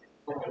 so.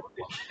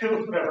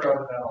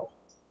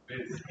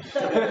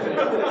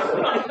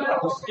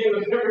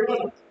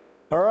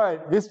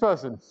 Alright, this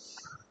person.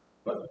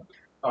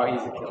 Oh,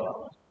 he's a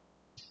killer.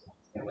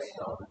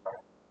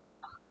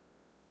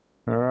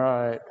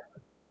 Alright.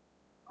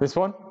 This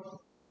one?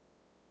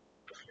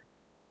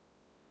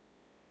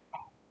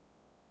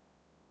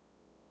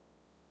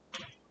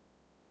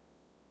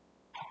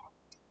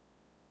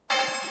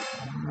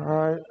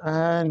 Alright,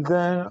 and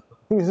then I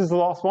think this is the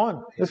last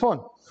one. This one.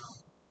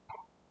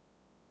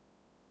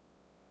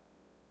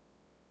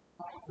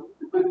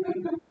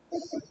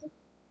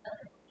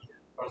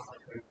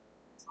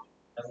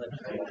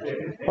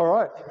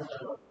 Alright.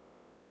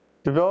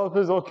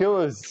 Developers or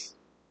killers?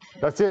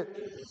 That's it.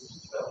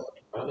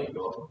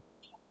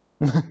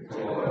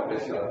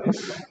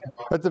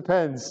 That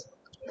depends.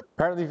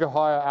 Apparently if you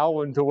hire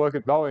Alwyn to work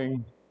at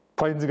Boeing,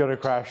 planes are going to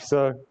crash,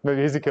 so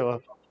maybe he's a killer.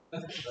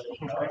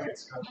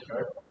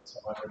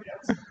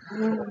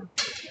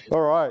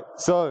 Alright,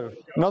 so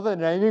another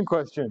naming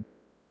question.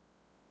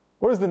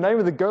 What is the name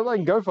of the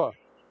goat-leg gopher?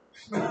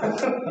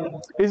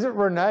 Is it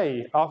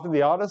Renee, after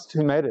the artist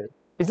who made it?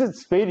 Is it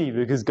Speedy,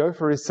 because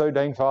gopher is so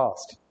dang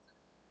fast?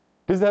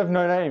 Does it have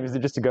no name? Is it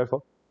just a gopher?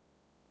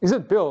 Is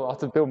it Bill,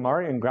 after Bill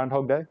Murray in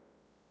Groundhog Day?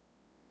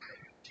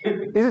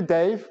 Is it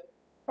Dave?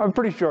 I'm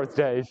pretty sure it's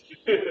Dave.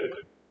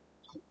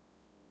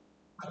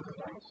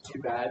 Too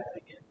bad.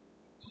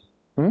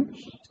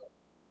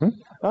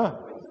 Ah,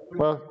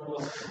 well,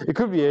 it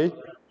could be E.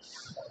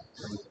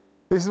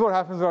 This is what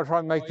happens when I try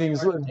and make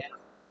things.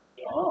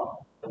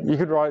 You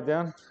could write it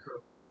down.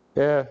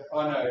 Yeah.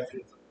 Oh no.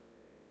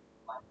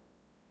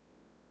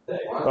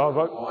 Oh,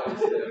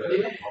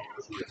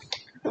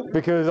 but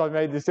because I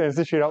made this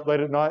answer sheet up late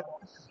at night,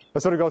 I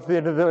sort of got to the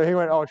end of it. He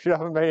went, "Oh shit, I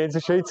haven't made answer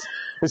sheets.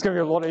 It's going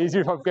to be a lot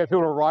easier if I get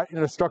people to write in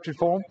a structured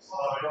form."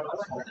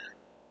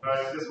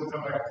 This will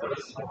come back to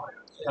this.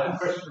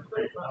 Question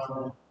 3.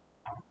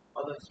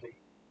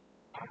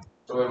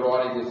 So we're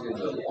writing this in on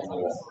the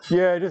wall.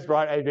 Yeah, just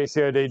write A, B,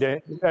 C, or D,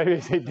 A,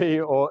 B, C, D,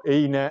 or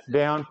E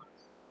down.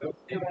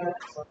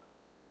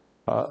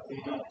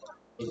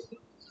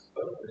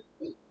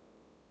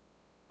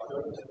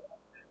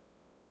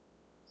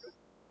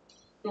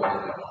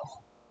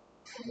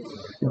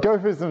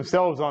 Gophers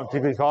themselves aren't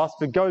particularly fast,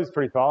 but Go is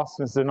pretty fast.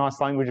 It's a nice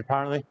language,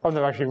 apparently. I've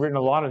never actually written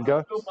a line of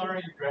Go.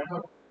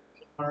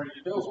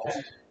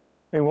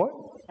 In what?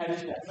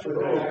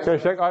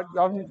 Caddyshack? I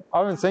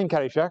haven't seen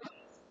Caddyshack.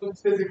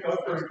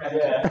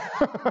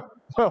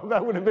 Well,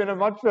 that would have been a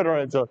much better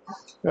answer.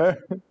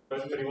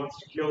 Everybody wants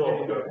to kill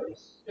all the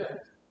gophers.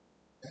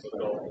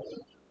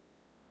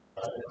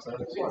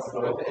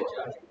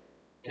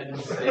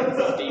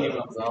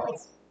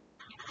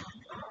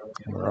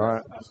 All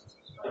right.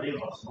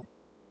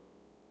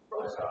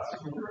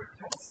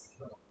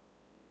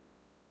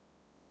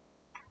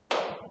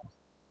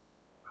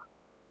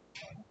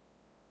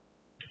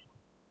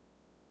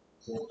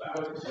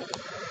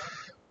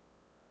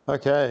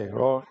 Okay,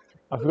 well,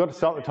 I forgot to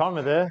start the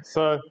timer there,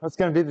 so that's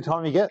going to be the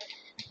time you get.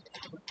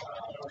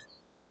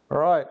 All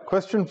right,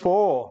 question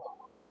 4.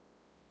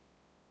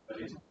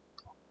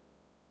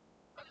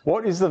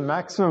 What is the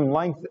maximum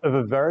length of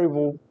a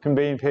variable can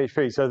be in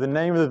PHP? So the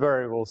name of the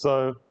variable.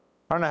 So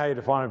I don't know how you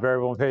define a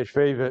variable in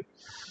PHP, but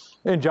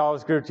in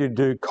JavaScript you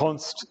do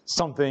const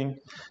something,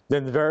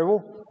 then the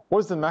variable. What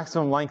is the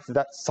maximum length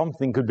that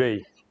something could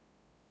be?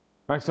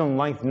 Maximum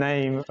length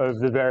name of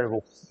the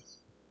variable.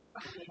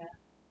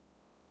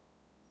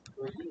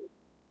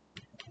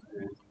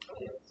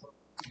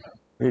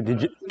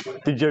 Did you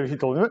ever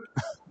hit the limit?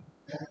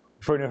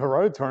 For never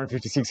wrote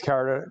 256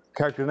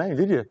 character name,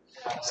 did you?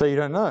 So you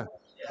don't know.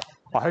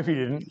 I hope you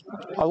didn't.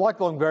 I like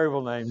long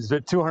variable names,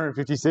 but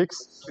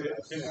 256,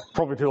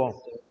 probably too long.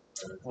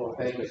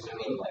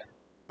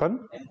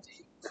 Pardon?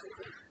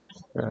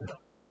 Yeah.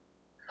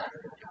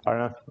 I don't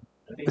know.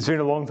 It's been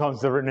a long time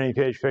since I've written any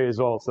PHP as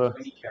well, so.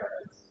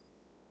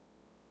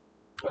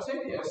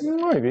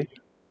 Maybe.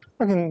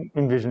 I can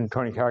envision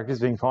 20 characters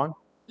being fine.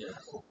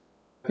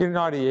 In an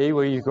IDE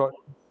where you've got,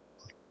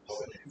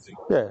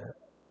 yeah.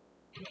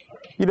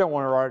 You don't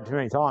want to write it too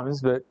many times,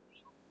 but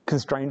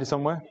constrained to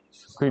somewhere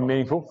could be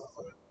meaningful.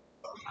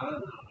 I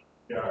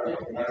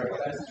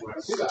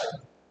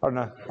don't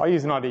know. I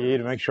use an IDE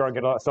to make sure I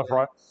get all that stuff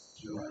right.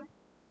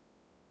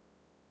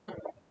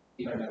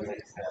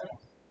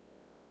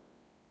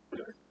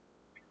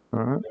 All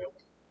right.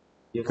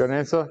 Got an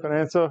answer? Got an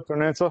answer? Got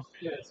an answer?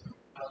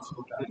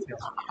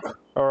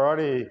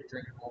 Alrighty.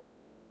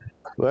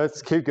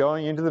 Let's keep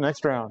going into the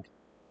next round.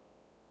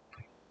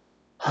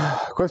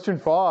 Question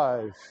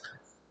 5.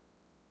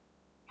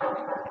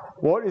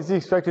 What is the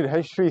expected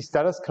HTTP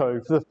status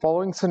code for the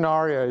following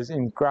scenarios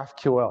in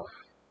GraphQL?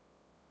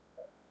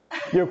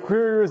 Your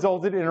query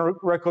resulted in a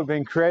record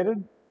being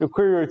created. Your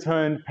query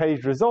returned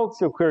page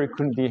results. Your query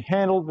couldn't be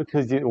handled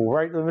because you were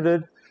rate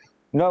limited.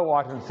 No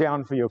item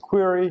found for your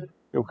query.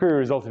 Your query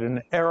resulted in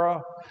an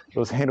error. It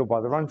was handled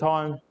by the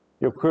runtime.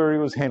 Your query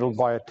was handled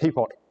by a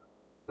teapot.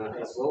 Not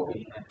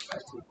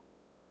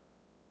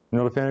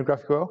a fan of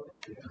GraphQL?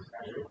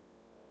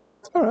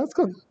 All right, it's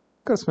got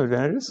some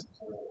advantages.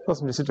 Got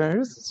some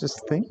disadvantages. It's just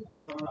a thing.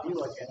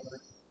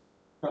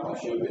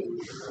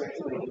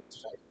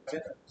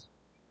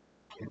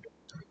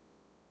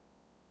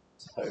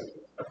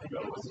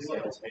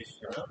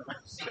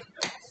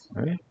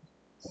 Okay.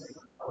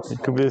 It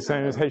could be the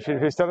same as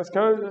HTTP status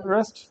code,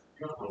 REST.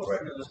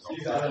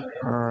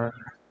 All right.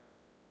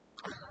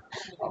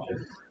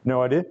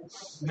 No idea?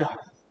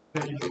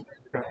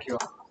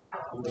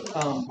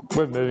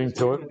 We're moving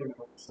to it.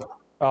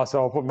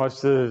 So I'll put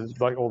most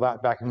of all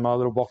that back in my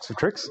little box of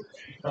tricks.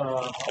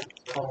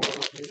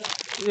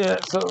 Yeah,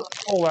 so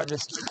all that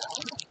just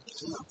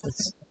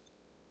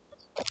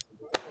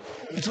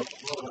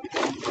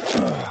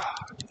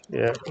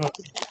yeah.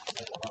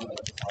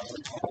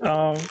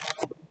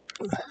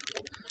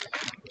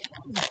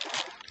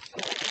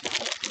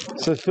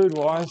 So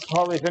food-wise,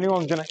 partly if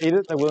anyone's going to eat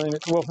it, they're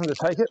welcome to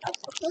take it.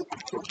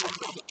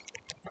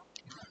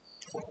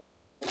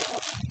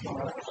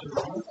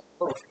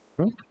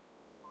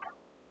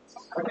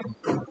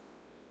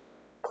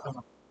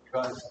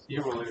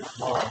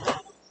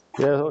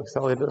 Yeah, it looks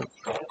totally good.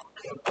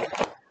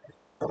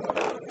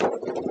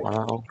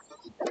 Wow.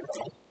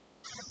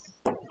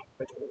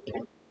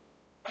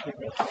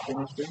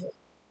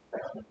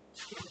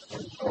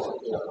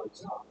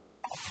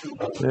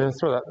 Yeah,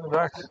 throw that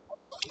back.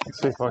 Let's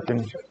see if I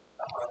can,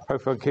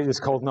 hopefully I keep this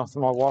cold enough that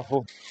my wife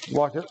will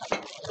like it.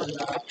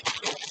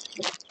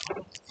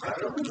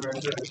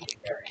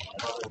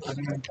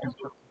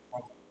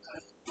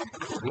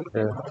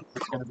 Yeah.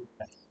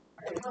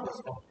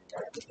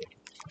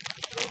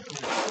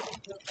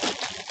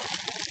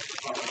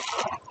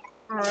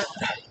 All right.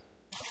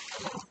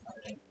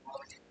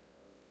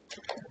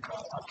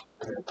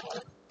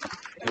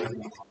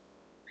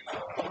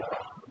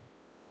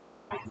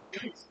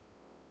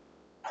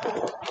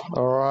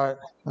 All right,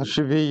 that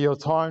should be your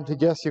time to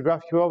guess your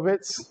GraphQL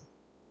bits.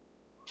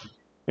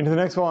 Into the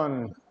next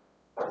one.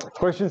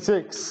 Question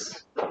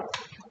 6.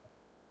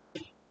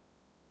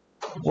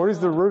 What is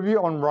the Ruby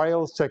on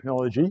Rails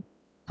technology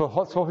for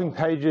hot swapping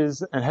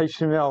pages and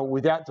HTML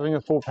without doing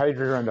a full page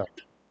re-render?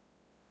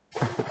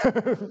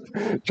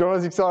 John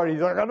is excited.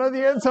 He's like, I know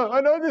the answer.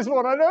 I know this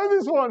one. I know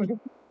this one.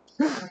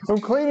 I'm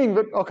cleaning,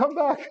 but I'll come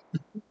back.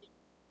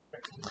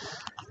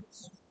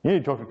 You need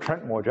to talk to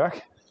Trent more,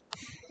 Jack.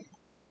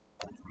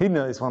 He'd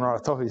know this one right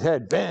off the top of his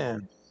head.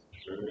 Bam.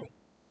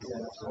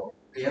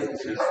 He hasn't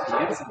chosen the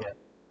answer yet.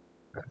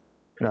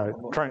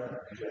 No, Trent.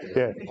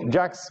 Yeah,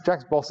 Jack's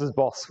boss's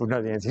boss would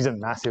know the answer. He's a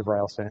massive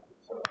Rails fan.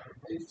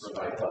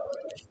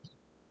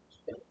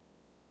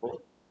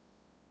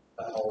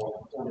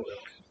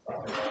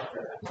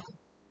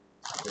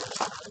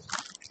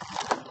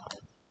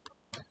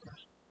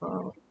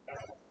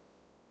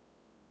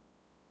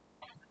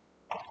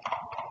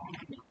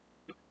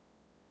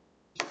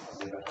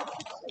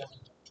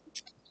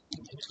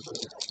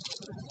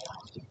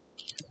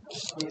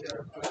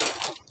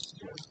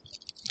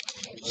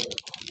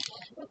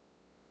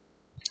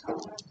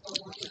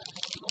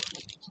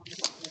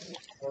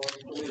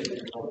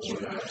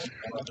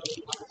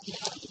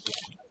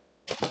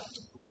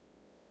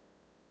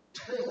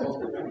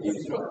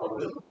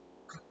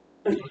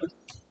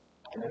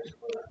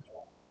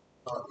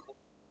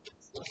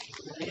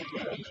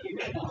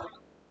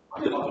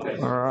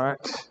 All right.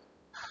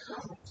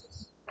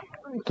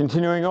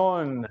 Continuing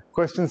on,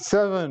 question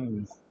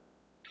 7.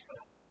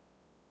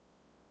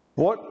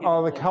 What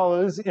are the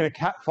colours in a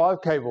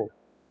Cat5 cable?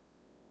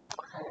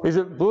 Is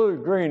it blue,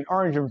 green,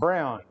 orange and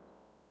brown,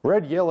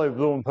 red, yellow,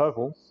 blue and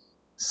purple,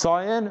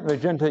 cyan,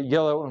 magenta,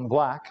 yellow and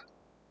black,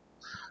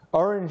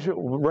 orange,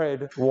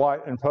 red,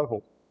 white and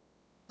purple?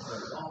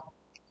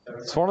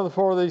 It's one of the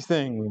 4 of these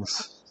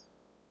things.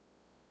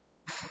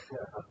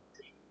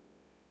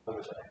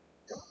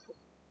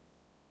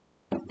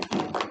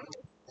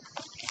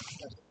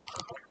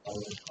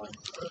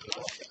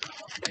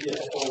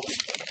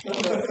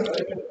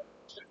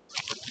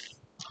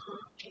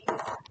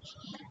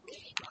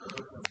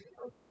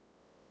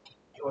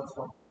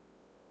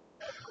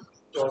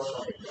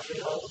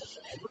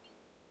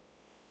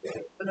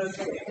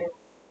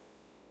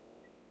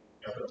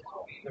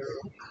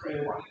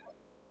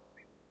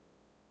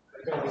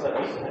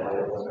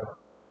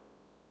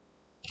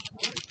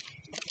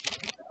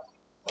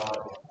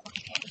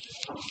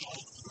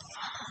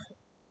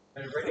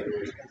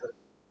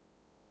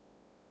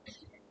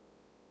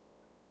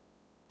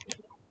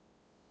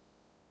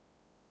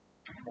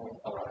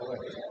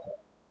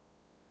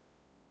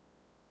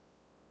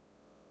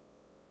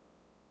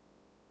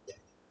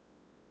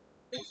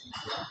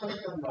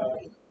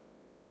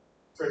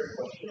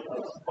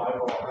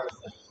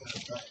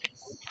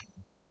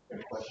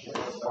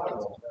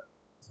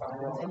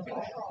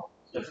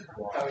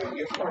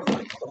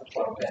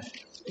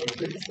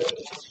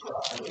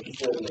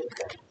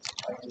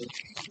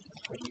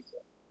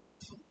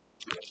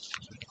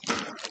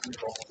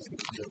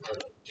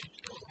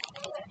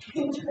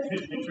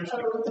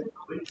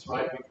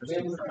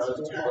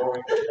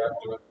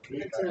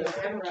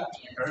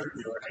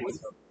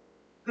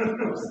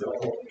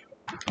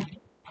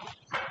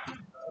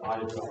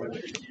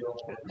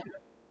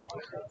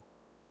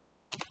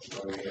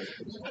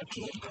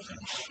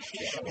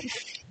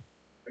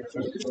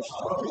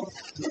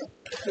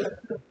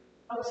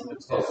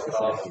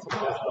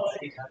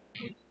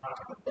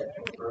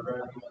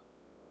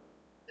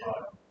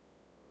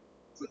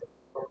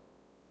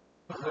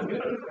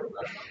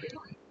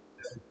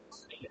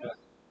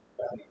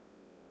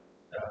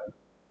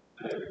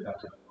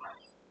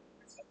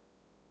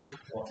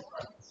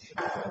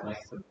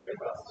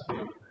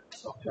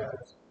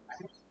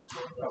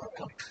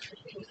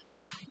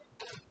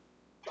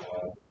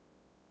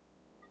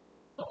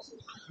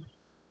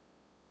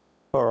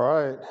 All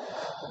right.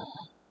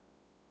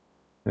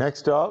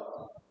 Next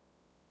up,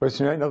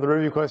 question 8, another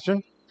review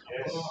question.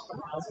 Yes.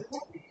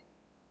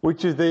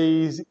 Which of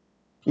these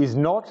is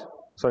not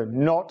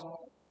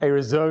a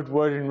reserved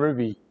word in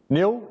Ruby?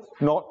 Nil,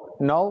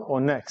 not, null,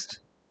 or next?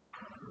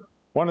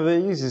 One of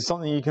these is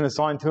something you can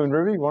assign to in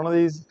Ruby. One of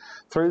these,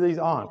 3 of these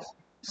aren't.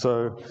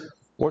 So,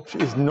 which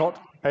is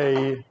not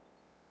a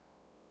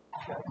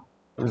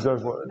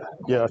reserved word?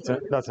 Yeah,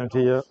 that's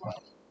empty. Yeah.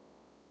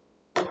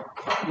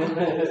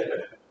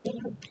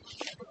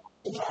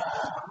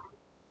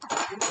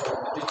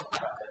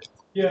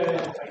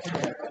 Yeah.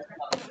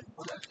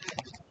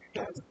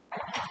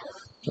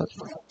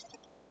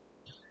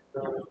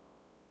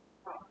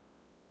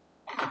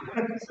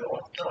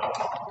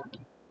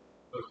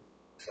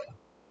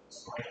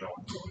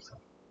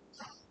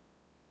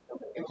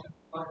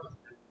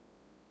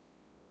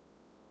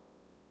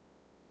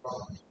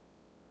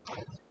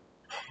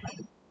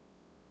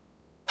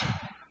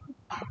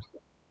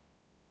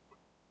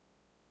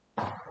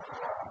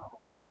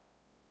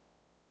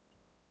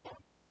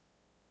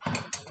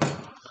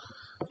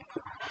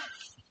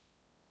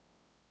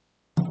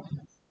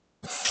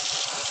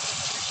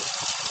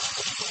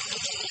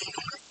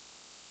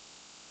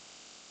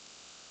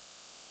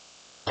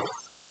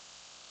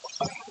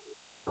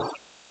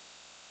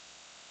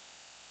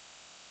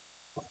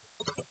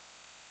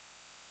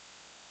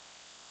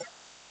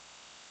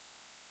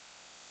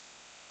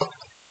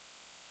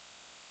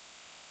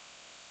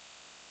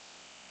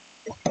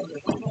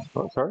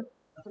 Oh, sorry?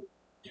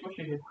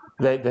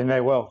 They may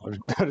well.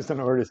 I just don't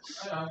know where it is.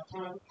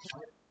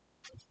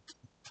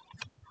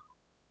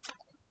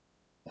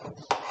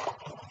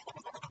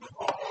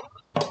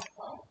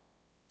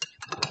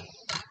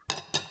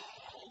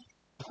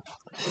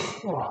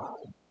 Oh,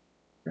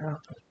 yeah.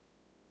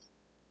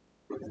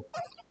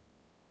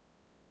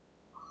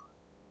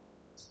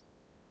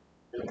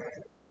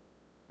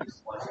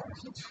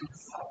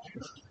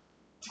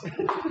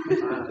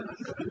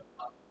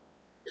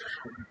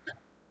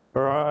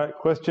 All right,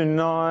 question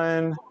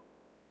 9.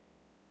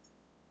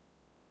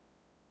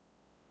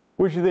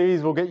 Which of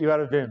these will get you out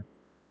of Vim?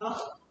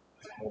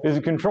 Is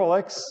it Control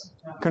X,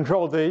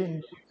 Control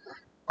D,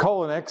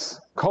 colon X,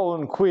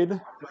 colon quid,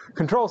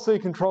 Control C,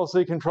 Control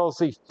C, Control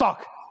C,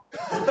 fuck!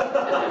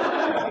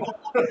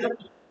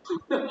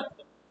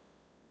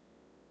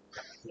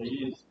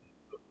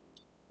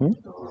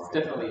 It's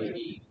definitely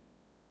E.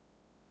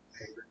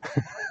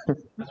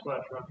 That's what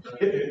I tried.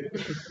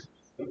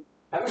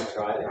 Haven't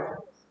tried it.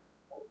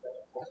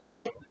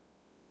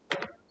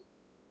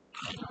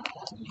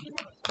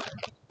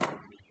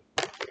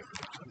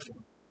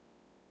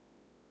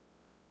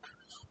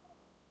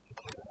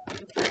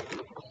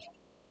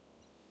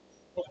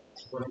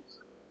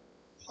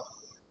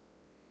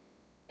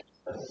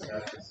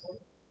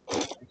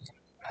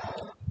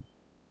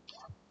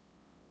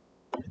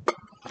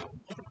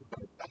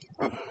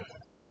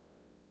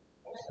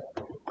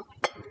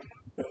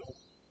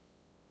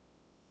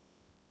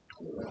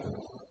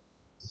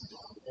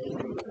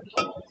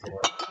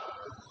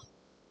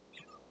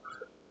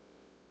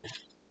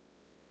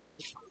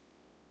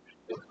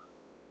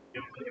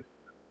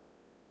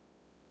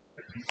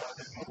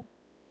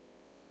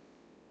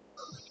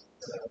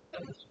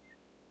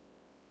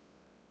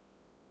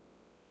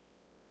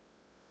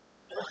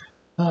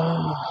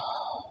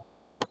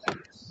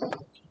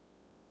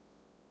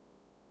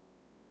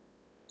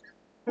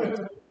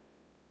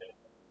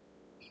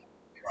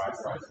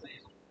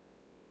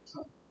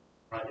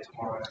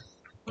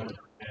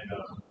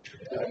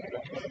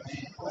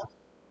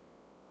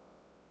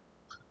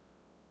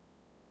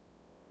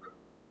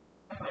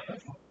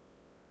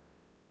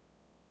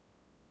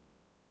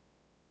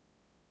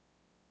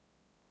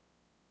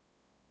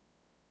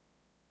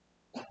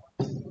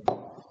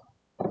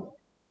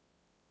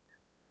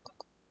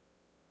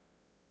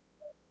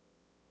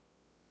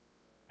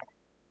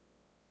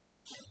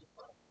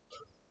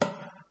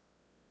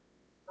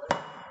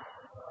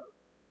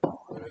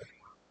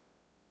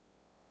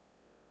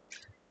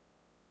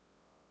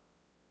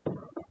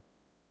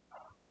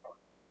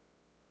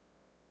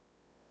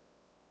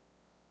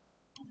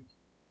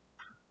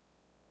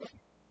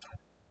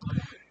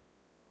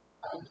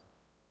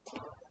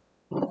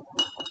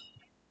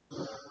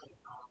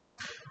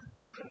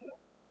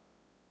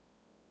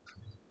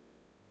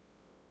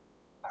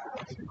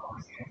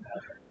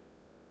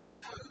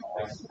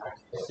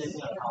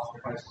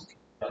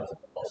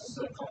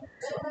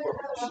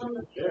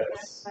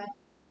 Yes.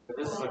 But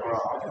this is a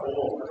graph of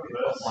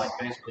like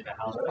basically the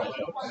house price.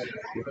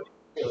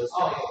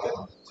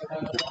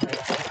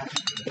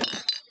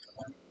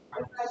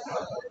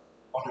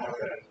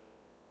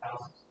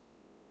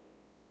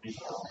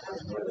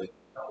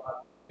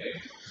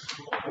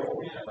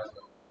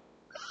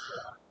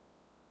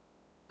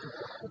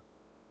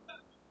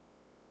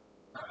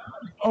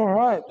 All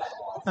right.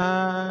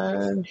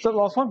 And the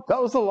last one.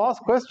 That was the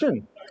last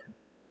question.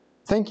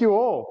 Thank you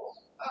all.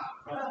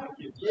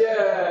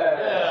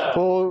 Yeah.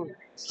 For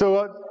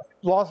still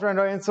last round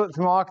I answer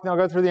to Mark, and I'll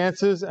go through the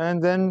answers,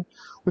 and then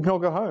we can all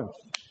go home.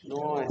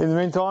 Nice. In the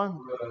meantime,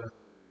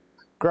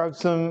 grab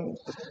some.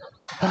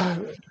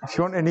 If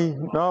you want any,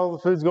 no, the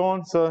food's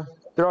gone. So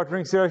there are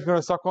drinks here if you want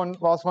to suck one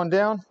last one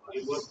down.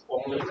 It was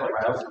only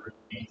aroused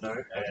and we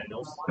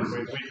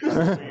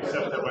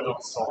accept that we're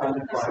not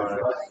solid. So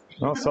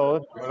Not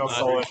solid. we're not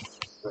solid.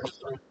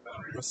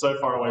 We're so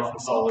far away from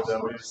solid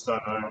that we just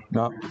don't know.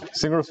 No.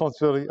 Single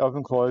responsibility,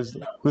 open closed,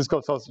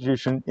 Liskov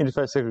substitution,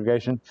 interface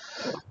segregation.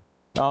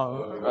 You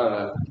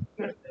got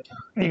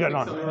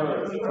none. All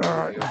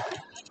right.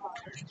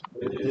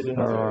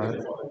 All right.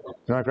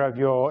 Can I grab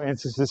your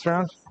answers this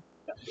round?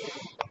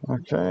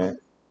 Okay.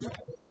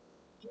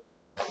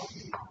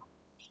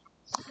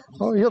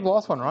 Oh, you got the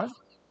last one, right?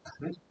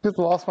 You got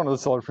the last one of the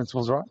solid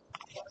principles, right?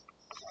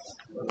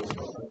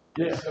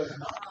 Yeah.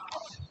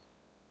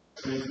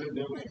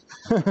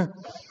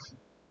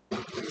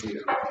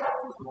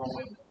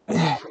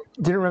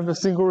 Didn't remember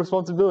single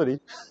responsibility.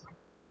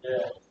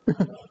 Yeah.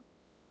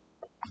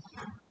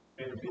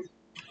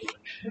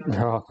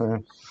 Oh,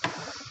 man.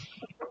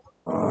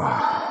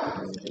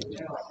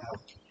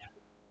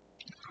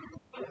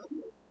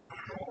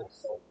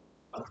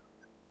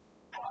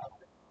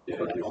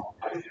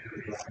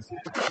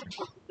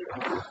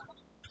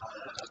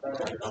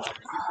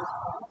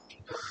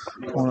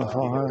 One of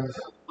five.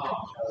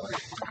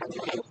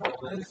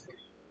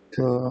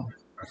 Killer.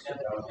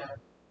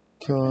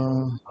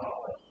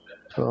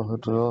 Developer.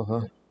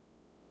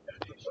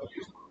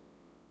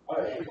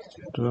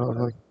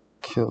 Developer.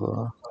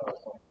 Killer.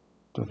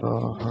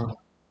 Developer.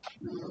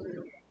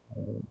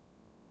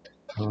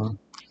 Killer.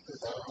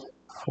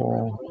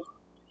 4.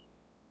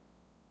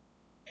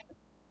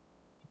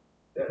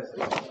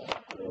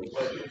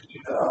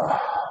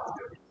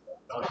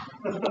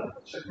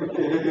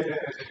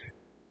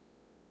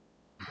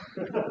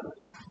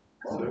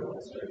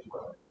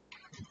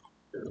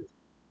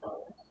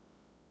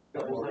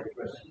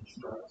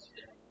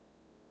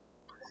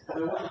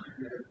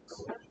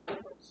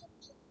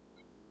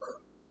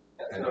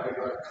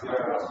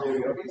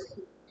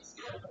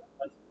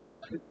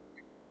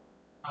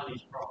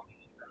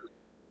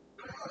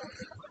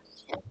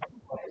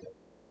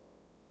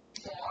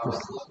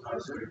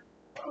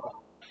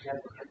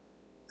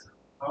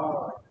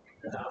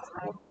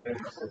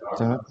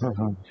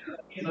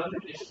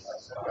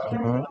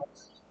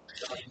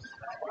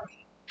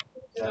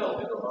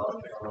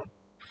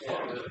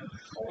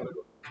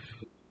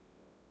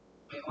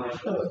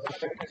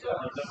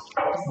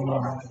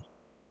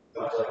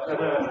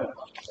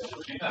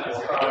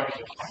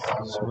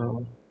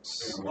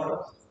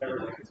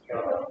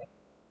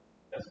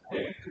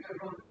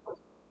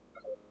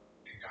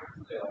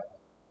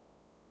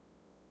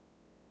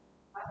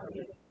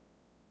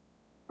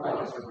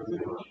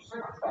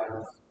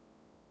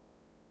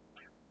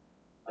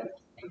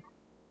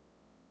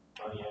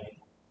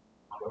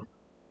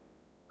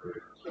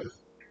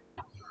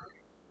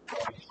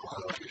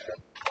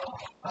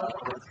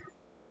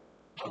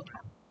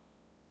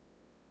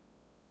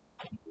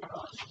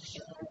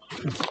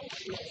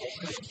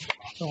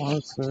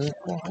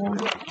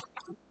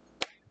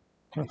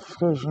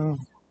 Precision.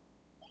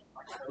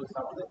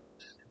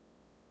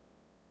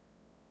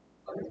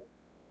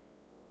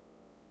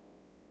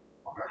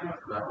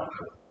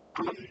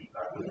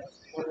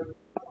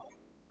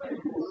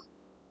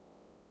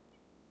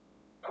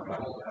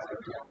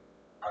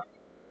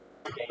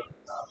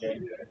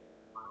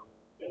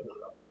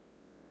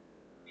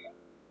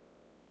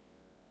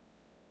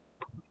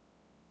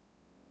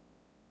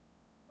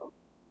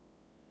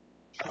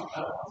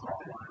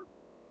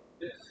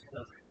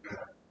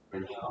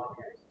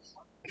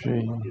 G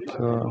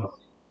to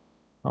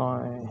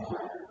I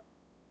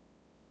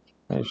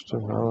H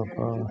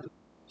developer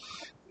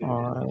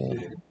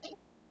I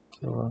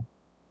to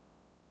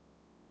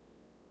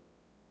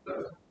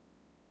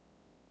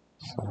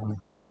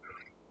so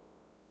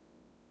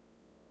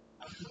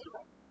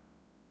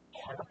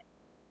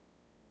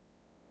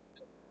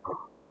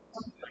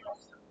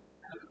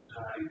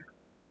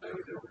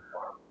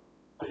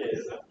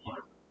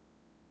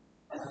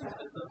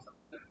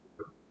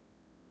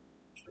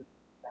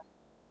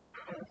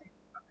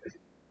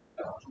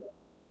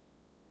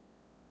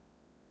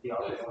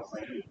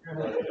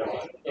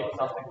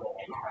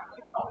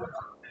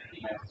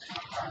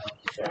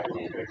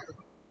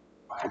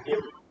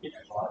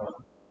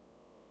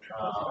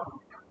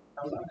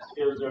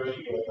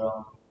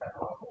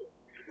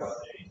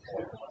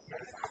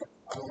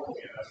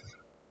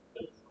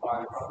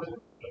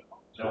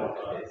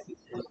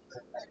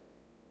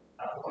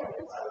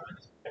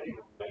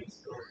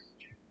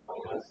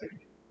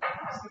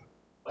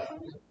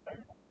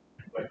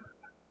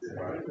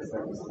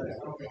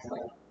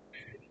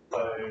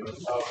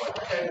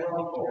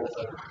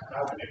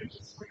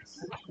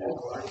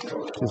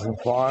season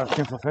 5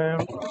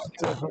 confirmed,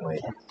 definitely.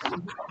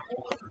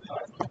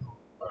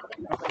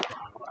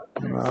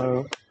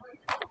 No.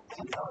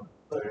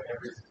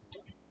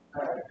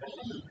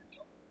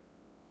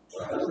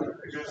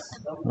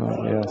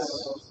 Oh, yes.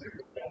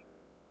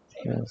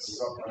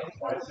 Yes.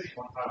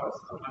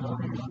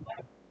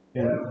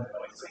 Yeah.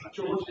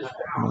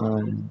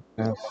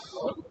 F. S.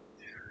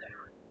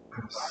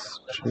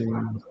 G.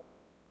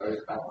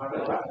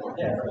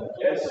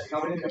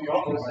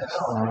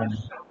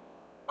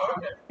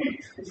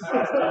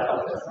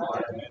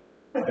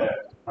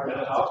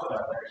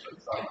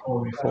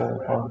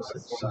 Four, five,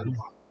 six, seven.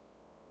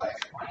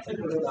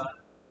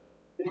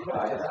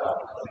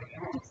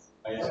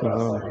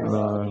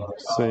 No.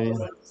 C.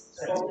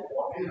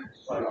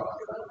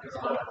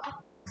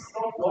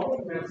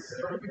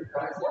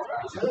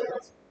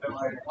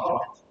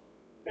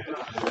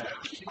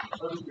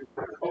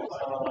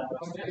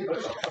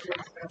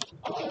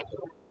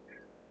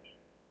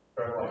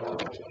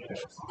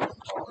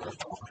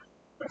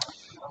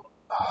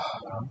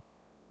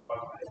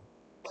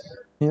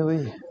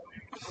 Nearly.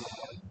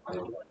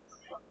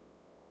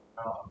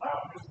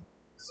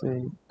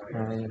 C.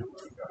 A.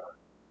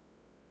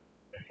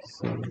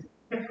 C.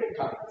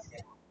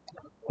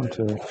 1,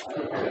 2.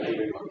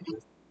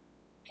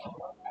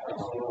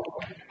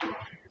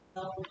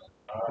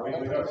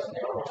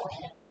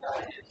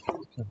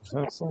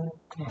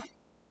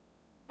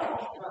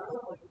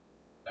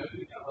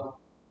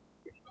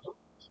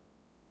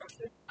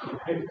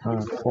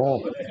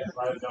 Four.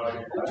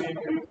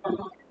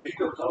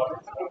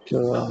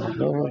 Killer.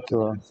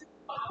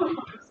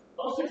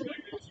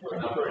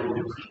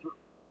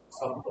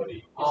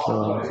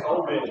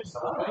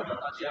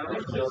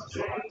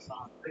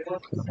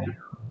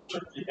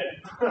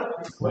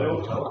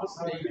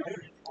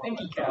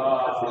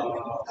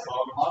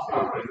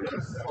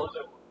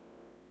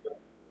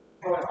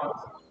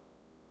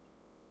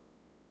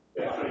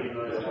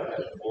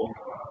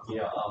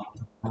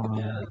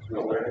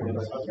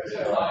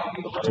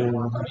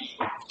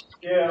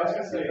 Yeah, I was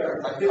gonna say,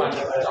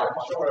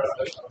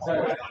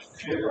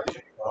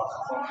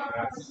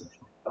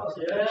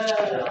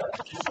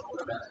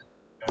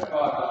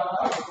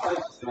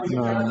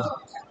 No.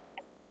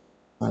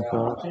 My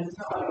God.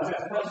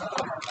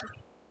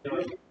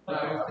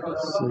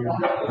 C.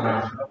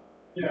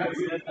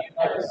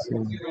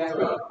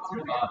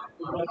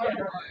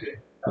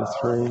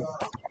 3.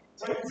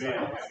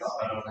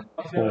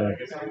 4.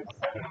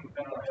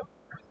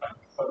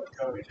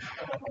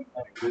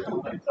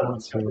 1,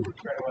 2.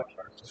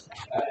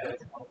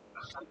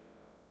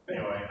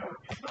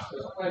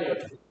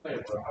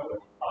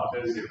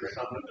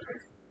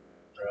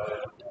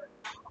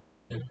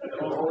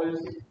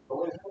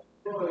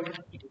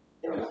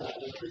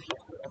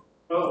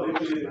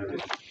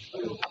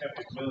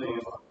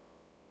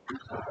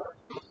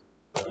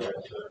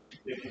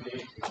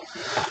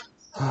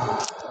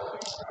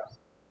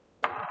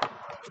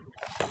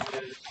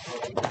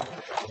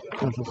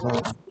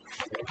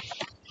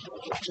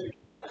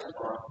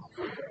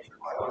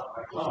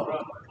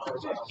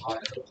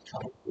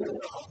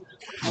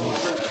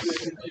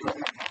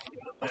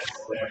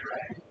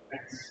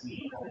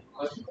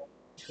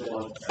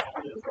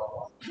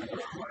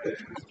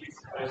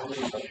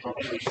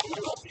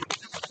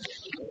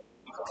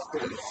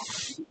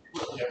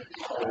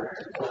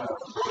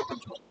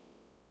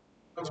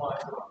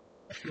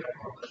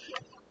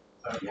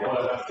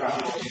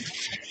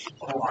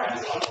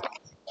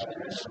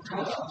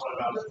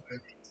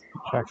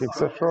 Back,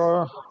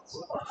 etc.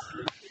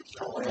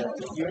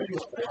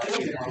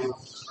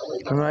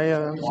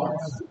 Kamehameha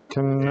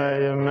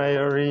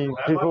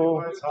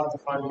people. It's hard to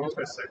find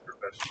infosec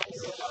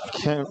professionals.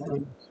 Camp,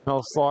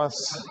 no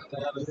slice.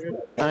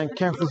 And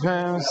campus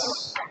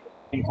fans.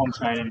 Income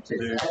training to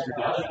do.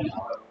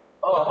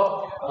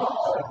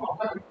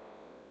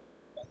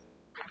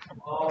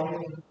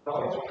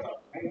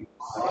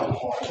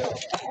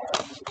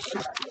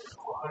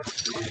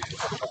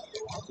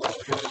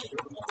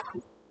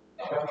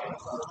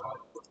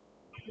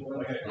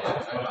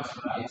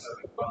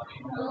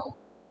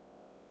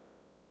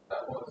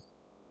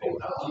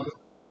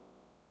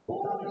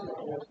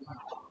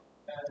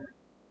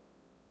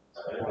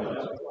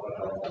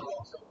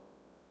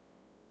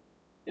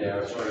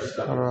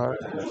 Alright.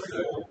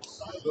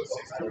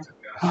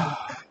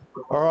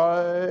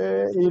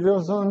 Alright,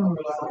 Edelson.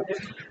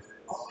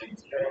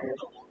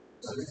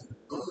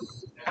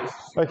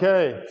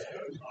 Okay.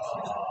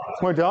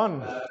 We're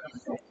done.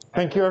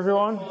 Thank you,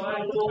 everyone.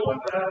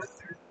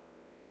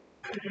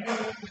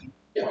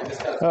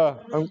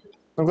 I'm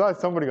glad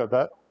somebody got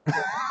that.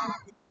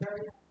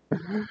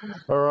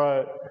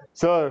 Alright.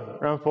 So,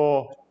 round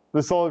 4.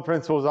 The solid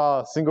principles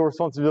are single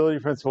responsibility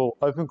principle,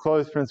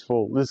 open-close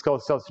principle,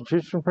 list-called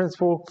substitution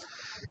principle,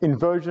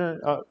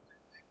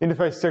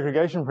 interface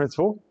segregation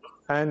principle,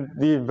 and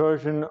the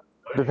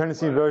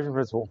dependency inversion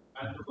principle.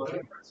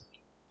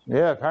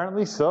 Yeah,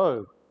 apparently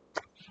so.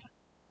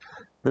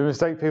 The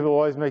mistake people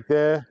always make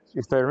there,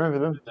 if they remember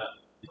them.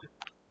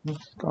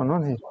 What's going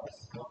on here?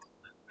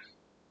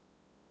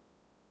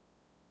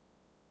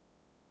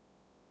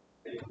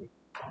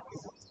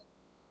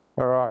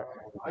 All right.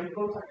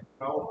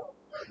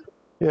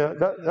 Yeah,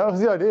 that was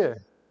the idea.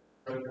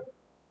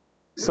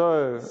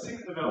 So,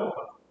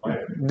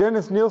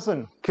 Dennis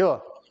Nielsen,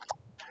 killer.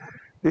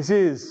 This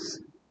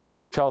is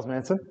Charles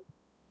Manson,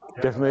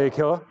 definitely a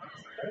killer.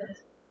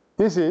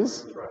 This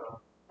is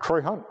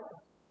Troy Hunt.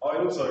 Oh,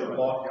 it looks like a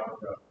block.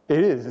 It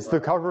is. It's the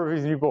cover of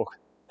his new book.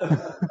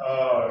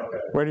 Oh, okay.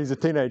 When he's a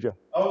teenager.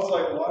 I was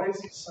like, why is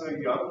he so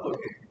young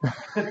looking?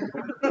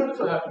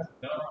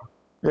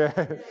 Yeah.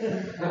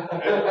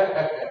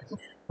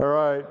 All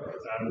right.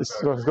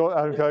 It's got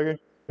Adam Kogan.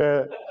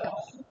 Yeah.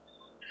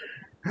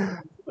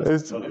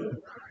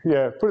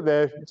 Yeah, put it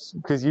there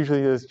because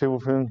usually there's people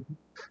from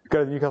go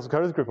to the Newcastle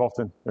Coders group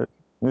often. But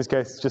in this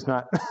case, it's just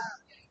Matt.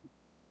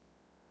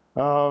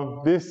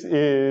 This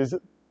is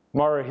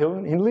Myra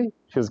Hindley.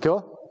 She was a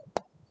killer.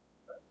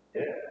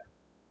 Yeah.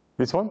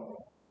 This one.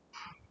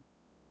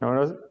 No one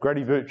knows it.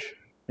 Grady Booch,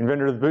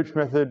 inventor of the Booch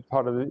method,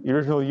 part of the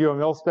original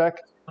UML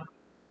spec.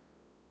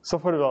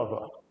 Software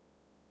developer.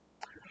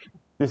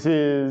 This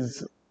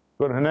is,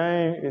 got her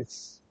name,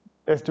 it's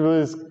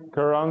Estevez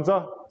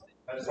Carranza.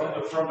 That's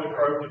from the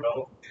Chrome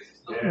development.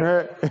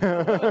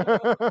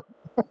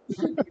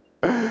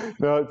 Yeah.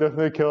 No,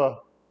 definitely a killer.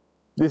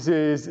 This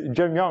is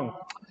Jem Young,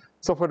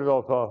 software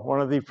developer,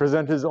 one of the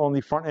presenters on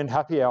the Front End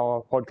Happy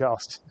Hour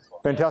podcast.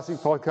 Fantastic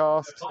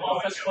podcast.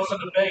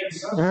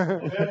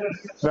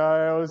 No,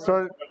 I was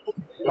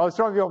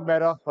trying to be on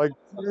meta, like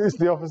it's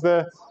the office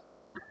there.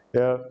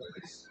 Yeah.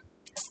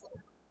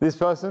 This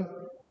person,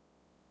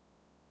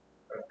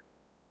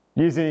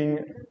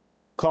 using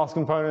class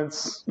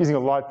components, using a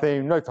light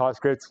theme, no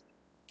TypeScript,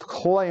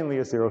 plainly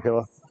a serial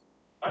killer.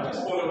 I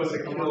just thought it was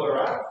a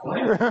killer app.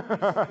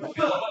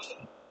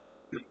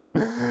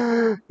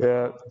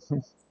 Yeah.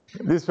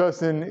 This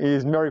person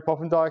is Mary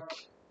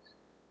Poppendike.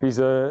 He's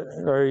a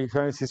very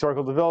famous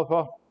historical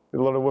developer, did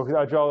a lot of work with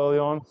Agile early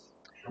on.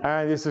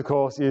 And this, of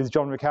course, is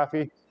John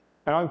McAfee.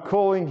 And I'm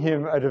calling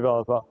him a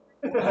developer.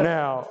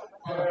 Now,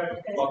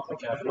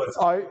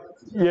 I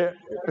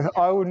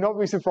would not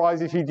be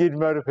surprised if he did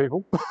murder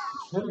people.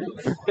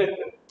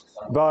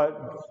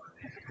 But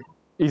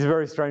he's a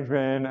very strange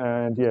man,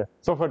 and yeah,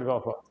 software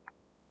developer.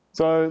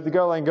 So the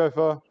Golang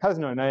gopher has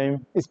no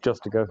name, it's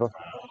just a gopher.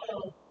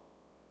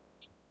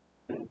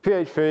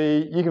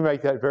 PHP, you can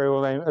make that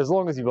variable name as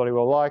long as you bloody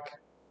well like.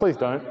 Please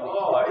don't.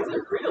 Oh, is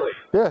it really?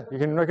 Yeah, you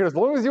can make it as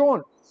long as you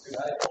want.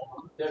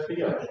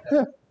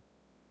 Yeah.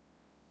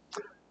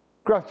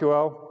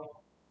 GraphQL,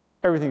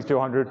 everything's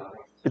 200.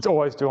 It's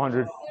always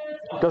 200.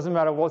 Doesn't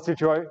matter what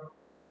situation.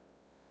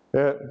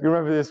 Yeah, you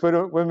remember this,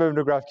 we're moving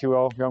to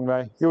GraphQL, young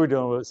May. You'll be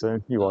dealing with it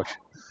soon, you watch.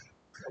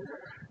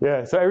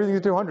 Yeah, so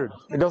everything's 200.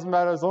 It doesn't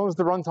matter, as long as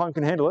the runtime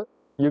can handle it,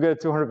 you get a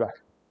 200 back.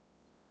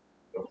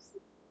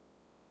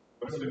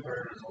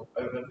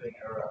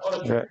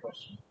 Yeah.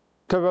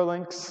 Turbo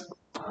links.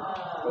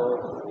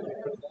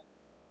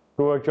 Good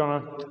work,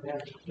 Jono.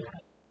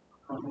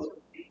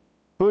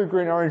 Blue,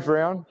 green, orange,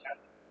 brown.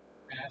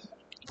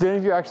 Did any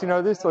of you actually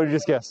know this, or did you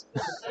just guess?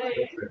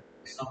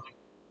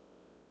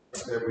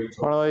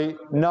 Finally,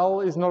 null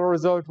is not a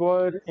reserved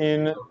word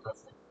in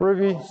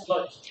Ruby.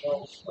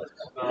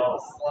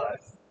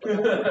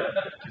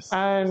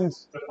 And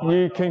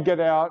you can get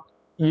out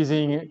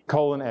using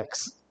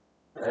 :x.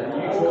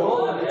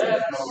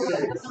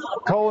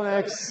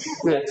 :x,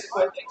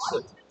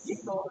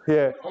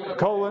 yeah.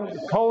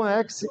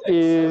 :x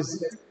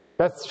is,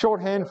 that's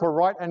shorthand for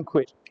write and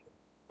quit.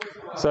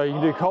 So you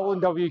can do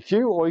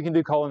 :WQ or you can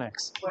do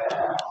 :x.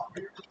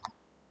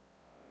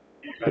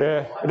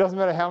 Yeah, it doesn't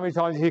matter how many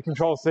times you hit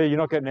Control-C, you're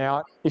not getting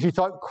out. If you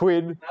type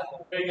quid,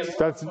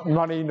 that's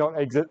money, not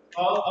exit.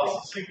 I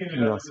was thinking it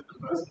was the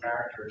first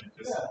character and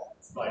just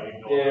like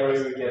ignore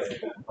the rest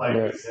of it. Like,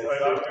 everything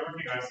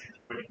I see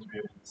quitting to be,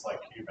 it's like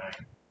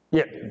Q-bang.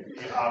 Yeah,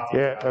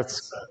 yeah,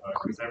 that's,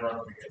 Because everyone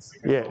forgets to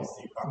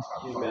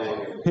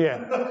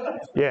yeah,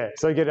 yeah.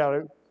 So get out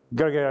of,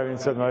 gotta get out of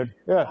insert mode.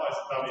 Yeah.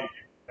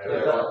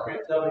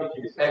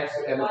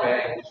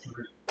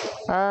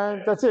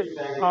 And that's it.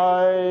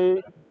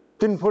 I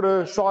didn't put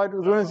a side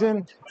with winners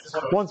in.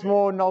 Once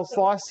more, null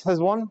slice has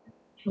won.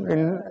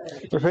 In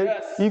repeat,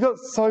 you got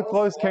so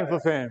close,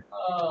 Kempler fan.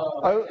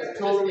 I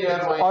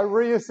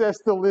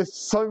reassessed the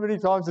list so many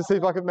times to see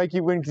if I could make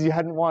you win because you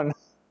hadn't won,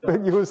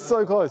 but you were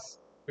so close.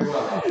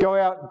 Go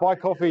out, buy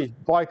coffee,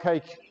 buy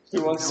cake,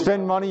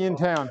 spend money in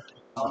town.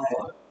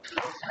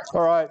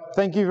 All right,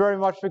 thank you very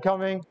much for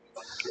coming.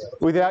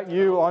 Without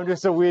you, I'm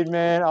just a weird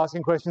man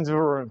asking questions of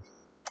a room.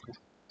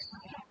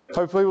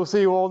 Hopefully we'll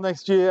see you all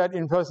next year at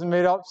in-person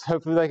meetups.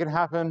 Hopefully they can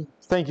happen.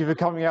 Thank you for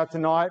coming out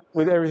tonight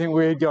with everything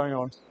weird going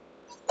on.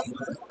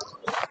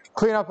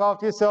 Clean up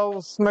after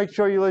yourselves. Make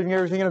sure you're leaving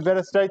everything in a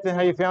better state than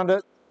how you found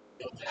it.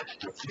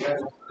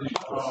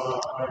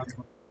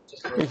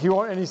 If you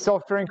want any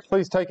soft drink,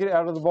 please take it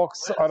out of the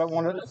box. I don't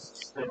want it.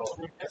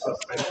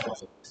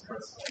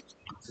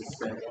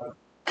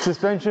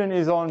 Suspension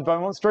is on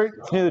Beaumont Street.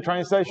 It's near the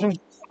train station.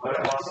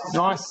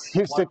 Nice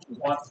hipster.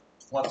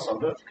 What's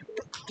on it?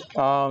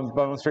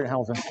 Beaumont Street,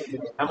 Hamilton.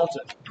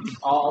 Hamilton.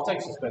 I'll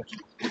take suspension.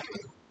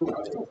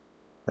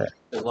 Yeah.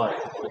 Like,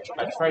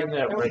 I train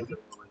there regularly.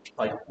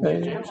 Like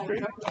James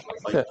Street,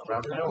 like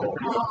around there.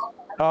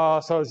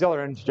 Or? So it's the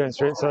other end of James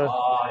Street.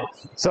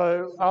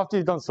 So after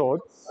you've done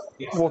Sword,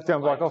 walk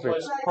down by coffee.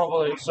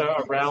 Probably so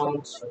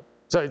around.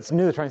 So it's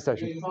near the train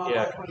station.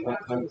 Yeah,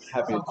 I'm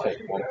happy to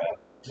take one back.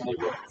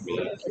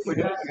 We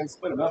can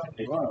split them up if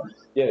you want.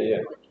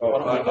 Yeah. Oh,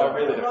 I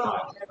really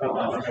don't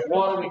mind.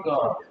 What do we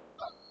got?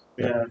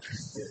 Yeah.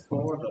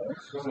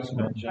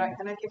 Right,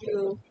 can I give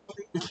you?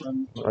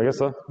 I guess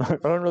so. I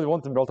don't really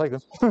want them, but I'll take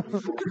them.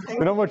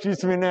 They're not much use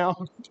to me now.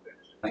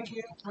 Thank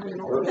you.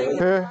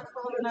 Yeah.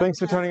 Thanks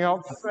for turning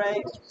up.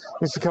 Great.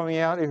 Thanks for coming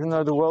out, even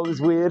though the world is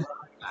weird.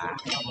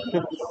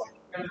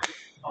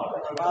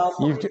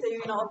 We'll see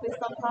you in office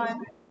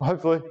sometime.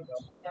 Hopefully.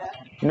 Yeah.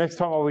 Next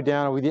time I'll be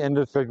down will be the end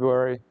of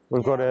February.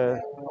 We've got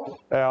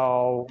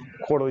our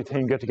quarterly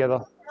team get together.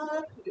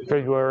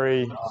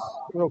 February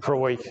for a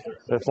week.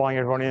 They're flying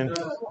everyone in.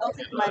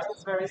 Mike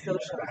is very social.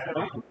 So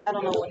I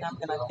don't know when I'm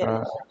gonna get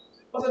it.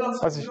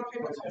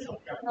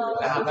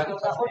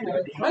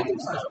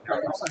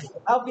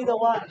 I'll be the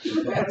one.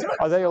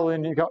 Are they all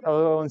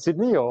in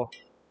Sydney or?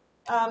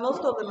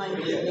 Most of them are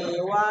in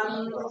Sydney.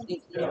 One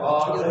is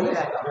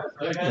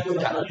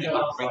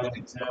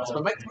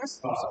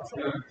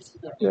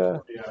Yeah.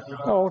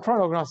 Oh, we'll try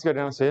and organise to go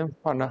down and see them.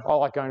 I don't know. I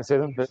like going to see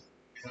them, but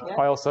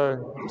I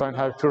also don't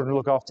have children to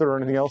look after or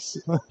anything else.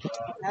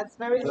 That's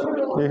very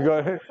true. You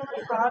got it.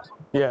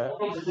 Yeah.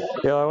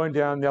 Yeah, I went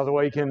down the other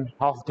week and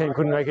half the team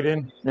couldn't make it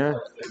in. Yeah.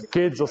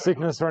 Kids or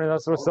sickness or any of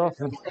that sort of stuff.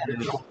 And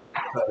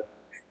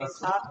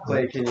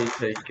Clay, can you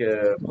take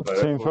a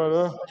photo? Team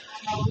photo.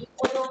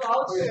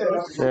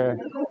 Yeah.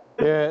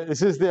 Yeah,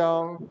 this is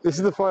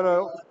the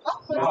photo.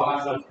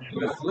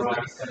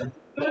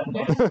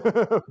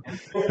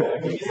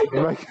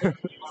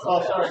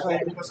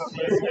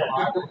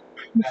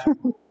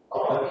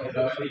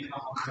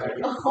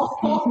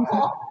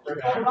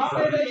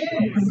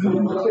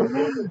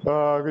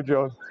 Oh, good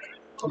job.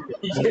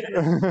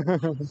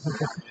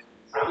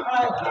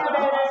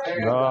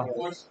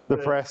 The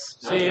press.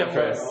 See you,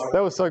 press.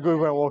 That was so good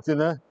when I walked in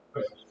there.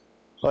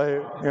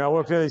 Like, I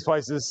walked into these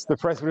places, the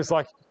press were just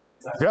like,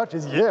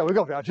 vouchers? Yeah, we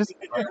got vouchers.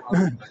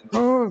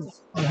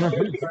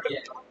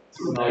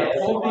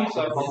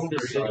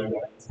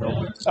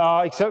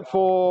 Except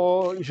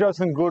for, you should have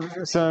some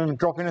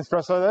drop-in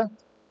espresso there.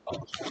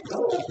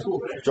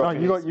 No,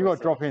 you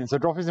got drop-in, so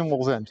drop-in's in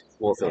Wall's End.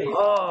 Wall's End.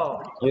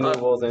 Oh, You know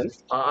Wall's End?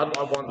 I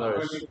want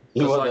those.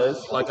 You want like,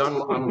 those? Like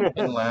I'm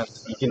inland.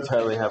 You can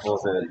totally have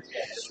Wall's End.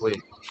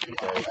 Sweet.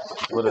 Okay.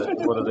 What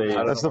are they?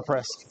 That's the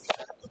press.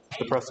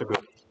 The press are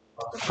good.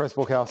 Press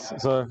Book House.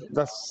 So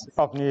that's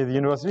up near the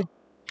university.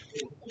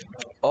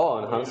 Oh,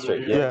 on Hunt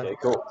Street. Yeah. Okay,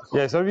 cool.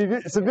 Yeah, so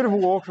it's a bit of a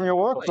walk from your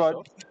work,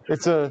 but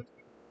it's a...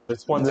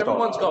 It's one stop.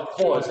 Everyone's got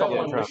four. It's got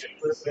one Do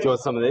you want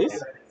some of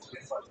these?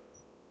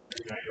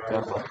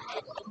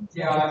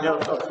 Yeah.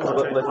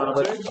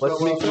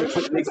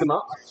 Let's mix them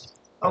up.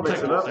 I'll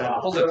mix it up.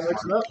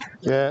 Mix it up.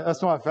 Yeah,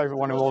 that's my favourite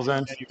one in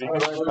Wallsend. Do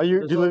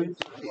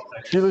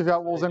you live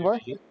out Wallsend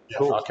way?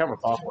 Cool. Camera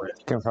Parkway.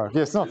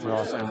 Yeah, it's not too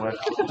nice. Same way.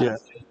 Yeah.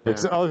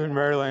 I live in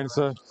Maryland,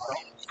 so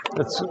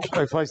it's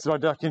a place that I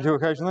duck into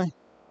occasionally.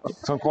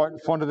 So I'm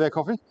quite fond of their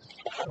coffee.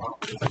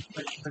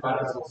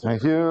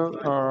 Thank you.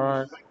 All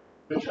right.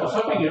 I was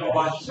hoping you'd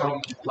find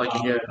some like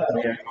here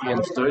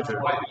in Sturgeon.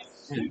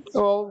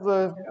 Well,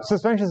 the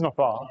suspension's not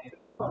far.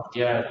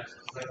 Yeah.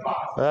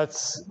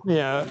 That's sort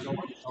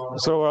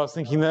of what I was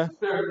thinking there.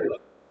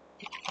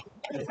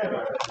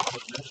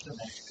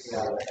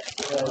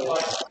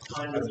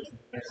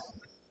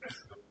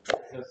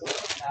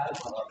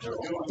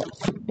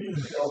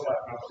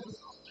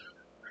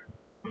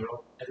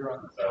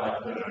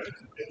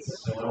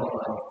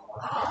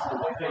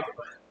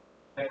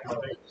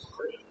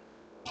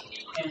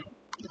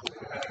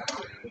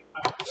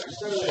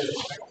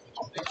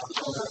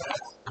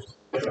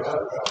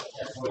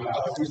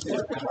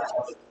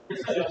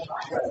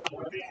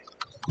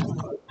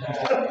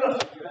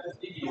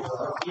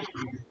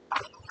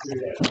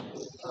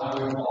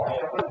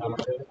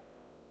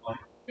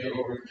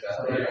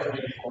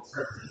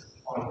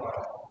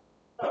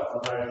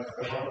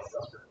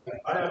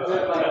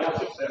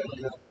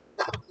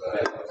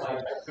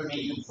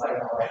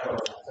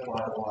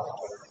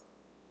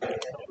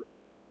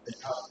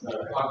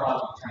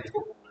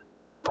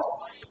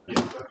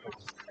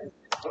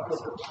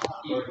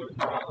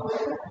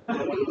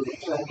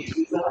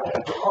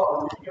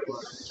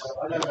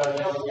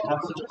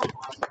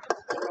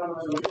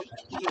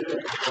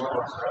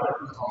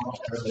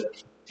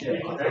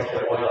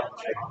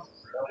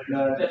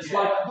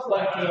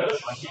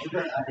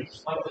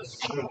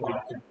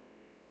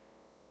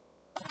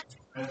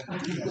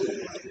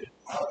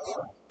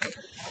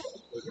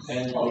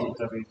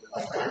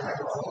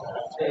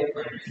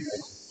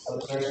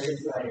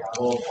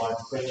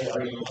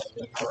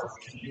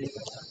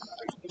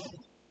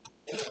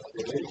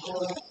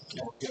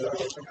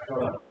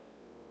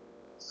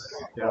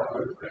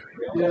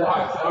 Yeah,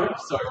 I hope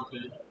so.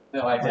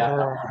 No, I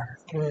doubt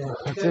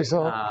I think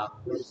so.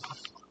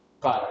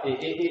 but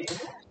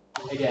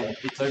again,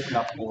 it's opened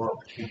up more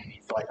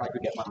opportunities. Like I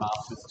could get my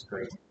master's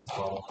degree as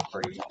well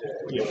for free.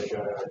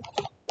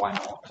 Why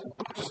not?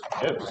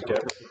 Yeah, just get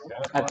everything.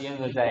 At the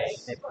end of the day,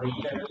 they're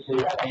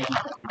paying.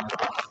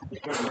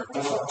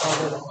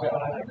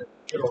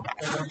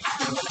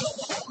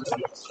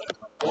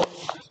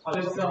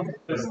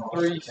 There's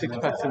 3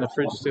 6-packs in the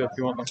fridge too if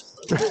you want them.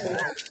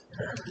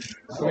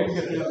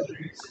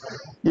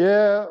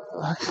 Yeah.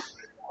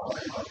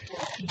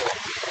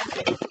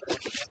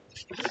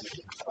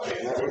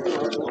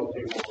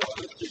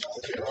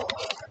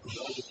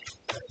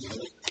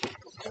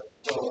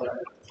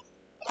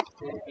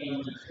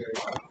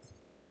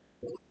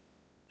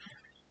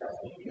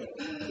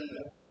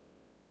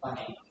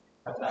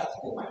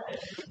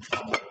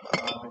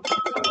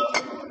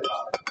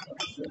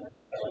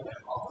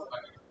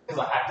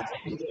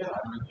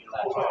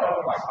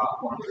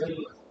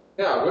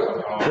 Yeah, I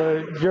will. So,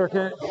 you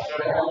reckon?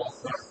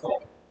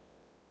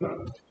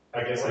 I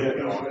guess I didn't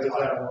know.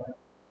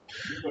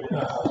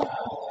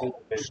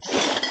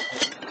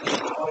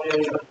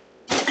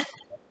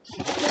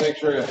 Make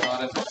sure you're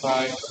honest and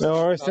kind. No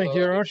worries, thank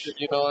you very much.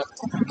 You know it.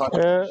 Much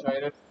Yeah.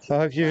 appreciated. I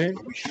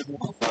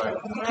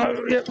hope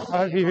I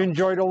hope you've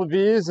enjoyed all the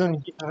beers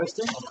and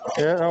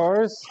yeah, no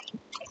worries.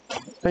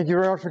 Thank you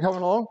very much for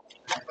coming along.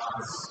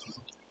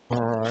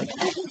 All right,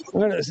 I'm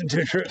going to listen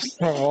to trips.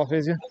 My wife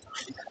is you.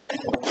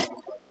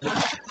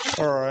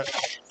 All right.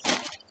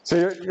 So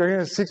you're going to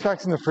have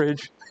 6-packs in the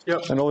fridge.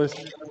 Yep. And all this.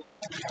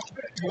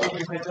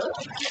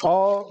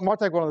 Might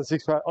take one of the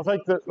 6-pack. I'll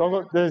take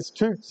there's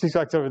 2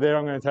 6-packs over there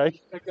I'm going to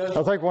take.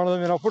 I'll take one of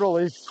them and I'll put all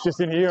these just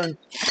in here and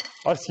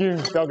I assume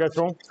they'll go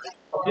through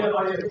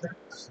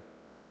them.